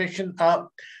presentation.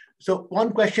 So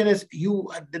one question is, you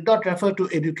did not refer to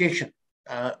education.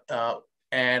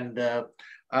 And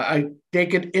I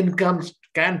take it incomes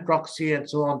can proxy and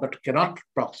so on, but cannot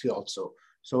proxy also.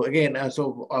 So again,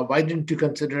 why didn't you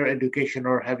consider education,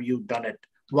 or have you done it?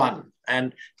 One.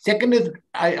 And second is,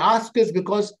 I ask this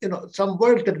because, some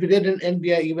work that we did in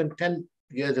India even 10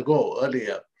 years ago,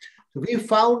 earlier, so we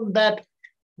found that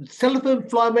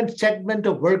self-employment segment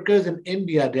of workers in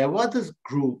India, there was this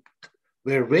group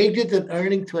where wages and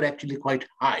earnings were actually quite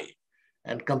high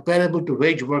and comparable to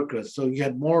wage workers. So you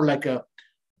had more like a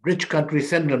rich country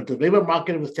syndrome. The labor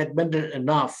market was segmented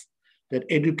enough that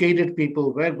educated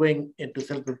people were going into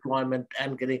self-employment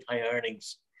and getting high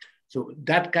earnings. So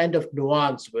that kind of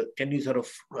nuance, can you sort of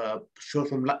throw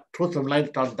some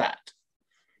light on that?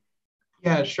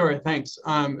 Yeah, sure, thanks.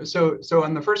 So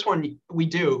on the first one, we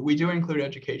do include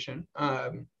education.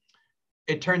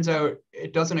 It turns out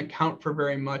it doesn't account for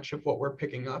very much of what we're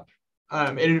picking up.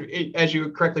 As you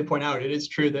correctly point out, it is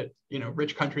true that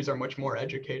rich countries are much more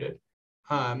educated.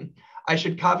 I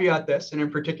should caveat this, and in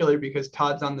particular because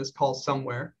Todd's on this call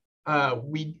somewhere,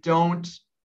 we don't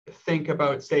think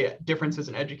about, say, differences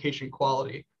in education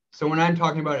quality. So when I'm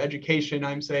talking about education,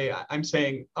 I'm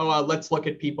saying, let's look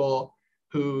at people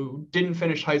who didn't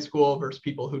finish high school versus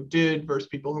people who did versus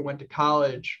people who went to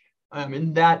college.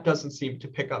 And that doesn't seem to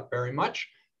pick up very much.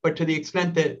 But to the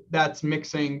extent that that's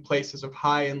mixing places of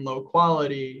high and low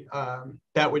quality,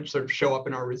 that would sort of show up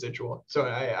in our residual. So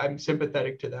I'm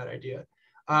sympathetic to that idea.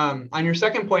 On your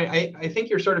second point, I think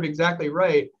you're sort of exactly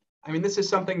right. I mean, this is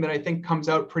something that I think comes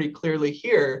out pretty clearly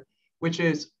here, which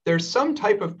is there's some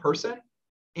type of person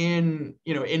in,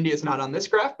 India's not on this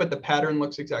graph, but the pattern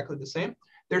looks exactly the same.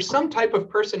 There's some type of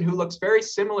person who looks very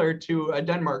similar to a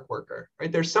Denmark worker,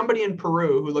 right? There's somebody in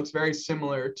Peru who looks very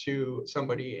similar to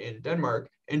somebody in Denmark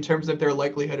in terms of their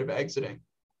likelihood of exiting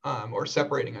or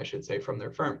separating, I should say, from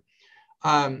their firm.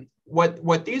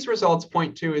 What these results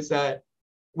point to is that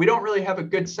we don't really have a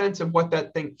good sense of what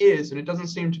that thing is, and it doesn't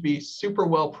seem to be super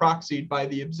well proxied by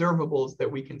the observables that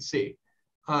we can see.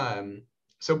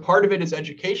 So part of it is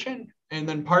education, and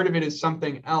then part of it is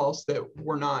something else that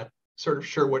we're not sort of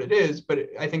sure what it is, but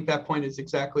I think that point is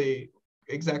exactly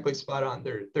spot on.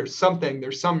 There's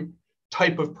some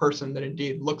type of person that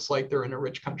indeed looks like they're in a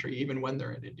rich country, even when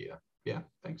they're in India. Yeah,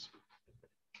 thanks.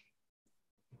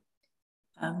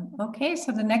 Okay,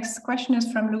 so the next question is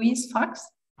from Louise Fox.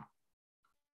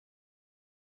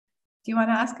 Do you want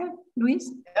to ask it,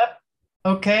 Louise? Yep.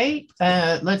 Okay,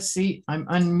 let's see. I'm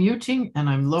unmuting and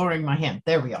I'm lowering my hand.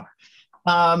 There we are.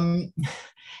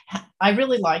 I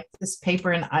really like this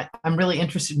paper, and I'm really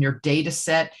interested in your data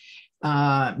set.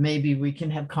 Maybe we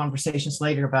can have conversations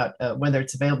later about whether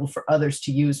it's available for others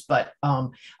to use, but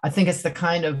I think it's the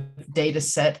kind of data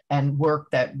set and work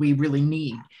that we really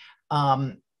need.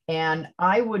 And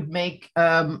I would make,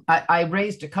 I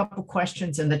raised a couple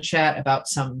questions in the chat about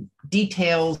some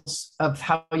details of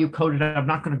how you coded it. I'm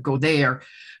not going to go there,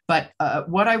 but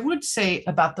what I would say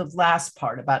about the last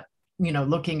part about,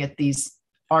 looking at these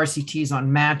RCTs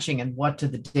on matching and what do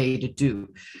the data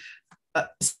do.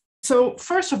 So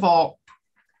first of all,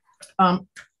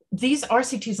 these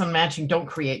RCTs on matching don't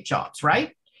create jobs,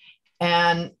 right?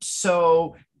 And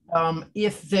so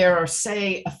if there are,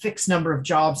 say, a fixed number of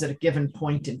jobs at a given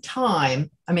point in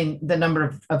time, I mean, the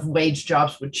number of wage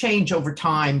jobs would change over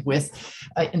time with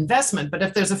investment. But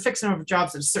if there's a fixed number of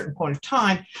jobs at a certain point of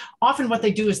time, often what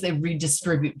they do is they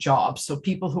redistribute jobs. So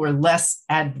people who are less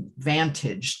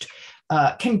advantaged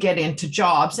can get into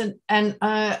jobs. And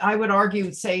I would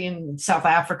argue, say, in South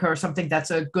Africa or something,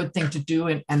 that's a good thing to do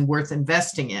and worth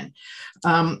investing in.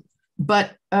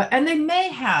 And they may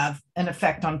have an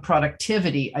effect on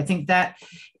productivity. I think that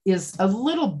is a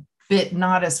little bit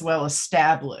not as well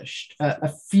established.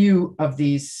 A few of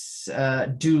these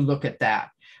do look at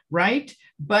that, right?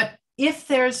 But if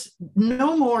there's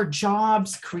no more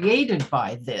jobs created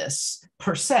by this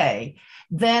per se,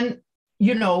 then,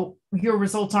 your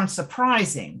results aren't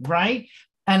surprising, right?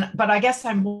 But I guess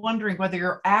I'm wondering whether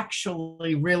you're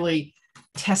actually really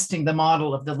testing the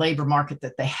model of the labor market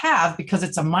that they have, because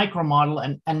it's a micro model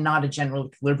and not a general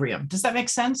equilibrium. Does that make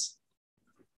sense?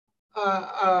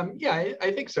 Yeah,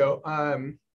 I think so.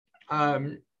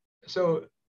 So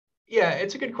yeah,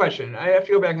 it's a good question. I have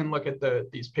to go back and look at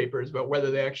these papers about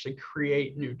whether they actually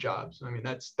create new jobs. I mean,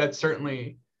 that's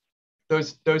certainly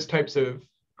those types of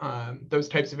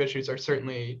issues are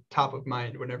certainly top of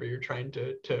mind whenever you're trying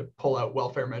to pull out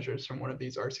welfare measures from one of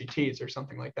these RCTs or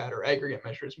something like that, or aggregate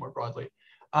measures more broadly.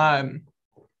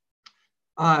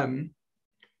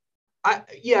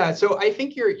 Yeah, so I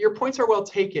think your points are well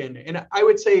taken. And I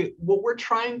would say what we're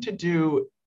trying to do,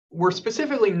 we're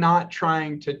specifically not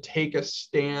trying to take a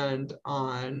stand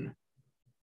on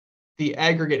the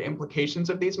aggregate implications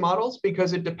of these models,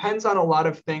 because it depends on a lot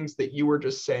of things that you were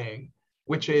just saying,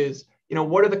 which is,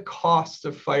 what are the costs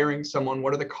of firing someone?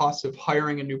 What are the costs of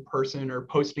hiring a new person or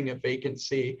posting a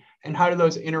vacancy? And how do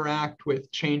those interact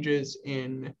with changes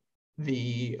in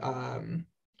the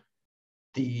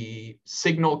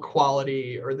signal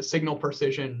quality or the signal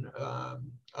precision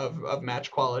of match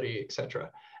quality, et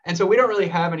cetera. And so we don't really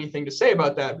have anything to say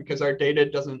about that because our data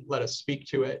doesn't let us speak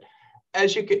to it.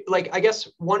 As you could, I guess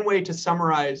one way to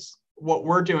summarize what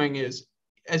we're doing is,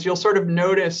 as you'll sort of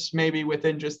notice maybe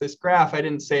within just this graph, I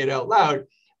didn't say it out loud,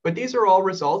 but these are all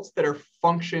results that are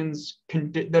functions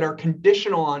that are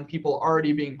conditional on people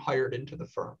already being hired into the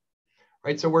firm,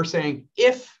 right? So we're saying,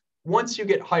 if once you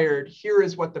get hired, here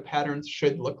is what the patterns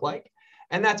should look like.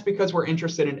 And that's because we're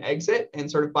interested in exit, and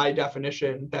sort of by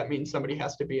definition, that means somebody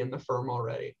has to be in the firm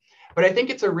already. But I think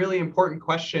it's a really important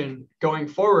question going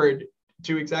forward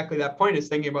to exactly that point, is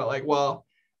thinking about well,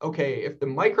 okay, if the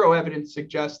micro evidence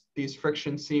suggests these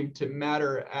frictions seem to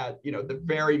matter at the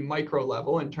very micro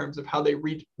level in terms of how they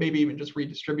maybe even just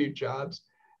redistribute jobs,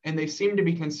 and they seem to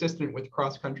be consistent with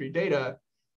cross-country data,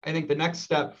 I think the next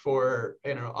step for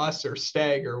us or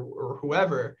STEG or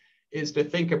whoever is to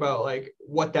think about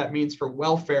what that means for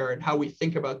welfare and how we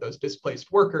think about those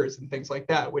displaced workers and things like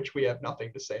that, which we have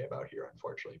nothing to say about here,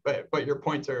 unfortunately. But your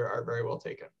points are very well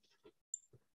taken.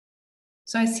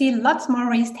 So I see lots more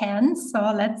raised hands.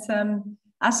 So let's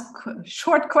ask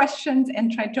short questions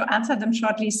and try to answer them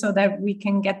shortly so that we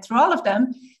can get through all of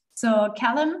them. So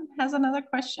Callum has another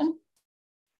question.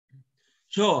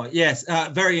 Sure, yes,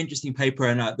 very interesting paper,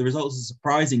 and the results are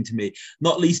surprising to me,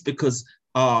 not least because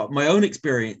my own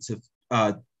experience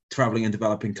of traveling in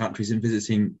developing countries and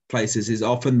visiting places is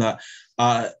often that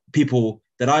people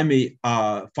that I meet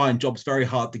find jobs very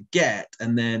hard to get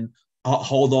and then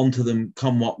hold on to them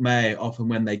come what may, often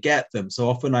when they get them. So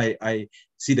often I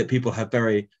see that people have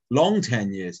very long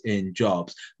tenures in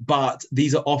jobs, but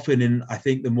these are often in, I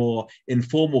think, the more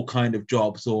informal kind of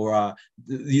jobs, or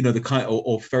the kind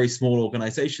or very small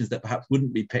organizations that perhaps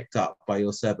wouldn't be picked up by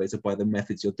your surveys or by the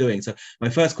methods you're doing. So my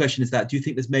first question is that, do you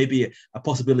think there's maybe a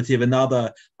possibility of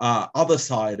another other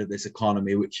side of this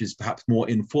economy, which is perhaps more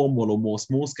informal or more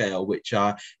small scale, which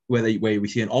where we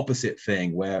see an opposite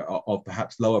thing, where of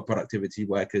perhaps lower productivity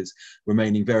workers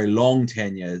remaining very long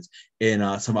tenured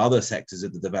in some other sectors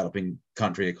of the developing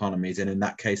country economies, and in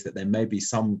that case that there may be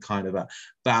some kind of a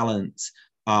balance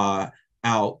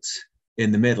out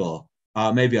in the middle?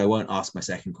 Maybe I won't ask my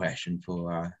second question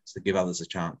to give others a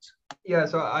chance. Yeah,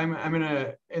 so I'm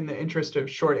gonna, in the interest of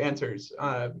short answers,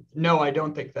 no, I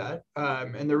don't think that.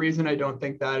 And the reason I don't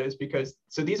think that is because,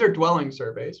 so these are dwelling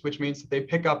surveys, which means that they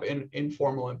pick up in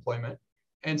informal employment.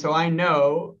 And so I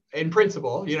know, in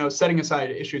principle, setting aside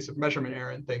issues of measurement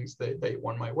error and things that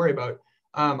one might worry about,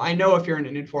 I know if you're in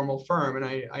an informal firm,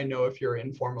 and I know if you're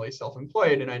informally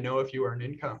self-employed, and I know if you earn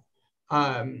income,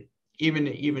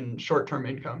 even short-term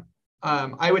income.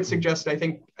 I would suggest, I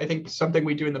think something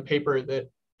we do in the paper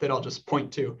that I'll just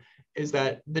point to is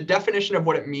that the definition of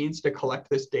what it means to collect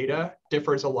this data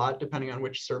differs a lot depending on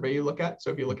which survey you look at.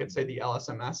 So if you look at, say, the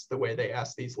LSMS, the way they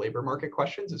ask these labor market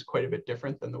questions is quite a bit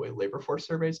different than the way labor force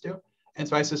surveys do. And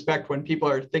so I suspect when people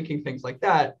are thinking things like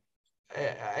that,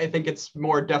 I think it's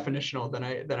more definitional than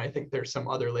I think there's some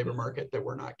other labor market that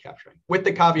we're not capturing, with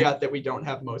the caveat that we don't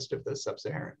have most of the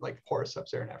sub-Saharan, poor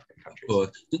sub-Saharan African countries. Sure.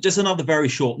 Just another very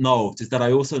short note is that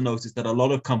I also noticed that a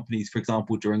lot of companies, for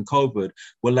example, during COVID,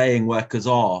 were laying workers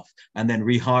off and then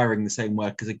rehiring the same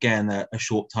workers again a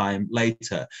short time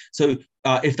later. So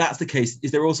if that's the case,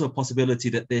 is there also a possibility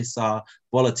that this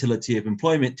volatility of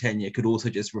employment tenure could also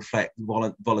just reflect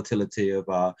volatility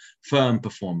of firm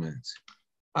performance?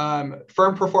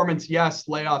 Firm performance, yes.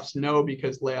 Layoffs, no,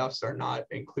 because layoffs are not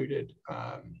included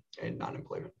in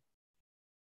non-employment.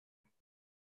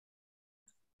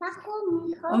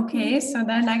 Okay, so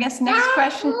then I guess next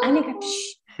question. Annika,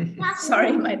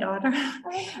 sorry, my daughter.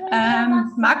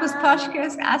 Markus Poschke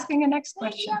is asking a next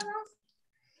question.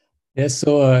 Yes,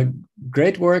 so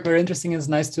great work, very interesting. It's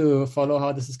nice to follow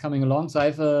how this is coming along. So I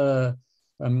have a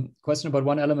question about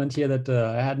one element here that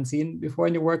I hadn't seen before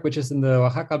in your work, which is in the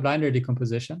Oaxaca blinder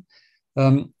decomposition.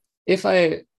 If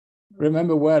I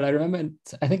remember well,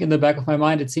 I think in the back of my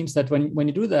mind, it seems that when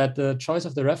you do that, the choice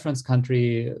of the reference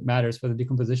country matters for the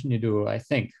decomposition you do, I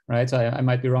think, right? So I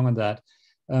might be wrong on that.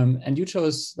 And you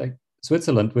chose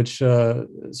Switzerland, which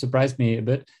surprised me a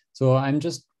bit. So I'm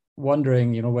just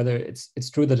wondering, whether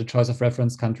it's true that the choice of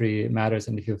reference country matters,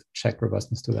 and if you've checked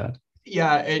robustness to that.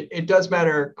 Yeah, it does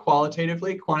matter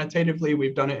qualitatively. Quantitatively,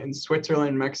 we've done it in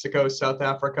Switzerland, Mexico, South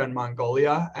Africa, and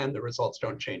Mongolia, and the results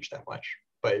don't change that much.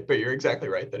 But you're exactly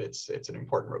right that it's an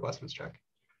important robustness check.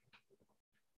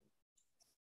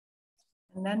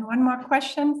 And then one more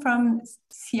question from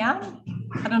Sian.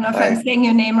 I don't know if I'm saying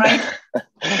your name right.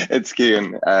 It's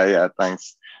Kian. Yeah,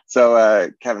 thanks. So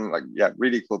Kevin,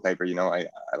 really cool paper. I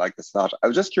like this a lot. I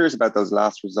was just curious about those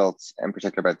last results, in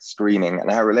particular about screening,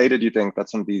 and how related you think that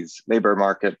some of these labor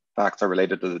market facts are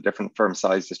related to the different firm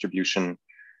size distribution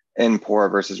in poor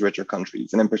versus richer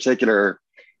countries. And in particular,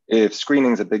 if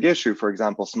screening is a big issue, for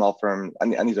example, small firms,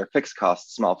 and these are fixed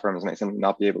costs, small firms may simply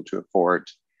not be able to afford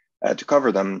to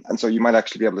cover them. And so you might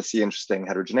actually be able to see interesting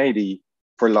heterogeneity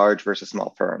for large versus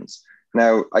small firms.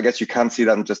 Now, I guess you can't see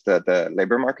that in just the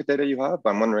labor market data you have, but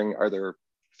I'm wondering, are there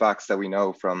facts that we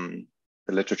know from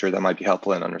the literature that might be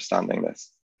helpful in understanding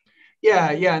this? Yeah,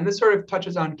 and this sort of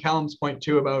touches on Callum's point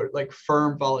too about like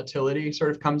firm volatility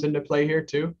sort of comes into play here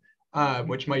too,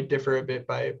 which might differ a bit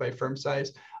by firm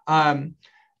size.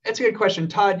 It's a good question.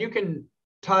 Todd, you can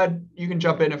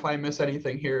jump in if I miss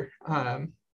anything here.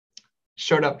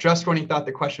 Showed up just when he thought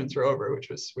the questions were over, which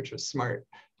was smart.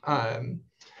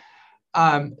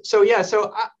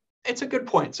 It's a good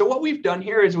point. So what we've done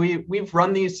here is we've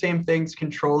run these same things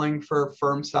controlling for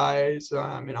firm size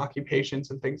and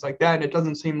occupations and things like that. And it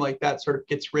doesn't seem like that sort of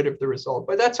gets rid of the result,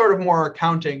 but that's sort of more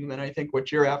accounting than I think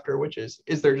what you're after, which is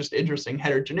there just interesting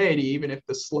heterogeneity, even if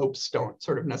the slopes don't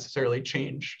sort of necessarily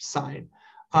change sign?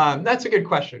 That's a good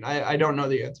question. I don't know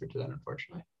the answer to that,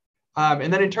 unfortunately.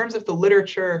 And then in terms of the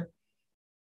literature,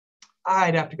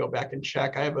 I'd have to go back and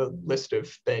check. I have a list of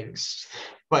things,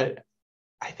 but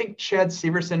I think Chad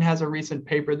Severson has a recent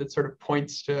paper that sort of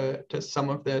points to some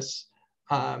of this,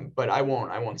 but I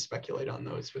won't speculate on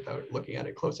those without looking at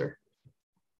it closer.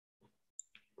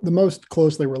 The most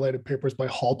closely related paper is by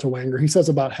Halterwanger. He says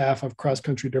about half of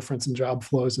cross-country difference in job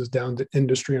flows is down to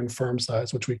industry and firm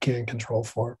size, which we can control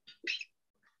for.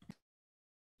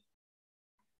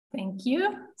 Thank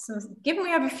you. So given we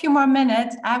have a few more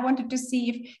minutes, I wanted to see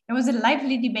if there was a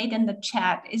lively debate in the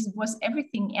chat. Was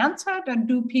everything answered, or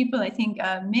do people, I think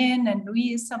Min and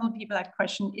Louis, several people had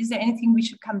questioned, is there anything we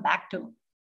should come back to?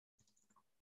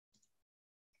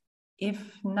 If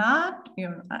not,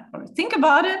 think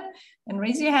about it and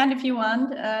raise your hand if you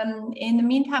want. In the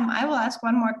meantime, I will ask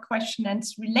one more question, and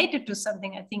it's related to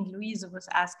something I think Louisa was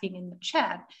asking in the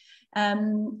chat.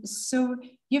 So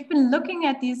you've been looking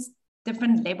at these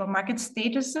different labor market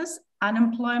statuses,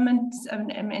 unemployment,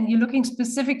 and you're looking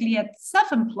specifically at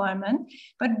self-employment,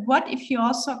 but what if you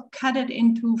also cut it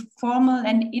into formal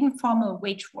and informal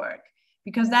wage work?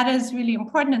 Because that is really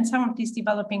important in some of these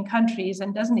developing countries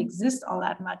and doesn't exist all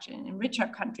that much in richer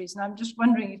countries. And I'm just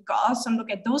wondering if you could also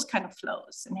look at those kind of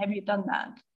flows, and have you done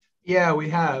that? Yeah, we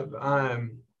have.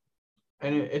 And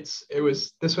this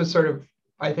was sort of,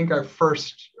 I think, our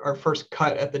first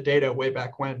cut at the data way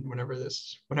back whenever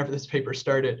this paper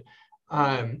started.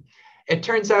 It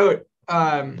turns out,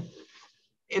 in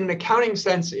an accounting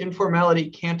sense,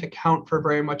 informality can't account for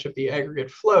very much of the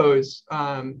aggregate flows.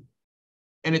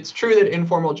 And it's true that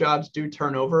informal jobs do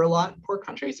turn over a lot in poor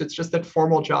countries. It's just that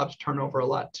formal jobs turn over a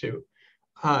lot too.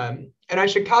 And I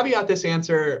should caveat this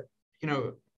answer,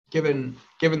 given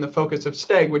the focus of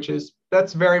STEG, which is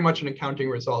that's very much an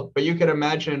accounting result. But you could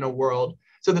imagine a world.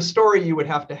 So the story you would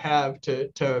have to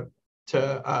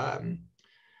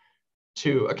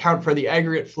account for the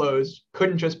aggregate flows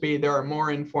couldn't just be there are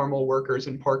more informal workers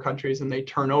in poor countries and they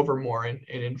turn over more in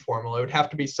informal. It would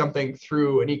have to be something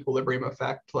through an equilibrium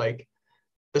effect, like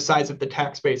the size of the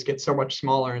tax base gets so much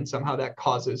smaller and somehow that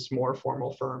causes more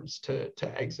formal firms to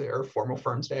exit, or formal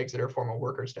firms to exit, or formal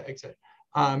workers to exit.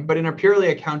 But in a purely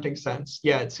accounting sense,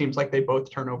 yeah, it seems like they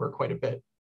both turn over quite a bit.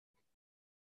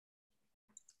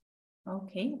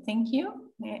 Okay, thank you.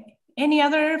 Any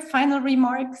other final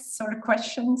remarks or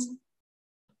questions?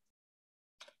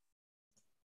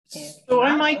 So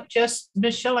I might just,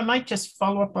 Michelle, I might just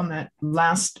follow up on that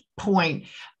last point.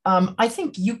 I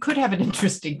think you could have an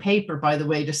interesting paper, by the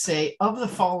way, to say of the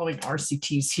following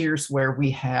RCTs, here's where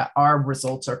we have our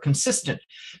results are consistent.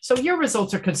 So your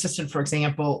results are consistent, for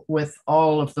example, with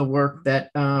all of the work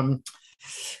that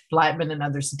Blattman and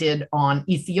others did on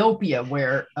Ethiopia,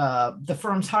 where the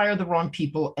firms hire the wrong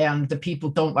people and the people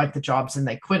don't like the jobs and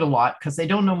they quit a lot because they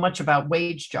don't know much about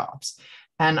wage jobs.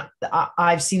 And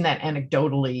I've seen that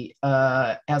anecdotally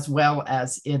as well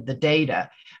as in the data,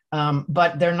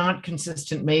 but they're not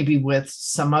consistent maybe with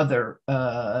some other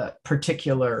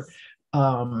particular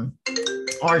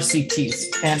RCTs.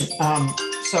 And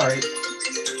sorry.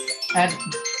 And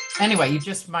anyway, you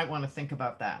just might want to think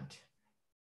about that.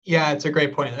 Yeah, it's a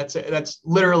great point. That's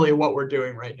literally what we're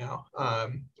doing right now.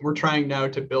 We're trying now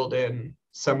to build in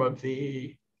some of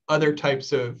the other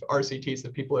types of RCTs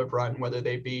that people have run, whether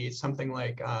they be something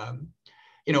like,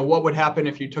 what would happen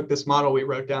if you took this model we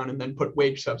wrote down and then put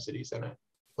wage subsidies in it?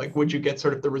 like would you get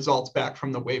sort of the results back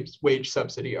from the wage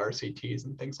subsidy RCTs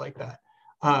and things like that.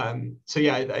 So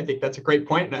yeah, I think that's a great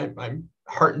point, and I'm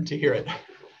heartened to hear it.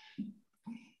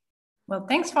 Well,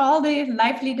 thanks for all the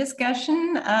lively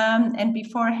discussion. And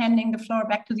before handing the floor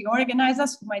back to the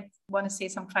organizers who might want to say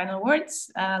some final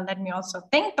words, let me also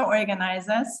thank the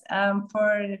organizers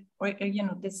for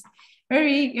this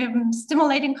very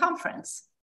stimulating conference.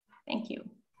 Thank you.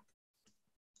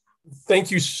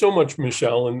 Thank you so much,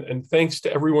 Michelle, and thanks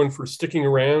to everyone for sticking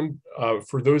around.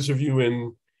 For those of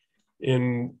you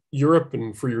in Europe,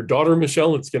 and for your daughter,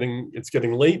 Michelle, it's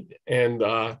getting late, and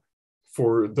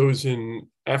for those in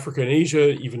Africa and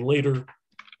Asia, even later.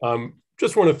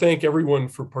 Just want to thank everyone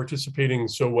for participating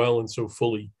so well and so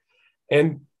fully.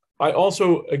 And I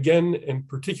also, again, and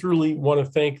particularly want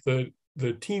to thank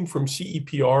the team from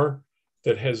CEPR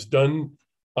that has done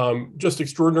just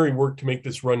extraordinary work to make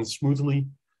this run smoothly.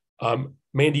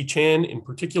 Mandy Chan in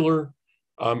particular,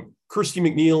 Kirsty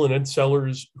McNeil and Ed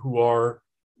Sellers, who are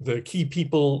the key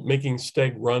people making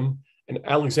STEG run, and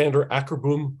Alexander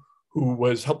Ackerboom, who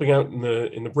was helping out in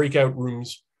the breakout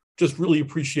rooms. Just really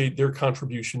appreciate their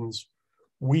contributions.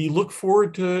 We look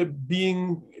forward to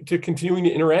continuing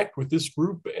to interact with this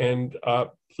group, and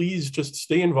please just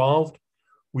stay involved.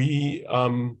 We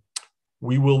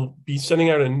will be sending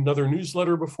out another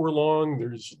newsletter before long.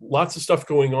 There's lots of stuff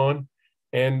going on,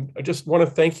 and I just want to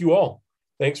thank you all.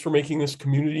 Thanks for making this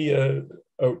community an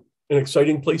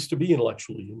exciting place to be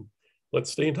intellectually, and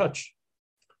let's stay in touch.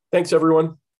 Thanks,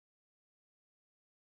 everyone.